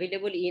will be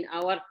available in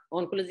our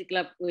Oncology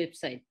Club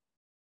website.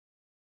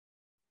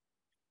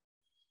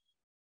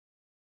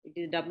 It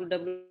is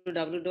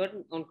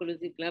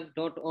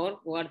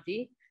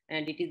www.oncologyclub.org,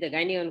 and it is the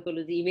Gynae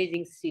Oncology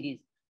Imaging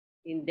Series.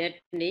 In that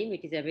name,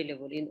 it is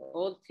available in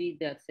all 3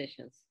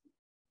 sessions.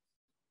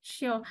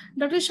 Sure.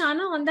 Dr.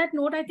 Shana, on that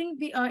note, I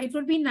think it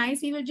would be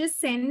nice. We will just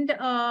send,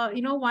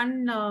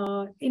 one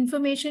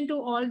information to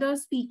all the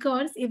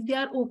speakers if they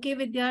are okay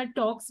with their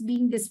talks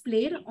being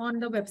displayed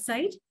on the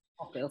website.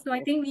 Okay. So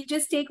I think we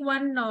just take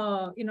one,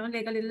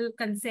 like a little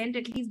consent,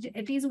 at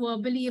least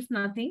verbally, if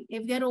nothing.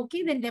 If they're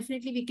okay, then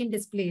definitely we can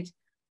display it.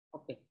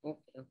 Okay.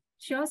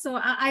 Sure. So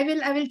I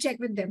will check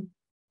with them.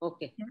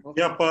 Okay.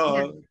 Yeah,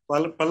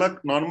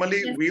 Palak,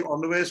 normally we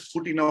always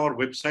put in our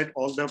website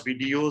all the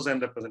videos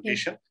and the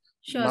presentation.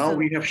 Sure, now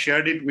we have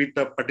shared it with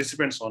the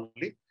participants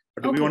only,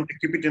 but we want to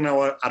keep it in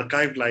our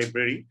archived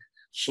library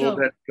so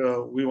that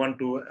we want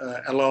to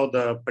allow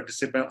the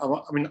participant,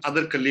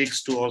 other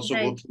colleagues to also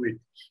go through it.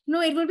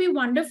 No, it would be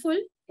wonderful.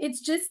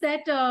 It's just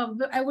that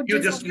I would you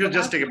just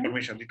take a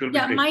permission. It will be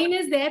great. Mine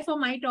is there for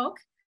my talk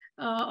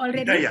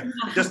already.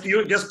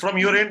 Just from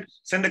your end,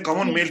 send a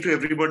common mail to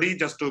everybody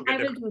just to get.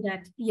 I will do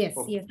that. Yes,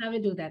 yes, I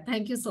will do that.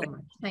 Thank you so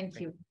much. Thank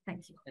you.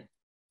 Thank you.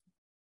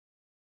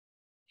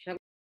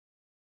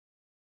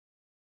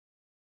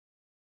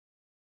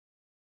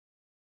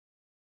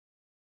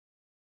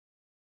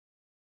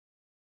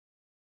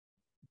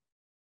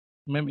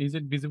 Ma'am, is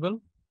it visible?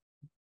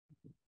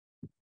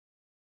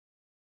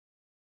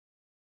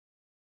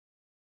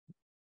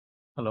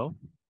 Hello?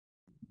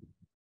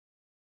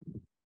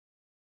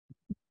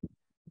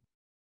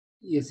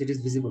 Yes, it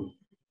is visible.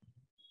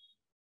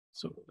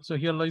 So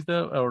here lies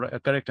the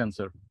correct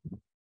answer.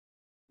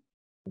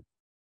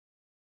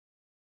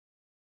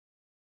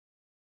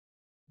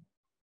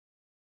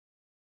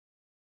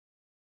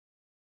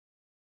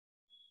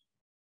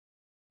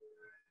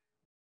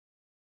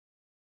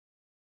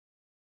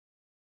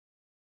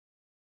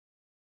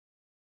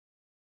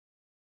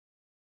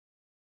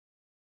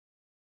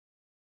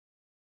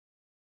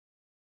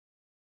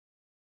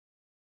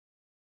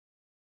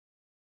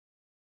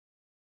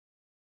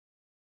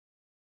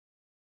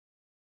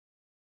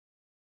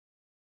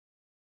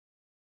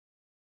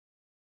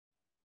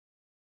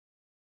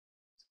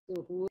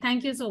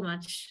 Thank you so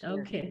much.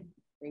 Okay.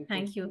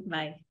 Thank you.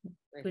 Bye.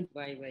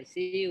 Bye.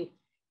 See you.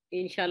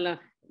 Inshallah,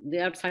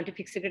 our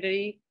scientific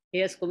secretary, he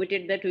has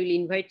committed that we will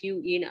invite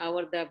you in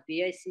the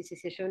BICC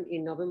session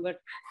in November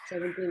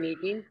 17,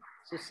 18.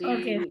 So see you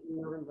in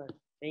November.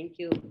 Thank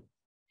you.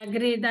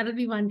 Great. That will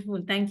be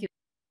wonderful. Thank you.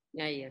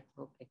 Yeah.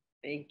 Okay.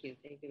 Thank you.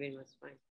 Thank you very much. Fine.